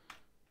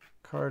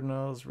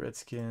 Cardinals,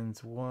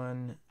 Redskins,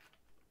 1,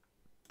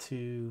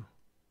 2,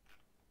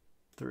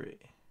 3.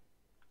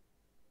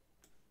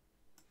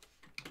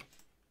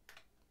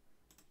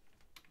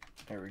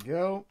 There we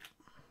go.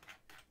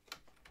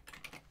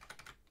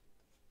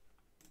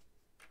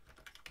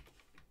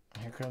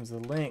 Here comes the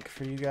link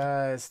for you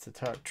guys to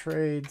talk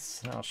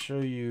trades. And I'll show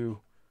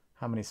you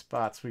how many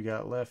spots we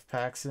got left,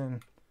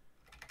 Paxson.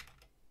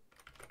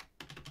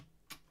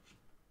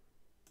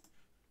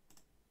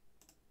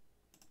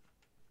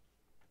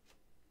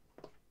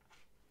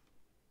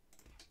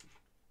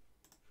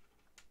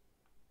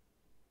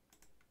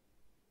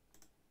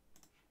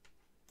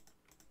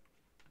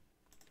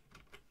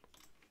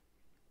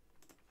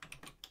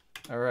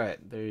 All right,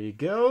 there you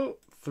go.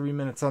 3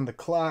 minutes on the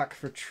clock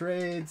for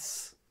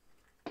trades.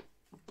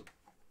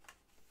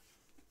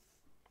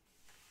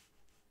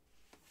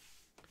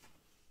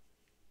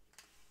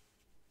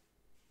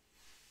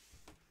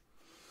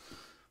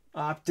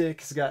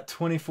 OPTIC's got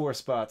 24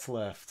 spots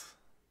left.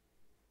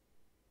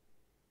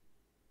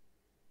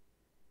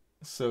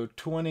 So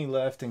 20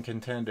 left in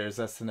contenders.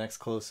 That's the next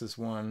closest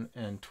one.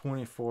 And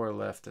 24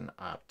 left in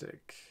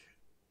OPTIC.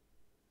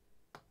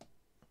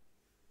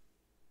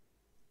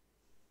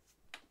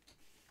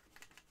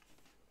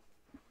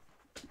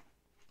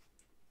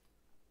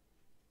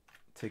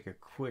 Take a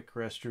quick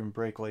restroom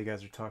break while you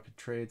guys are talking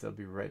trades. I'll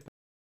be right back.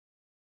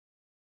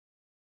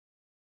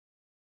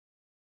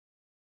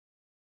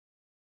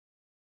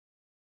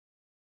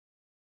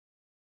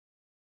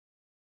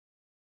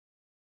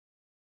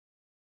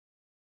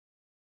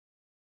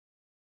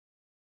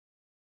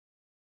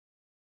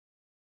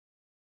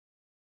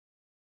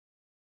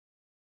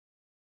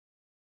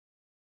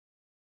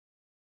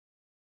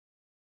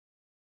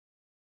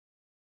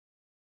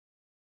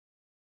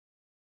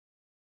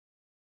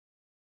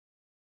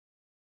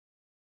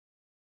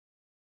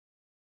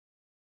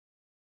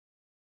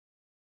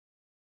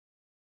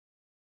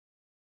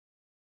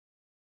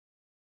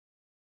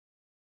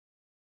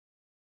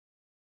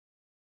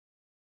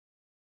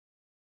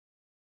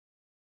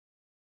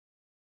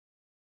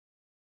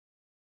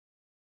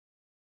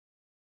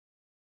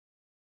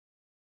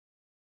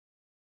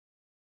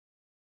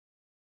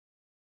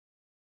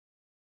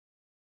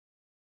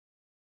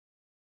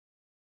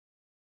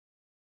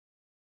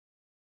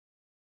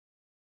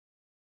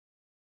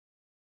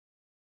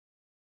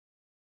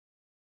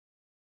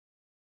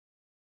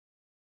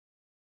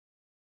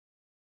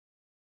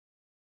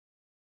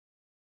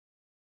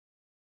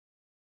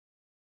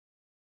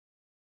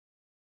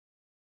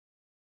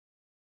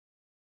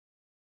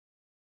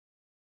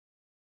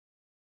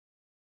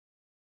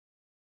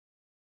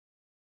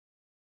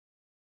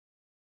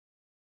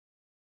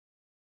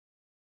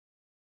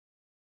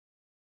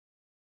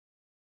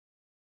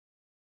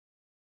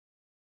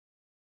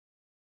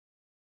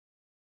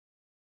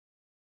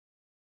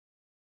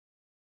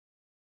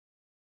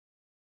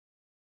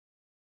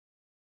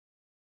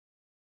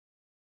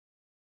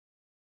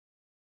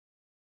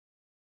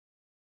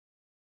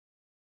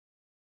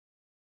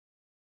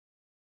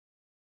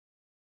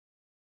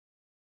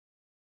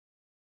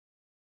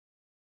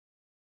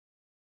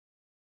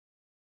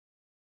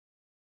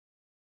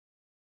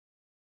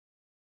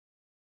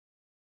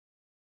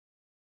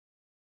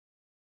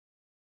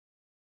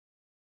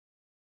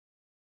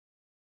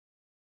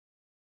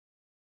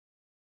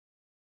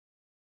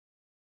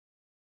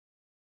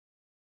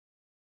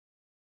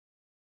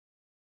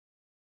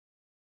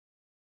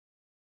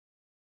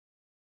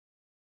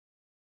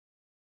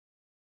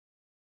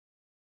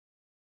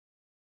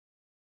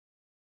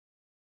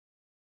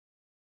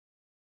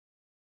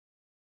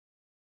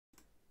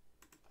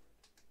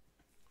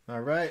 All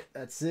right,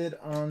 that's it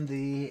on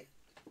the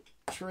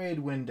trade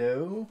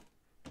window.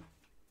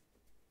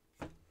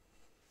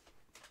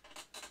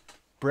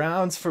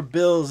 Browns for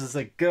Bills is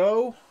a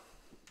go.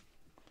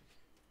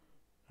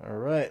 All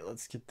right,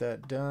 let's get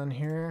that done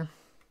here.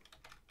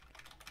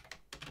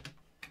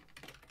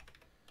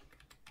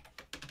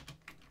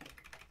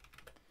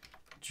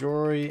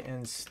 Jory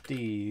and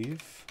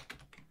Steve.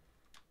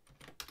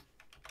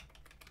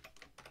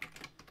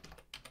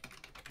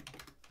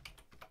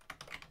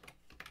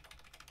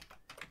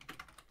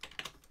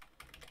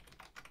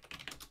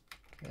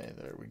 Okay,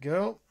 there we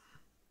go.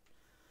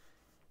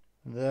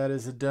 That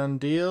is a done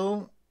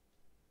deal.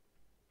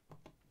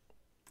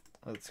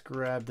 Let's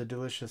grab the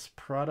delicious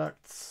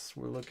products.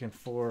 We're looking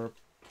for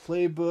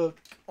Playbook,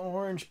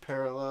 Orange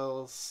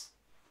Parallels.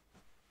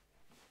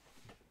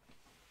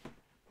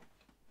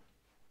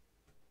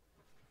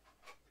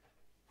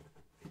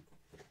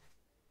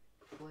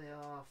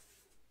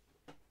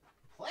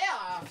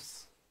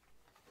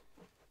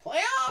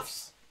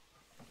 Playoffs.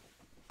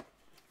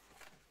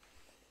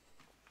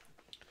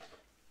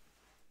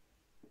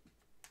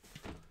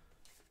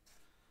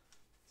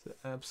 The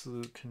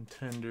Absolute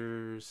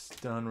Contenders,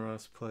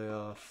 Donruss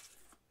Playoff,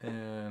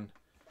 and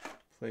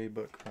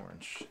Playbook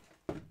Orange.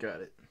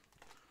 Got it.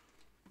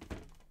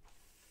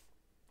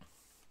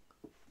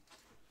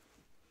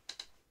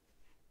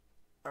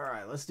 All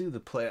right, let's do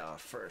the playoff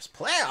first.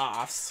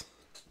 Playoffs?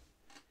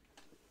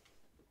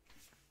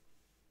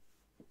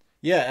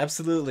 Yeah,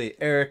 absolutely.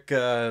 Eric,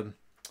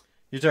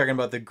 you're talking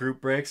about the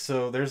group breaks.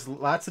 So there's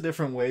lots of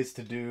different ways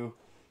to do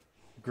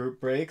group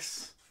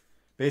breaks.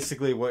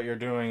 Basically, what you're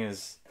doing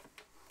is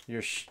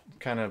you're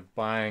kind of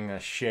buying a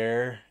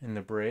share in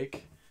the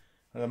break.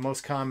 The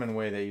most common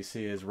way that you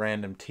see is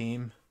random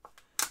team.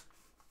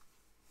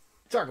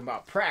 Talking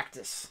about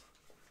practice.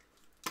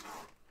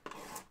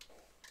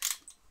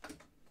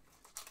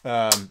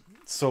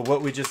 So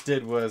what we just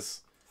did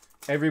was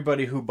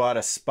everybody who bought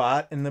a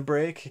spot in the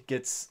break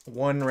gets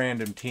one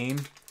random team.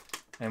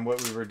 And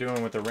what we were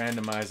doing with the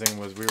randomizing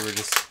was we were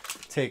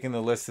just taking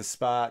the list of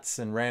spots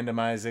and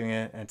randomizing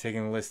it, and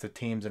taking the list of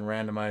teams and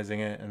randomizing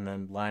it, and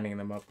then lining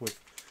them up with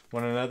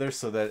one another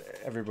so that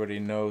everybody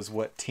knows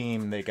what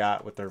team they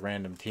got with their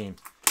random team.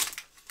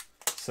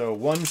 So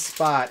one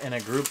spot in a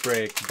group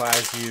break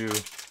buys you,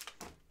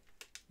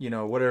 you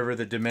know, whatever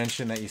the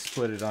dimension that you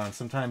split it on.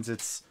 Sometimes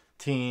it's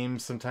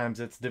teams, sometimes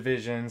it's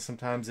divisions,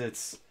 sometimes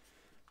it's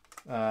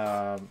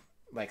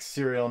like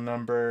serial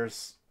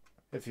numbers.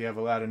 If you have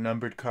a lot of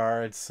numbered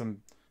cards,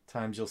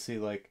 sometimes you'll see,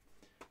 like,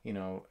 you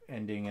know,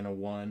 ending in a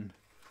 1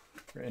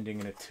 or ending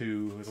in a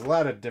 2. There's a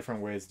lot of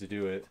different ways to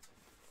do it.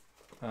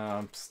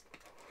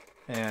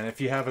 And if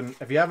you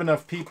have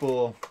enough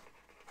people,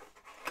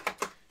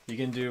 you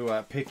can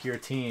do pick your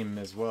team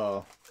as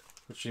well,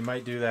 which you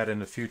might do that in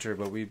the future.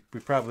 But we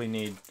probably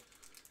need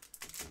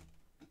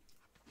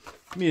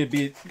to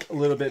be a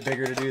little bit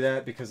bigger to do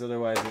that, because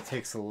otherwise it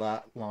takes a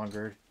lot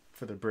longer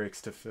for the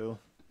breaks to fill.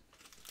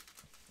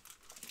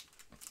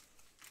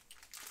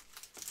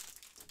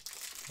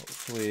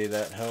 Hopefully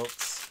that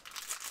helps.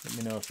 Let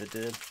me know if it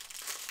did.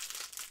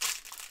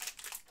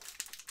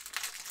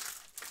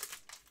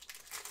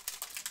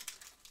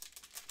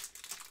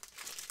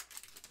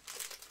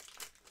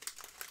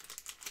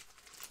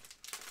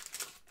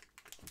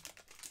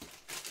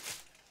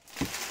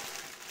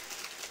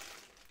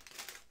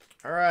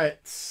 All right.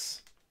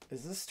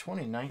 Is this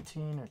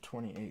 2019 or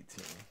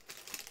 2018?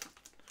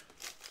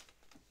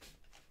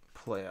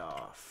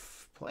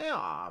 Playoffs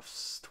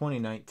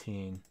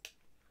 2019.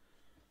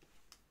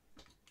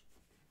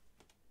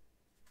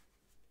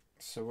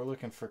 So we're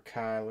looking for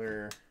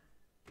Kyler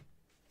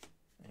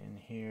in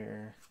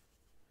here.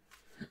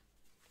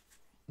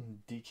 Is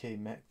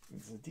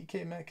it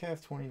DK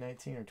Metcalf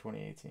 2019 or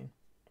 2018?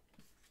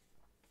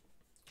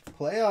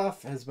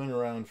 Playoff has been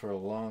around for a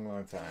long,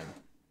 long time.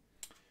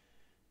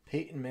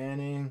 Peyton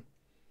Manning.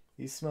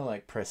 These smell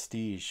like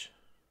prestige.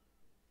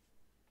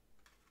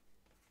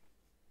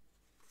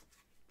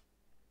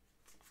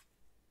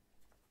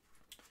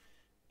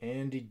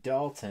 Andy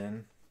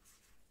Dalton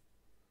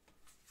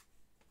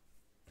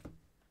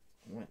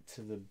went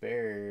to the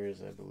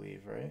Bears, I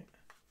believe, right?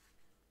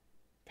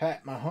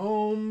 Pat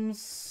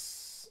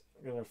Mahomes.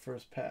 Got our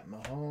first Pat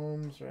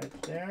Mahomes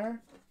right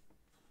there.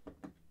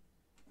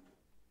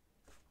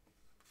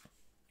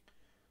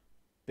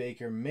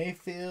 Baker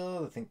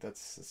Mayfield. I think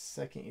that's the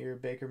second year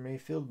of Baker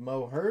Mayfield.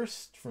 Mo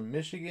Hurst from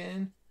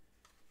Michigan.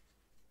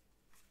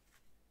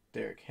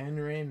 Derrick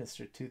Henry,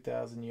 Mr.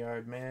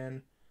 2,000-yard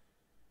man.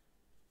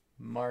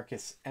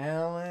 Marcus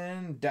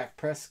Allen. Dak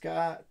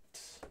Prescott.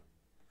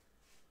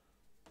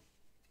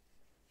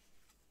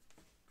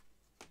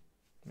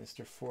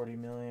 Mr. 40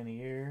 million a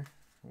year.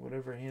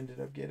 Whatever he ended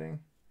up getting.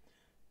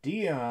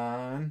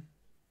 Dion.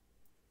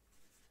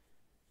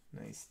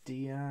 Nice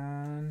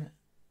Dion.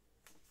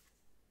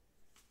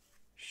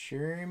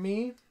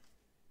 Shermy.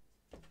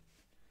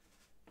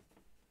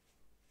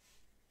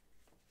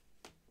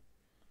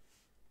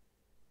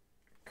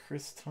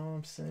 Chris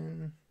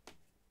Thompson.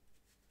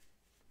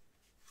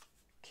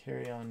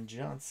 Kerryon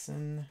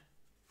Johnson.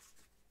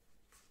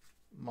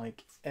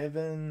 Mike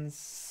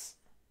Evans.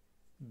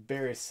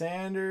 Barry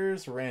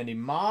Sanders. Randy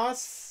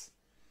Moss.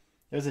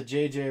 There's a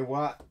J.J.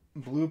 Watt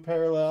blue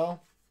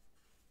parallel.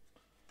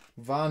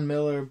 Von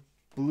Miller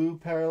blue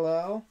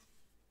parallel.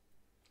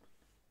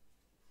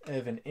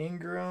 Evan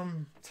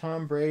Ingram.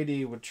 Tom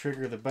Brady would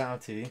trigger the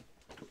bounty.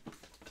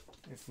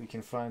 If we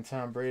can find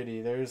Tom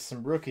Brady. There's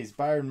some rookies.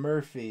 Byron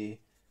Murphy.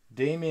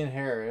 Damian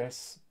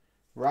Harris.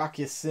 Rock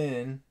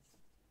Ya-Sin.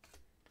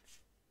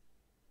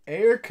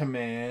 Air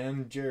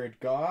Command. Jared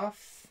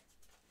Goff.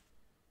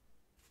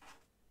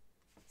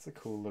 That's a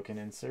cool looking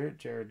insert.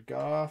 Jared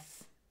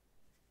Goff.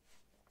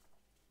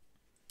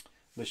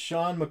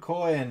 LaShawn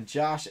McCoy and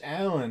Josh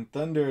Allen.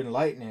 Thunder and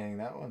Lightning.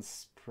 That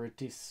one's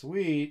pretty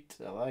sweet.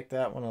 I like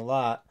that one a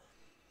lot.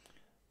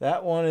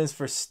 That one is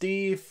for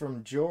Steve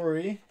from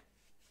Jory.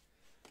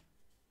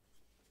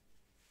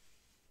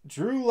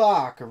 Drew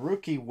Lock, a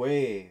rookie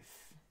wave.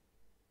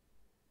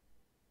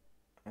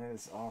 That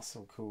is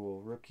also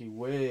cool. Rookie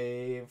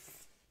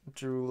wave.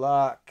 Drew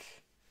Lock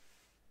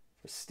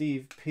for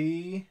Steve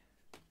P.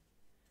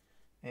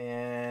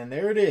 And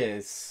there it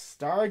is.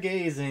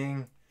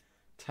 Stargazing.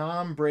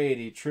 Tom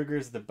Brady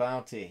triggers the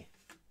bounty.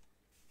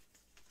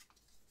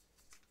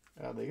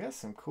 Oh, they got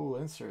some cool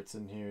inserts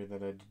in here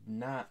that I did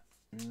not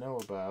know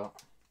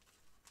about.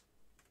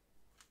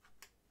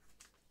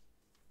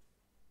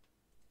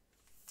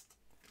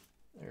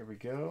 There we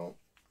go.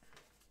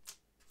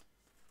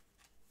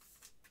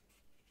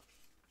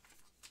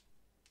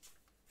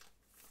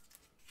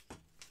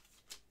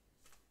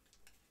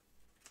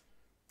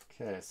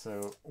 Okay,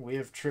 so we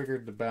have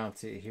triggered the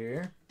bounty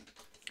here.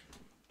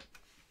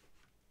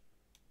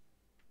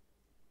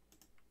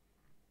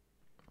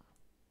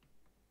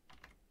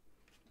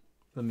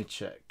 Let me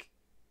check.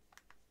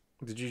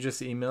 Did you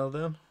just email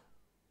them?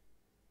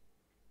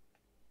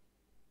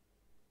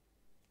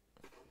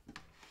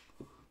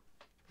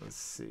 Let's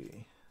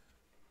see.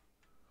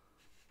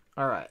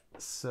 All right,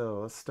 so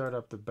let's start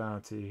up the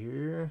bounty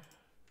here.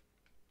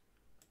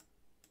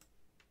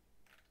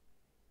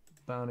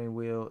 Bounty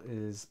wheel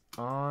is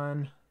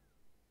on.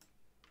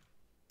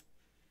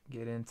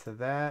 Get into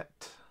that.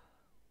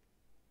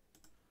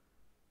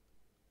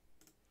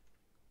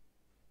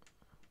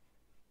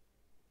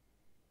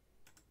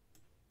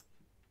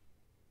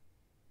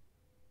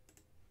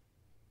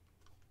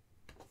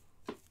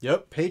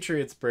 Yep,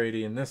 Patriots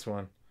Brady in this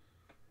one.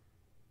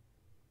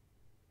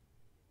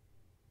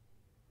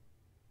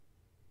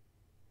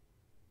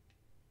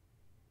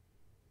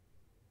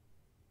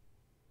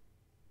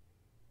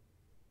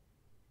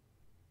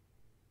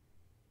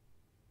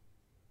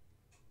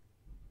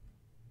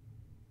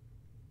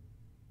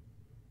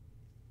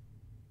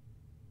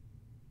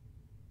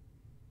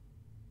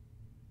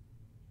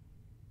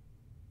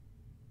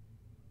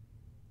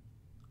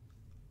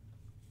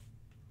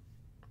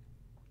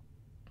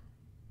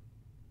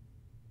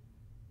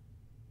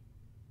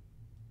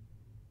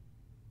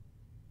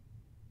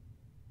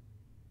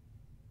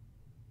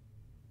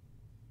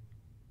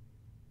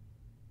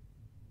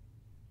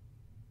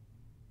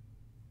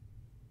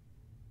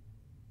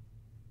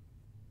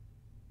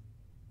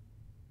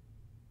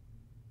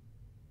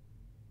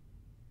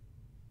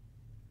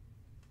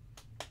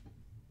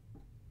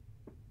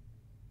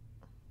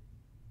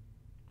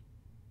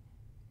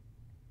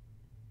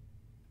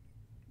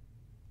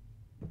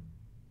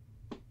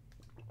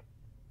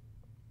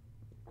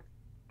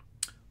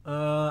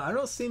 I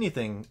don't see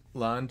anything,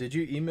 Lon. Did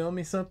you email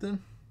me something?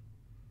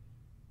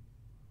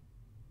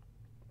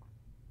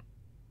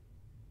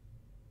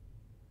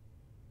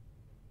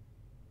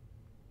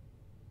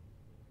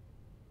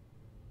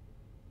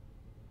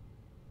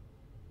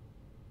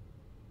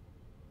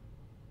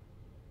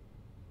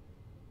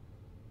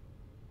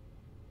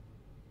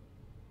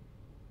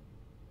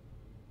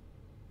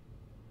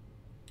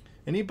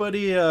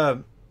 Anybody,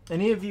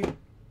 any of you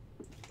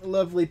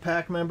lovely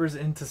pack members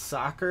into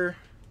soccer?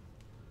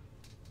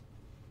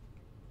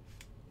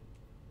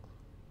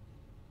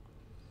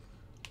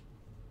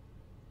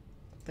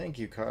 Thank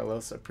you,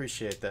 Carlos. I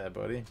appreciate that,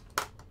 buddy.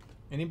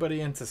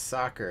 Anybody into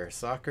soccer?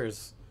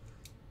 Soccer's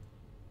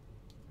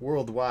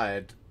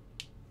worldwide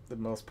the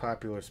most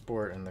popular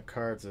sport, and the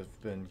cards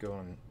have been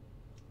going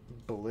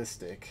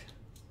ballistic.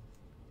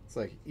 It's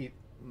like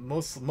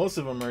most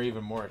of them are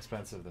even more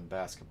expensive than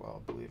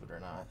basketball, believe it or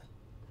not.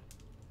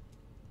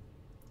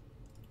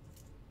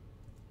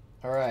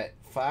 All right,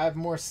 5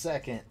 more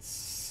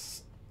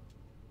seconds.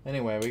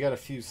 Anyway, we got a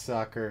few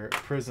soccer,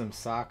 PRIZM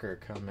soccer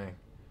coming.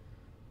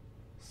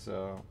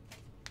 So,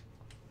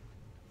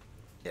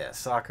 yeah,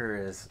 soccer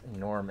is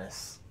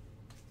enormous.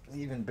 It's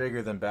even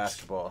bigger than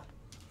basketball.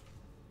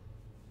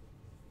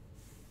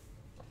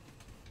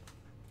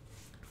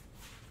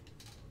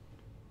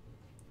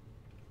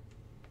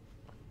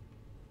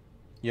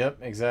 Yep,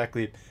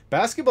 exactly.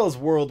 Basketball is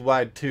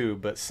worldwide too,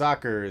 but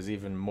soccer is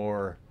even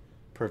more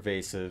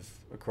pervasive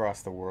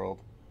across the world.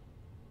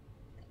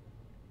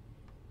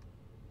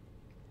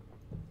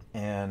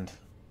 And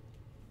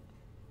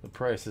the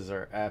prices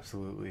are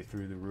absolutely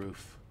through the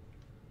roof.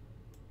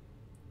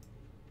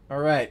 All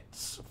right,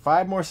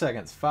 5 more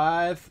seconds.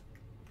 5,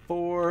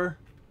 4,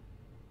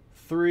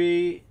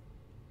 3,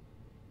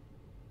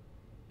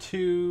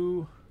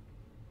 2,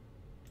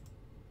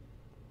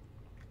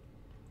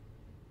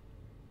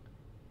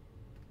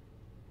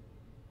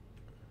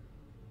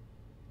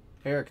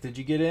 Eric, did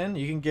you get in?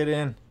 You can get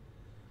in.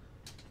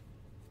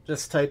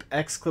 Just type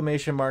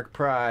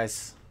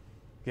 !prize.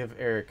 Give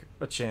Eric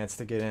a chance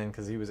to get in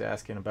because he was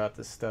asking about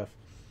this stuff.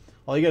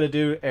 All you got to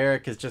do,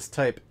 Eric, is just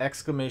type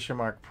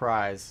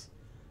 !prize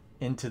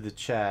into the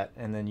chat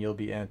and then you'll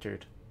be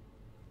entered.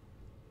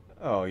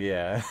 Oh,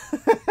 yeah.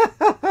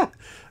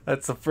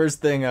 That's the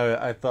first thing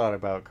I thought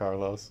about,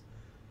 Carlos.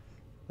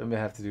 I'm going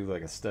to have to do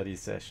like a study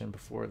session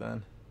before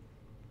then.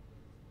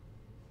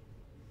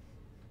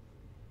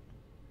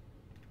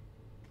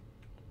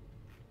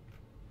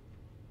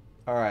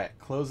 All right,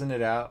 closing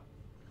it out.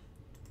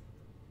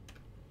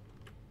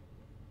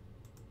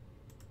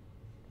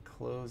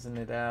 Closing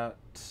it out.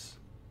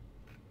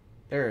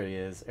 There he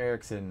is.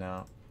 Eric's in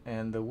now.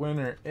 And the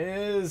winner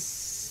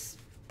is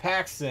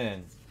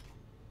Paxson.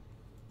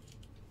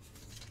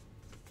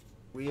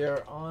 We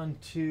are on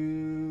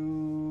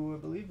to,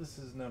 I believe this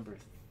is number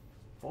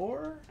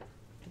 4.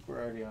 I think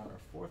we're already on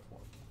our 4th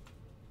one.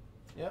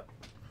 Yep.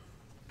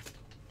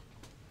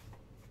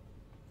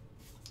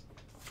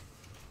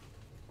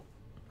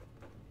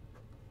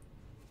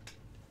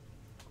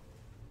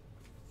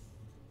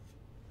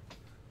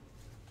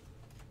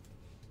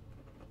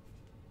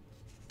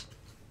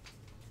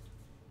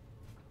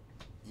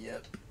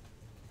 Yep.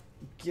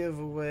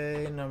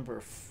 Giveaway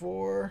number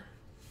 4.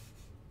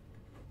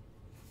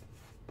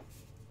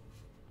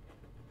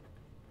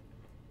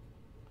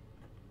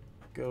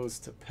 Goes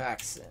to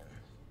Paxson.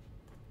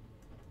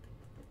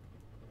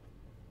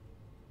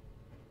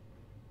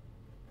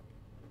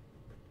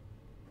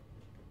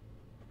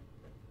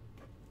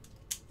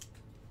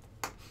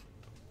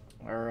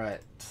 All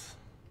right.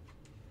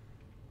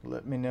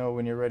 Let me know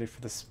when you're ready for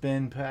the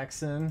spin,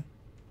 Paxson.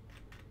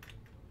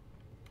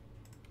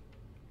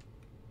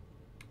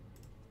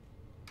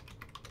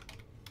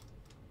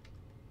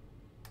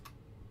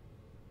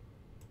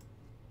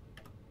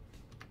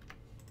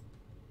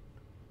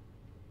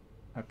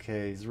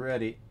 Okay, he's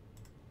ready.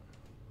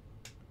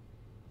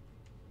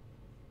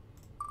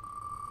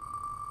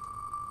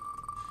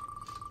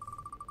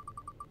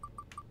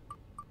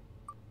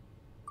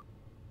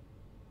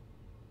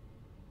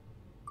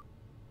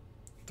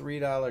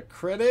 $3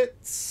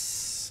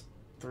 credits.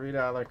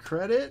 $3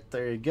 credit.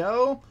 There you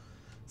go.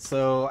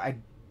 So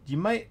you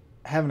might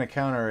have an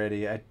account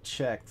already. I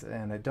checked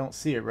and I don't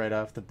see it right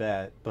off the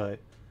bat, but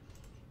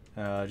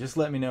just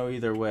let me know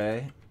either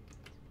way.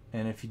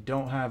 And if you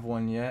don't have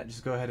one yet,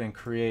 just go ahead and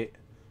create.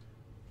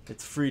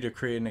 It's free to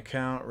create an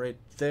account right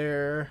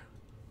there.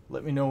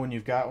 Let me know when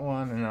you've got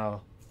one and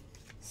I'll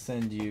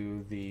send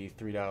you the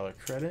 $3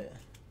 credit.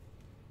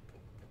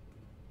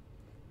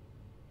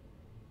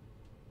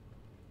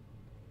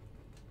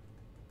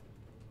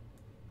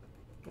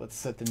 Let's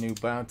set the new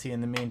bounty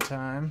in the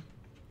meantime.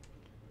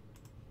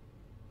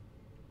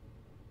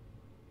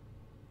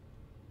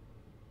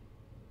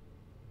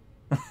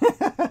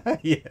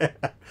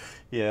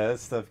 Yeah, that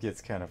stuff gets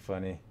kind of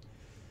funny.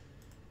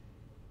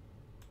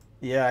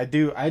 Yeah, I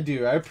do. I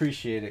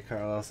appreciate it,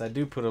 Carlos. I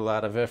do put a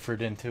lot of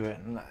effort into it,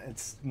 and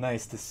it's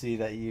nice to see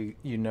that you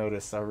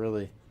notice. I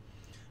really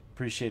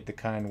appreciate the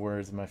kind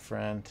words, my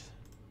friend.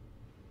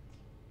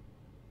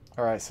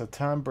 All right, so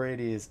Tom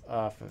Brady is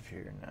off of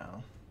here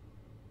now.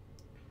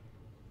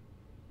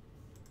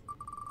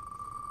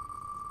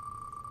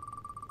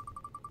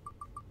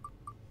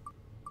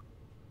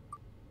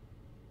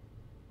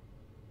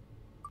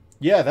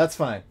 Yeah, that's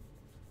fine.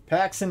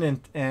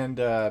 Paxson and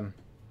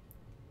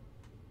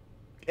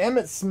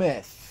Emmett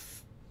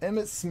Smith.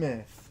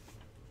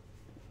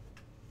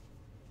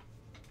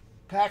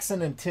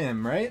 Paxson and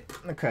Tim, right?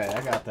 Okay,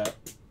 I got that.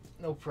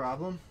 No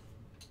problem.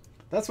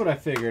 That's what I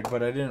figured,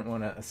 but I didn't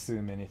want to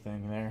assume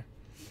anything there.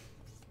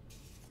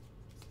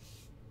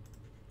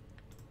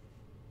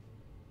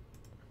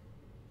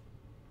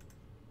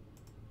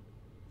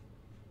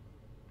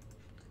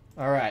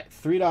 All right,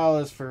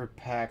 $3 for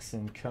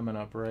Paxson coming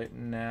up right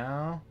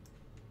now.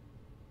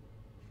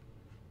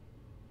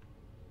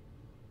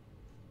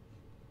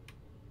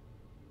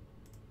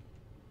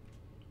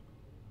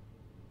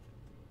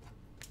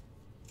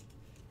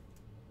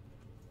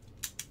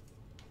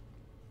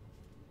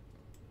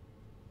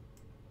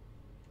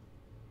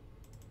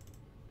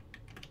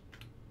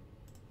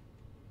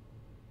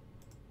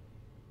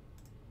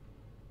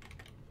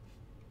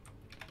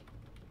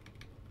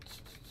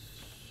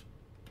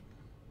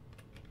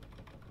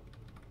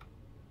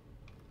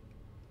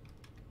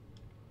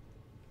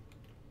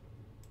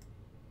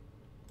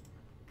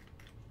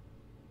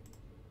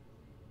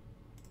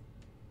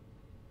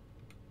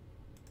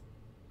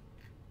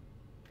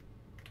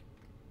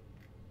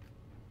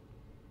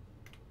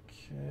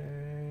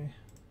 Okay.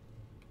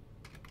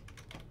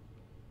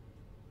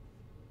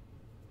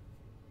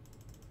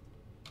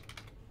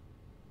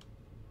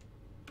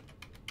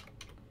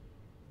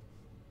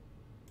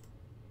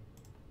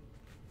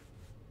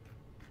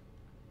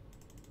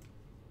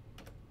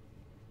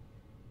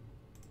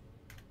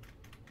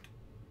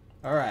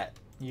 All right,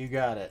 you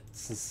got it.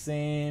 It's the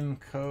same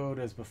code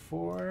as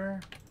before.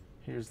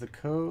 Here's the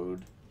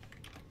code.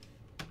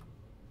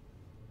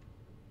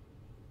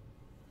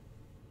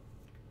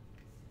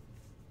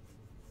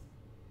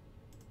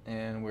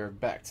 And we're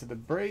back to the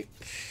break.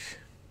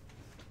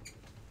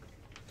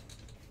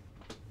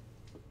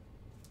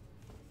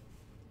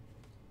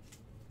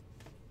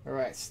 All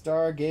right,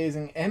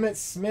 stargazing. Emmitt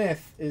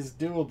Smith is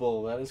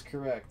doable. That is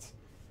correct.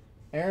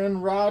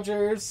 Aaron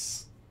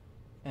Rodgers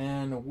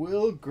and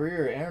Will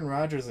Greer. Aaron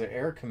Rodgers at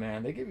Air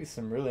Command. They give you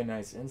some really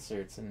nice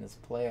inserts in this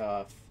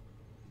playoff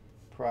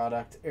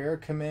product. Air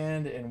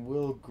Command and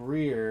Will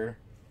Greer.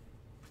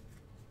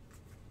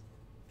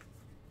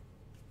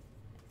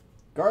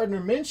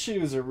 Gardner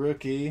Minshew is a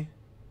rookie.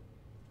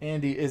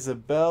 Andy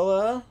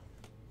Isabella.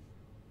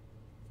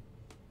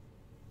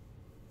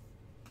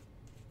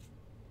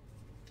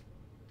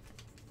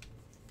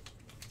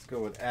 Let's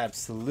go with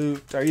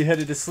Absolute. Are you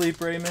headed to sleep,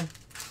 Raymond?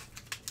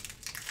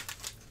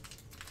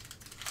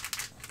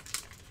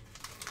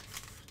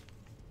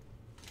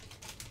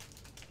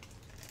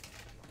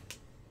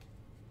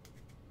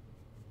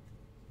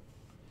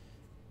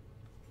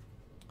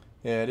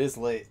 Yeah, it is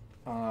late.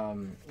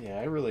 Yeah,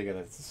 I really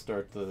gotta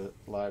start the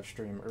live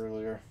stream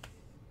earlier.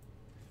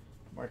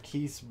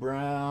 Marquise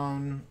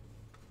Brown,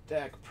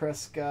 Dak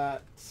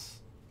Prescott,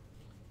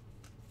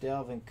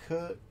 Dalvin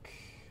Cook,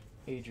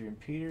 Adrian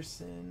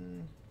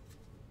Peterson,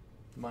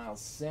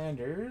 Miles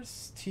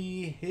Sanders,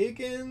 T.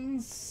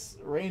 Higgins,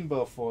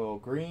 Rainbow Foil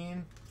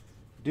Green,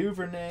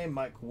 Duvernay,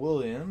 Mike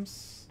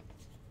Williams,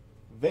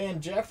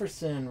 Van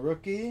Jefferson,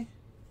 rookie,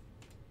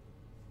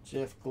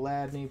 Jeff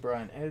Gladney,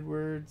 Brian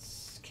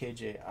Edwards,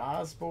 KJ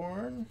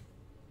Osborne,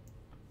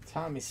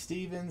 Tommy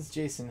Stevens,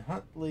 Jason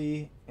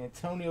Huntley,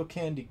 Antonio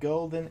Candy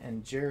Golden,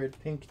 and Jared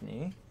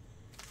Pinkney.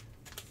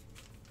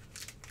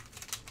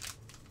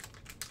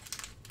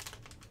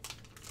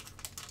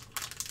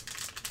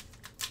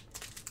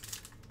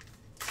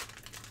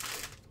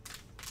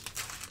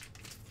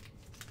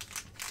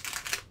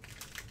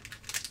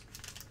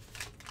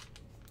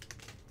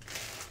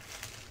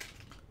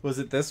 Was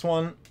it this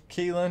one,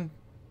 Keelan?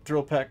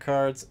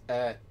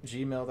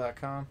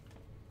 Thrillpackcards@gmail.com.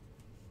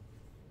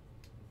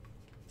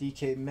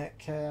 DK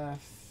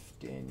Metcalf,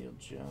 Daniel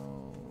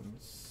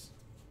Jones,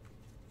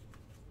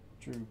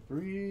 Drew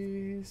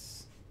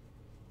Brees,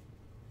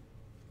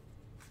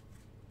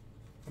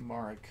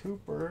 Amari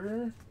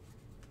Cooper,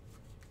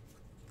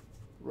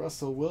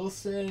 Russell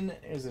Wilson.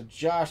 There's a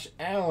Josh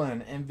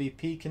Allen,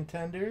 MVP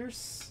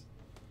contenders.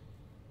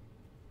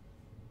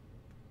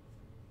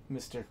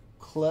 Mr.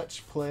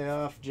 Clutch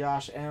playoff,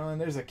 Josh Allen.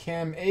 There's a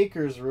Cam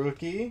Akers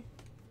rookie.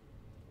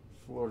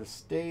 Florida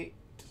State.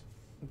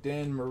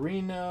 Dan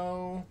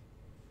Marino.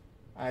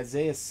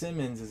 Isaiah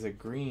Simmons is a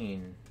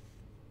green.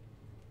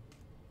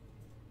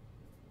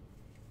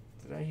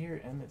 Did I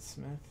hear Emmitt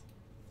Smith?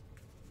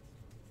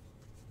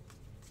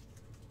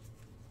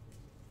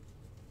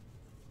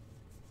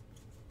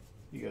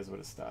 You guys would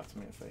have stopped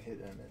me if I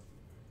hit Emmitt.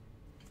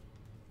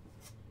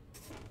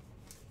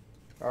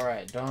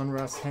 Alright, Don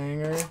Russ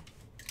Hanger.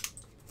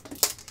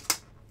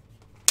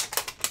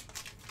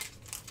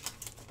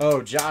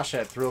 Oh, Josh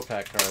had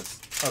Thrillpack cards.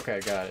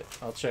 Okay, got it.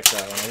 I'll check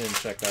that one. I didn't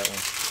check that one.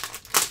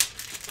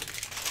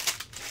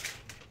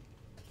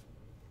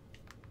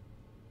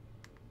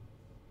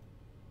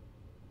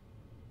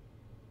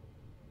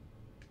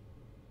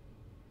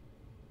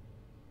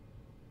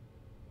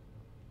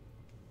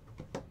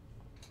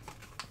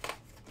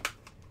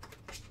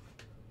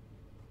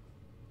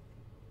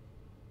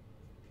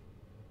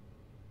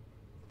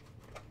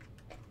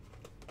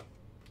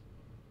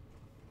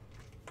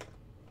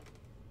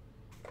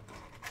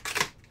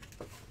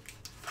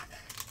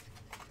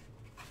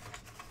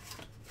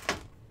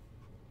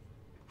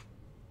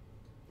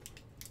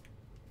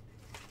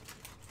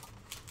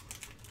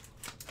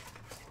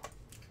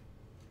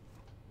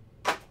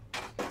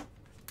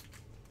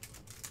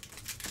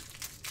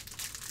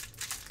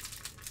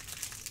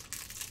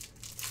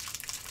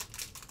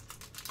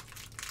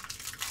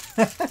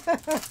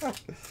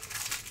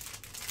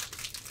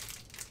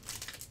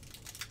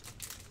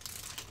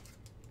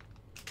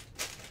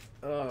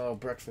 Oh,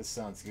 breakfast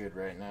sounds good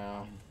right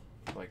now.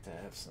 I'd like to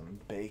have some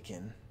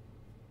bacon.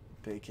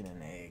 Bacon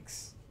and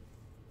eggs.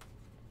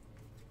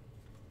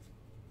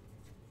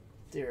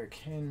 Derrick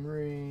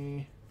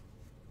Henry.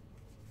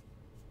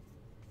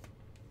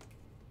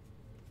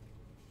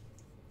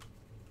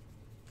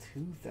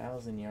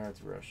 $2,000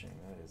 yards rushing.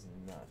 That is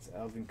nuts.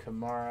 Alvin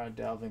Kamara,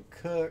 Dalvin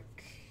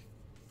Cook.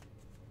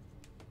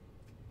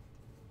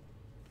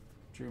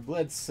 Drew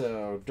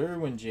Bledsoe,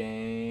 Derwin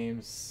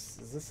James.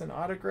 Is this an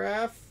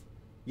autograph?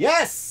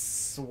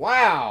 Yes!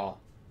 Wow!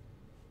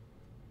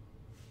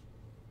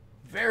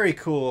 Very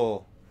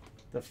cool.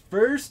 The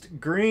first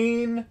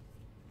green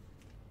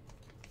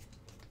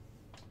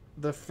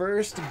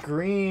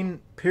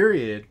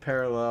period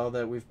parallel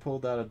that we've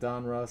pulled out of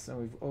Don Russ, and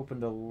we've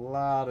opened a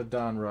lot of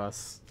Don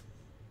Russ.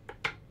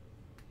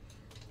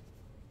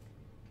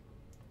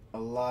 A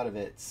lot of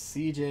it.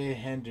 CJ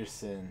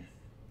Henderson.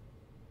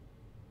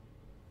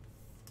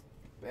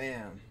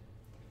 Bam.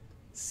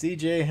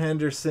 CJ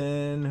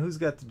Henderson. Who's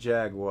got the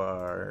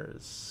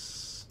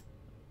Jaguars?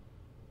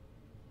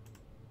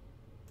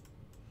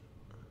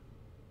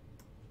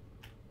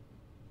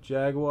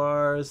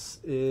 Jaguars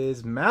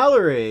is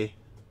Mallory.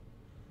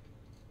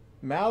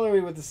 Mallory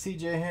with the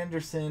C.J.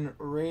 Henderson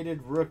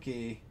rated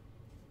rookie.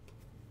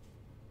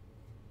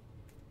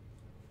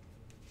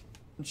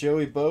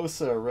 Joey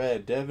Bosa,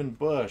 red. Devin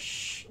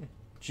Bush.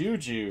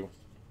 Juju.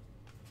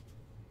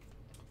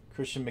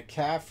 Christian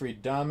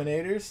McCaffrey,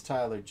 Dominators.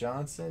 Tyler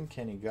Johnson.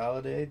 Kenny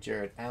Galladay.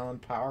 Jared Allen,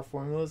 Power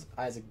Formulas.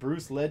 Isaac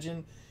Bruce,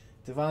 Legend.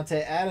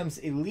 Devontae Adams,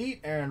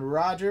 Elite. Aaron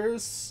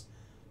Rodgers.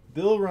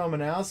 Bill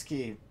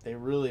Romanowski. They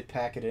really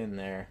pack it in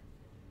there.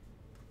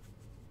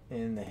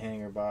 In the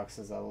hanger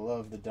boxes. I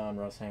love the Don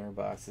Ross hanger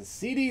boxes.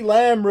 CeeDee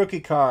Lamb, rookie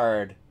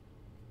card.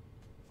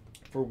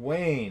 For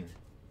Wayne.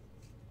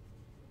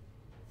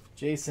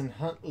 Jason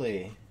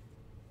Huntley.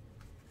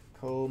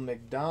 Cole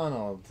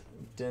McDonald.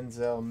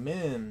 Denzel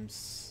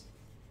Mims.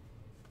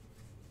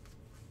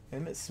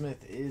 Emmitt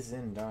Smith is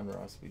in Don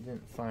Ross. We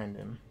didn't find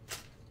him.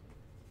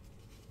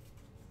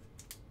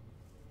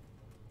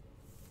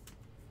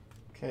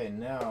 Okay,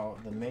 now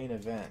the main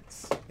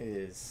event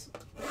is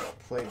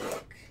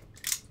Playbook.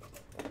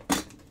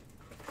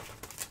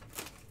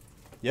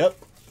 Yep.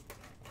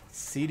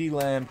 CeeDee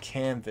Lamb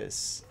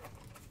canvas.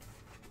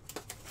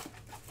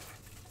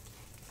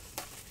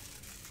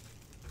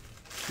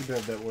 Too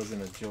bad that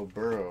wasn't a Joe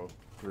Burrow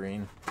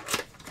green.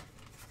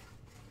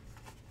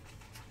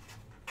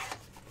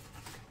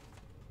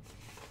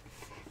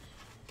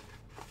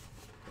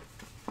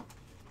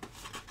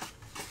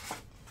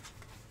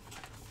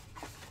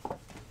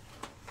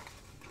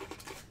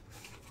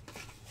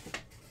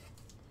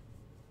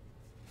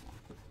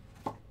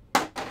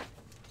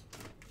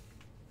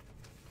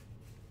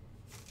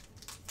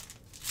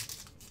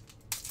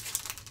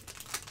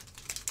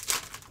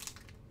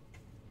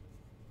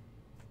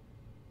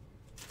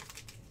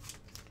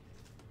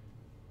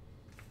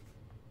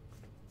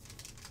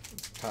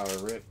 Power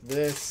rip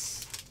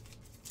this.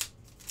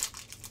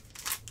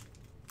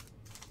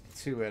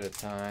 2 at a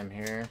time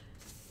here.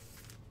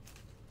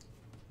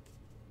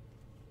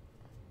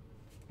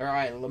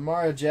 Alright,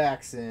 Lamar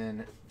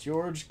Jackson,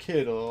 George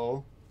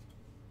Kittle,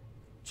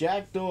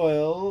 Jack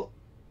Doyle,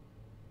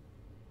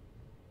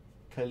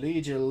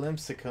 Khalija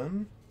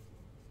Lipscomb,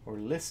 or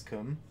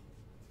Lipscomb,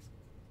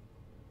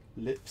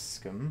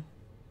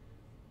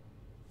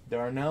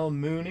 Darnell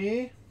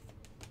Mooney,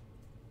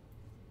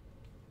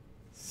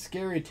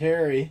 Scary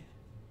Terry,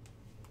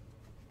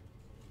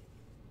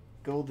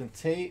 Golden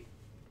Tate,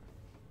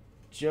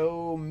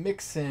 Joe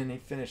Mixon, he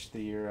finished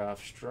the year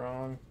off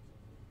strong.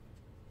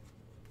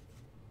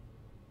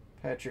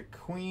 Patrick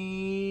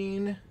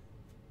Queen,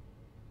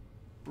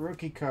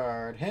 rookie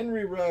card.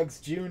 Henry Ruggs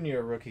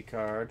Jr. rookie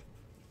card.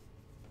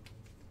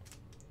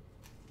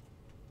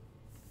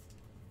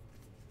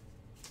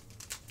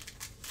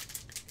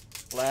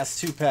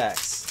 Last 2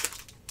 packs.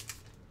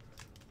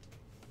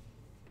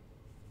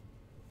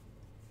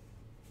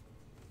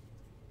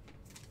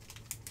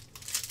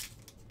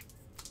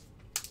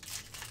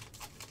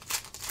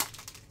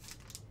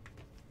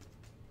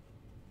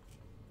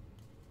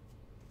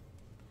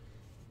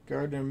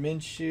 Gardner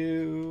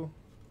Minshew,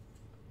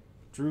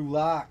 Drew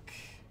Lock,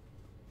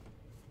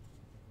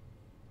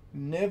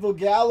 Neville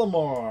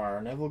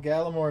Gallimore. Neville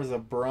Gallimore is a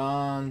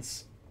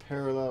bronze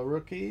parallel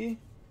rookie.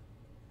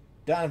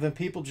 Donovan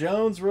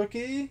Peoples-Jones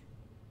rookie.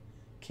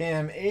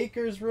 Cam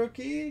Akers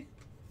rookie.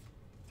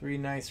 3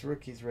 nice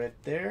rookies right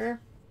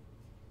there.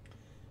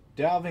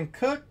 Dalvin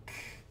Cook.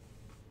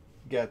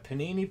 Got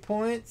Panini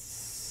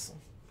points.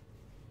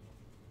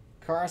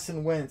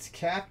 Carson Wentz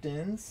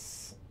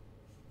captains.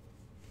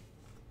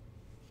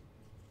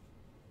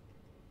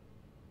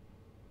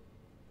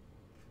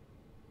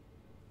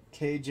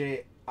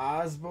 KJ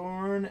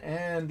Osborne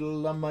and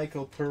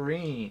LaMichael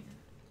Perrine.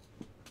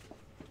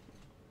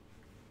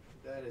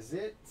 That is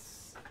it.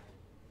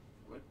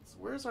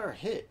 Where's our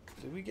hit?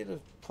 Did we get a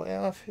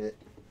playoff hit?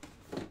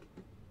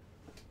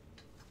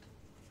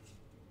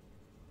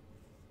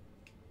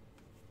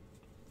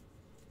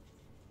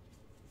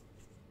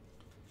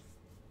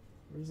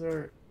 Where's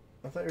our...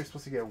 I thought you were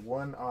supposed to get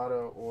 1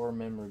 auto or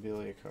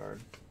memorabilia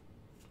card.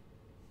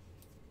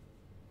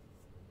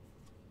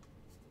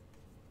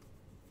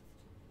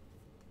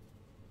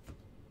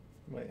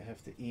 Might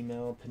have to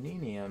email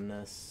Panini on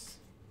this.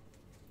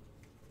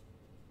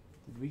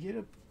 Did we get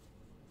a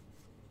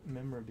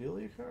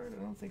memorabilia card?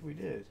 I don't think we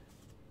did.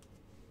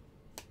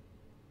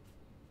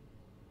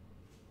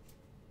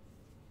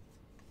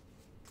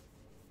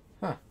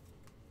 Huh.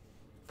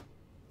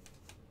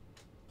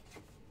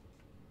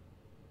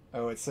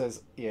 Oh, it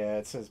says, yeah,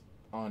 it says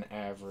on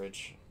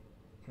average.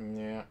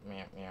 Yeah.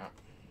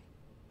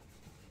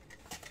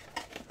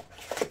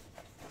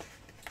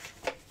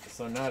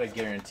 So not a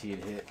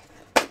guaranteed hit.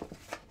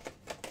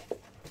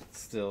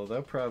 Still,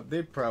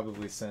 they'd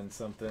probably send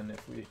something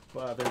if we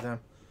bother them.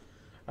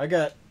 I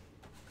got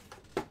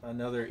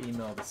another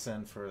email to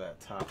send for that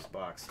Topps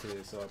box too,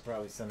 so I'll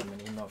probably send them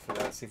an email for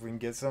that, see if we can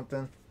get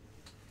something.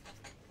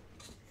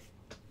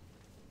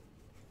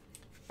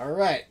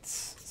 Alright,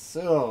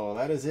 so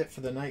that is it for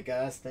the night,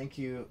 guys. Thank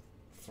you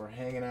for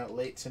hanging out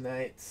late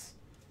tonight.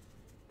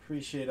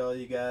 Appreciate all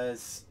you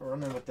guys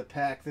running with the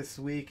pack this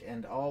week,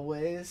 and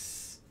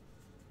always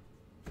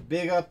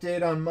big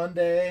update on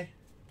Monday.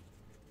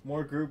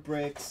 More group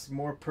breaks,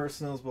 more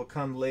personals will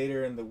come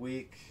later in the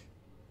week.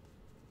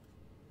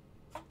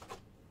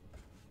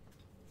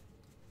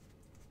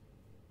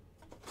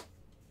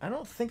 I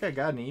don't think I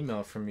got an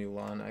email from you,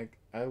 Lon.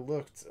 I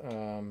looked.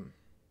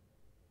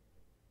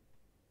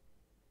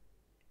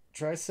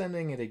 Try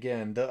sending it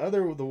again.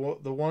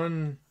 The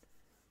one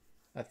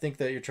I think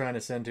that you're trying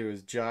to send to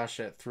is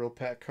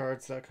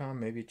josh@thrillpackcards.com.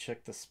 Maybe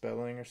check the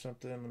spelling or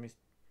something. Let me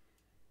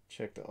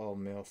check the all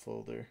mail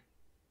folder.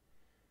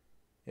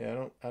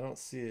 Yeah, I don't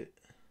see it.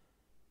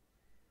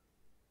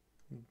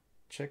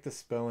 Check the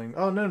spelling.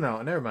 Oh, no,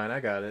 never mind. I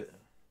got it.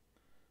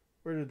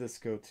 Where did this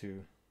go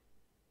to?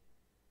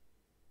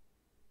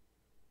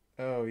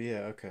 Oh,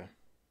 yeah, okay.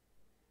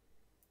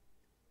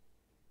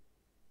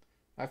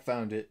 I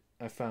found it.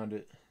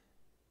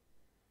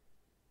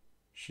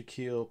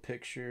 Shaquille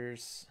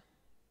pictures.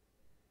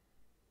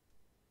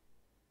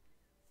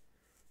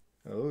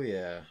 Oh,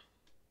 yeah.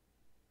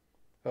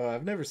 Oh,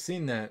 I've never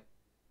seen that.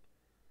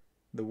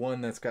 The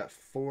one that's got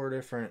 4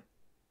 different...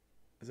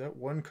 Is that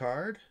one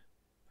card?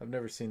 I've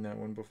never seen that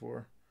one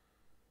before.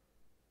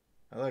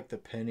 I like the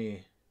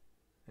Penny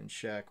and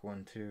Shaq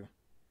one, too.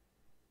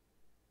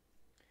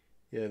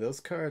 Yeah, those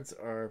cards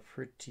are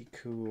pretty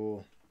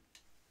cool.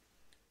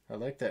 I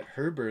like that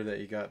Herber that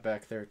you got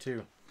back there,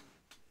 too.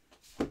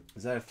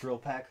 Is that a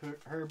Thrillpack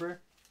Herber?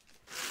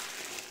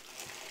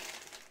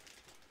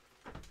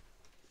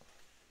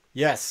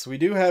 Yes, we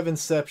do have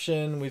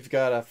Inception. We've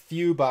got a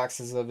few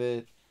boxes of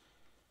it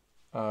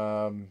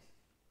on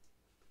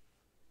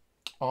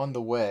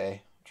the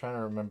way. I'm trying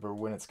to remember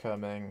when it's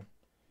coming.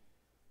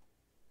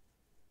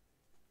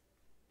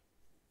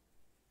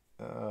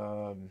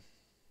 I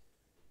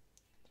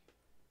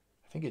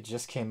think it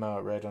just came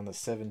out right on the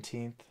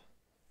 17th.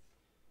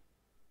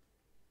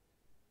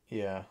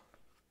 Yeah.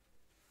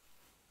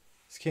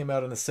 This came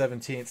out on the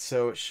 17th,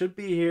 so it should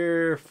be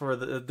here for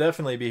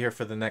definitely be here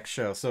for the next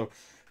show. So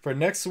for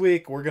next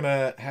week, we're going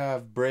to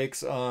have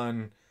breaks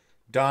on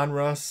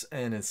Donruss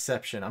and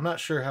Inception. I'm not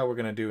sure how we're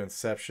going to do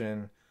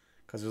Inception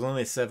because there's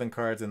only 7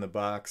 cards in the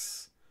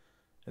box.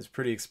 It's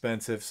pretty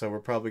expensive, so we're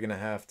probably going to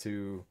have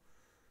to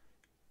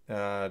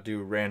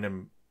do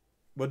random.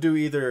 We'll do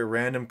either a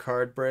random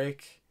card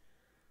break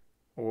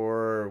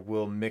or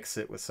we'll mix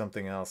it with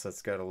something else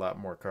that's got a lot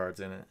more cards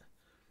in it.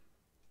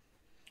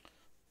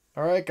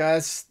 All right,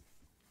 guys.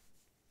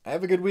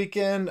 Have a good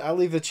weekend. I'll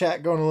leave the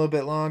chat going a little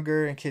bit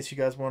longer in case you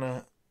guys want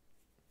to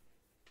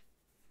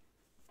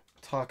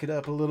talk it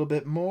up a little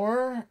bit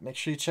more. Make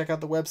sure you check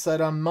out the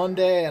website on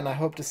Monday, and I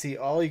hope to see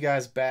all you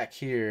guys back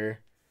here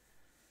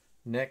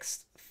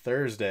next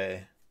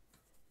Thursday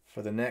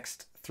for the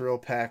next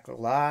Thrillpack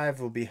Live.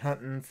 We'll be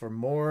hunting for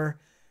more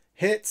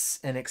hits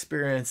and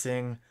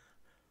experiencing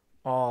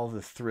all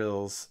the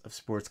thrills of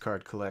sports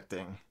card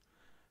collecting.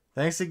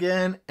 Thanks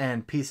again,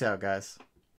 and peace out, guys.